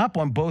actually up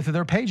on both of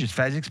their pages,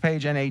 Fezzik's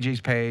page and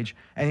AJ's page.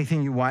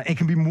 Anything you want. It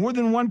can be more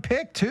than one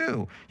pick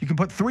too. You can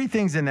put 3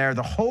 things in there,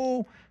 the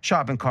whole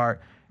shopping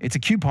cart. It's a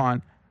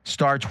coupon.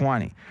 Star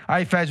 20. All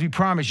right, Fez, we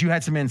promise you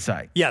had some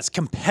insight. Yes,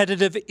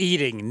 competitive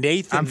eating.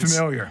 Nathan's I'm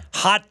familiar.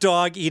 Hot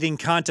dog eating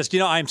contest.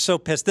 I'm so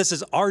pissed. This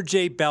is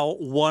RJ Bell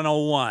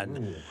 101.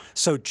 Ooh.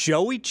 So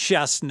Joey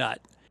Chestnut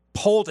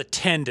pulled a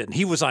tendon.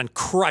 He was on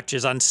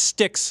crutches, on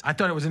sticks. I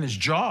thought it was in his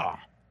jaw.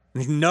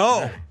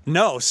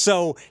 No.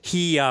 So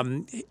he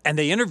and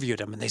they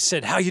interviewed him, and they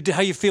said, "How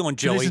you feeling,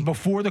 Joey?" This is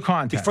before the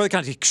contest. Before the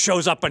contest, he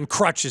shows up on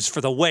crutches for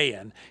the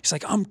weigh-in. He's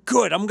like, "I'm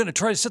good. I'm going to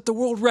try to set the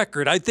world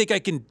record. I think I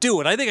can do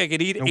it. I think I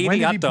can eat 80 when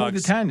did hot he pull the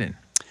dogs." tendon?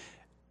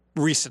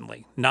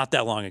 Recently, not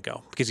that long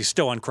ago, because he's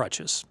still on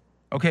crutches.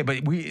 Okay,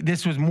 but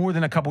this was more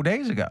than a couple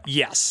days ago.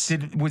 Yes.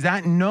 Was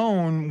that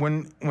known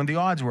when the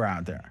odds were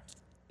out there?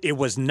 It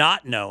was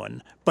not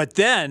known, but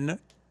then.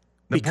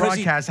 The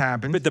broadcast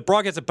happened.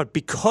 But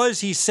because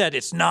he said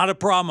it's not a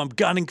problem, I'm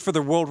gunning for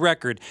the world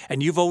record.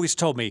 And you've always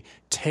told me,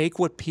 take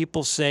what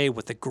people say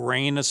with a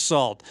grain of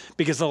salt.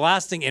 Because the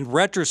last thing, in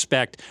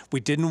retrospect,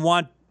 Joey didn't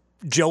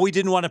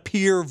want to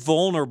appear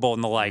vulnerable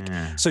and the like.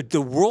 Yeah. So the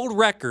world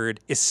record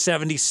is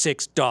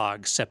 76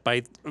 dogs, set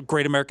by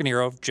great American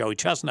hero Joey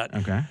Chestnut.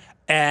 Okay.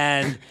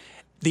 And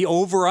the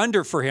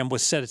over-under for him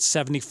was set at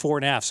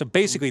 74.5. So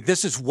basically,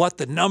 this is what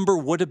the number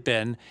would have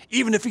been,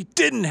 even if he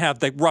didn't have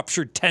the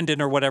ruptured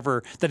tendon or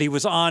whatever, that he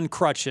was on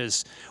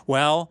crutches.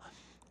 Well,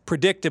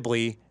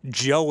 predictably,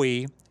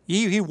 Joey,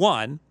 he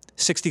won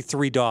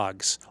 63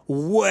 dogs.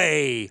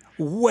 Way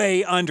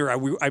under.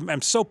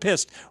 I'm so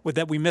pissed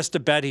that we missed a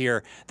bet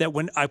here that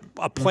when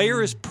a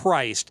player is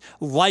priced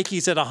like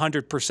he's at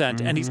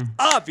 100%, and he's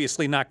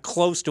obviously not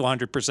close to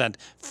 100%,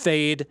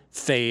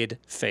 fade.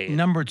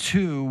 Number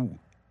 2...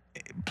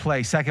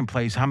 second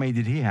place, how many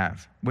did he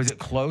have? Was it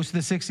close to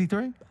the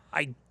 63?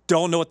 I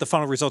don't know what the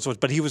final results was,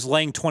 but he was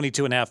laying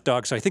 22.5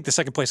 dogs, so I think the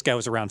second place guy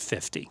was around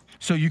 50.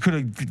 So you could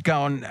have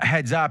gone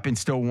heads up and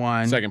still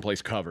won. Second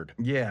place covered.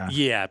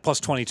 Yeah,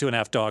 plus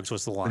 22.5 dogs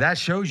was the line. That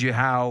shows you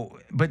how,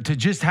 but to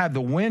just have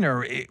the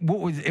winner, it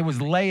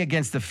was lay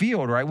against the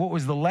field, right? What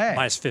was the lay?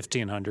 Minus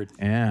 1,500.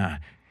 Yeah.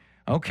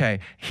 Okay.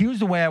 Here's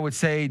the way I would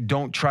say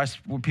don't trust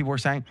what people are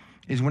saying,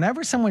 is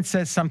whenever someone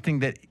says something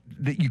that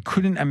you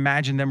couldn't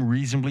imagine them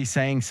reasonably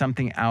saying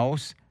something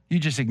else, you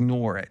just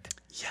ignore it.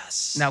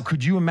 Yes. Now,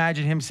 could you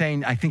imagine him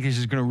saying, I think this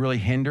is going to really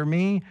hinder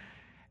me?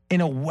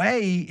 In a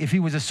way, if he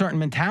was a certain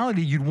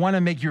mentality, you'd want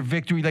to make your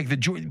victory like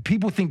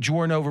people think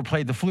Jordan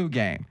overplayed the flu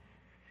game.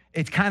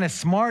 It's kind of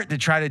smart to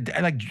try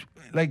to,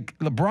 like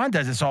LeBron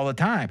does this all the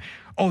time.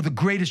 Oh, the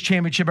greatest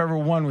championship ever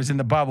won was in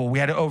the bubble. We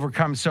had to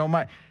overcome so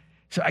much.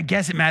 So I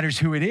guess it matters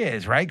who it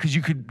is, right? Because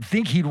you could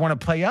think he'd want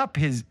to play up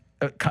his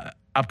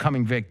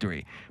upcoming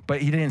victory, but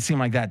he didn't seem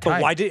like that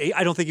type. But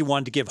I don't think he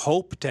wanted to give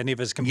hope to any of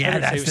his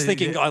competitors. He was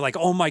thinking,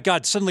 oh my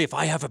God, suddenly if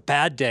I have a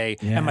bad day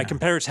and my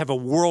competitors have a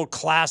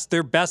world-class,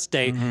 their best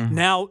day,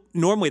 now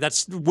normally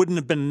that wouldn't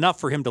have been enough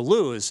for him to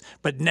lose,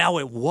 but now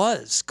it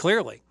was,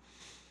 clearly.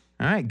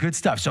 All right, good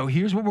stuff. So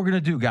here's what we're going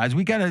to do, guys.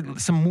 We got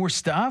some more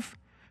stuff,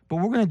 but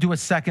we're going to do a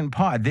second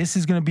pod. This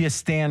is going to be a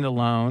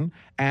standalone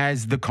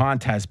as the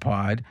contest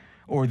pod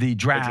or the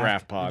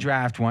draft pod. The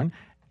draft one.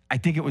 I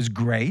think it was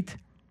great.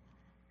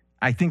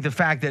 I think the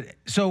fact that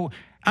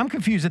I'm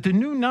confused at the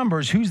new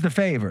numbers. Who's the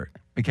favorite?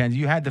 Mackenzie,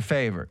 you had the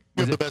favorite.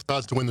 You have the best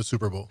odds to win the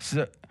Super Bowl.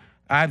 So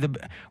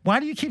why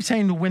do you keep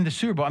saying to win the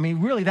Super Bowl? I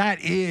mean, really, that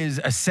is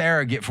a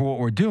surrogate for what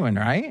we're doing,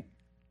 right?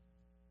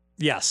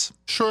 Yes.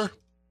 Sure.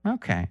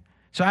 Okay.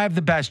 So I have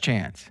the best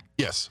chance.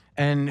 Yes.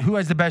 And who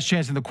has the best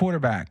chance in the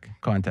quarterback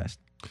contest?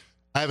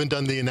 I haven't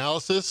done the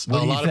analysis. What a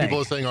do you lot think? of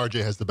people are saying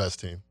RJ has the best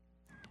team.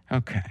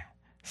 Okay.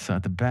 So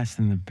the best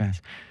and the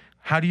best.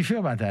 How do you feel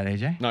about that,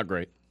 AJ? Not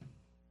great.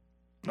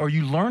 Are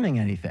you learning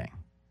anything?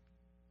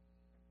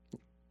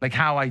 Like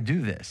how I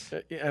do this?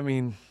 I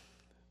mean,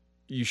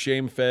 you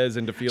shame Fez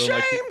into feeling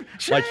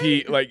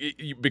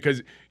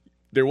because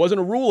there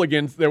wasn't a rule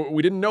against that.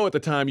 We didn't know at the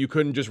time you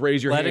couldn't just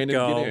raise your hand and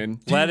get in.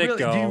 Let it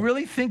go. Do you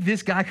really think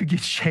this guy could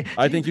get shamed?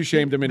 I think you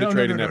shamed him into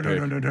trading that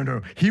pick.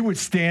 No. He would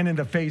stand in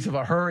the face of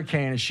a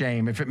hurricane of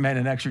shame if it meant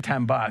an extra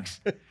 $10.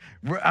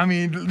 I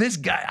mean, this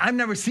guy, I've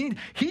never seen,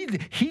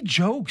 he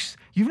jokes.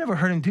 You've never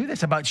heard him do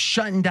this about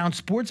shutting down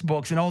sports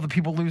books and all the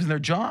people losing their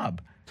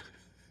job.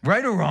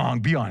 Right or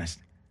wrong? Be honest.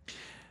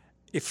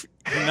 If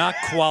you're not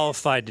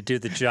qualified to do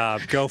the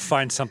job, go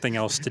find something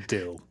else to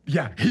do.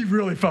 Yeah, he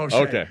really felt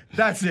shame. Okay.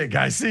 That's it,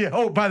 guys. See you.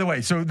 Oh, by the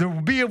way, so there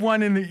will be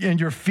one in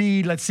your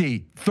feed, let's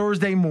see,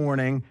 Thursday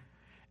morning,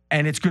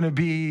 and it's going to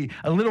be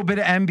a little bit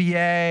of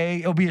NBA.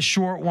 It'll be a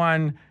short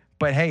one,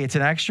 but hey, it's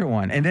an extra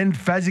one. And then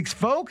Fezzik's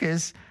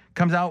Focus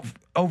comes out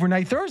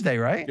overnight Thursday,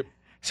 right? Yep.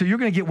 So you're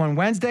going to get one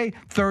Wednesday,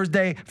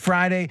 Thursday,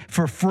 Friday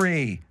for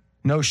free.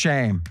 No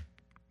shame.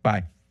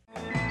 Bye.